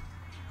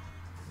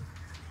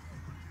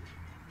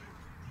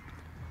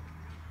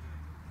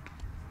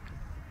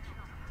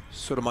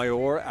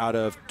 Sotomayor out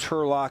of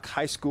Turlock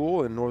High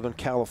School in Northern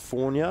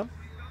California.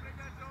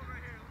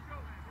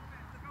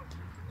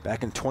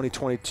 Back in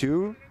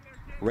 2022,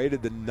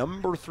 rated the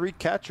number 3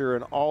 catcher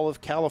in all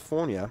of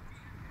California.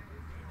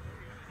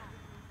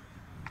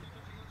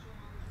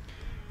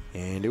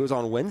 And it was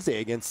on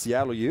Wednesday against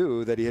Seattle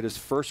U that he hit his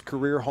first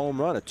career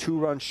home run, a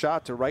 2-run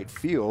shot to right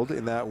field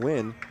in that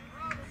win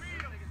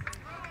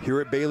here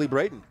at Bailey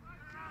Brayton.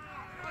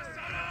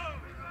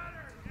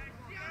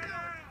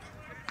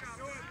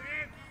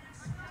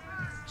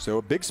 So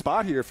a big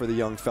spot here for the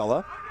young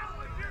fella.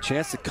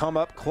 Chance to come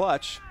up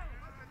clutch.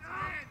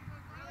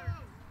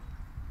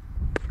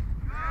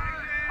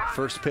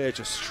 First pitch,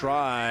 a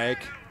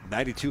strike,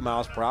 92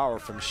 miles per hour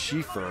from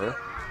Schieffer.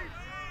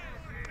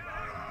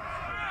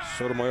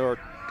 Sotomayor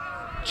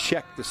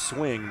checked the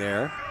swing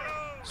there.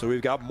 So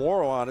we've got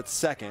Morrow on at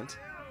second,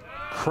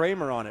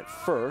 Kramer on at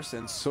first,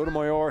 and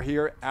Sotomayor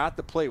here at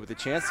the plate with a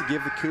chance to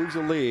give the Cougs a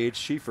lead.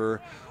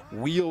 Schieffer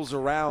wheels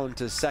around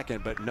to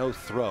second, but no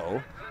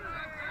throw.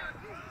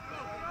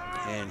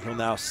 And he'll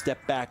now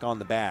step back on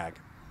the bag.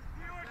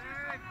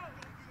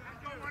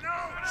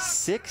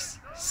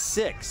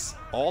 6-6,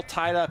 all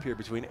tied up here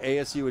between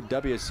ASU and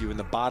WSU in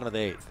the bottom of the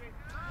 8th.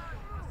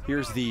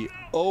 Here's the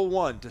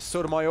 0-1 to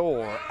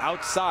Sotomayor.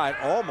 Outside,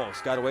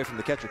 almost got away from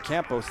the catcher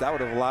Campos. That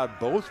would have allowed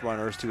both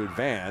runners to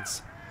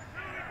advance.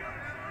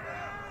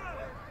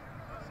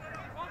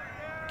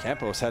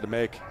 Campos had to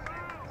make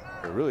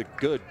a really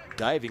good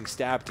diving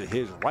stab to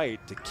his right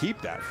to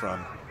keep that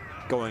from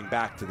going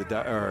back to the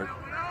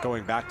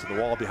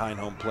wall behind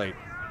home plate.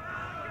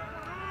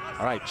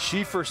 All right,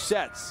 Schieffer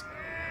sets.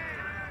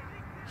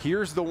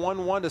 Here's the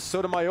 1-1 to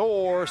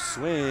Sotomayor.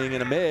 Swing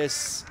and a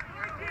miss.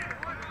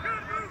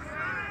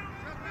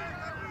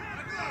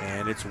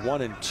 And it's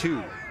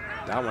 1-2.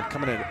 That one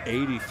coming in at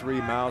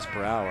 83 miles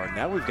per hour.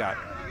 Now we've got,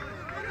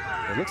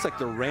 it looks like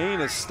the rain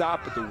has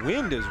stopped, but the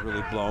wind is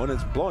really blowing.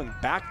 It's blowing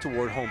back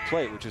toward home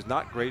plate, which is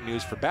not great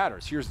news for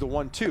batters. Here's the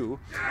 1-2.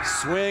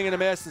 Swing and a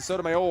miss, and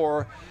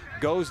Sotomayor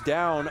goes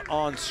down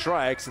on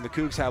strikes, and the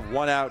Cougs have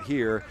 1 out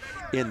here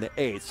in the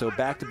 8th. So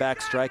back-to-back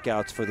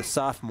strikeouts for the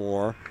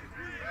sophomore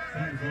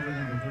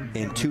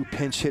in 2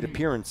 pinch hit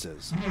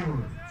appearances.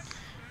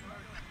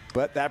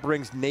 But that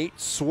brings Nate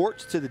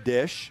Swartz to the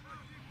dish.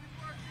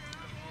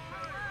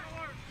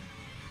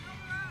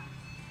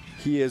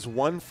 He is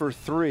 1 for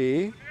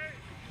 3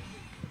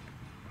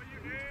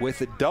 with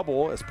a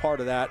double as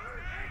part of that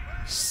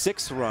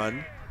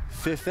 6-run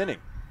 5th inning.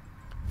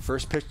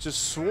 First pitch to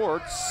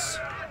Swartz.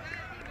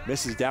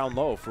 Misses down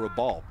low for a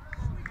ball.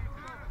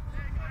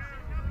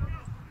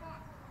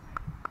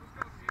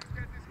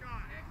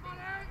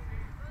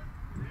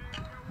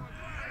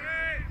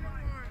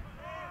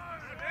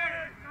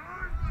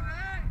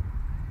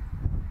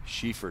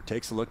 Schieffer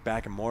takes a look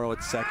back at Morrow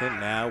at second.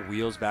 Now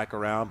wheels back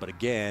around, but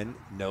again,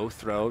 no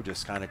throw,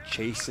 just kind of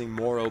chasing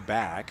Morrow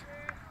back.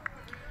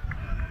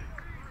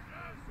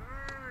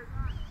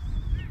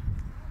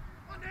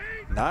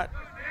 Not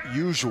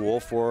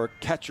usual for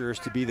catchers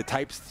to be the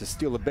types to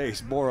steal a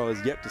base. Morrow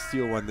has yet to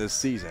steal one this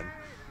season.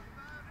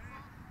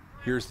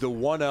 Here's the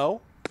 1-0.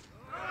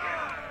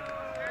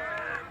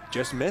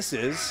 Just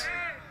misses.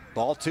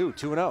 Ball 2,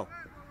 2-0.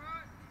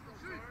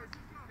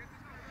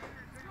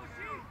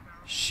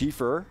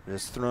 Schieffer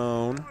has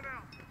thrown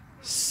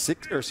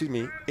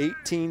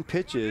 18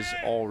 pitches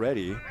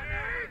already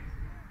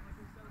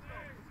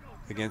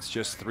against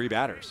just 3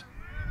 batters.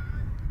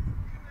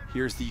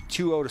 Here's the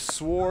 2-0 to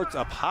Swartz,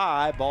 up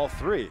high, ball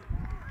 3.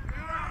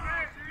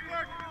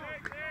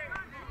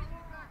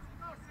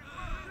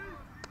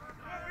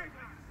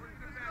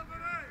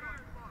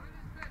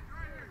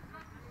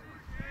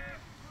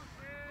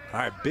 All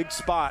right, big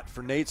spot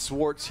for Nate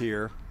Swartz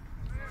here.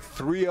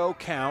 3-0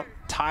 count,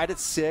 tied at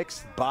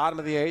 6, bottom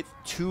of the 8th,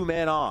 2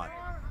 men on.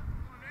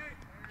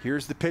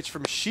 Here's the pitch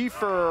from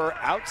Schieffer,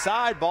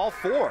 outside, ball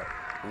 4.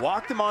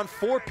 Walked him on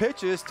 4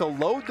 pitches to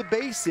load the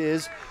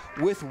bases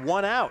with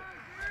 1 out.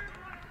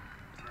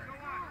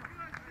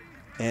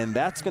 And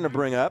that's going to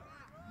bring up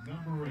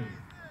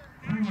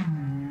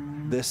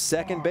the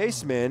second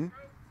baseman,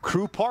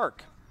 Crew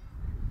Park.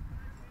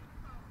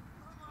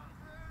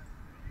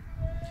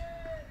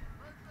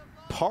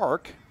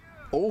 Park,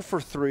 0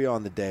 for 3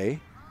 on the day,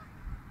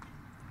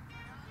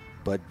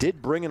 but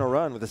did bring in a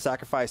run with a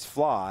sacrifice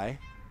fly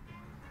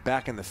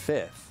back in the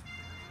 5th.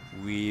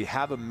 We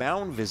have a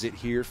mound visit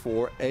here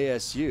for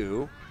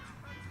ASU.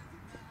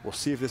 We'll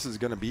see if this is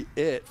going to be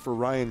it for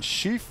Ryan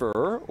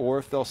Schieffer or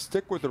if they'll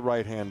stick with the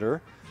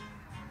right-hander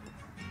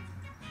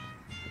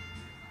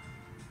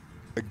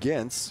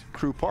against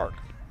Crew Park.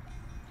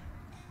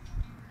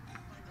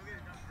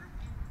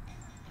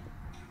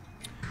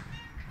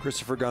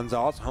 Christopher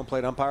Gonzalez, home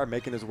plate umpire,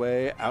 making his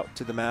way out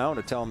to the mound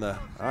to tell him all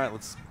right,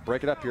 let's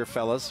break it up here,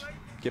 fellas.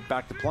 Get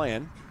back to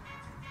playing.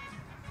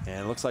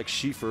 And it looks like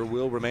Schieffer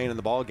will remain in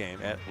the ball game,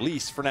 at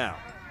least for now.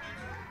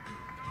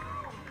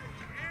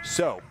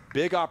 So,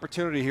 big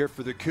opportunity here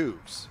for the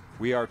Cougs.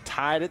 We are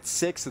tied at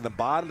 6 in the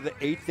bottom of the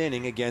 8th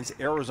inning against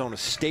Arizona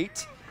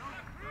State.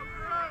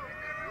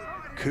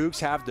 Cougs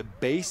have the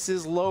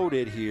bases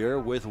loaded here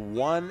with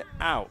 1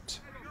 out.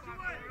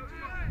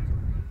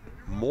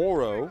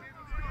 Morrow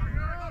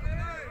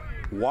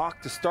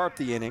walked to start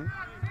the inning.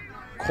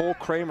 Cole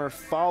Kramer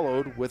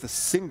followed with a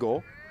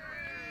single.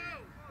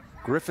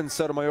 Griffin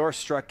Sotomayor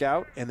struck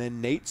out, and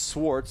then Nate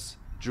Swartz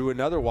drew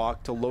another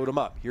walk to load him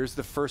up. Here's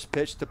the first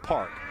pitch to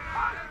Park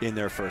in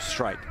their first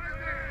strike.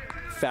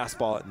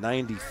 Fastball at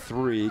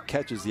 93,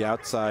 catches the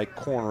outside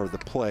corner of the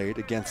plate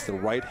against the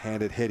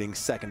right-handed hitting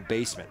second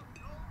baseman.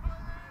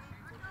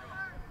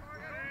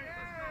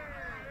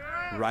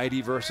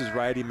 Righty versus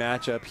righty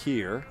matchup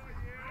here.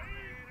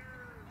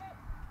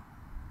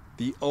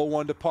 The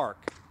 0-1 to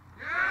Park.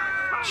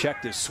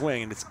 Checked his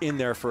swing, and it's in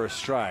there for a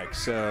strike.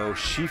 So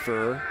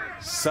Schieffer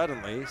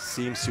suddenly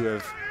seems to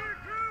have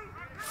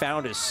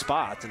found his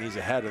spot, and he's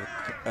ahead of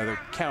the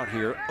count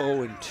here,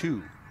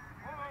 0-2.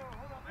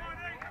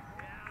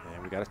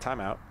 And we got a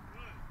timeout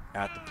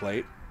at the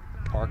plate.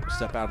 Park will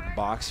step out of the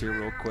box here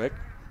real quick.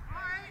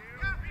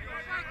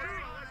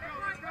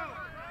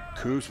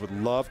 Cougs would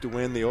love to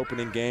win the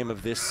opening game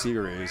of this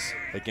series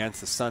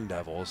against the Sun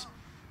Devils.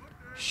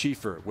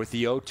 Schieffer with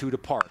the 0-2 to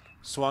Park.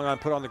 Swung on,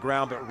 put on the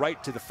ground, but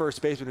right to the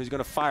first baseman who's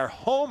going to fire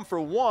home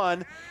for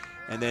 1,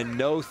 and then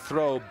no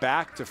throw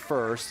back to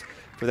first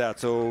for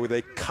that. So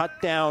they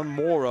cut down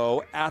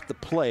Morrow at the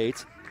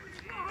plate,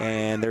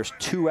 and there's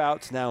 2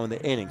 outs now in the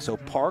inning. So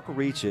Park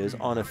reaches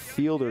on a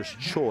fielder's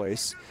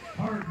choice.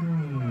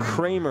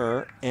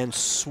 Kramer and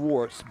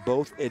Swartz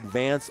both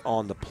advance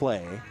on the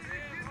play.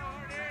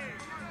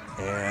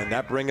 And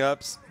that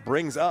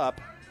brings up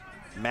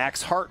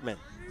Max Hartman.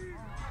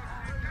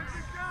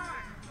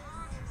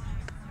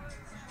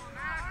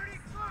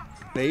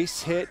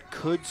 Base hit,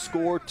 could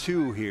score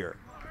 2 here.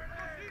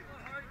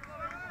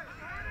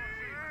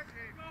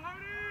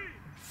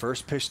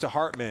 First pitch to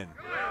Hartman.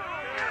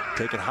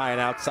 Taken high and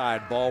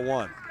outside, ball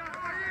 1.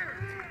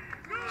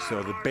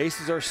 So the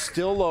bases are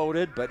still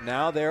loaded, but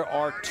now there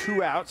are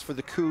 2 outs for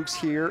the Cougs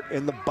here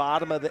in the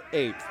bottom of the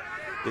 8th.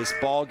 This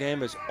ball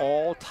game is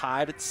all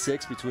tied at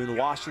 6 between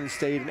Washington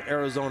State and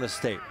Arizona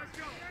State.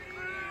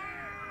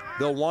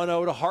 The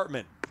 1-0 to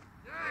Hartman.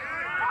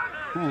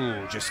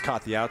 Ooh, just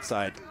caught the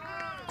outside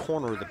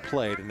corner of the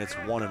plate, and it's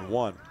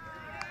 1-1.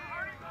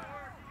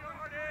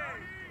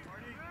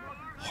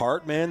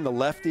 Hartman, the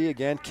lefty,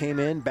 again came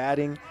in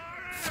batting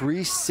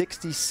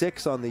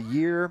 .366 on the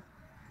year.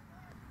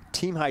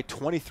 team high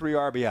 23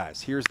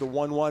 RBIs. Here's the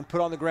 1-1 put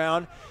on the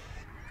ground.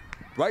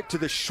 Right to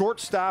the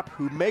shortstop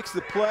who makes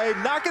the play.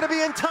 Not going to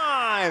be in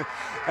time.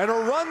 And a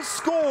run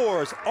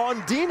scores.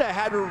 Ondina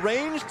had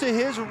range to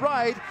his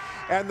right.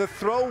 And the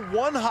throw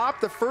one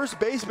hop the first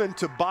baseman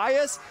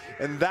Tobias.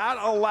 And that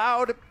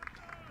allowed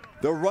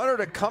the runner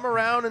to come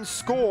around and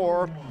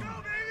score.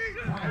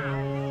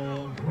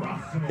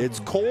 It's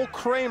Cole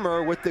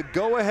Kramer with the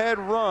go-ahead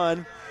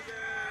run.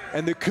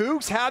 And the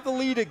Cougs have the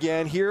lead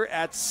again here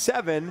at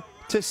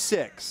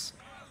 7-6.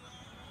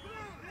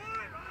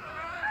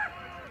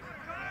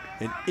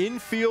 An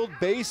infield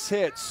base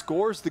hit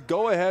scores the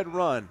go-ahead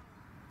run.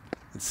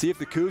 And see if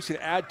the Cougs can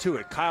add to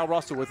it. Kyle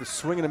Russell with a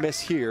swing and a miss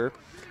here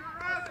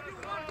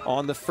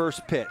on the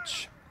first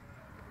pitch.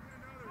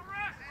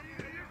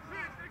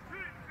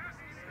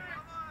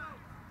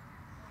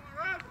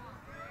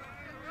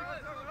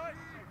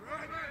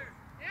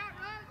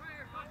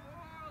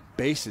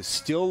 Base is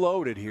still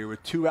loaded here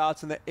with 2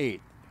 outs in the 8th.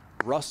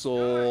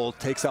 Russell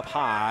takes up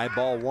high,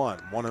 ball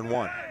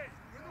 1-1.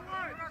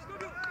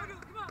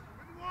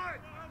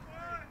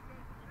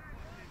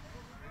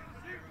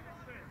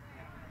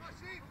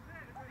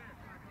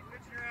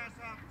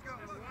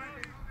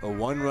 A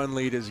 1-run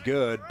lead is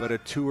good, but a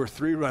 2 or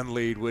 3-run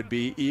lead would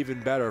be even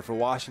better for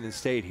Washington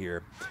State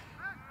here.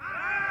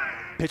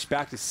 Pitch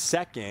back to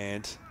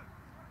second.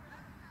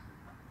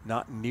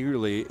 Not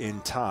nearly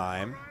in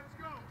time.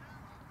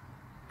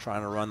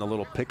 Trying to run the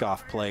little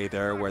pickoff play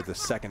there where the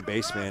second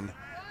baseman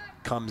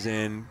comes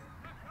in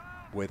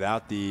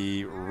without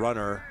the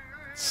runner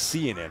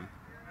seeing him.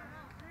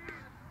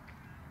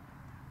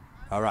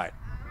 All right.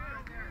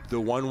 The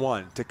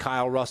 1-1 to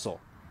Kyle Russell.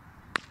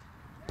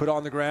 Put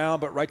on the ground,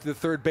 but right to the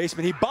third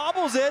baseman. He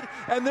bobbles it,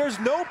 and there's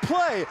no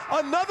play.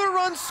 Another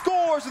run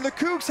scores, and the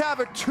Cougs have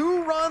a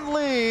 2-run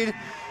lead.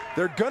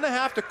 They're going to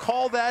have to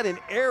call that an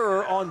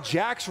error on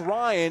Jax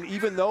Ryan,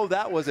 even though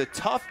that was a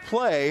tough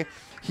play.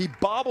 He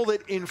bobbled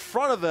it in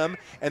front of him,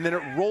 and then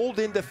it rolled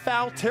into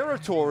foul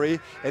territory,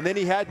 and then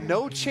he had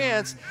no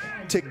chance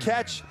to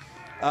catch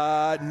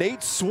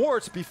Nate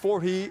Swartz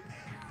before he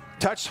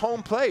touched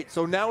home plate.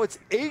 So now it's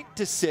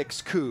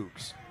 8-6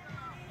 Cougs.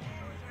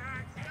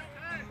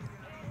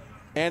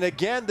 And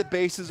again, the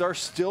bases are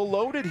still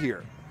loaded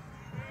here.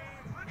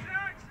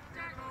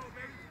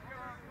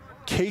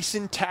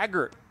 Kaysen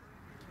Taggart,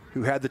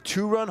 who had the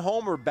 2-run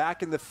homer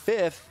back in the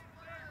 5th,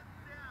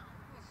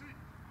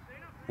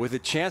 with a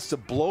chance to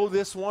blow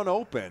this one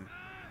open.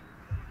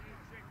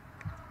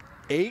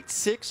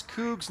 8-6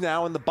 Cougs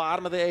now in the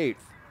bottom of the 8th.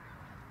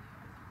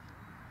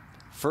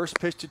 First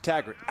pitch to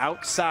Taggart,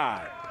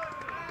 outside.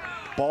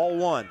 Ball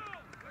 1.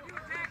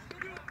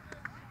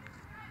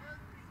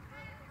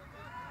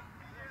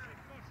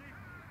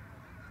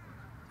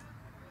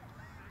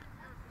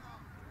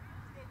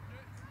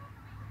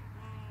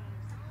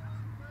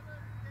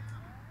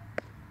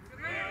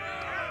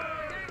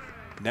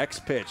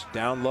 Next pitch,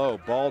 down low,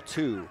 ball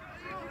 2.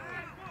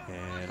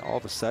 And all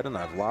of a sudden,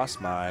 I've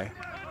lost my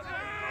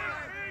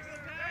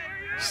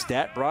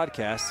stat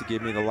broadcast to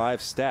give me the live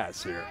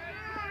stats here.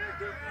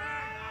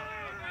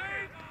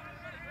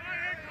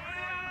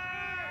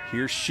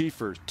 Here's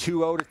Schieffer,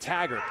 2-0 to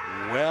Taggart.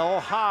 Well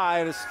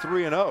high, and it's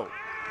 3-0.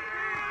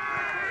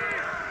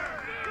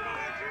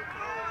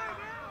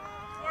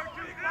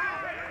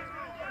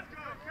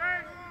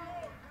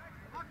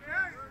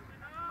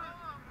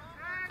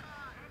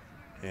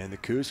 And the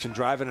Cougs can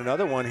drive in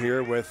another one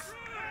here with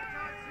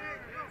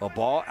a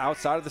ball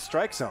outside of the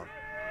strike zone.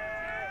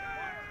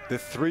 The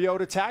 3-0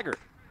 to Taggart.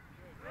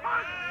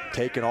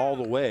 Taken all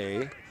the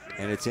way,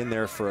 and it's in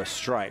there for a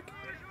strike.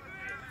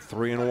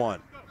 3-1.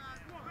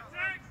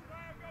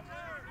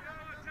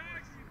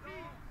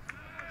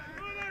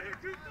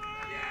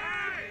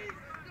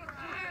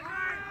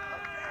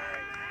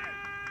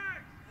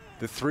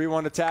 The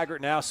 3-1 to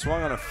Taggart now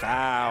swung on a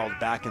foul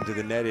back into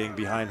the netting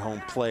behind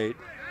home plate.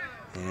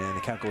 And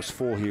the count goes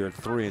full here at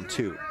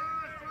 3-2.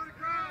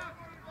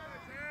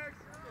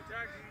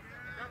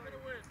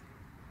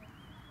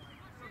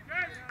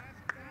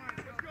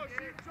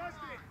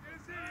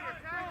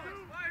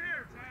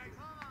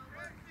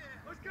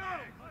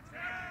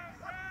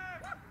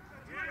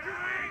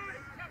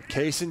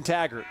 Kaysen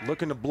Taggart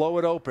looking to blow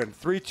it open.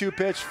 3-2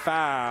 pitch,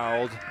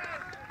 fouled.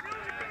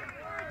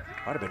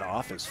 Might have been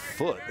off his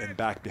foot and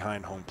back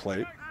behind home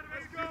plate.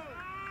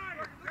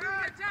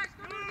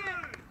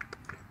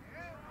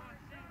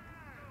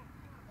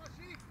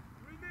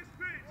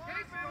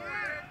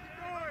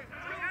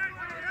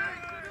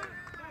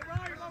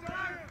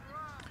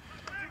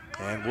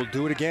 And we'll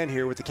do it again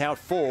here with the count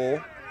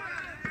full.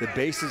 The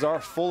bases are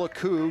full of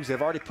Cougs.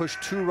 They've already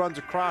pushed 2 runs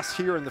across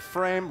here in the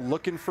frame,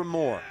 looking for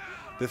more.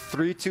 The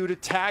 3-2 to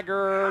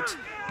Taggart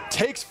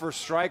takes for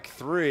strike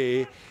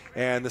 3,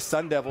 and the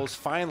Sun Devils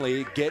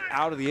finally get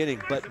out of the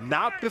inning, but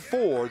not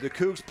before the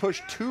Cougs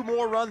push 2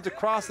 more runs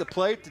across the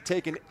plate to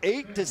take an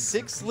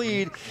 8-6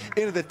 lead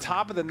into the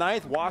top of the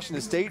 9th.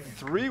 Washington State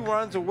 3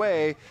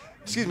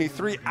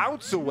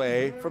 outs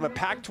away from a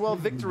Pac-12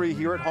 victory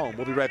here at home.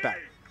 We'll be right back.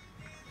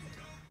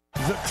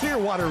 The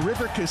Clearwater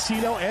River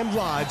Casino and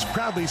Lodge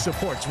proudly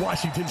supports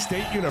Washington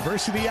State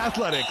University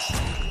Athletics,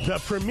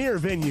 the premier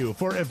venue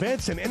for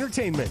events and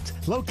entertainment,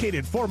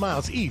 located 4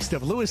 miles east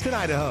of Lewiston,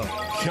 Idaho.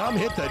 Come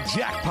hit the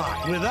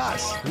jackpot with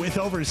us, with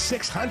over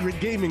 600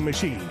 gaming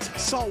machines,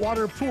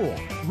 saltwater pool,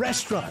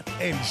 restaurant,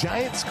 and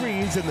giant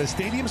screens in the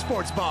Stadium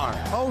Sports Bar.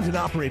 Owned and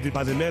operated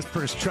by the Nez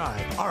Perce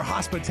Tribe, our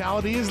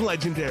hospitality is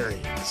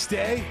legendary.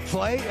 Stay,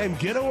 play, and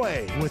get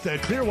away with the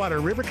Clearwater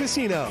River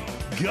Casino.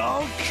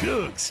 Go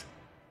Cougs!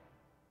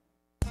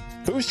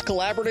 Boost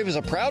Collaborative is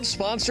a proud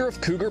sponsor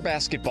of Cougar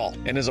basketball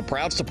and is a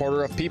proud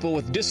supporter of people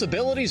with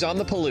disabilities on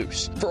the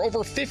Palouse. For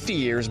over 50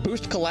 years,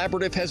 Boost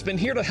Collaborative has been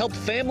here to help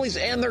families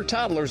and their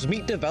toddlers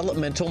meet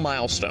developmental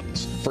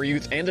milestones. For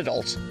youth and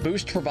adults,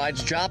 Boost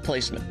provides job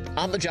placement,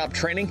 on-the-job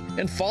training,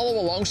 and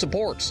follow-along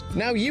supports.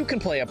 Now you can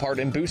play a part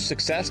in Boost's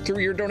success through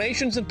your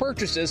donations and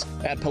purchases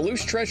at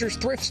Palouse Treasures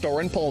Thrift Store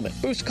in Pullman.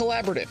 Boost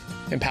Collaborative,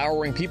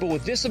 empowering people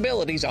with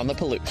disabilities on the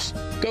Palouse.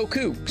 Go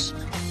Cougs!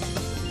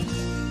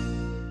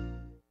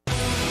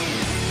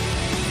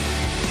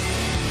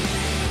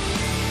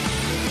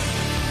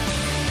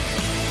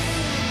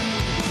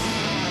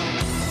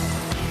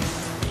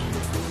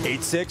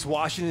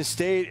 Washington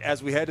State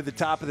as we head to the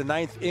top of the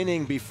 9th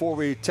inning. Before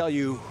we tell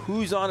you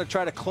who's on to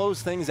try to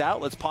close things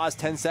out, let's pause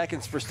 10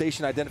 seconds for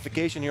station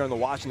identification here on the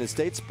Washington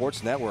State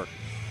Sports Network.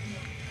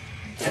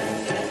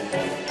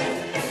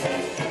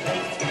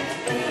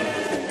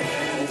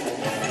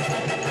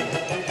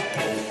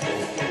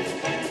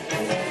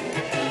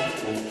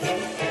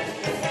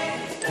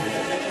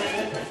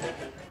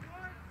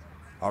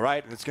 All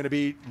right, and it's going to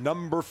be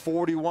number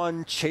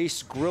 41,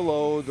 Chase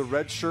Grillo, the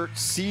redshirt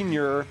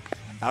senior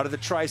out of the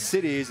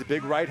Tri-Cities. The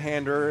big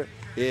right-hander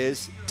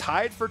is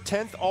tied for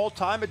 10th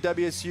all-time at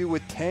WSU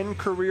with 10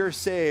 career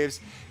saves.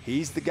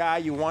 He's the guy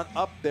you want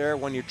up there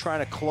when you're trying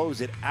to close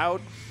it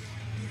out.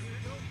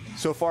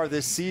 So far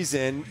this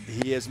season,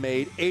 he has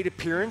made 8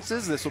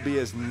 appearances. This will be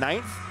his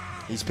 9th.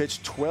 He's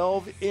pitched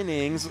 12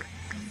 innings,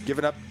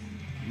 given up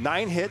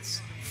 9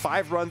 hits,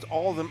 5 runs,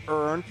 all of them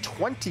earned,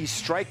 20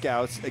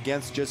 strikeouts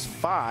against just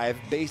 5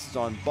 bases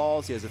on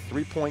balls. He has a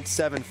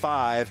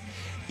 3.75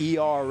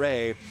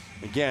 ERA.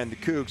 Again, the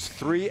Cougs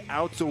 3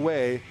 outs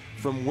away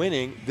from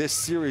winning this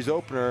series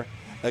opener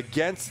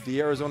against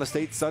the Arizona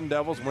State Sun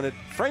Devils when it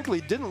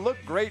frankly didn't look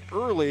great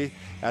early,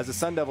 as the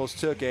Sun Devils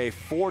took a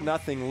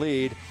 4-0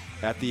 lead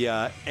at the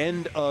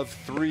end of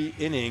 3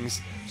 innings,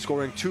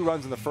 scoring 2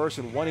 runs in the first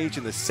and 1 each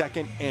in the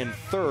second and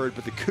third.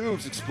 But the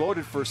Cougs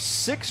exploded for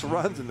 6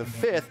 runs in the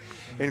 5th,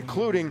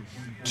 including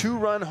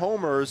 2-run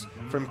homers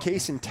from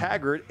Kaysen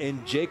Taggart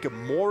and Jacob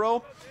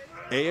Morrow.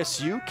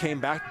 ASU came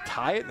back to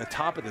tie it in the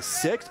top of the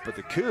 6th, but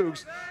the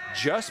Cougs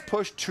just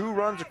pushed 2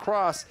 runs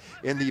across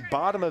in the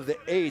bottom of the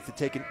 8th to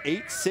take an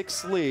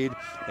 8-6 lead,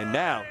 and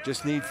now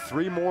just need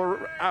 3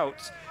 more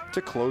outs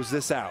to close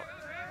this out.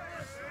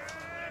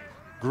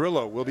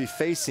 Grillo will be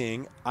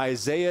facing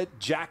Isaiah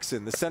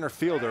Jackson, the center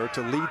fielder,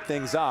 to lead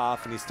things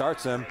off, and he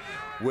starts him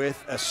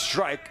with a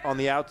strike on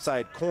the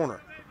outside corner.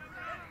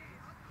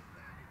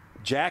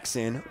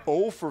 Jackson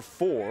 0 for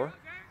 4.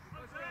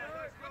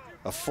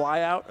 A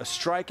flyout, a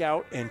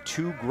strikeout, and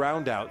 2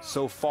 groundouts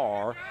so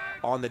far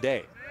on the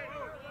day.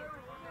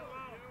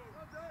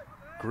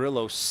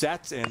 Grillo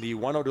sets, and the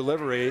 1-0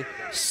 delivery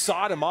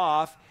sawed him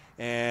off,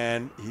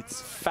 and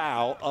it's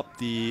foul up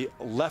the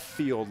left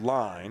field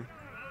line.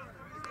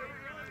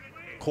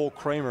 Cole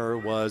Kramer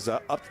was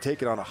up to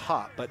take it on a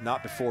hop, but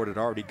not before it had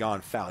already gone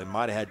foul. He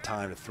might have had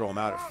time to throw him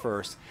out at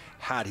first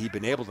had he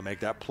been able to make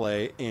that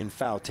play in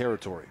foul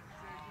territory.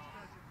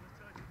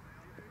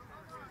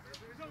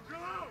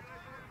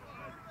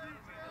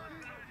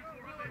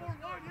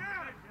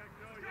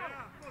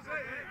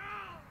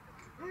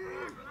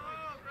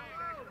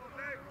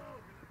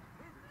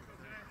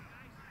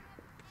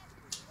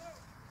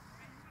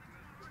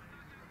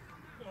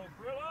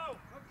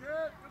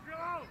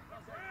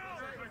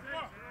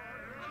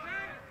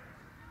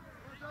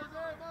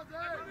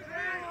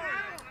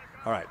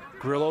 All right,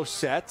 Grillo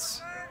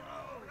sets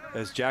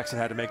as Jackson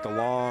had to make the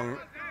long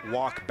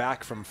walk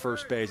back from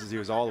first base as he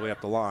was all the way up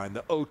the line.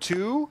 The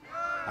 0-2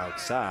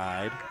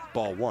 outside,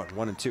 ball 1,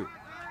 1-2.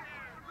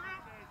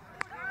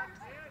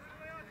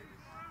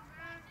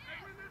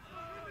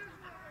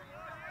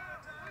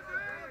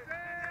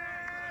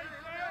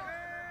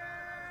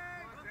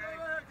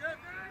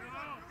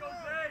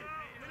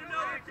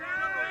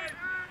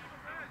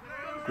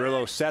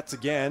 Grillo sets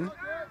again.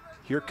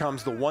 Here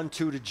comes the 1-2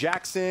 to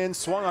Jackson.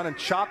 Swung on and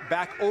chopped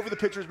back over the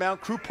pitcher's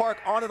mound. Crew Park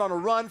on it on a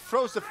run.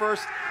 Throws to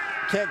first.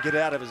 Can't get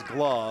it out of his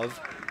glove.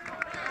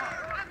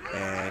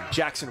 And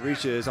Jackson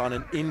reaches on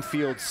an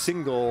infield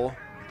single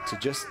to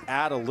just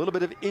add a little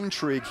bit of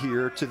intrigue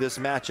here to this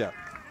matchup.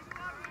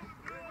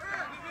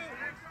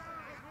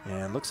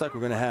 And looks like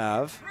we're going to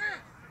have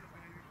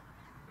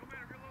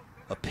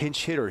a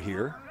pinch hitter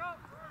here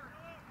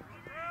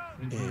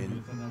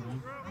in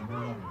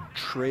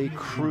Trey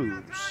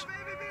Cruz.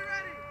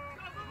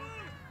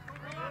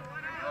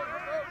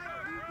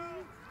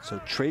 So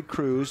Trey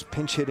Cruz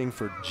pinch hitting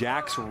for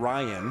Jax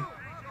Ryan.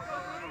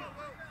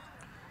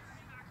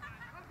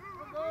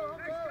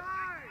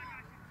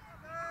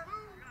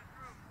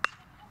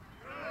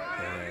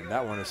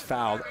 that one is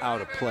fouled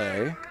out of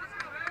play.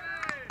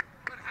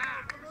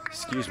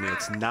 Excuse me,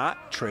 it's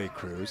not Trey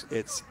Cruz,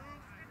 it's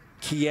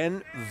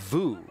Kien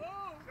Vu,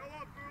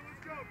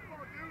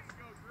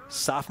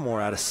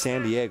 sophomore out of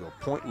San Diego,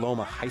 Point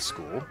Loma High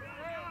School.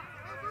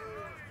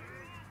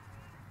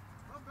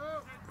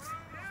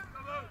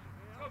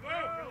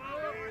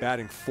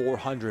 Batting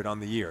 .400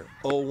 on the year.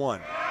 0-1.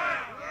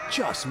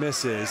 Just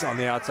misses on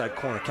the outside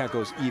corner. Count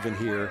goes even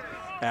here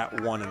at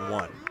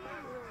 1-1.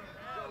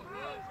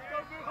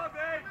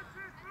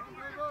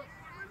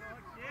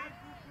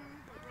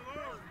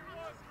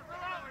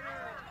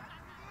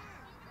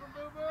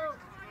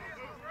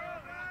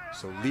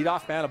 So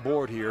leadoff man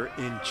aboard here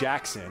in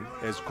Jackson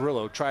as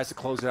Grillo tries to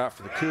close it out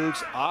for the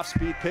Cougs.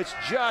 Off-speed pitch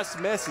just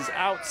misses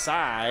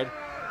outside.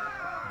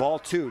 Ball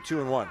 2,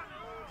 2-1.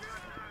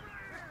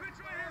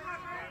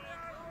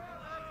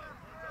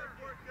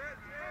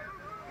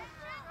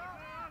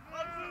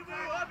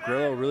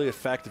 Grillo really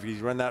effective.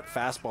 He's run that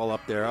fastball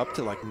up there up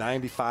to like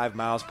 95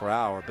 miles per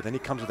hour, but then he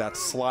comes with that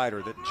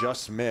slider that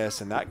just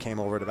missed, and that came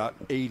over at about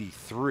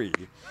 83.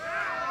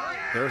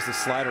 There's the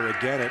slider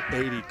again at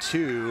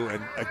 82,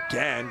 and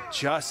again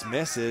just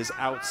misses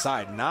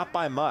outside, not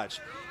by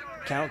much.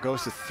 Count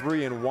goes to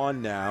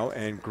 3-1 now,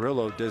 and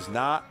Grillo does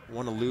not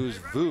want to lose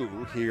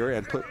Vu here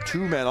and put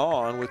 2 men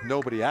on with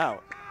nobody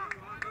out.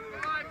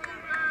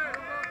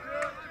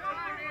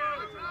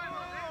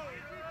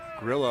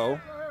 Grillo,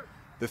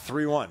 the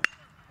 3-1.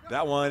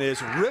 That one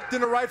is ripped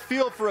into right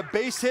field for a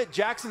base hit.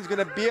 Jackson's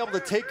going to be able to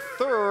take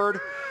third,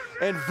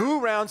 and Vu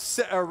rounds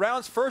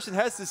first and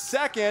heads to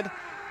second.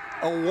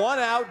 A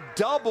 1-out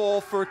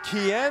double for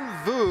Kien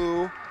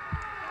Vu.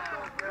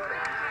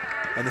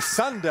 And the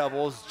Sun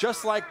Devils,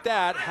 just like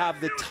that,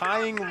 have the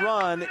tying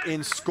run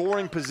in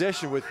scoring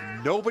position with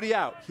nobody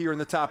out here in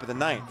the top of the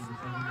 9th.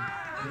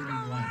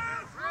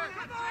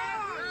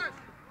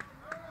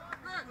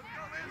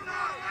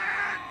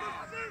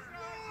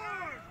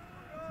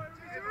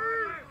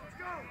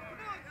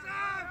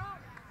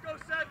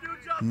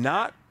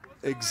 Not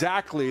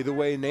exactly the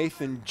way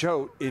Nathan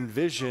Jote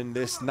envisioned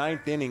this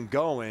 9th inning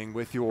going,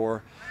 with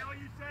your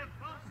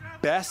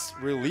best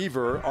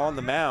reliever on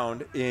the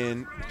mound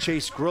in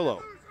Chase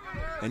Grillo.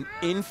 An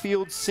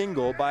infield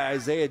single by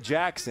Isaiah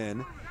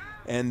Jackson,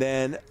 and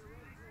then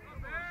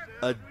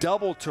a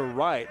double to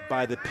right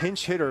by the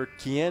pinch hitter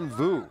Kien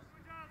Vu.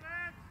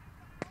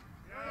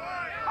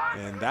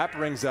 And that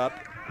brings up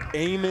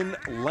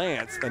Eamon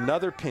Lance,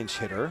 another pinch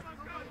hitter.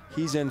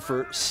 He's in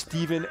for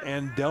Steven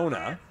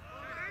Andona.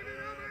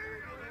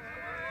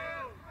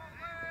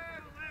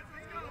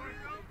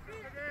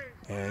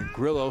 And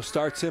Grillo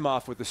starts him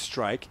off with a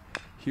strike.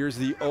 Here's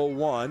the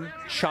 0-1,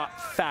 chop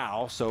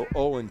foul, so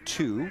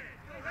 0-2.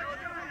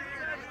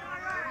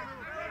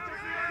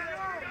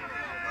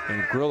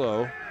 And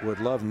Grillo would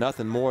love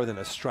nothing more than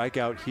a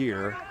strikeout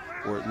here,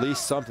 or at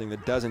least something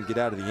that doesn't get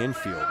out of the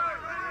infield.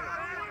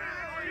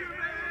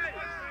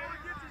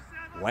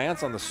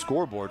 Lance on the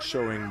scoreboard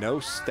showing no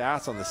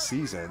stats on the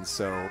season,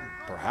 so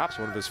perhaps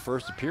one of his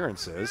first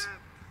appearances.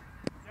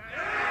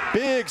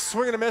 Big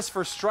swing and a miss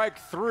for strike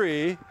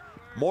 3.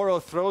 Morrow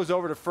throws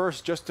over to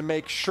first just to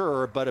make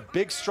sure, but a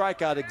big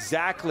strikeout,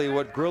 exactly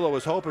what Grillo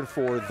was hoping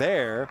for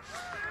there.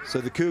 So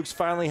the Cougs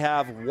finally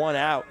have 1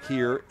 out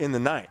here in the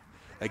 9th.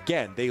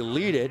 Again, they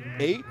lead it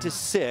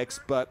 8-6,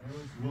 but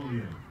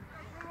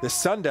the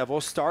Sun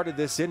Devils started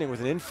this inning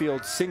with an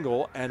infield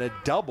single and a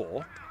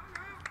double.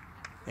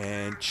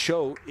 And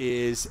Choate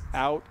is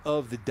out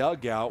of the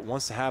dugout,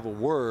 wants to have a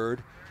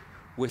word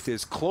with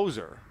his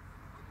closer.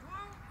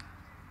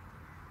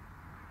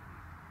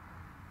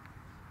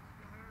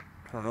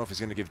 I don't know if he's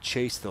going to give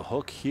Chase the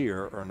hook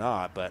here or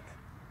not, but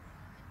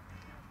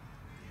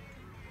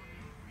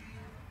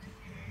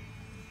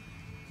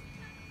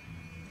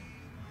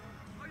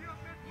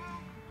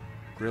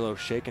Grillo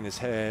shaking his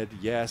head,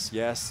 yes,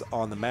 yes,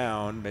 on the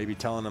mound, maybe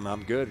telling him,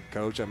 I'm good,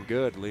 coach, I'm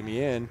good, leave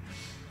me in.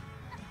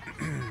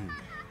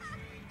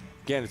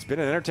 Again, it's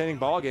been an entertaining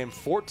ball game.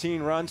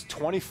 14 runs,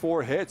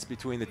 24 hits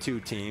between the two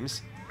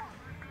teams.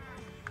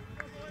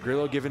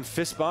 Grillo giving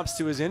fist bumps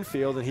to his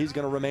infield, and he's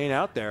going to remain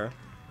out there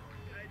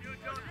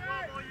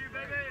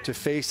to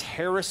face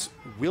Harris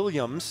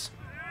Williams.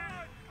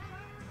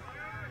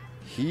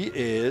 He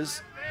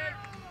is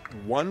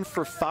 1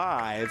 for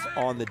 5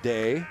 on the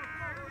day.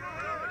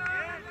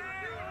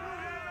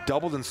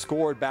 Doubled and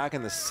scored back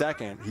in the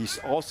second. He's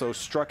also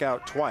struck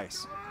out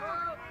twice.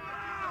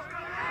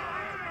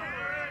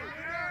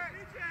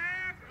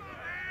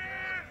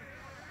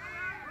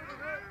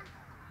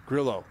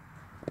 Grillo.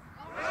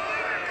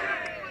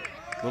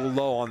 A little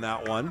low on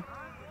that one.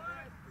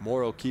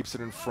 Morrow keeps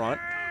it in front.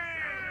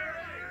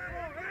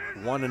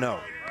 1-0.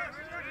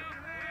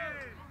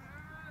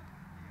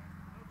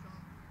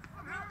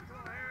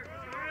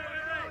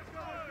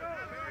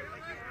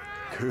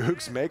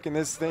 Cougs making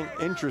this thing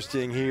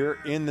interesting here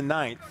in the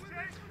 9th.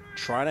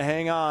 Trying to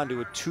hang on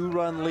to a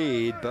 2-run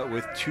lead, but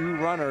with 2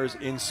 runners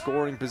in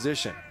scoring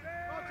position.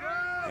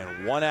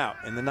 And 1 out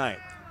in the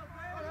 9th.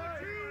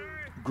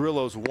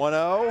 Grillo's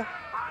 1-0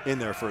 in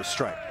there for a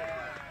strike.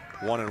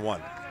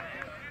 1-1.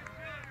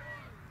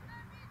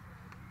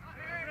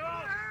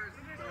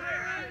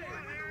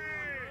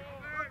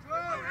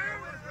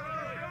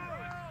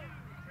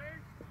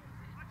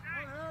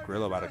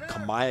 Grillo out of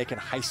Kamayakan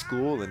High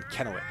School in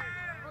Kennewick.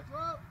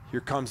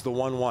 Here comes the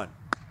 1-1.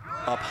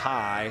 Up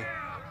high.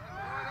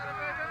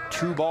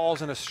 2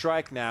 balls and a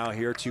strike now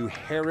here to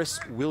Harris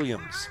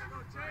Williams.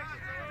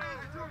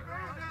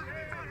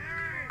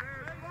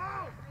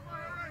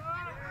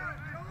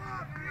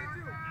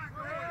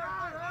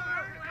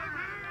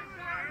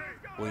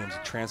 Williams,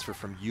 a transfer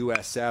from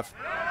USF,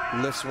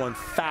 lifts one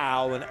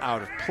foul and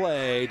out of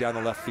play down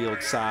the left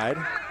field side.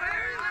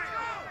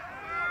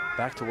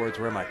 Back towards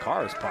where my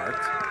car is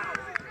parked.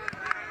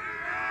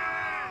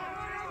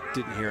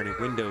 Didn't hear any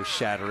windows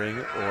shattering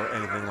or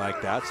anything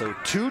like that. So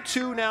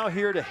 2-2 now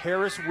here to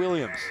Harris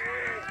Williams.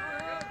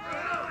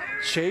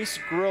 Chase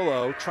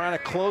Grillo trying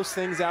to close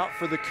things out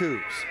for the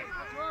Cougs.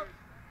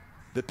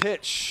 The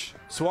pitch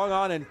swung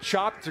on and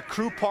chopped to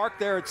Crew Park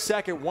there at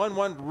second.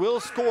 1-1 will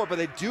score, but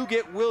they do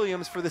get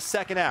Williams for the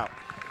second out.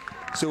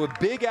 So a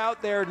big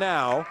out there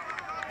now.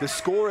 The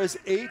score is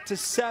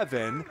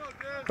 8-7,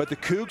 but the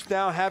Cougs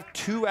now have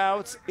 2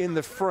 outs in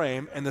the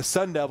frame, and the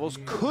Sun Devils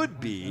could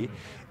be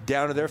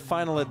down to their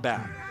final at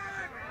bat.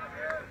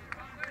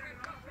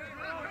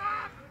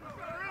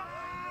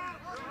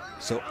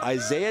 So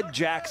Isaiah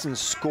Jackson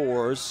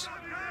scores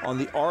on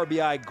the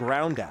RBI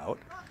ground out.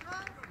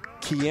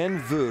 Kien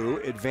Vu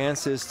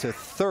advances to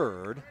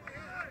third,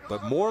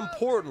 but more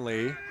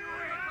importantly,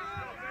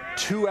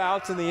 2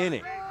 outs in the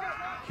inning.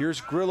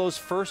 Here's Grillo's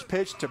first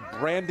pitch to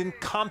Brandon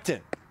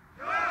Compton.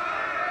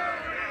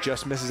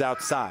 Just misses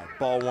outside,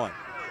 ball 1.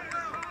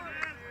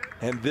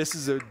 And this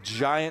is a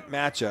giant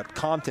matchup.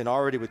 Compton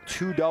already with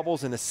 2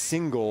 doubles and a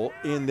single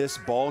in this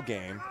ball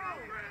game,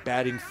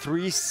 batting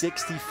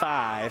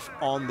 .365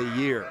 on the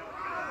year.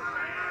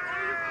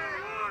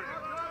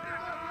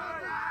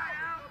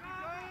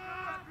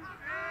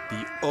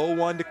 The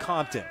 0-1 to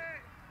Compton.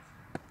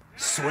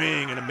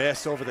 Swing and a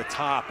miss over the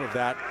top of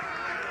that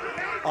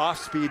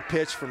off-speed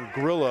pitch from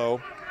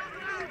Grillo.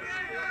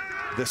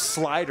 The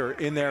slider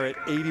in there at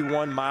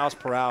 81 miles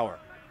per hour.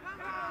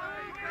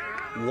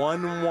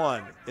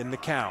 1-1 in the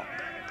count.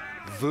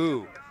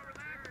 Vu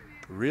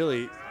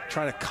really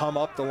trying to come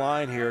up the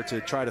line here to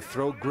try to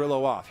throw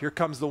Grillo off. Here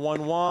comes the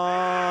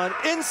 1-1,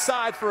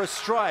 inside for a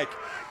strike.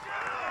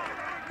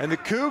 And the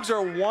Cougs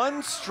are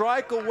 1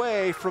 strike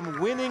away from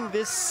winning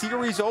this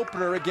series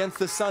opener against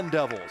the Sun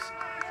Devils.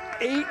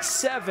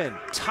 8-7,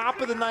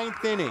 top of the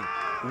 9th inning.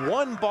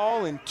 1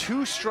 ball and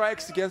 2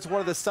 strikes against one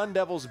of the Sun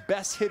Devils'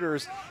 best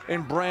hitters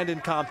in Brandon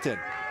Compton.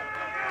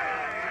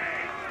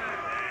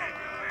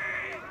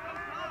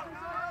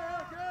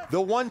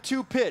 The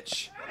 1-2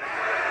 pitch.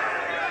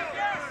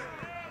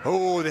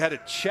 Oh, they had to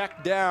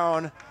check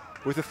down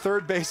with the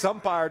third base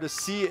umpire to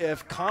see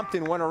if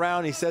Compton went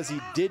around. He says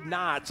he did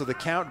not, so the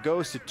count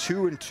goes to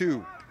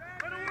 2-2.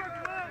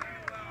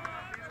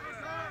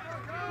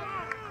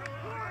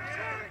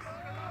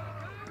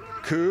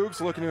 Cougs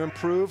looking to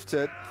improve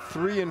to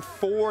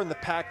 3-4 in the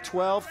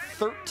Pac-12,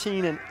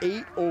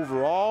 13-8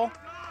 overall.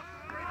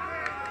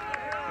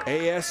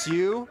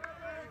 ASU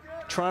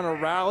trying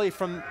to rally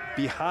from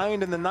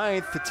behind in the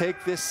 9th to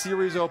take this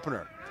series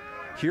opener.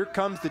 Here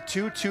comes the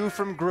 2-2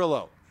 from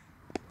Grillo.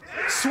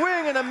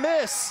 Swing and a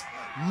miss.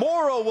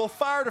 Morrow will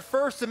fire to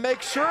first to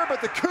make sure, but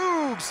the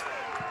Cougs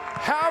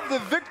have the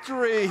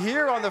victory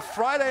here on the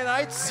Friday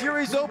night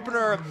series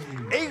opener.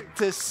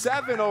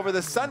 8-7 over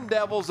the Sun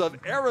Devils of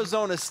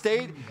Arizona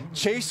State.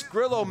 Chase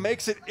Grillo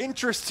makes it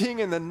interesting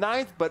in the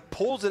 9th, but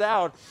pulls it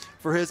out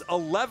for his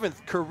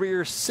 11th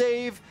career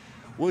save.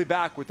 We'll be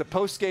back with the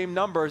post-game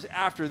numbers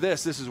after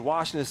this. This is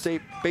Washington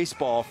State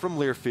baseball from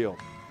Learfield.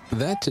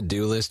 That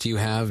to-do list you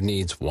have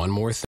needs one more thing.